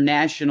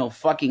 international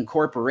fucking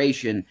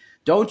corporation,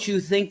 don't you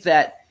think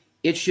that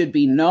it should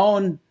be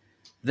known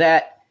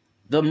that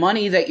the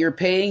money that you're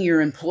paying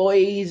your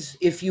employees,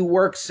 if you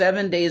work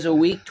 7 days a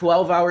week,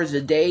 12 hours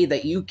a day,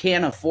 that you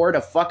can't afford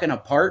a fucking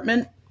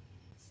apartment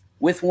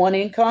with one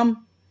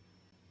income?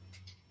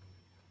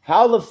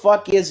 How the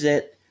fuck is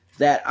it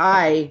that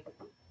I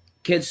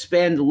could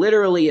spend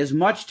literally as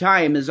much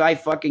time as I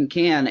fucking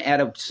can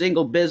at a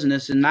single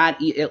business and not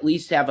at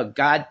least have a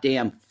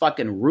goddamn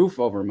fucking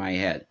roof over my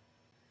head?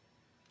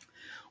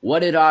 What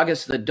did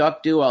August the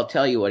Duck do? I'll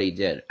tell you what he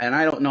did. And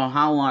I don't know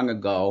how long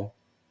ago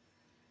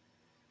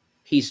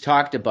he's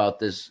talked about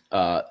this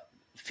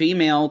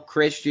female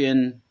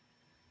Christian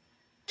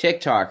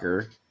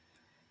TikToker,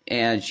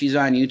 and she's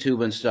on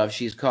YouTube and stuff.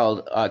 She's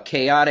called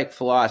Chaotic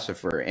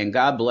Philosopher, and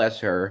God bless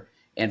her,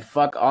 and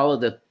fuck all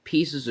of the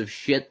pieces of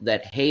shit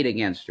that hate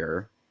against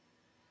her,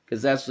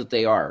 because that's what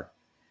they are.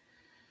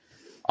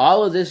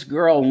 All of this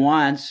girl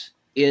wants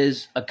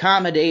is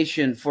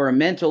accommodation for a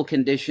mental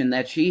condition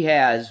that she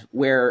has,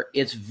 where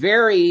it's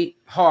very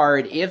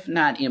hard, if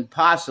not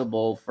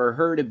impossible, for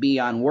her to be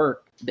at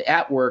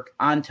work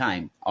on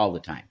time all the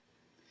time.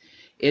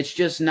 It's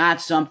just not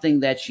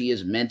something that she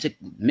is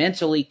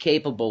mentally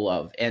capable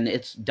of, and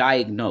it's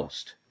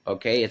diagnosed,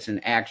 okay? It's an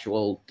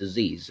actual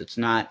disease. It's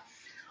not,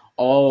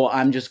 oh,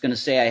 I'm just going to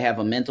say I have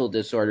a mental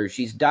disorder.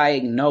 She's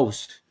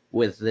diagnosed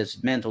with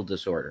this mental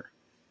disorder.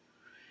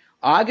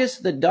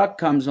 August the Duck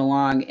comes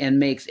along and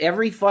makes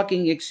every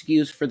fucking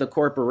excuse for the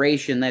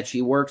corporation that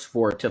she works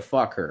for to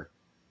fuck her.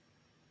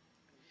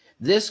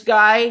 This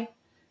guy,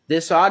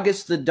 this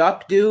August the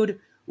Duck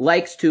dude,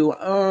 loves to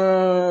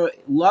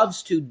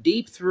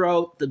deep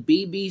throat the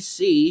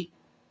BBC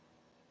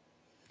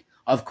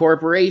of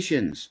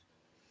corporations.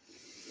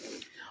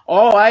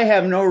 Oh, I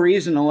have no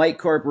reason to like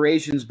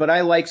corporations, but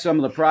I like some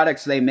of the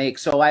products they make,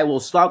 so I will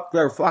suck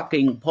their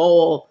fucking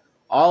pole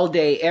all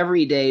day,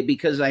 every day,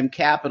 because I'm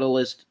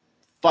capitalist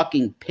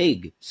fucking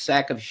pig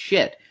sack of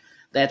shit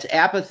that's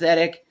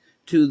apathetic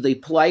to the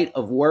plight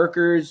of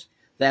workers,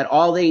 that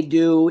all they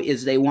do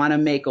is they want to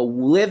make a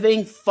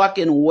living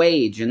fucking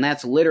wage. And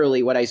that's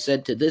literally what I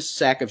said to this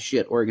sack of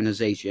shit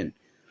organization.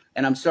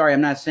 And I'm sorry,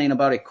 I'm not saying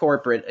about a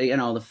corporate,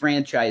 the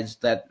franchise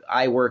that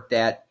I worked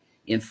at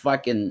in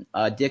fucking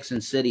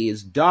Dixon City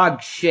is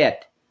dog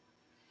shit.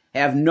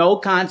 Have no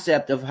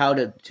concept of how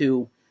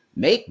to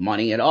make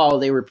money at all.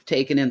 They were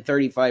taking in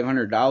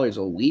 $3,500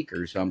 a week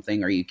or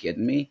something. Are you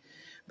kidding me?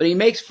 But he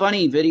makes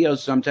funny videos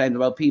sometimes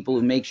about people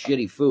who make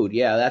shitty food.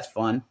 Yeah, that's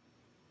fun.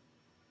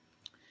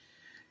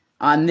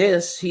 On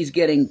this, he's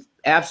getting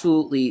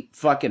absolutely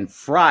fucking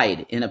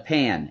fried in a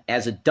pan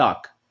as a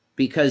duck,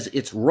 because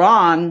it's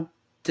wrong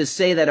to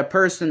say that a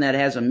person that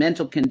has a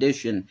mental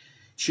condition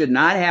should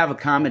not have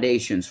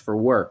accommodations for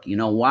work. You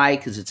know why?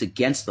 Because it's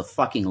against the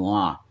fucking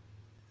law.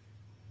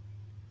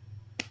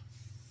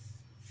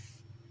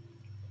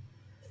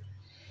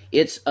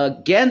 It's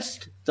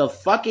against the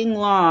fucking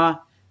law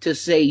to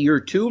say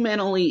you're too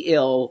mentally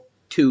ill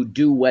to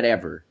do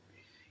whatever.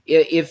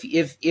 If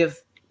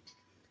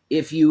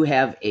you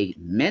have a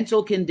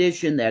mental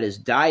condition that is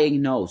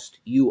diagnosed,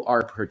 you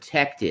are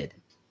protected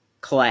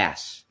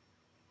class.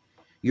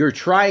 You're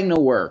trying to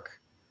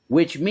work,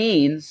 which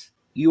means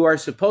you are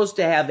supposed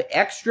to have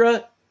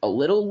a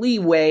little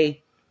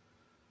leeway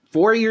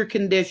for your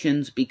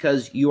conditions,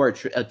 because you are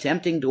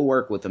attempting to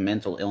work with a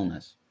mental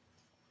illness.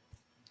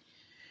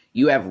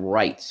 You have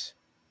rights.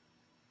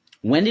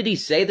 When did he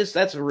say this?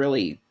 That's a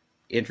really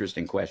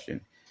interesting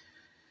question.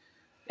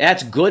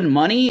 That's good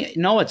money?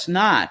 No, it's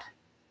not.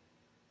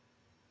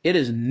 It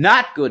is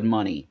not good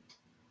money.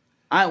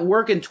 I'm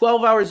working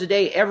 12 hours a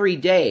day every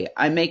day.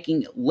 I'm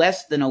making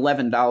less than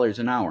 $11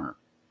 an hour.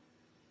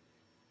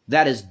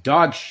 That is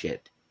dog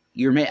shit.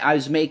 I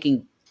was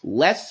making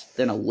less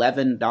than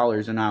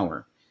 $11 an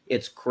hour.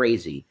 It's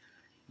crazy.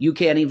 You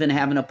can't even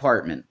have an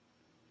apartment.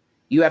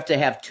 You have to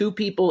have 2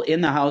 people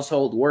in the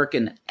household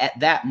working at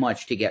that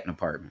much to get an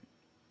apartment.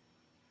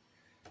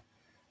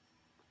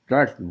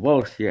 That's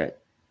bullshit.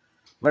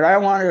 But I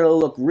wanted to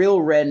look real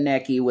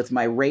rednecky with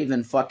my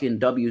Raven fucking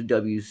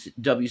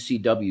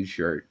WCW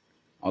shirt.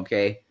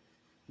 Okay?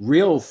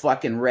 Real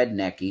fucking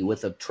rednecky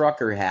with a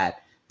trucker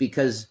hat,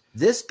 because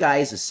this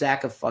guy's a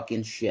sack of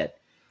fucking shit.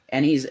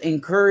 And he's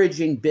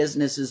encouraging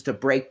businesses to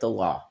break the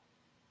law.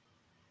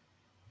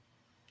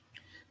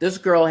 This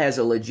girl has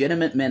a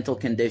legitimate mental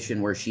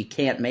condition where she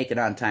can't make it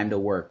on time to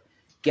work.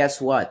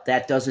 Guess what?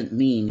 That doesn't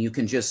mean you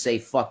can just say,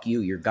 fuck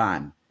you, you're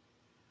gone.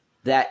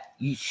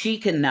 She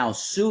can now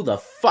sue the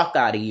fuck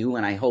out of you,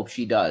 and I hope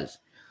she does.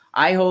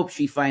 I hope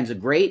she finds a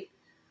great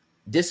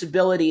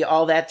disability,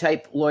 all that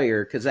type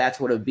lawyer, because that's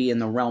what it would be in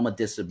the realm of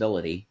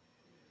disability.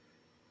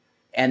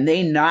 And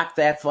they knock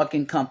that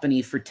fucking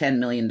company for $10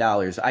 million,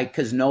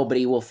 because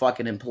nobody will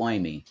fucking employ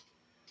me.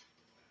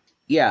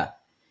 Yeah,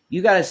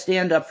 you got to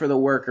stand up for the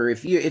worker.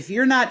 If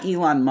you're not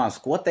Elon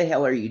Musk, what the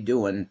hell are you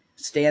doing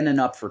standing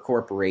up for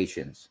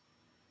corporations?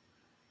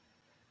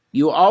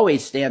 You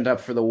always stand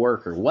up for the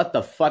worker. What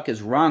the fuck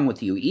is wrong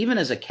with you? Even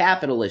as a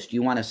capitalist,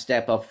 you want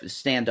to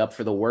stand up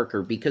for the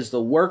worker, because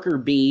the worker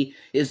bee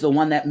is the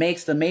one that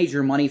makes the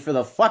major money for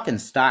the fucking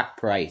stock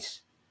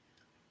price.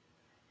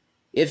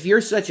 If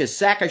you're such a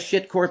sack of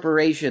shit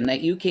corporation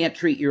that you can't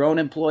treat your own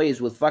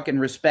employees with fucking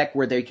respect,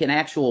 where they can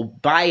actually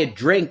buy a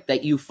drink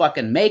that you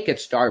fucking make at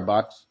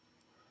Starbucks.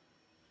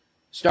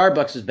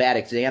 Starbucks is a bad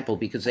example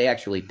because they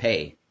actually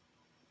pay.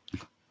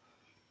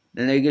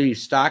 Then they give you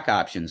stock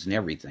options and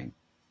everything.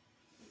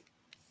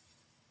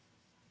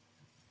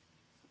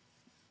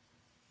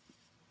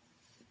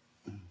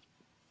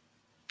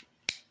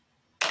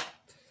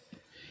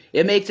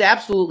 It makes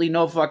absolutely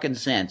no fucking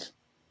sense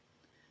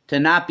to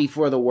not be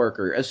for the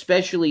worker,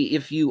 especially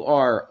if you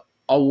are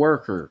a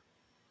worker.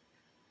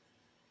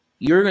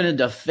 You're going to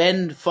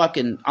defend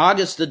fucking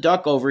August the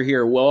Duck over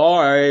here. Well,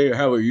 I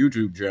have a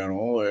YouTube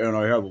channel and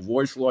I have a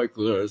voice like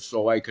this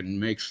so I can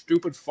make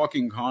stupid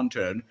fucking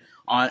content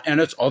and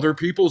it's other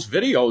people's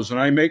videos and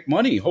I make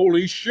money.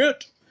 Holy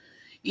shit.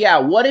 Yeah,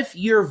 what if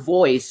your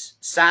voice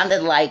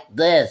sounded like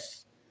this?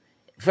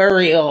 For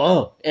real.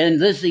 Oh, and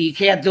this, you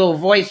can't do a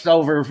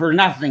voiceover for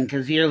nothing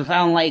because you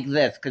sound like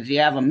this because you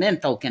have a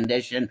mental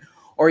condition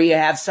or you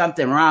have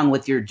something wrong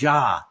with your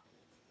jaw.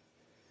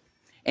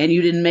 And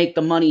you didn't make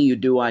the money you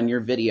do on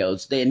your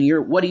videos. Then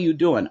what are you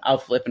doing?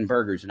 Out flipping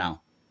burgers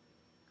now.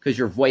 Because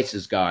your voice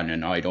is gone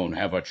and I don't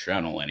have a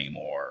channel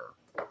anymore.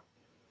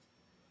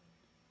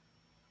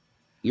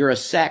 You're a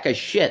sack of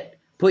shit.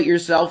 Put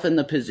yourself in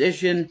the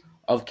position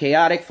of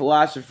chaotic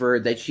philosopher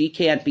that she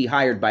can't be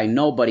hired by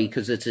nobody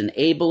because it's an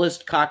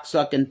ableist,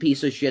 cocksucking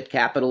piece of shit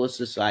capitalist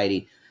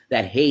society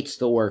that hates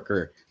the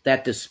worker,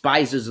 that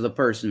despises the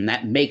person,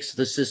 that makes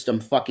the system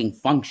fucking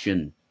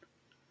function.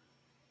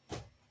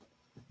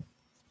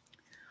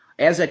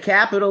 As a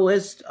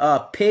capitalist,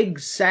 pig,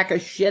 sack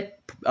of shit,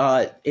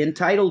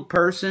 entitled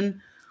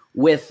person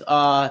with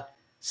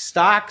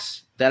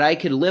stocks that I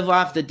could live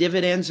off the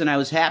dividends and I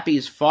was happy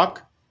as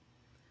fuck,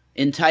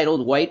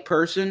 entitled white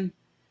person,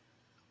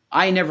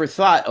 I never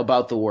thought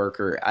about the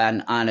worker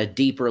on a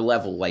deeper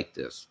level like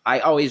this. I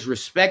always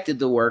respected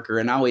the worker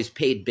and always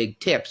paid big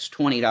tips,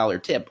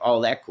 $20 tip, all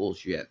that cool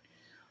shit,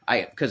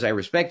 because I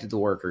respected the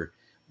worker.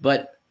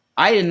 But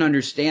I didn't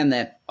understand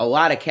that a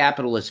lot of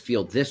capitalists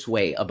feel this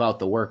way about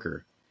the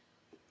worker.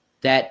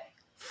 That,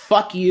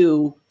 fuck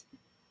you,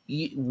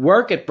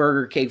 work at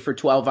Burger King for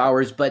 12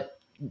 hours, but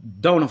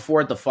don't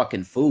afford the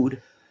fucking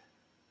food.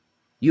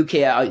 You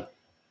can't,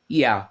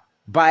 yeah.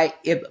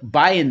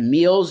 Buying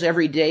meals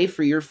every day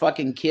for your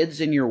fucking kids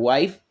and your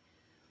wife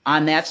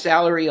on that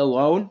salary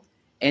alone,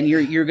 and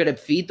you're going to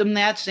feed them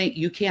that?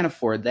 You can't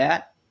afford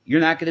that.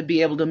 You're not going to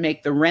be able to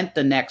make the rent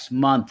the next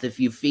month if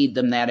you feed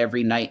them that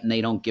every night and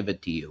they don't give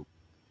it to you.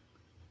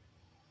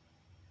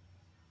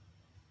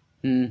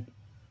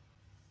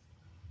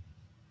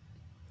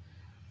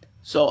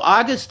 So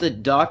August the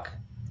Duck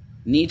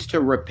needs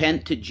to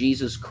repent to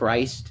Jesus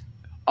Christ.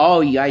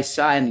 Oh, I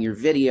saw in your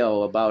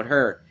video about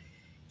her.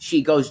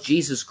 She goes,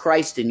 Jesus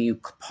Christ, and you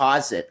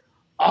pause it.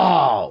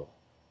 Oh,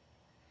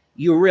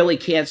 you really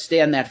can't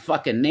stand that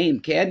fucking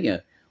name, can you?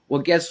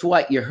 Well, guess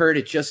what? You heard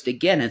it just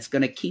again. It's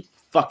going to keep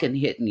fucking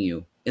hitting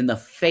you in the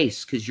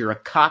face because you're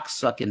a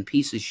cocksucking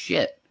piece of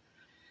shit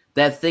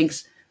that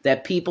thinks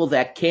that people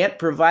that can't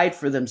provide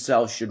for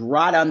themselves should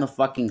rot on the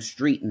fucking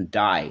street and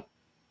die.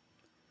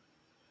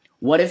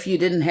 What if you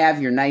didn't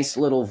have your nice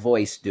little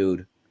voice,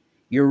 dude?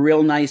 Your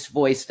real nice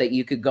voice that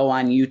you could go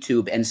on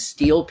YouTube and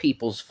steal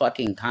people's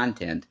fucking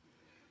content.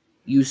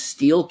 You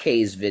steal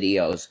K's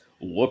videos.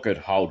 Look at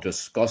how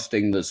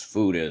disgusting this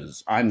food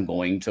is. I'm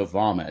going to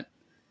vomit.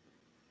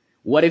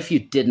 What if you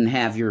didn't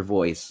have your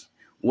voice?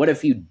 What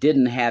if you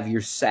didn't have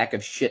your sack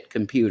of shit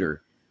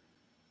computer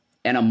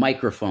and a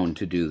microphone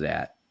to do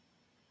that?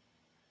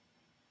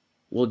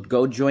 Well,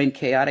 go join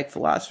Chaotic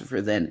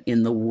Philosopher then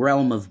in the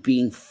realm of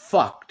being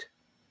fucked.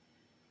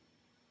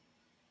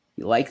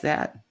 You like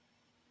that?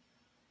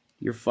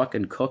 You're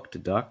fucking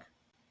cooked, Duck.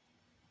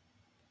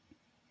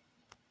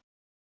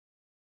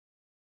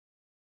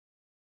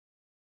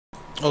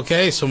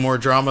 Okay, some more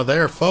drama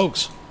there,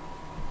 folks.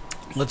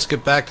 Let's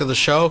get back to the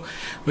show.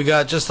 We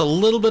got just a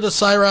little bit of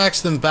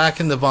Cyraxx, then back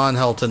into Von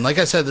Helton. Like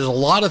I said, there's a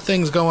lot of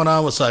things going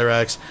on with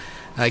Cyraxx,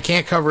 and I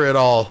can't cover it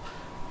all,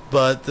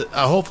 but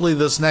hopefully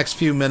this next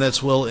few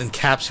minutes will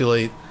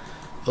encapsulate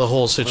the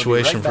whole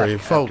situation for you,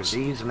 folks.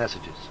 These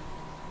messages.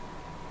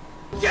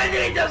 You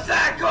need to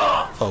back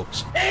off!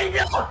 Folks.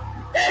 Enough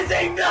is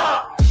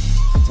enough!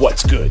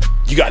 What's good?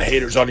 You got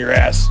haters on your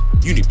ass?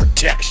 You need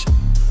protection.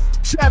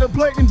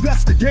 Shadowblade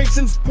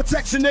Investigations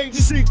Protection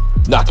Agency.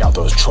 Knock out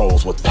those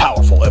trolls with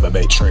powerful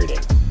MMA training.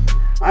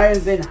 I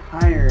have been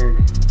hired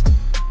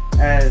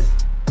as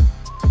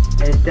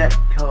a debt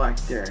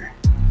collector.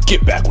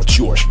 Get back what's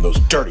yours from those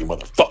dirty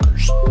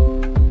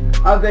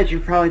motherfuckers. I bet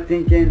you're probably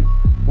thinking,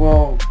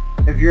 well,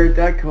 if you're a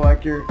debt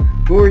collector,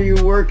 who are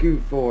you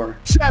working for?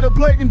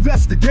 Shadowblade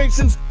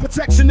Investigations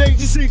Protection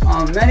Agency.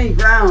 On many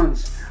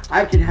grounds,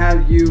 I could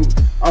have you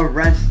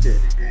arrested.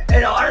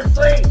 And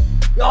honestly,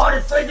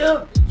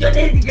 dude, you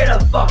need to get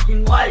a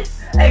fucking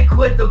life. and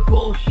quit the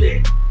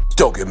bullshit.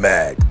 Don't get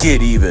mad,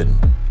 get even.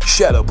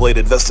 Shadow Blade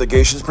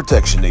Investigations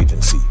Protection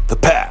Agency. The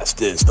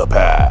past is the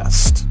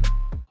past.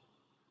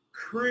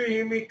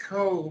 Creamy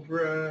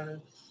cobras.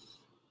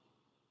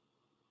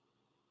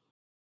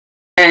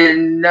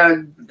 And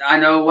I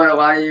know what a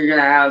lot of you are going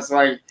to ask,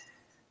 like,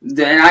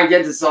 and I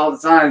get this all the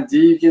time, do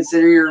you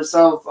consider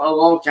yourself a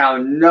low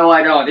count? No,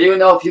 I don't. Even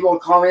though people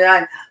call me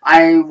that,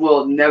 I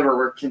will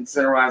never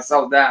consider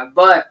myself that.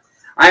 But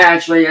I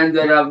actually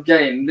ended up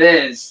getting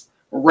this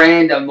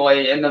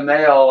randomly in the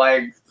mail,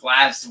 like,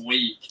 last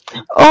week.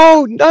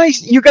 Oh,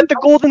 nice! You got the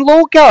golden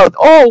lookout.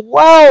 Oh,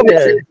 wow,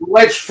 man.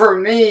 Which for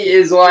me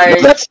is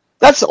like...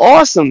 That's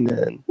awesome,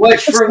 man.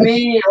 Which for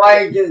me,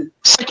 like...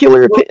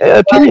 Secular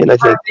opinion, I think.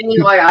 For me,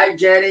 like, I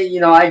get it.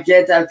 You know, I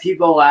get that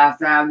people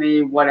laughed at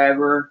me,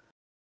 whatever.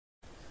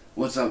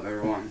 What's up,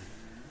 everyone?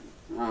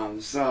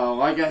 So,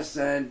 like I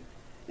said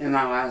in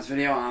my last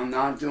video, I'm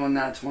not doing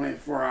that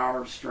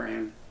 24-hour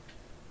stream.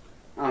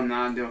 I'm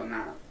not doing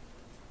that.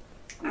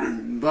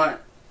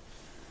 But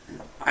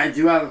I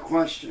do have a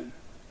question.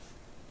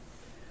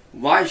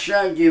 Why should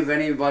I give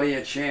anybody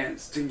a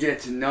chance to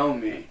get to know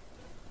me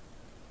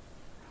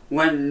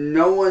when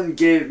no one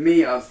gave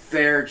me a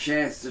fair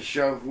chance to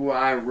show who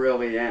I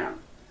really am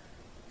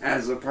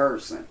as a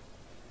person?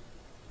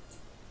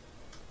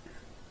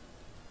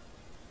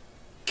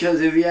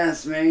 Because if you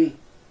ask me,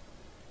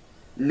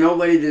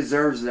 nobody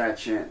deserves that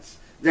chance.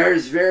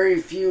 There's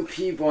very few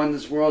people in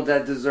this world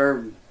that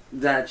deserve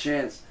that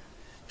chance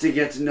to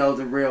get to know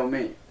the real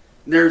me.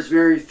 There's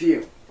very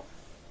few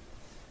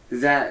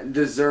that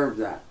deserve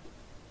that.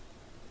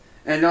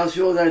 And those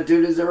people that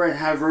do deserve it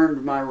have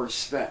earned my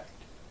respect.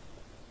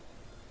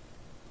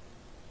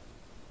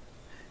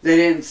 They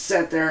didn't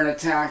sit there and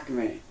attack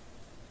me.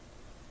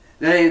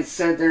 They didn't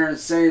sit there and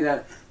say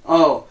that,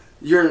 oh,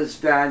 you're this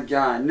bad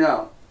guy.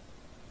 No.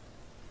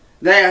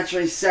 They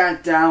actually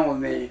sat down with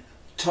me,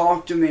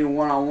 talked to me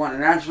one-on-one,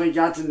 and actually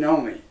got to know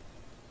me.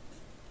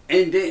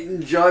 And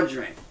didn't judge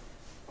me.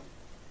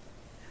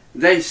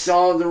 They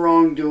saw the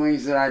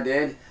wrongdoings that I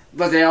did,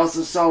 but they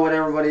also saw what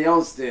everybody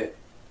else did.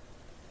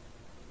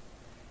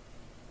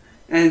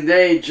 And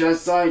they,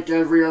 just like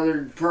every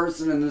other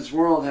person in this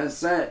world has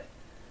said,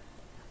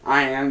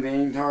 I am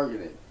being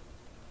targeted.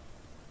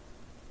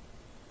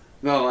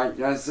 But like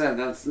I said,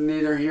 that's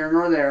neither here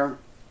nor there.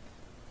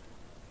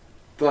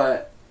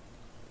 But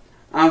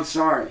I'm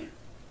sorry.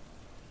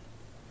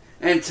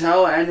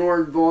 Until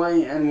N-Word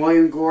Boy and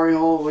William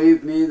Gloryhole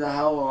leave me the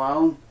hell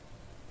alone,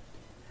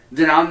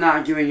 then I'm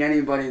not giving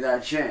anybody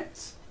that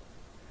chance.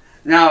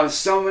 Now, if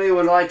somebody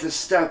would like to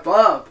step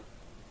up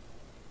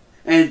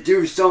and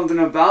do something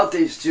about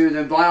these two,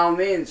 then by all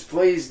means,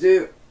 please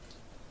do.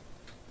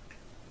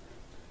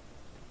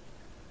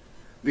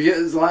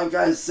 Because like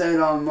I said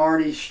on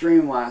Marty's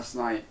stream last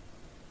night,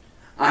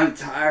 I'm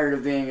tired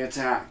of being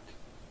attacked.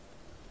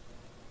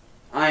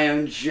 I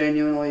am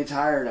genuinely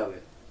tired of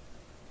it.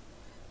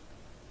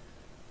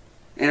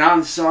 And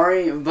I'm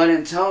sorry, but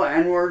until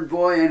N-Word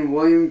Boy and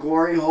William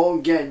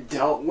Gloryhole get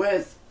dealt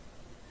with,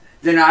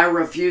 then I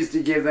refuse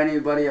to give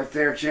anybody a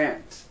fair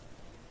chance.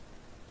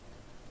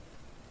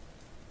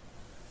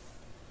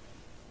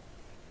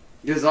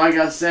 Because like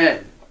I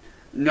said,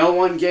 no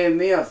one gave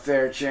me a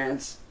fair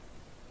chance.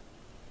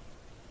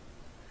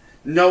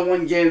 No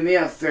one gave me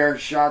a fair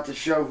shot to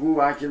show who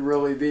I could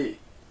really be.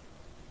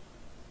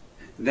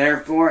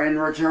 Therefore, in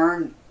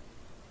return,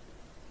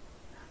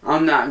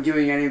 I'm not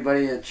giving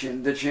anybody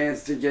the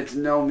chance to get to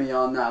know me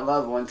on that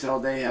level until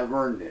they have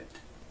earned it.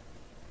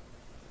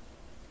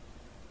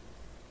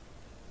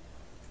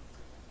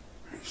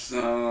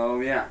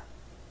 So, yeah.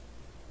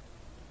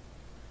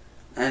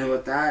 And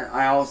with that,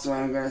 I also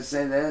am going to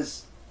say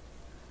this.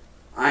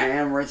 I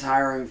am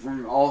retiring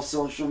from all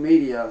social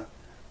media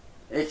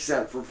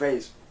except for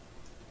Facebook.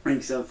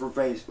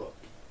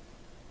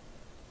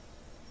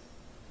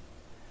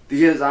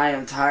 Because I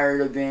am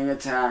tired of being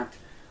attacked.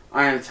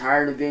 I am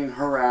tired of being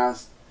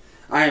harassed.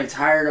 I am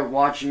tired of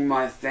watching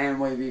my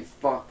family be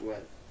fucked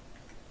with.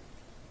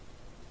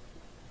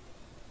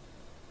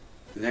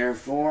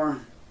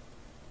 Therefore,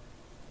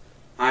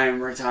 I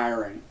am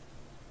retiring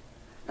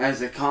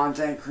as a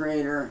content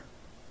creator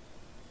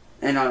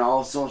and on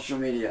all social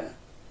media.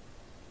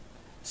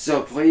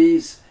 So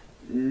please,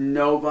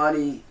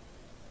 nobody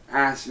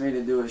ask me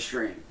to do a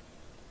stream.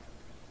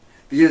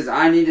 Because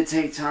I need to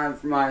take time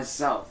for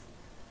myself.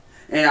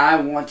 And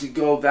I want to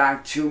go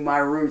back to my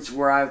roots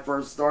where I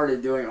first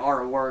started doing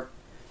artwork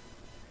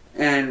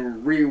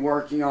and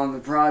reworking on the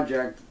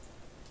project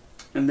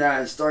and that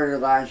I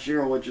started last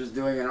year, which was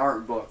doing an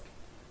art book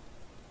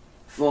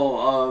full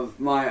of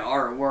my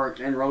artwork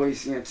and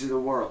releasing it to the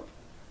world.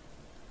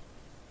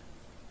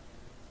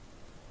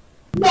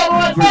 For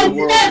the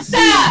world to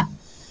see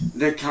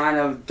the kind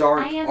of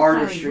dark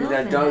artistry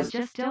that does.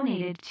 Just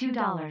donated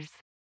 $2.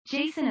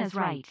 Jason is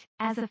right.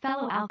 As a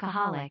fellow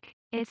alcoholic,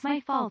 it's my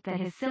fault that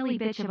his silly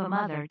bitch of a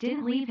mother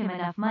didn't leave him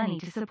enough money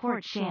to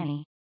support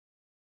Shanny.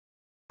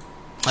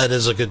 That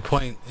is a good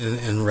point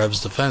in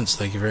Rev's defense.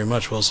 Thank you very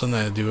much, Wilson.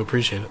 I do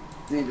appreciate it.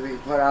 Need to be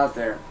put out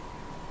there.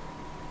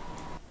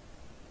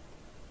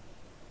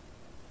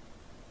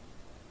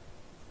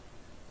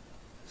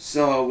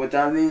 So with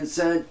that being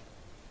said,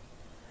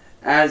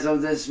 as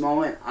of this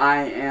moment,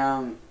 I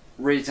am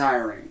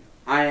retiring.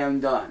 I am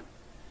done.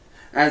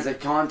 As a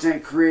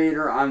content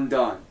creator, I'm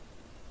done.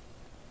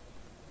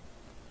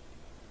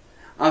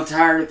 I'm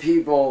tired of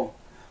people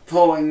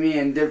pulling me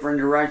in different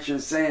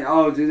directions saying,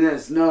 oh, do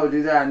this, no,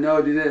 do that,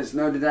 no, do this,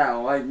 no, do that.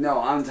 Like,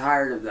 no, I'm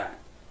tired of that.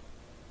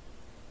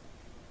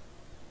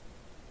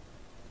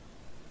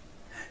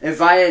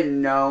 If I had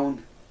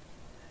known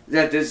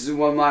that this is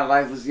what my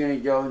life was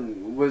going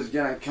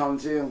to come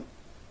to,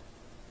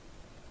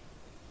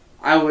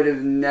 I would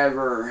have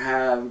never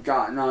have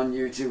gotten on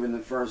YouTube in the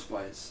first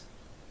place.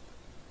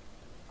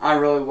 I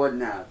really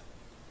wouldn't have.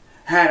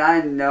 Had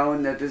I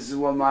known that this is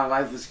what my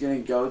life was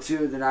going to go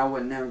to, then I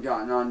wouldn't have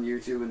gotten on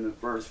YouTube in the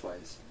first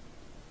place.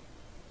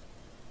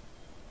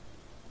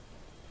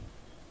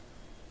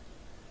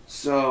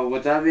 So,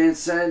 with that being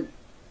said,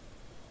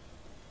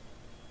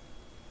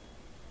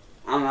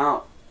 I'm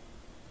out.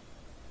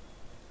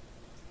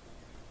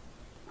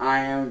 I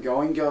am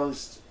going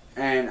ghost.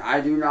 And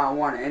I do not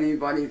want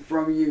anybody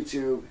from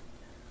YouTube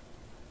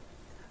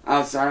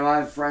outside of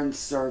my friend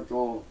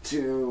circle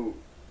to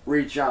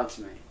reach out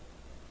to me.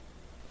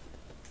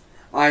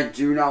 I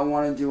do not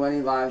want to do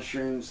any live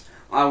streams.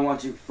 I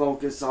want to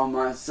focus on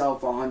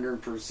myself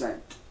 100%.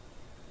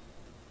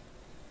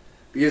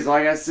 Because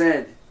like I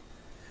said,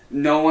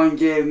 no one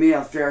gave me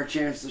a fair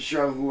chance to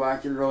show who I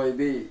can really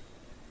be.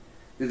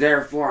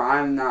 Therefore,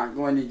 I'm not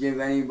going to give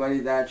anybody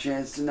that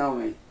chance to know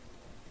me.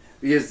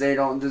 Because they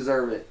don't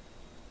deserve it.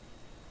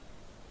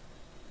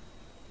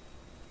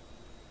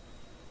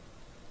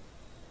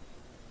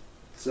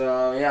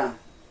 So, yeah.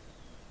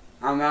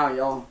 I'm out,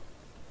 y'all.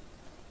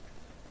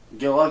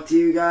 Good luck to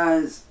you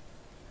guys.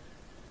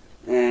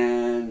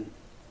 And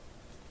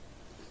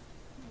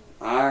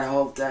I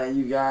hope that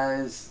you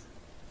guys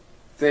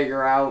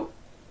figure out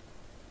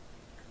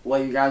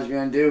what you guys are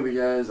going to do,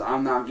 because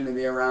I'm not going to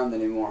be around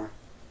anymore.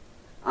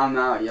 I'm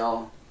out,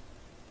 y'all.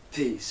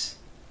 Peace.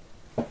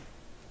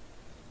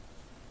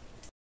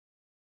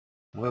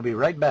 We'll be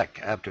right back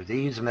after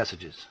these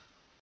messages.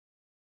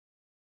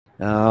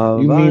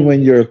 You mean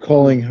when you're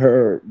calling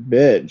her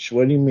bitch?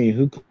 What do you mean?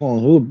 Who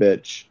calling who a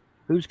bitch?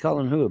 Who's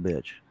calling who a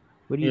bitch?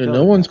 What are you Yeah, talking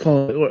no one's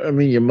calling. I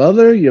mean, your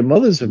mother. Your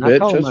mother's a about? bitch.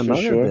 Not calling That's my for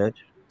mother sure. a bitch.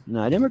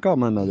 No, I never called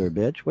my mother a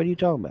bitch. What are you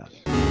talking about?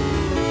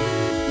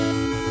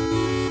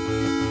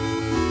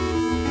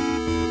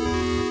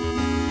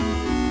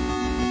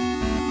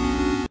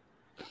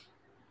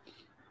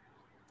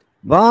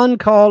 Vaughn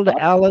called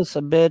Alice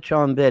a bitch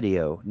on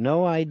video.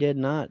 No, I did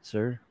not,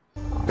 sir.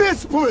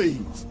 Bitch,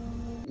 please.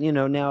 You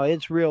know, now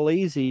it's real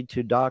easy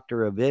to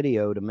doctor a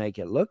video to make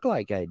it look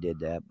like I did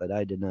that, but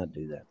I did not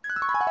do that.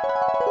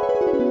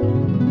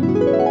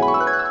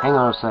 Hang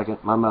on a second.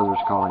 My mother's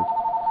calling.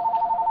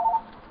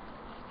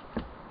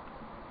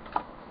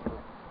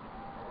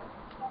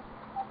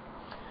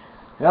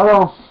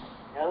 Hello.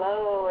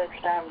 Hello,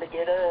 it's time to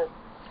get up.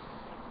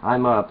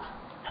 I'm up.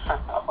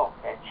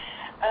 Okay.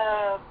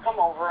 Come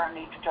over, I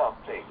need to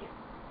talk to you.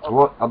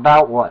 What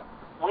about what?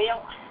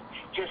 Well,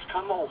 just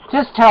come over.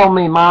 Just tell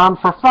me, Mom.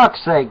 For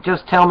fuck's sake,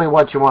 just tell me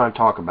what you want to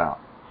talk about.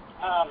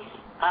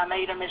 I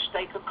made a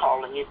mistake of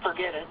calling you.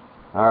 Forget it.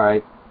 All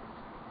right.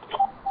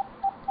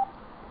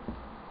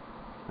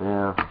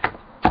 Yeah.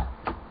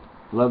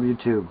 Love you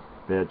too,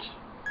 bitch.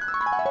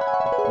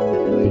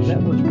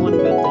 That was one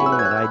good thing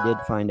that I did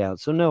find out.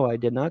 So no, I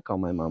did not call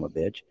my mom a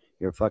bitch.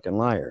 You're a fucking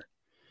liar.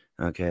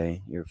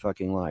 Okay? You're a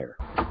fucking liar.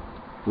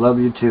 Love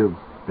you too,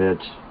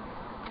 bitch.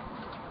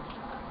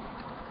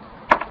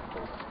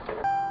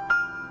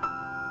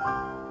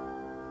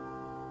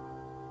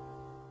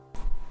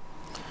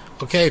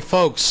 Okay,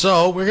 folks,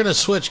 so we're going to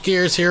switch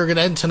gears here. We're going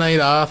to end tonight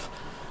off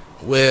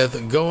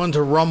with going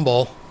to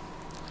Rumble.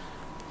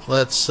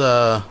 Let's,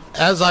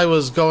 as I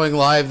was going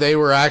live, they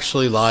were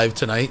actually live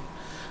tonight.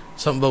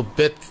 Something about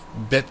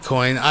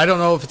Bitcoin. I don't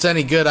know if it's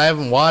any good. I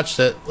haven't watched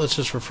it. Let's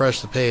just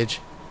refresh the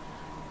page.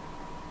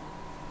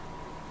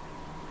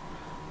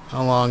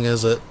 How long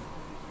is it?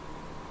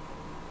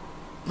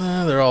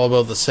 They're all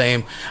about the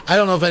same. I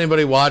don't know if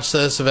anybody watched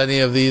this, if any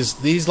of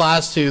these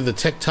last two, the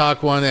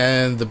TikTok one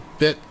and the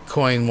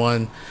Bitcoin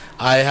one,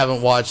 I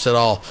haven't watched at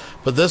all.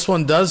 But this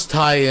one does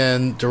tie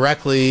in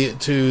directly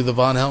to the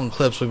Von Helton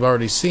clips we've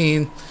already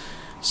seen.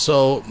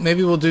 So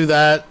maybe we'll do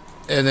that.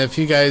 And if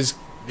you guys,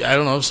 I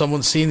don't know, if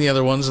someone's seen the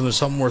other ones and there's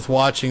something worth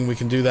watching, we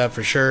can do that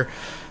for sure.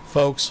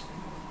 Folks,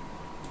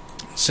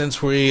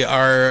 since we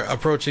are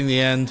approaching the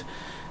end,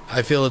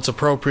 I feel it's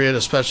appropriate,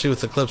 especially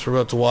with the clips we're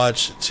about to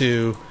watch,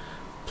 to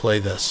play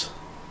this.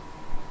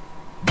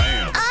 I'm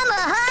a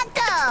hot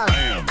dog.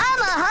 I'm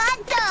a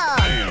hot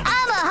dog.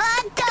 I'm a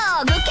hot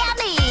dog. Look at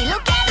me.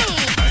 Look at me.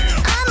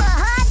 I'm a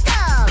hot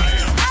dog.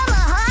 I'm a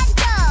hot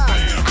dog.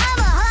 I'm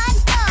a hot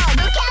dog.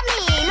 Look at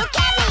me. Look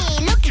at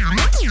me. Look at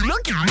me.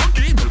 Look at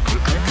me.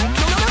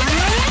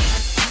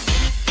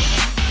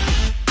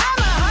 I'm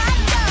a hot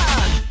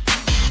dog.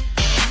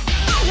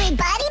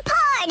 Everybody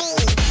party.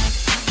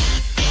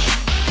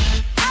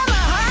 I'm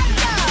a hot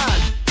dog.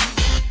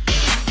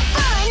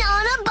 Fun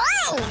on a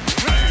bike.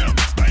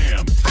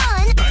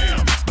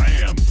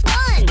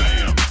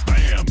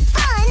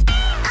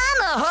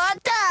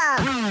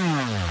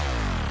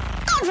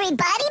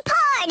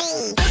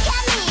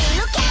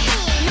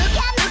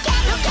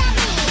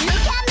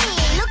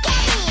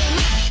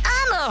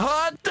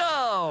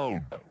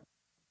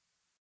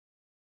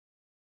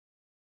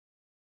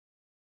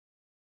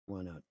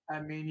 Why not? I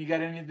mean, you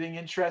got anything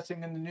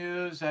interesting in the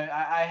news?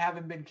 I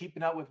haven't been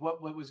keeping up with what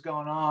was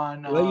going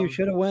on. Well, you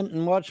should have went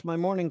and watched my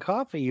morning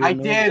coffee. You I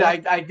know did.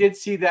 exactly. I did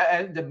see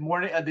that the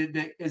morning.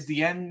 Is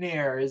the end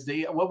near? Is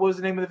the what was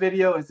the name of the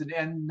video? Is the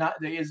end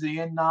not? Is the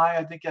end nigh?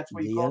 I think that's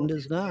what you The call end it.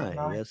 is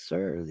nigh. Yes,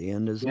 sir. The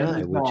end is The end nigh,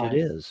 is which it nigh.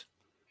 is.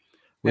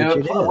 You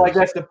Which know, it I is.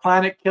 guess the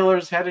planet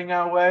killer's heading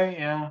our way.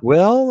 Yeah.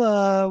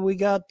 Well, we've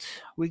got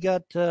two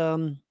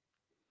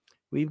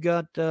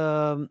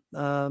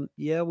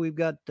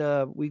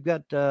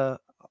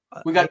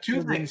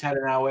things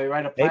heading our way,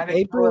 right? A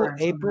planet killer and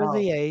something April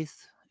the else.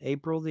 8th.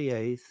 April the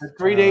 8th. The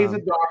 3 days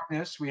of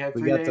darkness. We had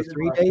 3 got days the of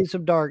 3 darkness. days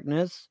of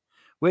darkness,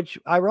 which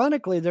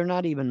ironically they're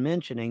not even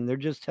mentioning. They're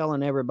just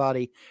telling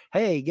everybody,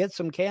 hey, get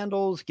some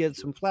candles, get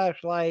some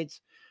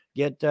flashlights,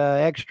 get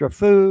extra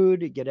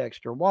food, get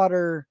extra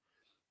water.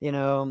 You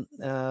know,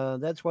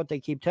 that's what they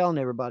keep telling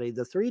everybody.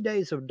 The 3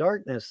 days of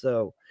darkness,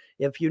 though,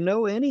 if you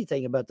know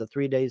anything about the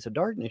 3 days of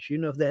darkness, you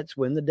know that's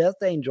when the death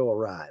angel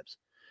arrives.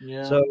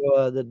 Yeah.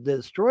 So the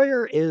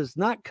destroyer is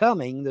not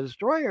coming. The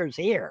destroyer is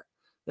here.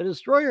 The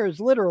destroyer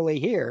is literally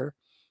here.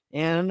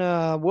 And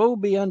woe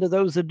be unto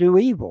those that do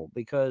evil,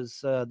 because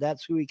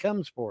that's who he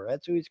comes for.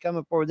 That's who he's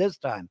coming for this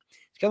time.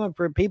 He's coming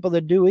for people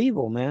that do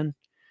evil, man.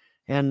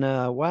 And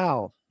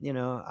wow, you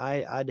know,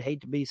 I'd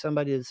hate to be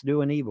somebody that's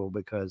doing evil,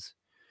 because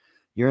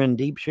you're in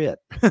deep shit.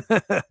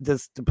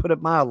 Just to put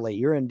it mildly,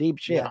 you're in deep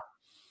shit.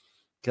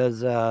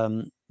 Because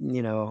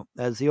you know,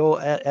 as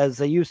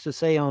they used to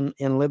say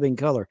in Living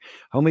Color,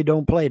 homie,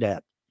 don't play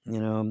that. You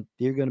know,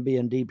 you're going to be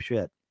in deep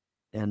shit,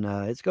 and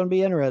it's going to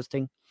be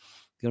interesting.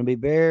 It's going to be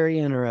very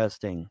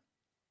interesting.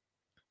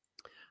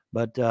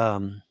 But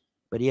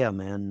yeah,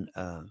 man,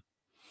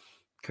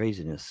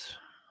 craziness.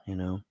 You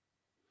know,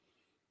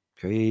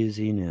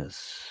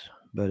 craziness.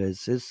 But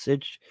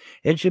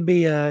it should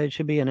be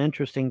an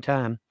interesting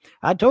time.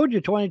 I told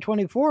you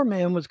 2024,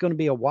 man, was going to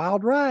be a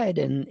wild ride,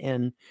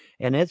 and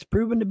it's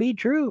proven to be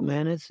true,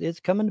 man.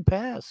 It's coming to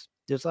pass,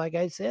 just like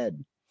I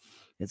said.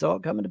 It's all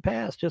coming to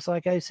pass, just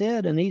like I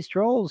said. And these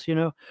trolls, you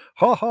know,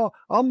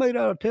 I'm made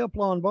out of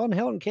Teflon. Von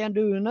Helton can't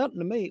do nothing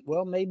to me.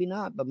 Well, maybe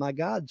not, but my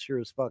God sure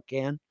as fuck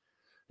can.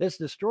 This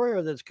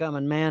destroyer that's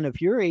coming, man,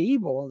 if you're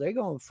evil, they're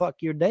going to fuck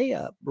your day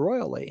up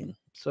royally.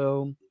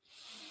 So,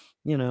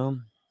 you know,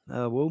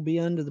 woe be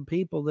unto the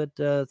people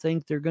that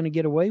think they're going to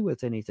get away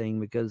with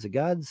anything, because the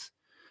gods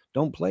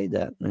don't play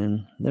that,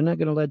 and they're not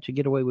going to let you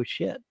get away with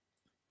shit.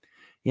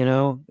 You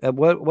know,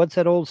 what's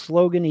that old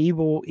slogan?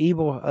 Evil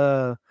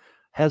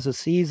has a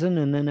season,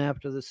 and then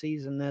after the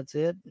season, that's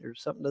it, or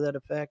something to that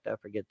effect. I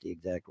forget the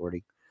exact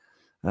wording.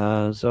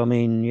 So I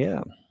mean,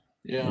 yeah.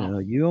 You know,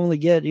 you only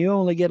get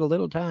a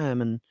little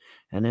time, and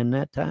then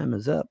that time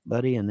is up,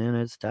 buddy, and then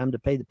it's time to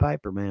pay the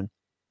piper, man.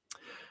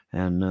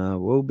 And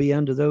woe be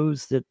unto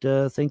those that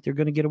think they're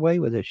going to get away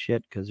with this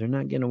shit, because they're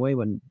not getting away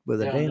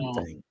with a damn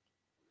thing.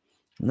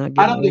 Not I getting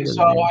don't away think with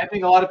so. I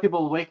think a lot of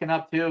people are waking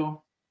up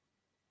too.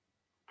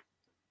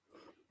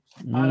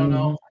 I don't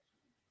know.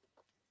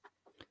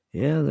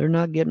 Yeah, they're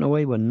not getting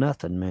away with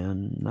nothing,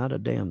 man. Not a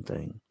damn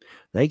thing.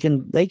 They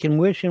can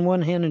wish in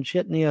one hand and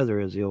shit in the other,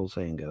 as the old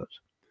saying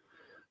goes.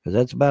 Because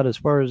that's about as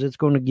far as it's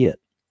going to get.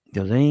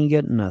 Because they ain't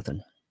getting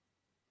nothing.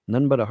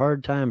 Nothing but a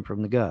hard time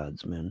from the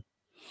gods, man.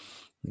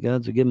 The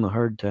gods will give them a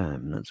hard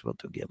time. And that's what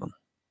they'll give them.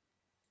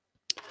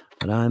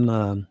 But I'm,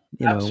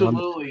 you know,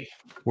 Absolutely.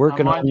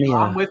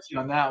 I'm with you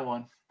on that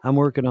one. I'm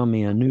working on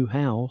me a new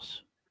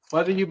house.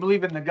 Whether you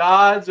believe in the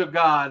gods or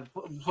God,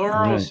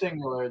 plural or Right.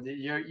 singular,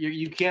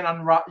 you can't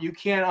unrun. You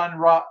can't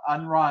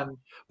unrun.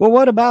 Well,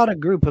 what about a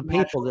group of people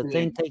Natural that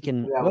think they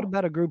being. can? Yeah. What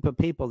about a group of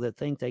people that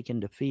think they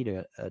can defeat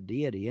a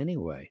deity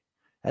anyway?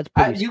 That's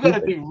pretty You stupid. got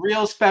to be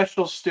real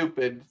special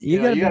stupid.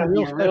 You got to be gotta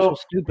real special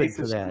piece stupid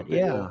for of that.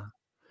 stupid,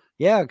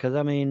 Yeah, because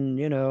I mean,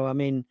 you know,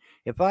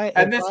 if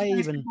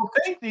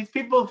these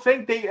people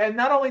think they, and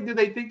not only do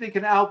they think they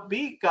can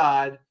outbeat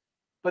God,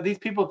 but these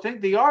people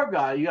think they are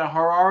God. You got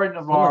Harara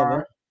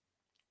Navarre.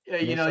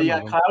 You know, you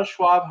got Klaus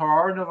Schwab,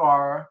 Harara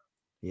Navarre.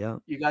 Yeah.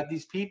 You got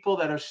these people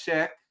that are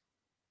sick.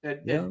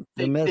 That they're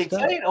they messed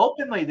say it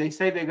openly. They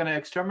say they're going to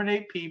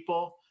exterminate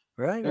people.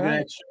 Right, They're going to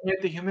right.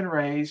 exterminate the human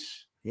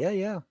race.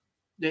 Yeah.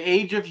 The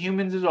age of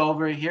humans is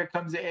over. Here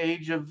comes the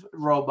age of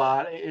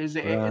robot. Is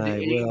the Right,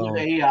 age well, of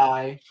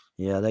AI.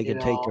 Yeah, they you can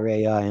take know. their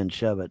AI and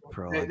shove it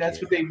for all I That's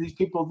care. what these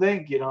people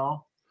think. You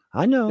know.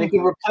 I know. They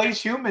can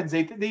replace humans.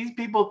 These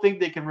people think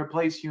they can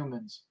replace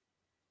humans.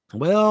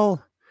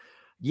 Well,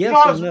 yes you know,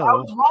 I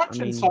and was no.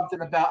 watching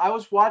something about. I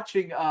was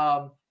watching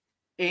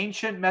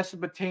ancient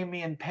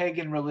Mesopotamian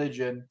pagan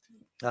religion,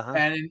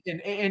 and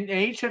in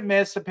ancient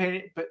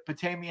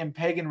Mesopotamian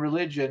pagan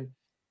religion,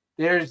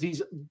 there's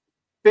these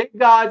big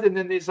gods, and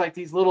then there's like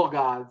these little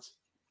gods,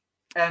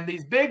 and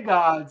these big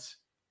gods,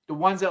 the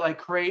ones that like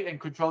create and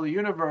control the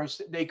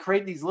universe, they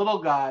create these little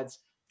gods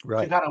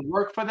to kind of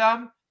work for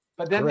them.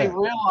 But then they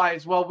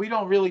realize, well, we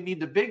don't really need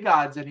the big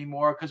gods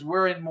anymore because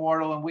we're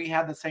immortal and we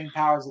have the same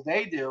powers that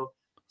they do.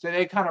 So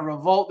they kind of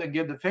revolt and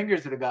give the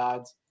fingers to the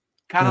gods,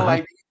 kind of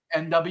like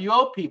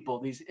NWO people,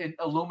 these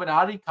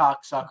Illuminati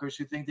cocksuckers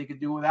who think they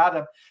could do without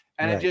them.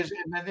 And Right.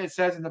 and then it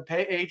says in the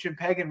ancient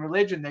pagan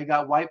religion, they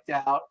got wiped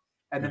out,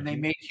 and then they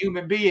made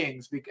human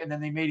beings, and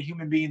then they made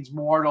human beings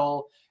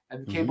mortal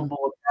and capable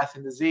of death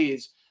and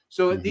disease.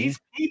 So these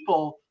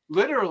people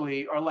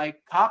literally are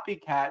like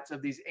copycats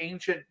of these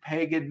ancient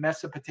pagan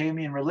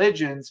Mesopotamian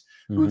religions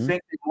who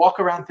think they walk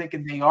around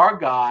thinking they are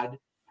God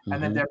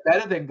and that they're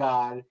better than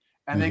God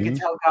and they can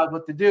tell God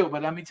what to do.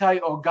 But let me tell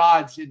you, or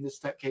gods in this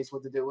case,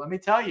 what to do. Let me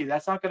tell you,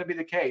 that's not going to be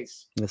the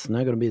case. It's not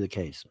going to be the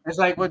case. It's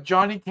like what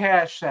Johnny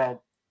Cash said.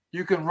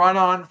 You can run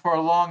on for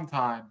a long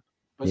time,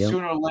 but Yep.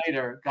 sooner or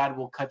later, God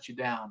will cut you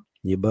down.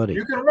 You buddy.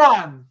 You can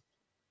run,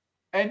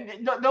 and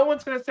no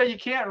one's going to say you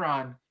can't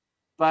run,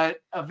 but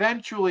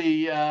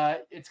eventually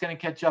it's going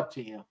to catch up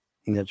to you.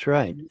 That's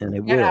right, and it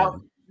You can't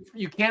will.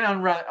 you can't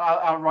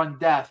outrun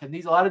death, and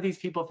a lot of these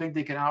people think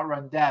they can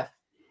outrun death.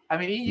 I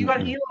mean, you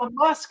got Elon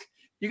Musk.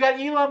 You got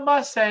Elon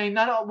Musk saying,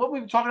 "Not what we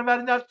were talking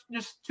about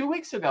just 2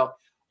 weeks ago."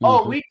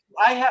 Oh, we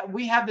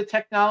have the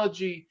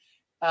technology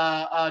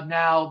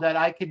now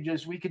that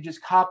we could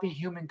just copy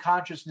human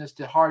consciousness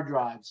to hard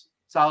drives,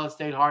 solid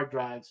state hard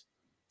drives.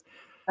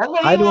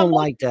 I don't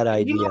like that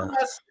idea. Elon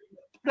Musk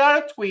put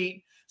out a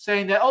tweet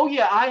saying that, oh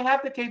yeah, I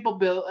have the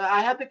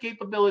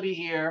capability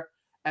here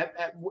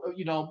at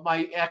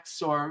my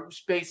X or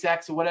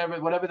SpaceX or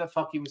whatever the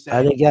fuck he was saying.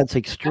 I think that's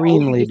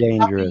extremely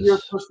dangerous. Your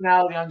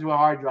personality onto a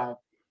hard drive.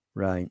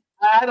 Right.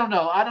 I don't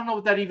know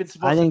what that even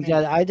supposed to mean.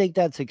 I think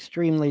that's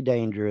extremely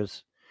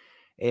dangerous.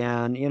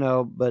 And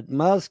but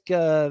Musk,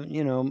 I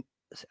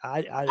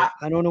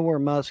don't know where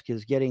Musk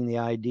is getting the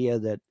idea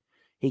that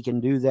he can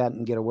do that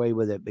and get away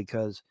with it,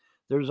 because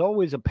there's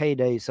always a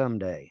payday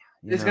someday.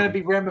 There's going to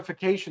be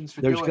ramifications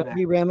for doing that. There's going to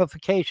be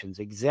ramifications,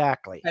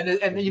 exactly.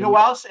 And you know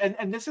what else?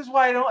 And this is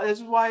why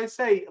I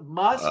say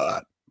Musk.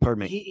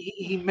 Pardon me.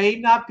 He may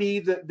not be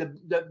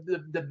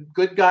the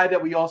good guy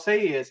that we all say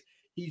he is.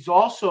 He's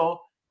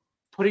also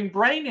putting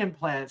brain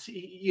implants,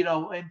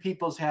 in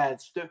people's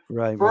heads.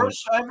 Right.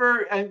 First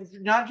ever, and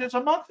not just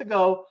a month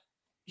ago,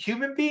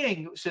 human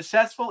being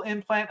successful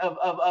implant of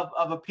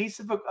a piece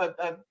of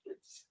a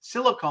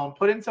silicone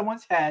put in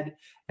someone's head,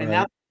 and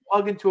now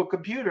plug into a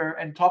computer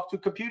and talk to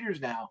computers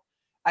now.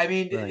 I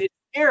mean, it's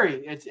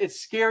scary. It's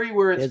scary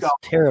where it's going.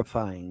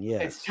 Terrifying.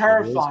 Yes, it's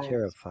terrifying. It is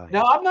terrifying.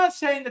 Now, I'm not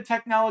saying the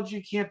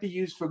technology can't be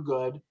used for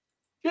good.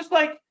 Just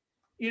like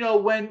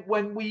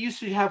when we used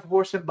to have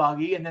horse and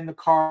buggy, and then the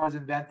car was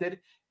invented,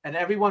 and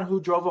everyone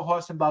who drove a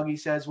horse and buggy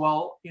says,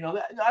 well,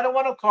 I don't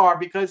want a car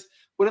because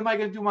what am I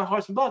going to do with my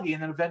horse and buggy?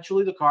 And then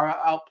eventually the car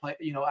outright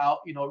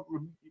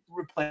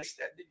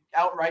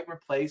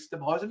replaced the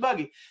horse and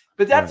buggy.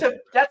 But that's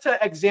an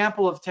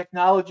example of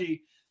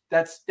technology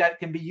that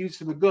can be used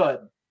for the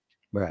good.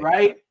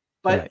 Right.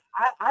 But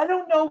I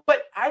don't know,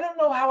 I don't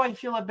know how I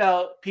feel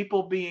about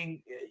people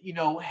being,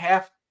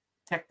 half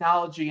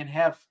technology and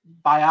half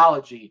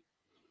biology.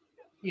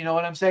 You know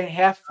what I'm saying?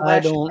 Half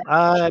flesh.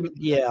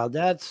 Yeah,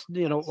 that's,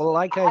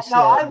 like I said.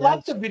 I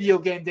like the video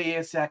game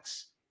Deus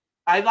Ex.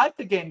 I like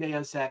the game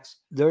Deus Ex.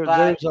 There's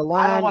a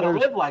line. I don't want to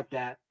live like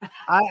that.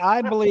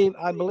 I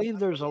believe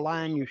there's a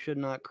line you should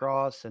not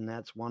cross, and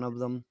that's one of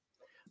them.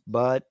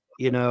 But,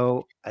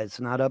 it's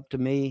not up to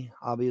me.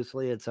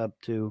 Obviously, it's up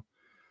to,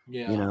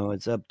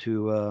 it's up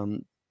to,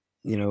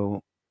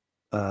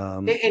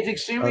 it's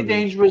extremely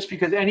dangerous,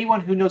 because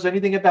anyone who knows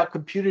anything about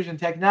computers and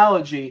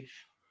technology,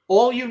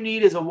 all you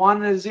need is a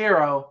 1 and a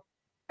 0,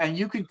 and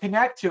you can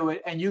connect to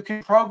it, and you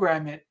can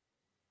program it,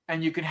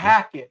 and you can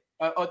hack it.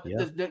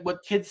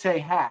 What kids say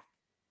hack.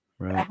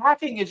 Right.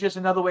 Hacking is just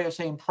another way of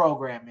saying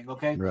programming,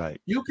 okay? Right.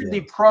 You can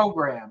be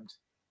programmed.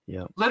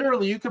 Yeah.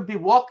 Literally, you could be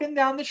walking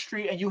down the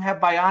street and you have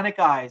bionic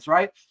eyes,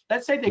 right?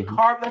 Let's say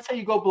let's say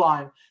you go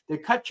blind. They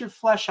cut your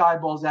flesh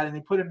eyeballs out and they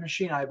put in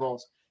machine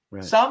eyeballs.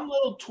 Right. Some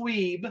little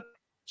dweeb,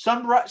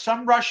 some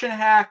Russian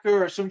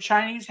hacker or some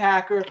Chinese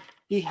hacker,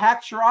 he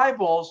hacks your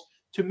eyeballs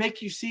to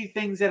make you see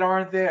things that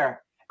aren't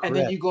there. And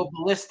then you go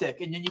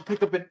ballistic, and then you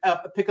pick up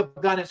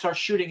a gun and start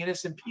shooting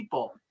innocent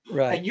people.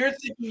 Right. And you're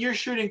thinking you're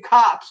shooting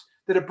cops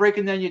that are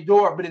breaking down your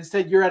door, but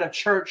instead you're at a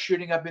church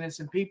shooting up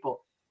innocent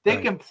people. They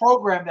can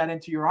program that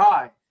into your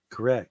eye.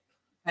 Correct.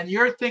 And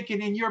you're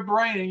thinking in your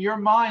brain, in your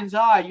mind's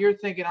eye, you're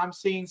thinking, I'm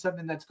seeing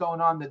something that's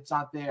going on that's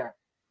not there.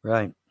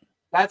 Right.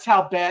 That's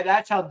how bad.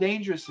 That's how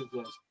dangerous it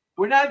is.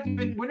 We're not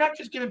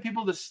just giving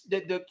people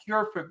the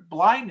cure for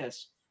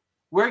blindness.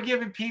 We're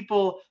giving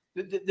people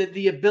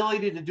the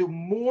ability to do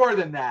more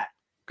than that.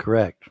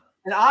 Correct.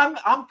 And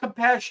I'm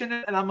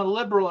compassionate, and I'm a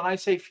liberal, and I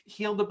say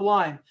heal the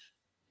blind,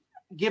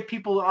 give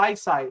people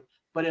eyesight.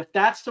 But if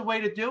that's the way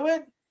to do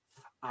it,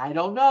 I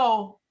don't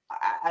know.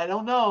 I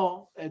don't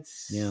know.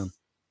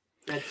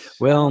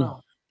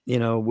 Well,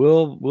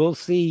 we'll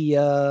see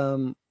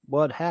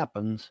what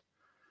happens.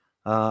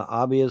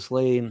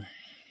 Obviously,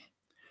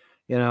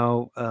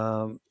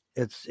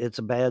 it's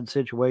a bad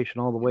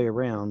situation all the way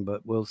around,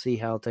 but we'll see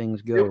how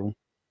things go.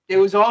 There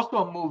was also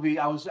a movie.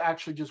 I was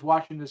actually just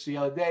watching this the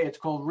other day. It's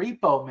called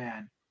Repo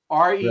Man.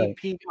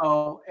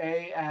 REPOAMAN,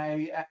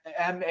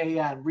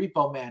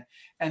 Repo Man.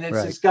 And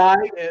it's this guy,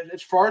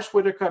 it's Forrest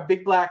Whitaker, a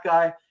big black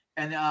guy,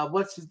 and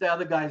what's the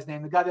other guy's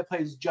name? The guy that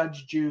plays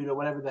Judge Jude or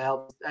whatever the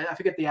hell. I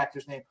forget the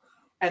actor's name.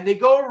 And they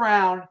go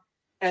around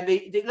and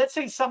they let's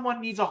say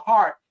someone needs a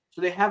heart.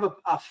 So they have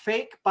a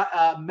fake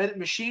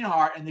machine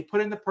heart and they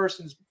put in the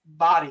person's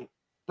body.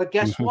 But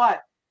guess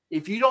what?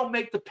 If you don't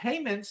make the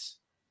payments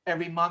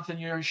every month in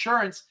your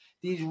insurance,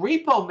 these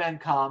repo men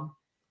come,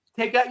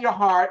 take out your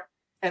heart,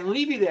 and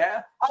leave you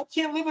there. I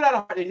can't live without a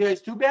heart.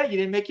 It's too bad you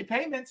didn't make your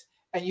payments,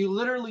 and you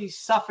literally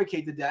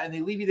suffocate to death, and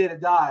they leave you there to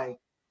die.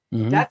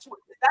 That's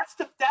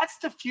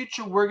the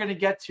future we're going to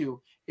get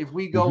to if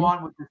we go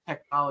on with this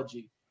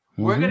technology.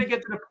 We're going to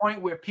get to the point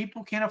where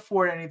people can't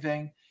afford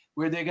anything,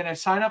 where they're going to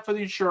sign up for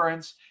the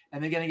insurance,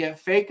 and they're going to get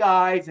fake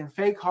eyes and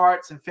fake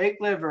hearts and fake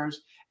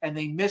livers, and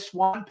they miss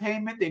one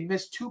payment, they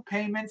miss two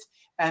payments,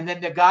 and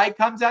then the guy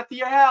comes out to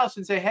your house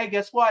and say, hey,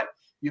 guess what?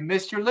 You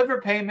missed your liver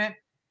payment.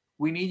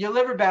 We need your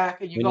liver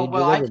back. And you go,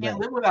 well, I can't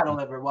live without a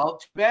liver. Well,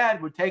 too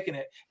bad. We're taking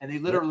it. And they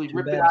literally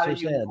rip it out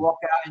of you and walk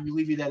out and you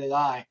leave you there to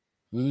die.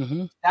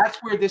 That's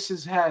where this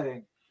is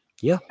heading.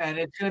 Yeah. And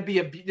it's going to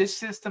be, this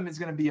system is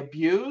going to be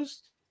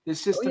abused.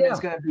 This system is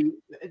going to be,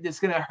 it's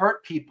going to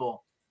hurt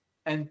people.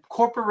 And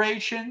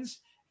corporations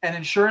and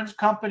insurance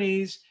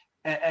companies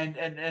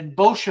and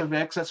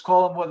Bolsheviks, let's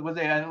call them what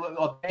they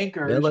are,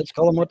 bankers. Yeah, let's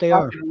call them what they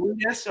are.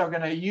 Are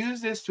going to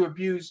use this to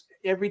abuse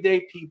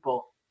everyday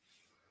people.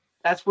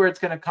 That's where it's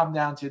going to come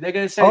down to. They're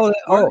going to say, we're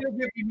going to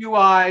give you new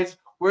eyes.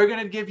 We're going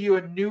to give you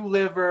a new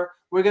liver.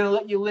 We're going to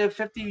let you live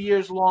 50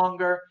 years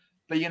longer.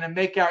 But you're going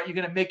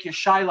to make your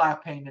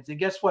Shylock payments. And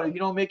guess what? If you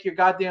don't make your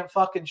goddamn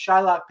fucking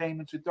Shylock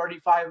payments with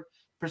 35%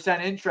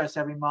 interest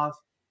every month,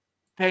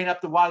 paying up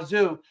the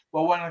wazoo,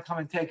 well, we're going to come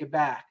and take it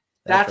back.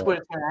 That's what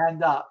it's going to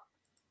end up.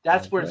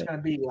 That's where it's going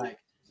to be like.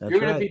 You're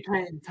going to be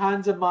paying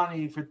tons of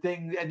money for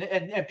things,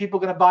 and people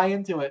are going to buy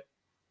into it.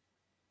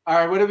 All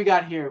right, what do we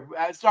got here?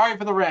 Sorry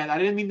for the rant. I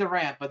didn't mean to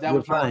rant, but that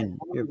was fine.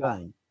 You're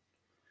fine.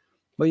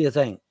 What do you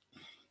think?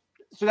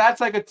 So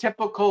that's like a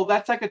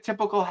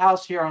typical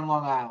house here on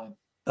Long Island.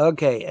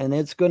 Okay, and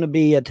it's going to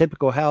be a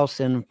typical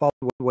house in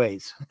Fallwood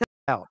Ways.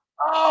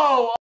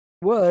 Oh,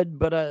 would,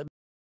 but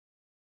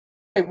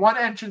one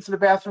entrance to the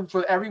bathroom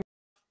for everyone,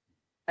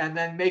 and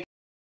then make.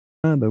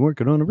 I've been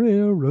working on the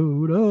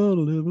railroad all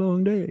the live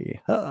long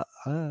day.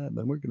 I've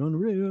been working on the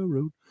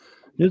railroad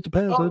just to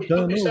pass the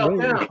time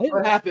away.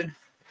 What happened?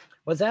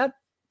 What's that?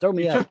 Throw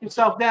me you out. Took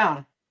yourself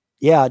down.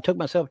 Yeah, I took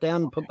myself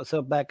down and put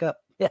myself back up.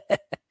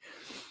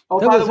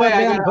 Oh, by the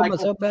way, put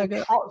myself back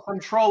up. Some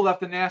troll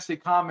left a nasty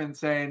comment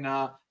saying,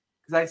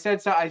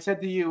 because I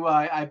said to you,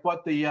 I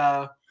bought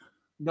the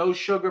no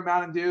sugar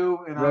Mountain Dew,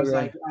 and I was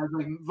like,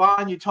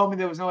 Vaughn, you told me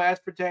there was no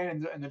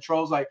aspartame, and the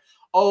troll's like,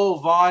 oh,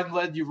 Vaughn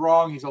led you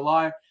wrong. He's a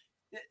liar.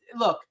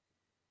 Look,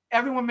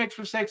 everyone makes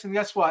mistakes, and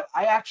guess what?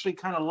 I actually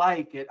kind of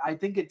like it. I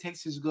think it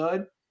tastes as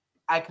good.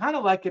 I kind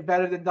of like it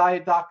better than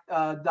Diet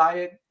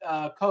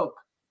Coke.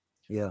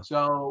 Yeah.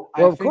 So,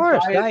 of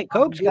course, Diet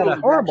Coke's got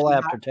a horrible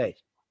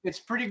aftertaste. It's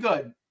pretty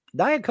good.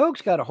 Diet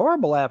Coke's got a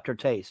horrible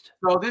aftertaste.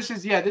 So this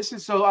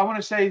is so I want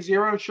to say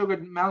zero sugar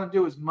Mountain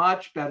Dew is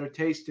much better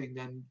tasting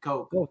than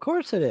Coke. Well, of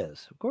course it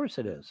is. Of course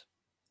it is.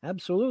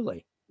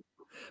 Absolutely.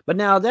 But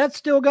now that's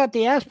still got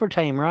the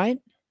aspartame, right?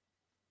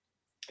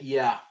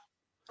 Yeah.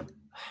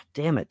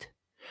 Damn it.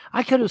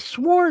 I could have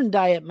sworn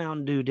Diet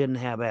Mountain Dew didn't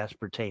have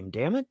aspartame.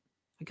 Damn it.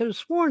 I could have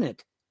sworn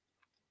it.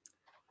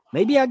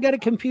 Maybe I got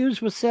it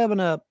confused with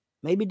 7-Up.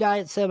 Maybe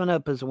Diet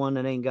 7-Up is the one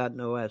that ain't got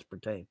no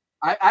aspartame.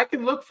 I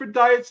can look for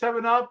Diet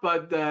 7-Up,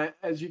 but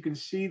as you can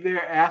see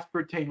there,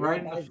 aspartame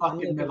right in the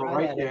fucking middle,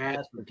 right there.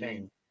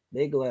 Aspartame.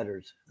 Big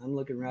letters. I'm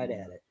looking right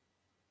at it.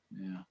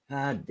 Yeah.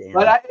 God damn.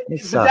 But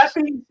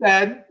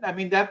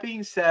that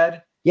being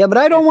said. Yeah, but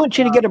I don't want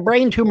you to get a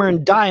brain tumor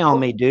and die on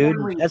me,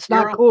 dude. That's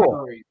not cool.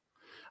 Calories.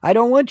 I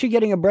don't want you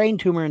getting a brain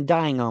tumor and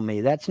dying on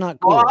me. That's not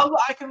cool. Well,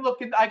 I can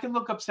look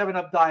up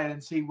 7-Up diet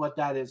and see what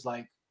that is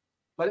like.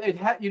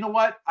 But you know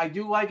what? I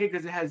do like it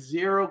because it has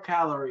 0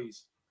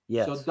 calories.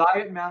 Yes. So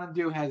Diet Mountain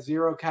Dew has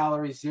 0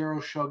 calories, 0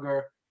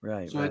 sugar.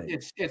 Right. So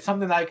it's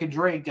something that I can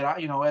drink, and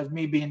as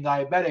me being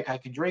diabetic, I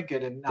can drink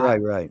it and not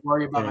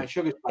worry about my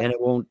sugar spike. And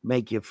it won't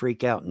make you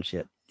freak out and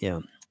shit. Yeah.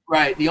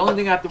 Right. The only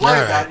thing I have to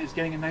worry about is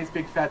getting a nice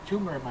big fat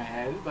tumor in my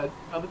head. But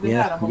other than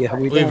that, I'm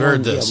okay. We've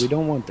heard this. Yeah, we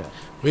don't want that.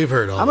 We've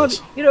heard all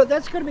this.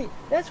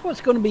 That's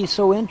what's going to be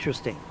so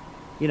interesting,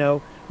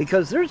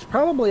 because there's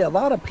probably a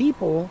lot of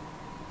people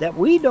that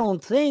we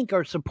don't think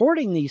are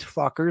supporting these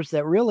fuckers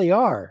that really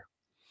are.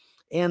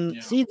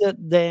 And see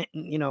that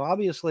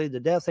obviously the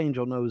death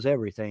angel knows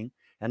everything,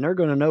 and they're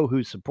going to know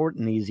who's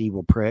supporting these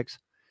evil pricks.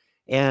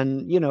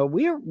 And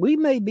we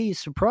may be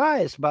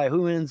surprised by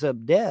who ends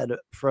up dead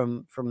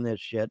from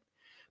this shit,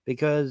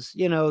 because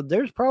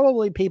there's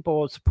probably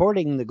people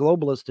supporting the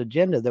globalist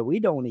agenda that we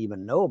don't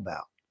even know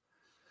about.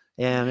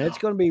 And it's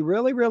going to be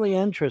really, really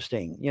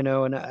interesting,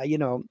 and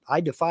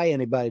I defy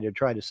anybody to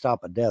try to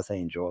stop a death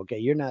angel. Okay.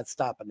 You're not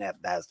stopping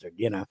that bastard.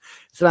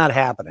 It's not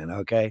happening.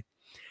 Okay.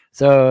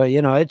 So,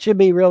 you know, it should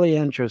be really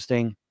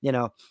interesting. You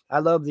know, I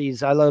love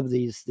these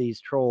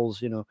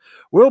trolls, you know.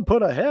 We'll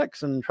put a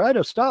hex and try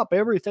to stop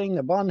everything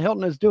that Von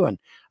Hilton is doing.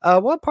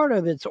 What part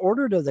of it's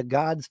order to the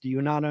gods do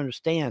you not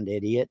understand,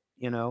 idiot?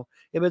 You know,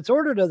 if it's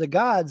order to the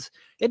gods,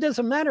 it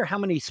doesn't matter how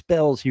many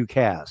spells you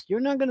cast. You're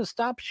not going to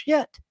stop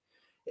shit.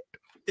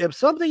 If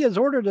something is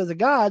ordered to the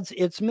gods,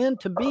 it's meant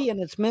to be and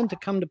it's meant to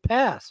come to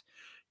pass.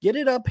 Get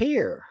it up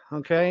here,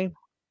 okay?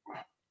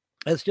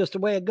 That's just the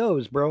way it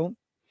goes, bro.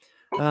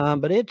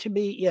 But it should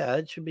be, yeah,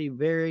 it should be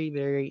very,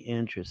 very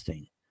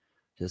interesting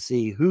to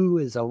see who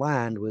is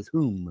aligned with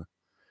whom,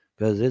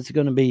 because it's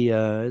going to be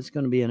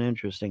an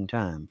interesting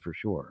time for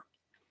sure.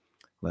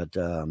 But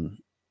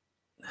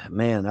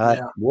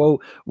man,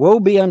 woe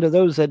be unto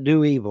those that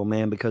do evil,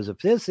 man. Because if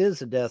this is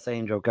the death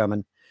angel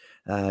coming,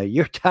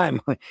 your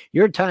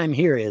time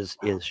here is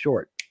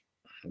short,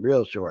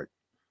 real short.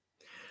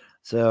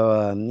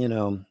 So, you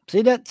know,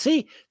 this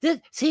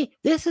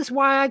is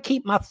why I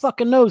keep my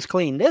fucking nose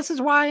clean. This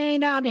is why I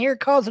ain't out here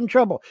causing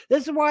trouble.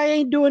 This is why I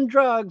ain't doing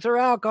drugs or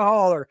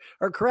alcohol or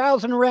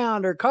carousing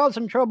around or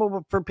causing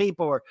trouble for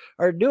people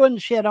or doing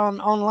shit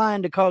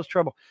online to cause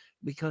trouble,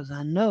 because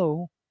I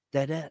know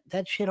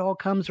that shit all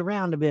comes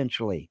around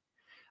eventually.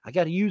 I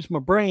got to use my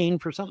brain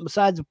for something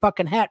besides a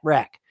fucking hat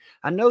rack.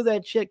 I know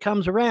that shit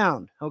comes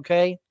around.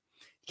 Okay.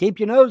 Keep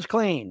your nose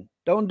clean.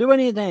 Don't do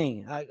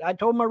anything. I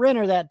told my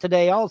renter that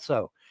today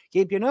also.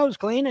 Keep your nose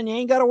clean and you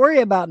ain't got to worry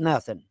about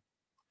nothing.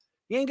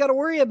 You ain't got to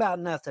worry about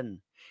nothing.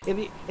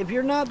 If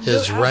you're not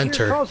his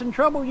renter causing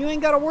trouble, you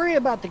ain't got to worry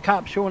about the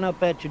cops showing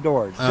up at your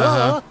doors.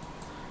 Yeah,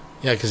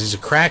 because he's a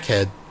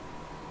crackhead.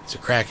 He's a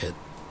crackhead.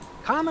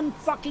 Common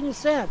fucking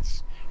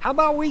sense. How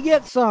about we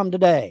get some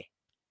today?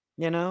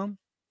 You know?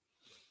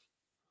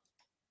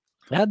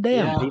 God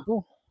damn,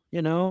 people.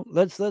 You know,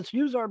 let's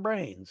use our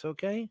brains,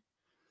 okay?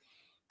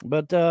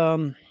 But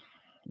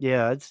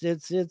yeah, it's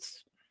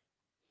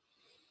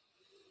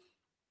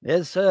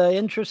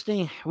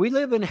interesting. We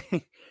live in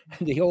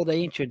the old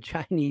ancient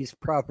Chinese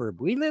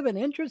proverb. We live in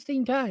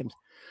interesting times.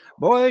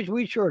 Boys,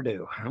 we sure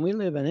do. We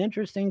live in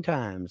interesting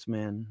times,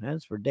 man.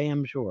 That's for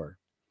damn sure.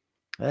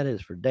 That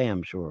is for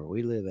damn sure.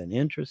 We live in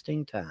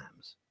interesting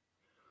times.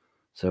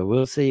 So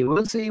we'll see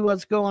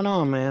what's going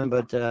on, man.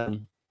 But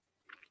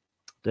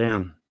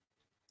damn.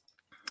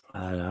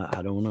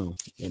 I don't know,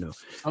 you know.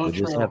 We'll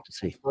just have to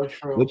see.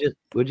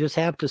 We'll just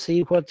have to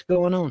see what's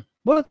going on.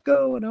 What's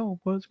going on?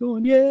 What's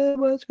going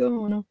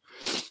on?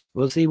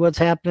 We'll see what's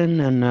happening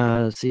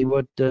and see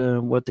what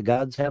the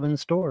gods have in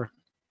store.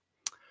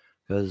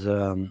 Because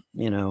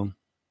you know,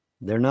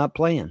 they're not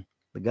playing.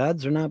 The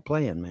gods are not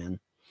playing, man.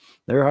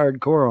 They're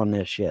hardcore on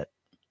this shit.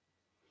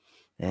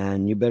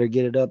 And you better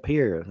get it up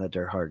here that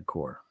they're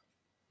hardcore.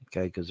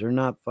 Okay, because they're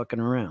not fucking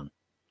around.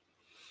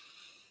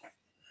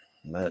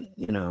 But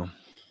you know.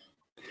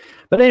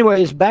 But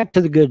anyways, back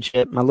to the good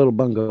shit. My little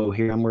bungalow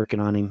here. I'm working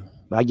on him.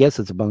 I guess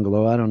it's a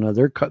bungalow. I don't know.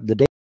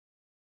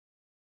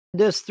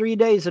 This 3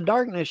 days of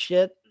darkness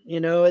shit, you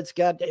know, it's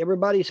got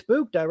everybody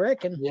spooked, I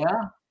reckon.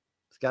 Yeah.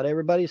 It's got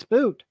everybody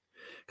spooked.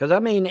 Because, I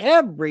mean,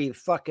 every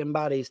fucking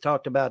body's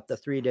talked about the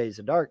 3 days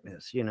of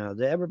darkness. You know,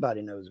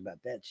 everybody knows about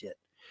that shit.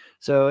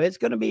 So it's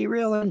going to be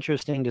real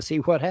interesting to see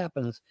what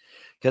happens.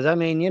 Because, I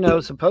mean, you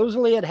know,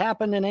 supposedly it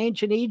happened in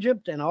ancient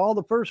Egypt and all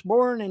the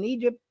firstborn in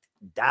Egypt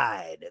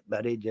died,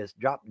 but he just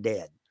dropped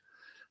dead.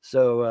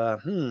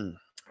 So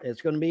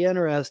it's going to be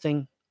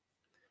interesting.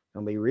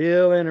 It'll be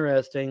real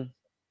interesting.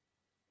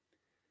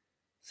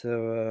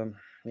 So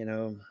you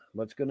know,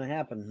 what's going to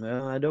happen?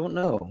 Well, I don't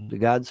know. The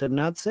gods have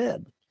not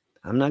said.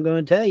 I'm not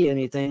going to tell you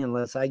anything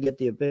unless I get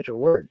the official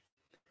word,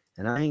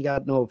 and I ain't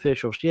got no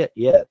official shit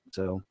yet.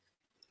 So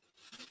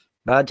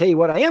but I'll tell you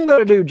what I am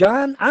going to do,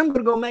 John. I'm going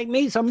to go make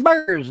me some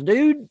burgers,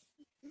 dude.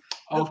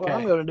 That's what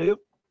I'm going to do.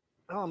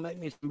 I'll make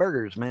me some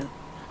burgers, man.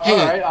 All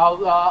right,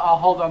 I'll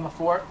hold on the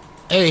fort.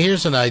 Hey,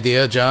 here's an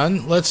idea,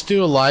 John. Let's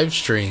do a live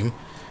stream,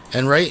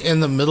 and right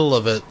in the middle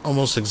of it,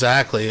 almost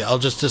exactly, I'll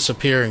just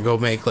disappear and go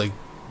make like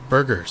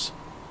burgers,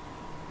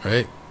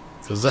 right?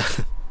 Because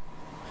that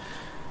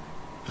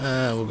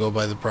we'll go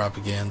by the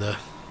propaganda.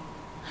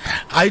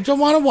 I don't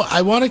want to.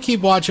 I want to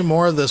keep watching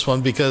more of this one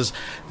because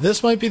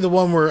this might be the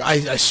one where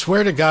I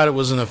swear to God it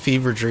was in a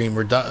fever dream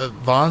where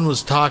Vaughn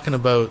was talking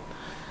about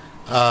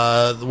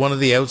one of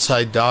the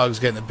outside dogs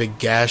getting a big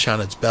gash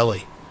on its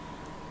belly.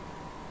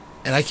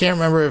 And I can't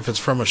remember if it's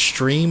from a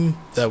stream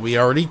that we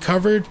already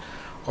covered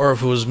or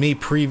if it was me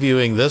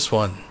previewing this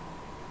one.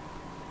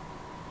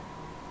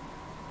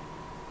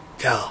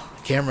 God,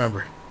 I can't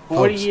remember.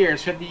 40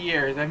 years, 50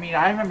 years. I mean,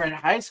 I remember in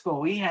high school,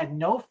 we had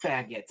no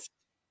faggots.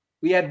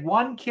 We had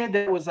one kid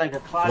that was like a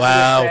closet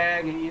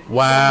fag. And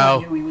wow.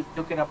 Knew he was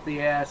hooking up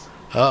the ass.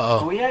 Uh-oh.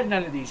 But we had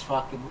none of these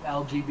fucking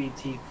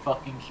LGBT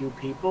fucking Q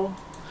people.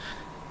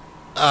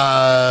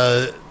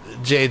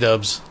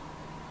 J-dubs.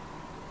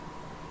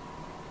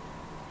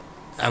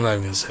 I'm not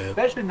even going to say it.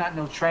 Especially not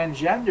no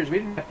transgenders. We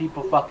didn't have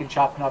people fucking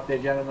chopping off their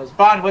genitals.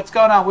 Vaughn, what's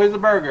going on? Where's the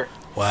burger?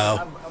 Wow.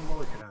 I'm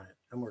working on it.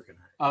 I'm working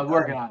on it.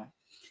 Working on it.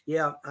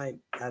 Yeah, I've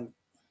got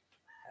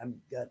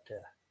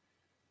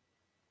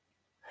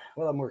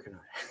Well, I'm working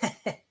on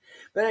it.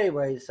 But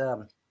anyways,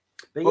 but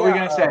what were you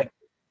going to say?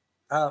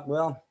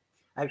 Well,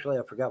 actually,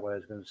 I forgot what I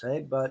was going to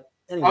say. But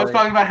anyway, I was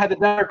talking about how the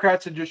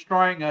Democrats are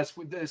destroying us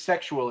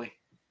sexually.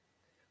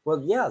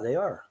 Well, yeah, they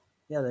are.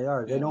 Yeah, they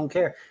are. They don't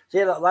care.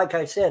 See, like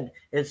I said,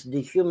 it's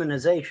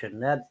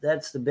dehumanization.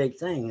 That's the big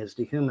thing is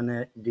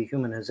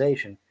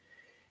dehumanization.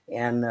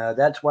 And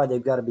that's why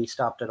they've got to be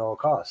stopped at all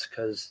costs,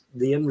 because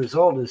the end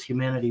result is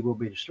humanity will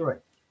be destroyed.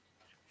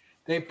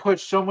 They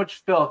push so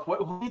much filth.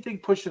 Who do you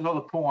think pushes all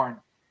the porn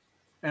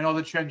and all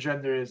the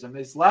transgenderism?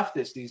 These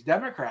leftists, these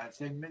Democrats.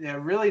 They're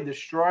really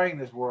destroying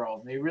this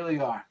world. They really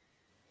are.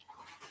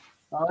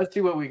 Let's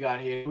see what we got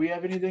here. Do we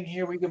have anything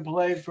here we can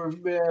play for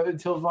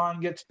until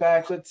Vaughn gets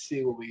back? Let's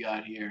see what we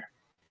got here.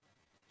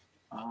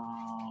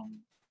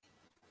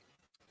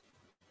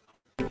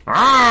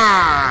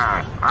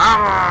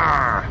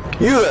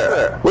 You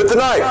there, with the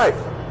knife.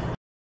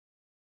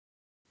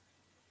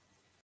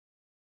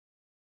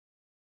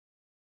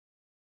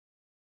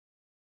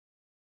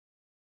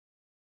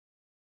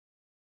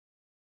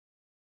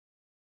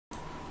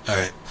 All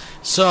right.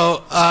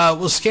 So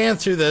we'll scan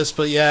through this,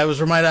 but yeah, I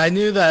was reminded. I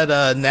knew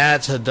that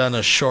Nats had done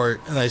a short,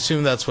 and I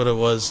assume that's what it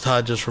was.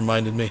 Todd just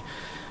reminded me.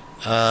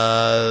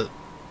 Dog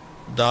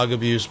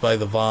abuse by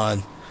the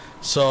Vaughn.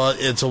 So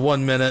it's a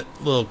 1 minute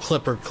little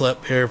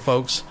clip here,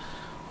 folks.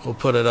 We'll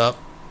put it up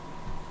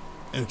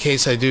in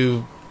case I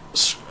do,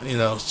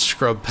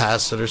 scrub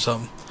past it or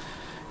something.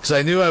 Because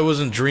I knew I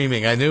wasn't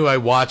dreaming. I knew I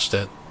watched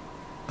it.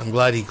 I'm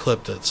glad he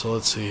clipped it. So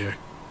let's see here.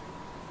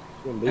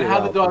 And how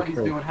the doggies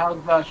doing?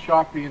 How's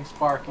Sharpie and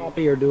Sparky?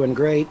 Sharpie are doing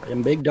great,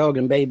 and Big Dog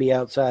and Baby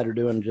outside are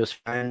doing just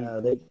fine.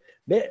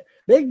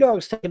 Big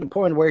Dog's taking the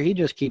point where he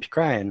just keeps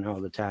crying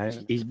all the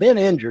time. He's been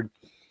injured.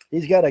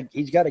 He's got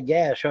a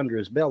gash under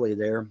his belly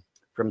there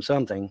from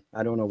something.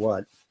 I don't know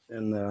what.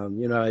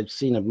 And I've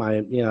seen it.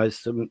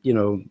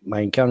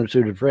 My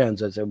encounter-suited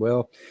friends. I said,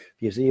 well,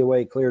 if you see a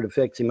way clear to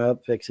fix him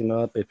up.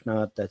 If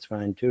not, that's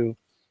fine too.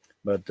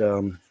 But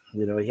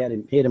he had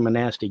him a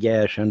nasty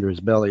gash under his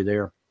belly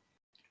there.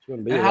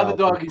 And how the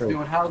doggies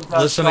doing? How's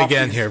listen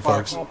again here,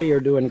 folks. Sparky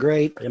are doing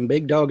great, and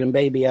Big Dog and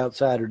Baby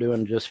outside are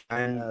doing just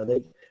fine.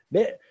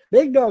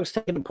 Big Dog's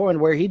taking the point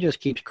where he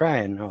just keeps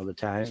crying all the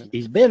time.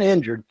 He's been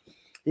injured.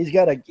 He's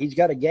got a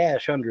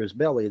gash under his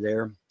belly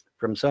there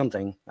from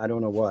something. I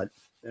don't know what.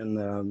 And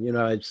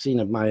I've seen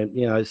it. My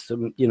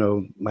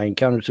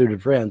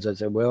encounter-suited friends. I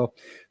said, well,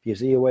 if you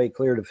see a way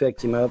clear to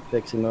fix him up.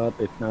 If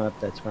not,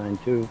 that's fine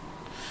too.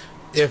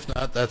 If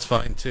not, that's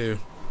fine too.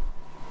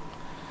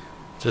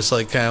 Just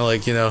like I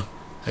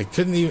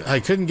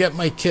couldn't get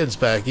my kids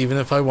back even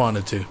if I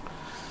wanted to.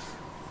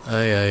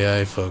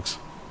 Aye, folks.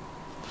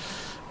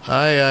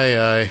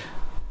 Aye.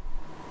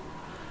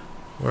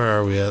 Where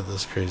are we at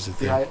this crazy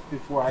thing?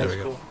 Before high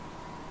school.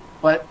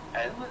 But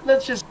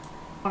let's just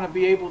want to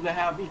be able to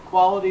have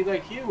equality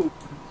like you.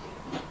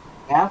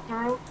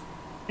 Bathroom?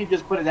 Let me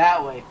just put it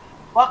that way.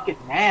 Fucking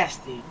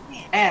nasty.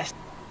 Nasty.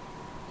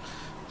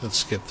 Let's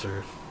skip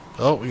through.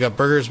 Oh, we got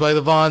Burgers by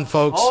the Vaughn,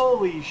 folks.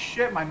 Holy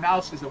shit, my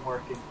mouse isn't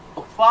working.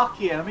 Oh, fuck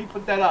yeah, let me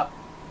put that up.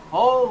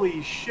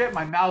 Holy shit,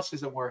 my mouse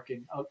isn't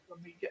working. Oh,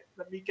 let me get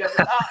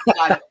it.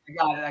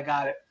 I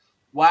got it.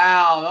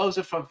 Wow, those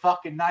are from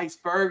fucking nice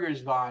burgers,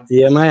 Vaughn.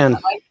 Yeah, man.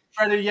 Like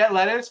shredded yet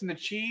lettuce and the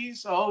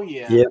cheese. Oh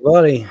yeah. Yeah,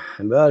 buddy.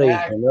 Oh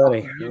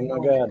my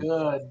God.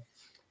 Good.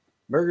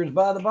 Burgers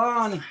by the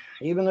Vaughn.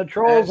 Even the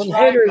trolls and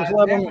haters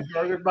love them.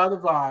 Burgers by the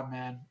Vaughn,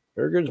 man.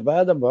 Burgers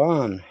by the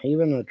Vaughn.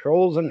 Even the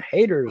trolls and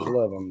haters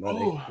love them, buddy.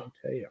 I'll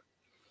tell you.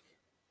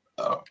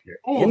 Oh, there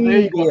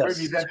you go,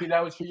 Brittany. Becky,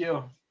 that was for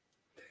you.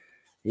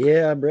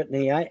 Yeah,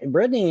 Brittany.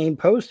 Brittany ain't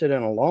posted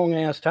in a long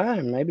ass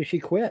time. Maybe she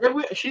quit.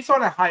 She's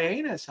on a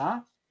hiatus,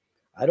 huh?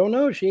 I don't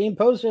know. She ain't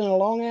posted in a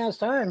long ass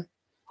time.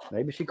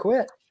 Maybe she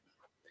quit.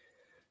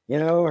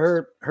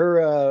 Her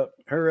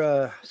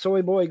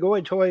soy boy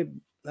goy toy.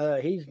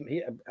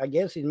 I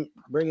guess he's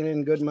bringing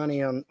in good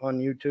money on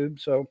YouTube.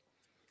 So,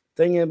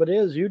 thing of it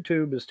is,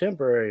 YouTube is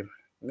temporary.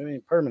 I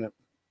mean, permanent.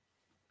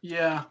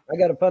 Yeah. I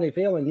got a funny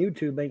feeling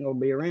YouTube ain't gonna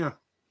be around.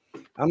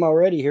 I'm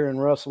already hearing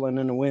rustling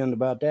in the wind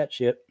about that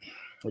shit.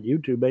 But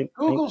YouTube ain't.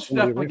 Google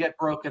stuff will get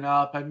broken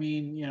up. I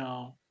mean,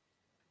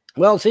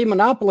 Well, see,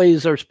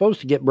 monopolies are supposed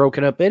to get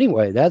broken up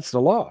anyway. That's the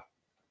law.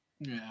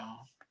 Yeah.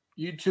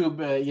 YouTube,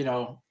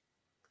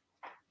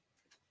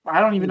 I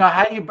don't even know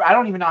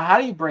how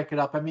you break it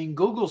up. I mean,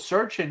 Google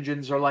search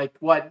engines are like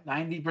what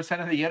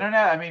 90% of the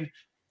internet. I mean,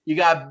 you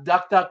got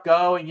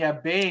DuckDuckGo and you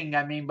have Bing.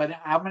 I mean, but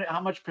how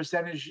much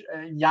percentage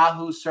in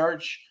Yahoo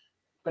search?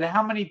 But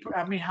how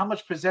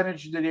much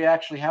percentage do they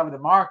actually have of the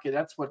market?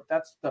 That's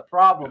the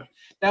problem.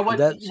 Now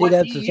that's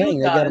the thing.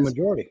 They got a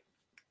majority.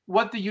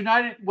 What the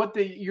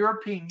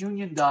European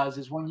Union does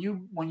is when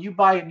you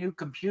buy a new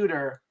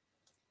computer,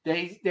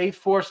 they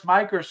force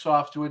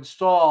Microsoft to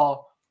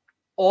install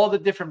all the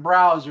different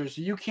browsers.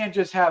 You can't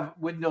just have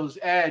Windows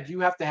Edge. You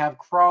have to have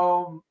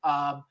Chrome,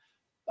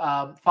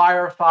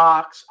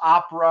 Firefox,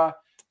 Opera.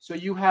 So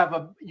you have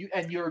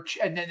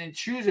and then it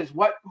chooses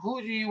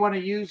who do you want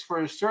to use for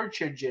a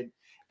search engine,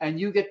 and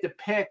you get to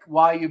pick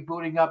while you're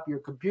booting up your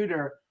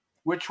computer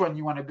which one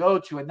you want to go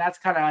to. And that's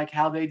kind of like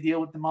how they deal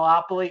with the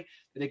monopoly,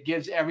 that it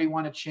gives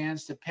everyone a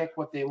chance to pick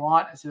what they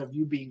want instead of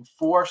you being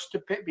forced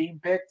to being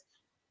picked.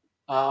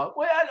 Well,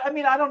 I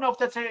mean, I don't know if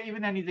that's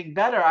even anything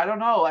better. I don't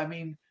know. I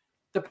mean,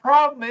 the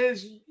problem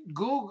is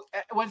Google.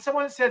 When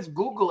someone says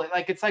Google it,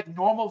 like it's like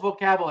normal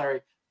vocabulary.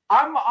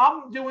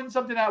 I'm doing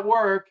something at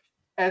work,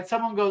 and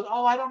someone goes,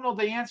 "Oh, I don't know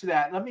the answer to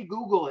that. Let me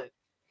Google it."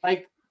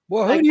 Like,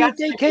 well, who do you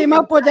think came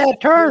up with that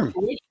term?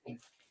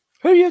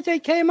 Who do you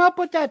think came up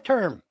with that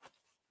term?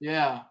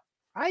 Yeah,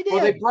 I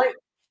did. Well,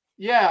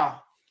 yeah,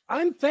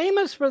 I'm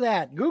famous for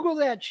that. Google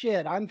that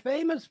shit. I'm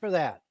famous for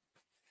that.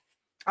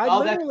 I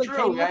literally that's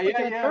true. came up with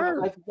that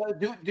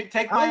term.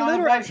 Take my own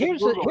advice.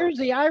 Here's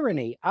the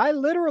irony. I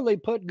literally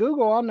put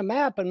Google on the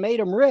map and made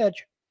them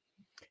rich,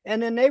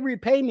 and then they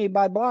repay me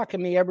by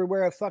blocking me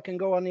everywhere I fucking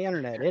go on the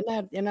internet.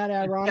 Isn't that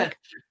ironic?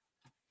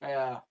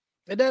 Yeah.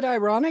 Isn't that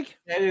ironic?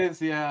 It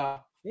is. Yeah.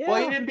 Yeah.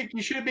 Well,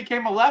 you should have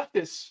became a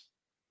leftist.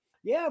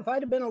 Yeah, if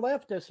I'd have been a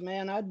leftist,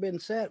 man, I'd been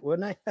set,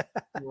 wouldn't I?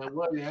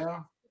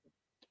 Yeah.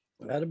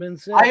 I'd have been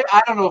set.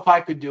 I don't know if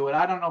I could do it.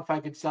 I don't know if I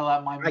could sell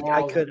out my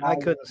morals. I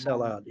couldn't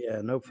sell out. Yeah,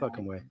 no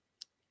fucking way.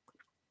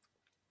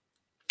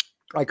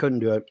 I couldn't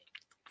do it.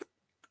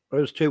 It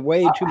was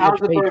way too much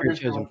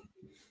patriotism.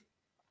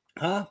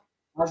 Huh?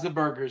 How's the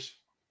burgers?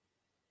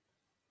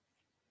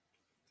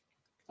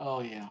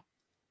 Oh yeah,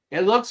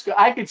 it looks good.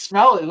 I could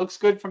smell it. It looks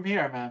good from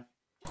here, man.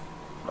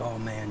 Oh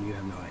man, you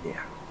have no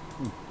idea.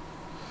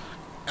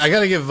 I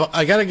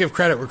gotta give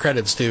credit where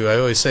credit's due. I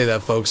always say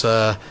that, folks.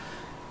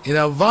 You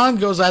know, Vaughn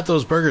goes at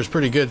those burgers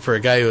pretty good for a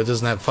guy who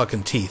doesn't have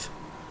fucking teeth.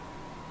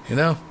 You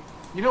know?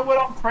 You know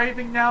what I'm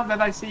craving now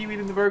that I see you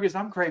eating the burgers?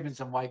 I'm craving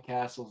some White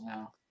Castles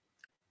now.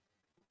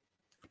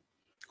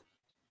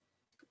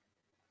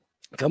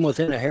 Come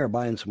within a hair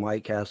buying some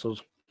White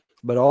Castles,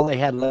 but all they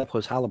had left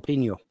was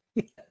jalapeno.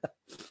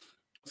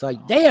 It's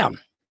like, damn.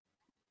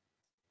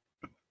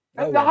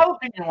 The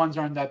jalapeno ones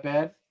aren't that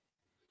bad.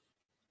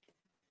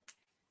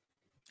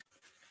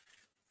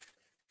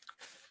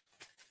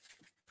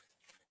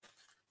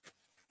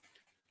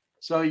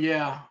 So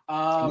yeah,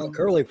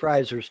 curly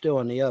fries are still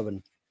in the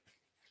oven.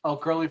 Oh,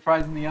 curly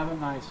fries in the oven,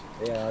 nice.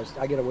 Yeah,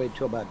 I gotta wait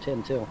till about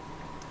 10 till.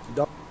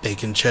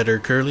 Bacon cheddar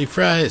curly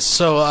fries.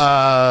 So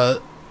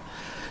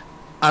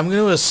I'm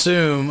going to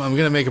assume, I'm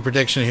going to make a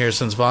prediction here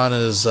since Vaughn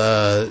is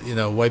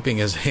wiping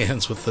his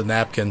hands with the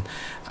napkin.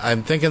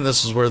 I'm thinking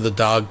this is where the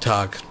dog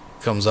talk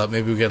comes up.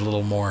 Maybe we get a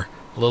little more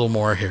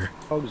here.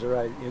 Dogs are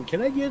right. And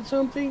can I get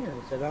something? I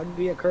said I'll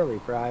be a curly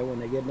fry when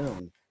they get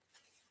done.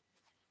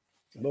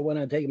 But when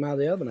I take them out of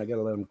the oven, I got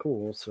to let them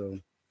cool. So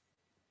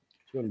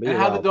it's going to be. And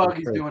how the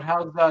doggies doing?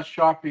 How's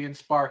Sharpie and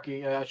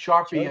Sparky?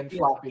 Sharpie and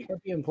Floppy.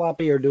 Sharpie and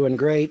Floppy are doing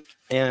great,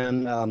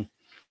 and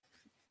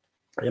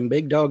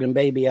Big Dog and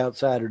Baby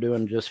outside are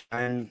doing just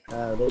fine.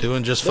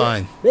 Doing just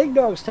fine. Big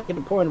Dog's taking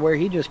the point where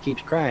he just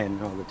keeps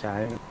crying all the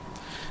time.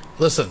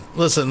 Listen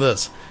to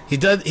this. He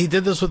did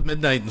this with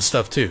Midnight and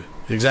stuff too.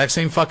 The exact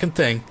same fucking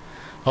thing.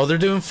 Oh, they're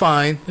doing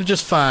fine. They're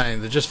just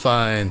fine. They're just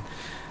fine.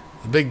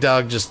 The big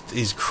dog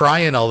he's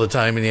crying all the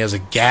time and he has a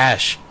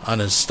gash on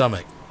his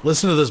stomach.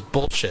 Listen to this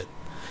bullshit.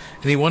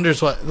 And he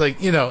wonders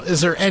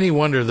is there any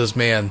wonder this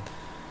man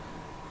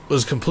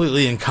was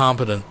completely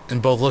incompetent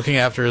in both looking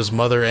after his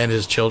mother and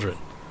his children?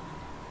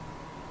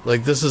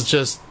 Like, this is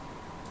just.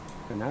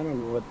 And I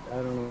don't know.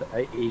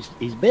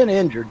 He's been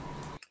injured.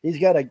 He's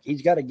got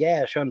a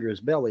gash under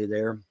his belly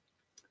there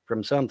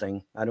from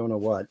something. I don't know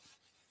what.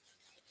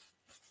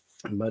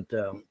 But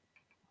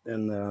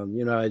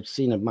I've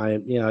seen it.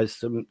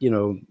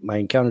 My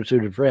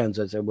encounter-suited friends.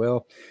 I said,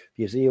 well, if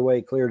you see a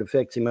way clear to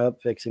fix him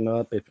up, fix him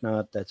up. If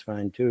not, that's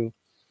fine too.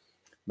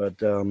 But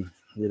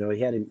he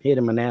hit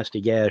him a nasty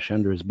gash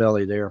under his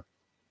belly there.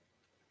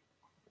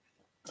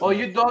 Well,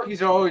 your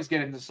doggies are always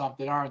getting into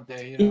something, aren't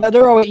they? Yeah,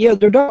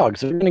 they're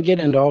dogs. They're gonna get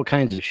into all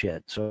kinds of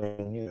shit. So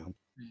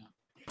Yeah.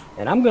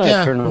 And I'm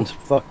gonna turn on some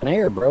fucking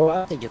air, bro.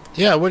 I think it's.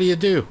 Yeah. What do you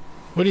do?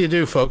 What do you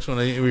do, folks, when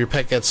your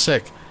pet gets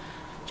sick?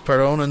 It's part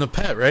of owning a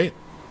pet, right?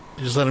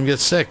 You just let them get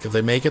sick. If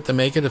they make it, they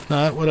make it. If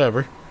not,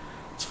 whatever.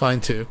 It's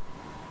fine too.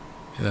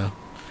 It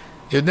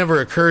would never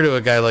occur to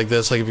a guy like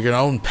this. Like, if you're going to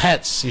own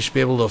pets, you should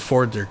be able to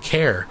afford their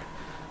care.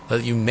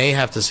 That you may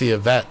have to see a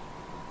vet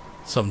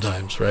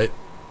sometimes, right?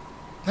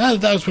 Now, the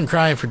dog's been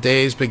crying for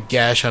days, big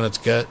gash on its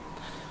gut,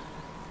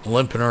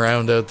 limping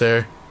around out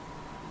there,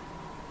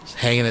 just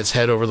hanging its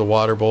head over the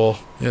water bowl.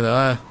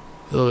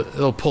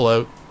 It'll pull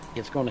out.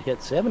 It's going to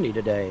hit 70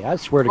 today. I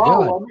swear to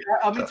God.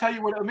 Let me tell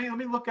you what. Let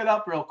me look it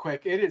up real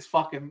quick. It is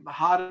fucking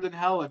hotter than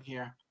hell in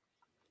here.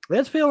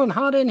 It's feeling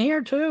hot in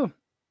here too.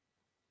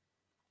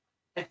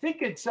 I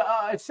think it's.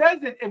 It says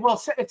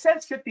it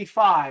says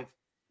 55,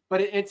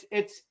 but it's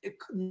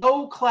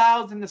no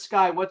clouds in the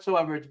sky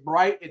whatsoever. It's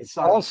bright. It's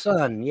sunny. All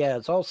sun. Yeah,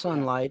 it's all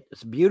sunlight.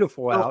 It's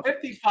beautiful out.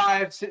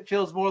 55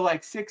 feels more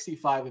like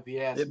 65 if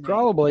you ask me.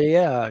 Probably,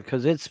 yeah,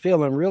 because it's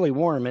feeling really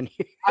warm in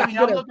here. I mean,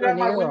 I'm looking at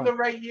my window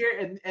right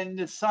here, and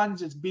the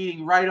sun's just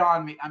beating right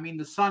on me. I mean,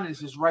 the sun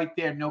is just right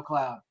there, no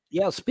cloud.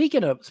 Yeah,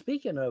 speaking of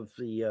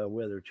the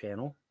Weather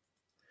Channel,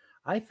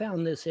 I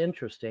found this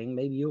interesting.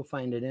 Maybe you'll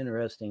find it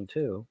interesting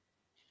too.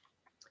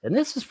 And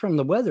this is from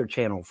the Weather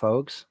Channel,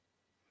 folks.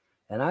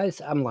 And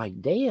I'm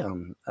like,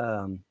 damn,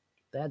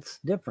 that's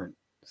different.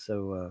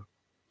 So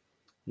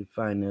you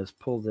find this,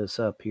 pull this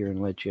up here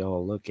and let you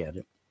all look at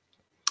it.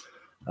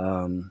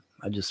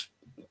 I just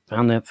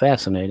found that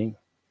fascinating.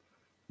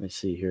 Let me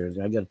see here.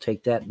 I got to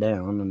take that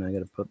down and I got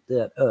to put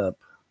that up.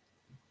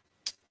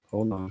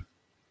 Hold on.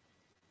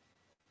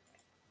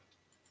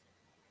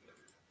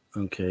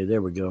 Okay,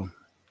 there we go.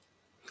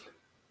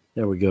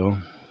 There we go.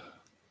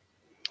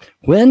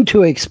 When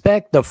to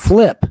expect the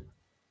flip?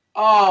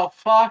 Oh,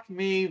 fuck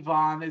me,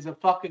 Vaughn. Is a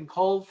fucking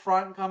cold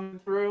front coming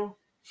through?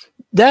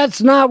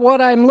 That's not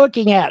what I'm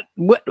looking at.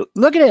 Look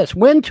at this.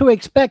 When to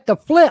expect the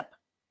flip?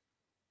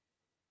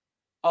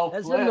 Oh,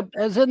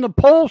 as in the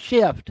pole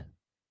shift.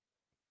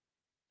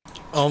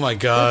 Oh my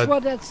God. That's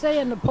what that's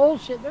saying. The pole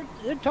shift.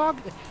 They're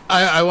talking.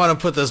 I want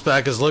to put this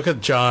back because look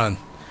at John.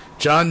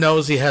 John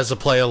knows he has to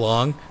play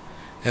along.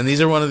 And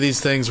these are one of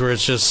these things where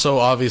it's just so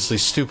obviously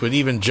stupid.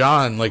 Even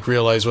John, like,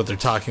 realized what they're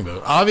talking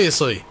about.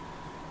 Obviously.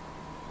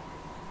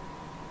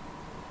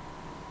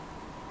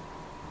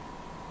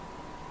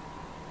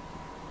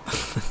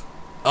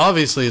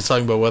 Obviously, it's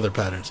talking about weather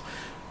patterns.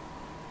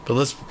 But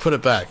let's put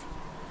it back.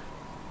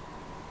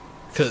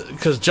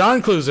 Because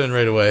John clues in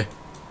right away.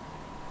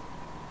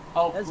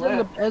 Oh,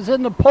 as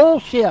in the pole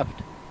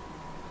shift.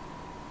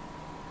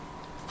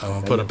 I'm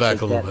going to put it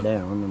back a little bit.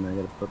 Down and I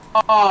gotta put...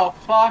 Oh,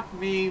 fuck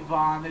me,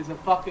 Vaughn. Is a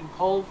fucking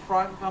cold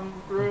front coming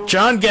through?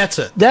 John gets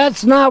it.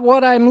 That's not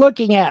what I'm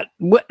looking at.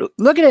 Look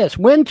at this.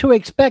 When to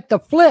expect the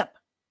flip?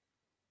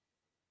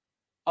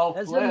 Oh,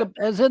 as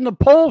in the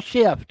pole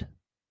shift.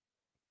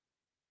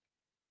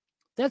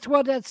 That's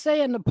what that's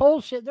saying. The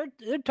pole shift.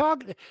 They're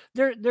talking.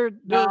 They're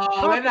no,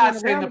 talking they're not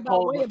saying the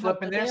poles way are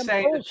flipping. They're damn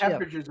saying pole the shift.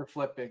 temperatures are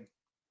flipping.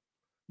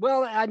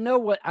 Well, I know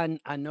what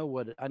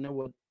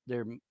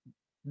they're.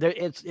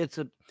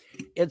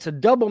 It's a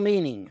double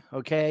meaning,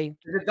 okay?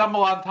 It's a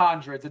double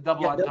entendre. It's a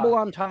double entendre. Double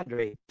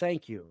entendre.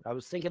 Thank you. I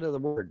was thinking of the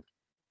word.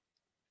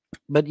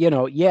 But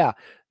yeah,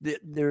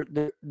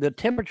 the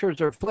temperatures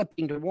are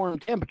flipping to warm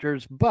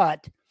temperatures,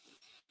 but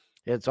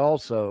it's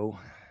also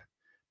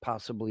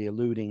possibly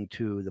alluding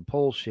to the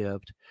pole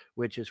shift,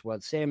 which is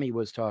what Sammy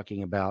was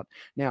talking about.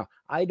 Now,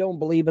 I don't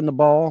believe in the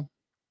ball.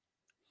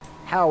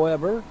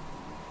 However,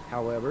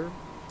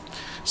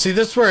 see,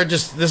 this is where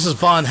this is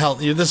Von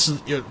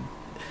Helton.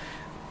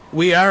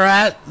 We are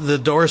at the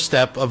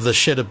doorstep of the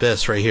shit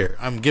abyss right here.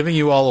 I'm giving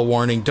you all a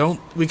warning.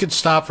 We could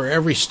stop for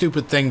every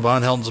stupid thing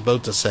Von Helton's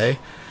about to say,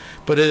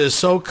 but it is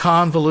so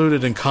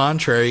convoluted and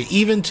contrary,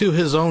 even to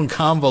his own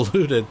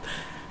convoluted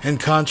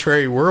and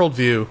contrary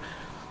worldview.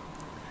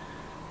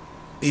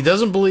 He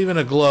doesn't believe in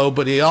a globe,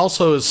 but he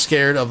also is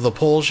scared of the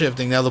pole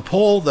shifting. Now,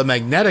 the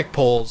magnetic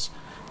poles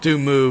do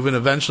move, and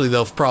eventually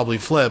they'll probably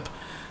flip.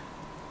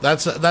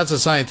 That's a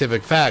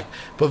scientific fact.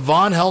 But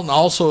Von Helton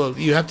also,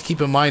 you have to keep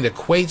in mind,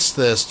 equates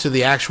this to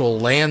the actual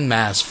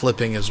landmass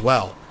flipping as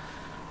well.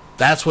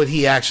 That's what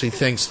he actually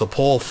thinks the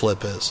pole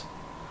flip is.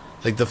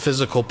 Like the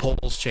physical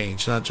poles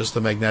change, not just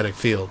the magnetic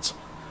fields.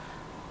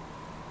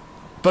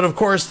 But of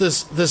course,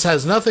 this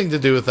has nothing to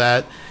do with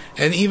that.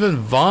 And even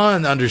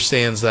Von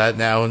understands that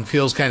now and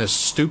feels kind of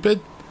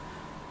stupid.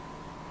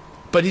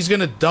 But he's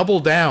going to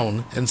double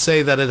down and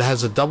say that it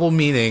has a double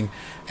meaning.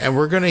 And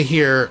we're going to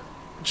hear...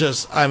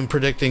 I'm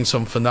predicting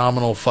some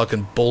phenomenal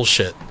fucking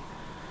bullshit.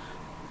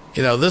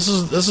 This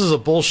is a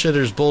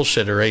bullshitter's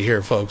bullshitter right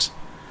here, folks.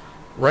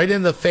 Right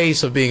in the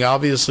face of being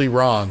obviously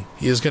wrong,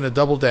 he is going to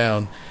double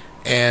down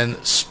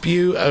and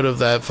spew out of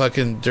that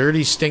fucking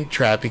dirty stink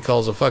trap he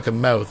calls a fucking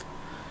mouth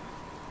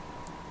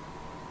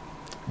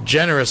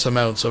generous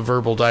amounts of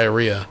verbal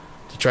diarrhea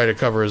to try to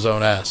cover his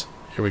own ass.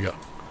 Here we go.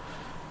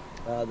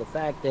 The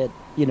fact that,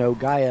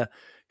 Gaia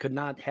could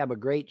not have a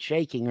great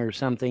shaking or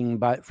something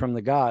from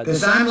the gods.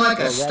 Because I'm like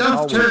a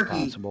stuffed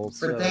turkey for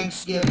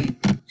Thanksgiving.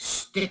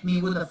 Stick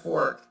me with a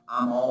fork.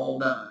 I'm all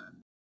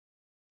done.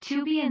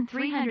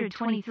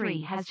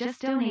 Tubian323 has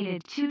just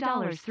donated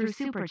 $2 through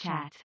Super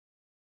Chat.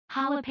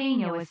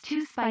 Jalapeno is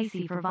too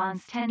spicy for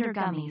Von's tender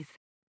gummies.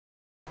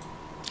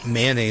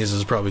 Mayonnaise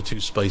is probably too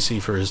spicy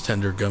for his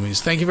tender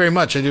gummies. Thank you very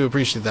much. I do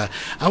appreciate that.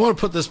 I want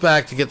to put this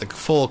back to get the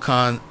full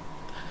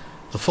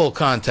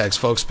context,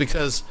 folks,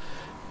 because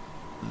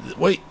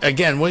what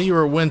you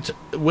were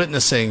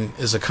witnessing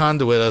is a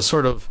conduit, a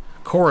sort of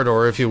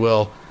corridor, if you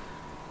will,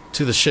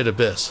 to the shit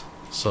abyss.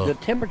 So the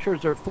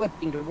temperatures are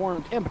flipping to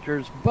warm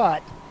temperatures,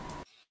 but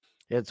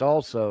it's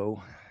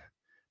also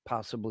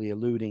possibly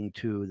alluding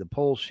to the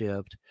pole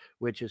shift,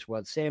 which is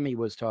what Sammy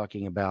was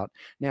talking about.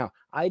 Now,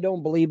 I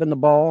don't believe in the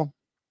ball.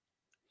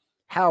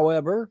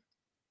 However,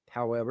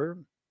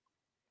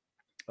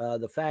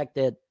 the fact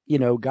that,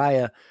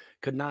 Gaia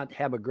could not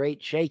have a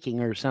great shaking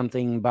or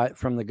something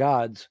from the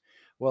gods,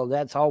 well,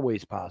 that's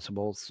always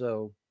possible.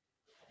 So,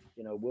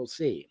 we'll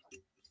see.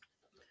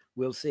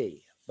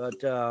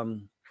 But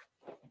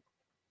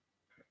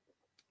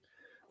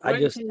I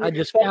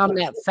just found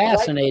that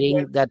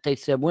fascinating that they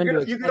said when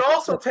you could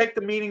also take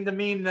the meaning to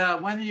mean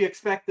when do you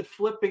expect the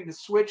flipping the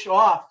switch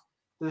off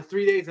the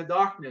 3 days of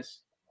darkness.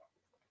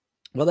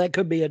 Well, that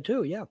could be it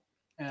too. Yeah.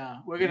 Yeah,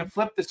 we're gonna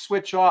flip the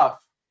switch off.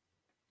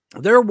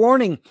 They're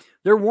warning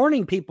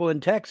people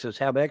in Texas,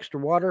 have extra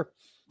water,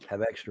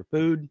 have extra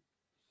food,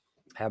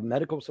 have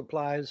medical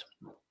supplies.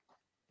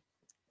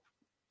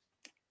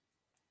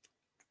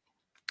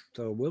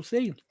 So we'll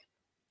see.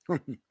 This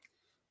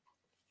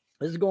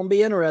is going to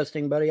be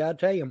interesting, buddy. I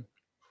tell you.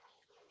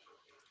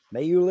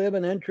 May you live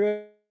in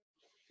interest.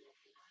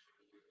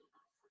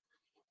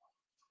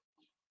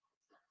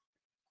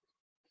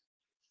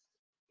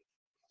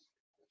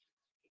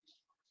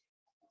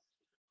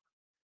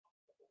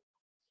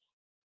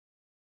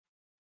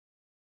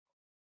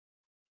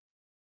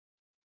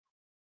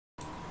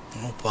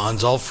 Oh,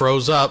 Vaughn's all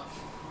froze up.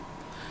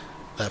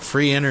 That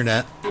free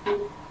internet. There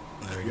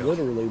we go.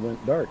 Literally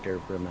went dark there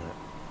for a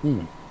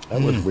minute.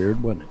 That was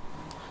weird, wasn't it?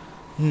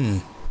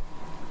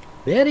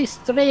 Very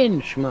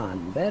strange,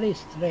 man. Very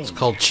strange. It's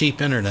called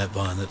cheap internet,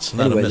 Vaughn. It's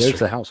not anyway, a mystery. there's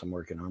the house I'm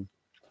working on.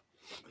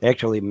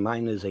 Actually,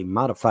 mine is a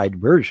modified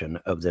version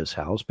of this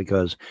house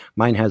because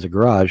mine has a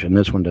garage and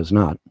this one does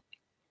not.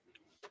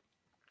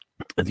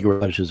 The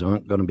garages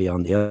aren't going to be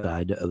on the other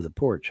side of the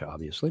porch,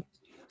 obviously.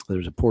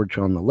 There's a porch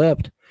on the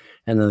left,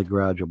 and then the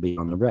garage will be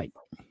on the right.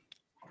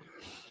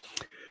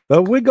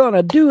 But we're going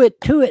to do it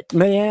to it,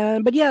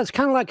 man. But yeah, it's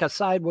kind of like a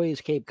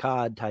sideways Cape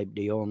Cod type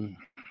deal.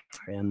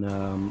 And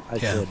I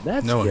said,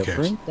 that's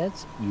different.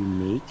 That's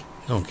unique.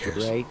 No one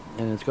cares. Right?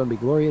 And it's going to be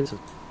glorious.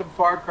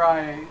 Far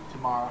Cry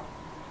tomorrow.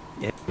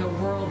 Yeah. The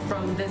world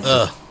from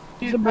this.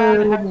 He's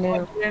better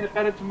tomorrow,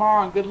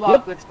 and good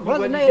luck. Yep.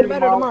 Wasn't it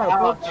better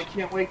tomorrow, folks? I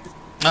can't wait to.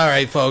 All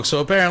right, folks. So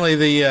apparently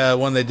the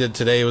one they did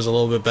today was a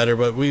little bit better,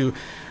 but we've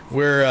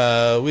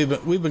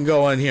been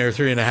going here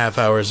 3.5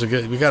 hours.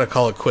 We got to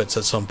call it quits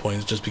at some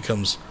point. It just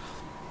becomes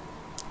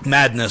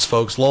madness,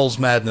 folks. Lulz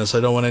madness.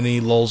 I don't want any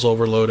Lulz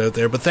overload out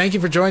there. But thank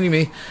you for joining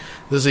me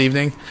this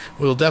evening.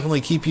 We'll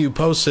definitely keep you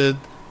posted.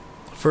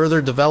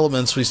 Further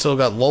developments. We still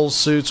got Lulz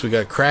suits. We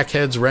got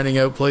crackheads renting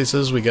out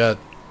places. We got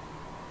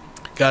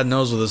God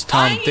knows with this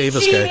Tom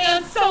Davis guy.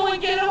 G-Man,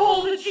 someone get a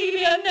hold of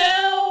G-Man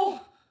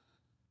now.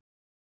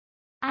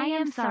 I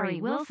am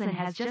sorry, Wilson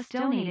has just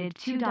donated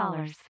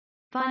 $2.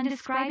 Von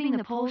describing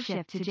the pole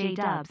shift to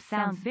J-Dubs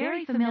sounds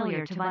very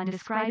familiar to Von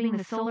describing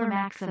the solar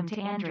maxim to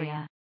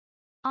Andrea.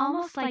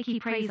 Almost like he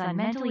preys on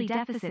mentally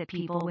deficit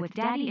people with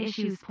daddy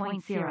issues.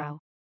 0.0.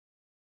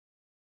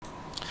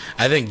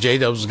 I think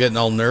J-Dubs was getting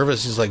all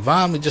nervous. He's like,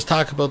 Von, we just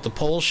talk about the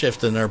pole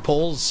shift and our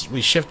poles.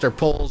 We shift our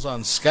poles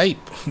on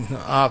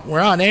Skype. We're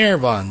on air,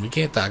 Von. We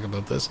can't talk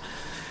about this.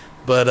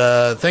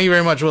 But thank you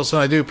very much, Wilson.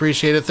 I do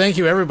appreciate it. Thank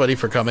you, everybody,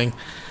 for coming.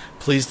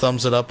 Please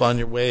thumbs it up on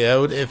your way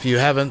out. If you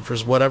haven't, for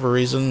whatever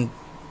reason,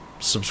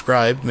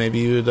 subscribe. Maybe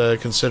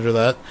you'd consider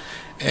that.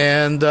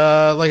 And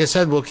like I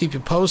said, we'll keep you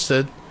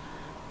posted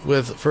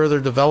with further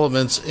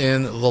developments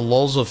in the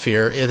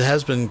Lulzosphere. It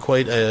has been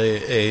quite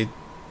a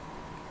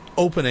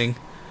opening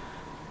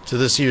to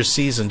this year's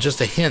season.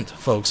 Just a hint,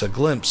 folks, a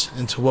glimpse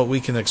into what we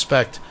can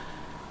expect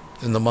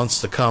in the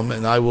months to come.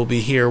 And I will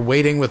be here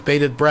waiting with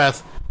bated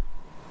breath.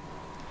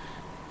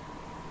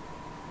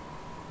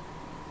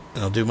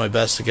 And I'll do my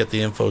best to get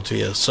the info to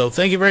you. So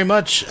thank you very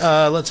much.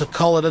 Let's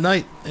call it a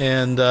night.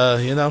 And,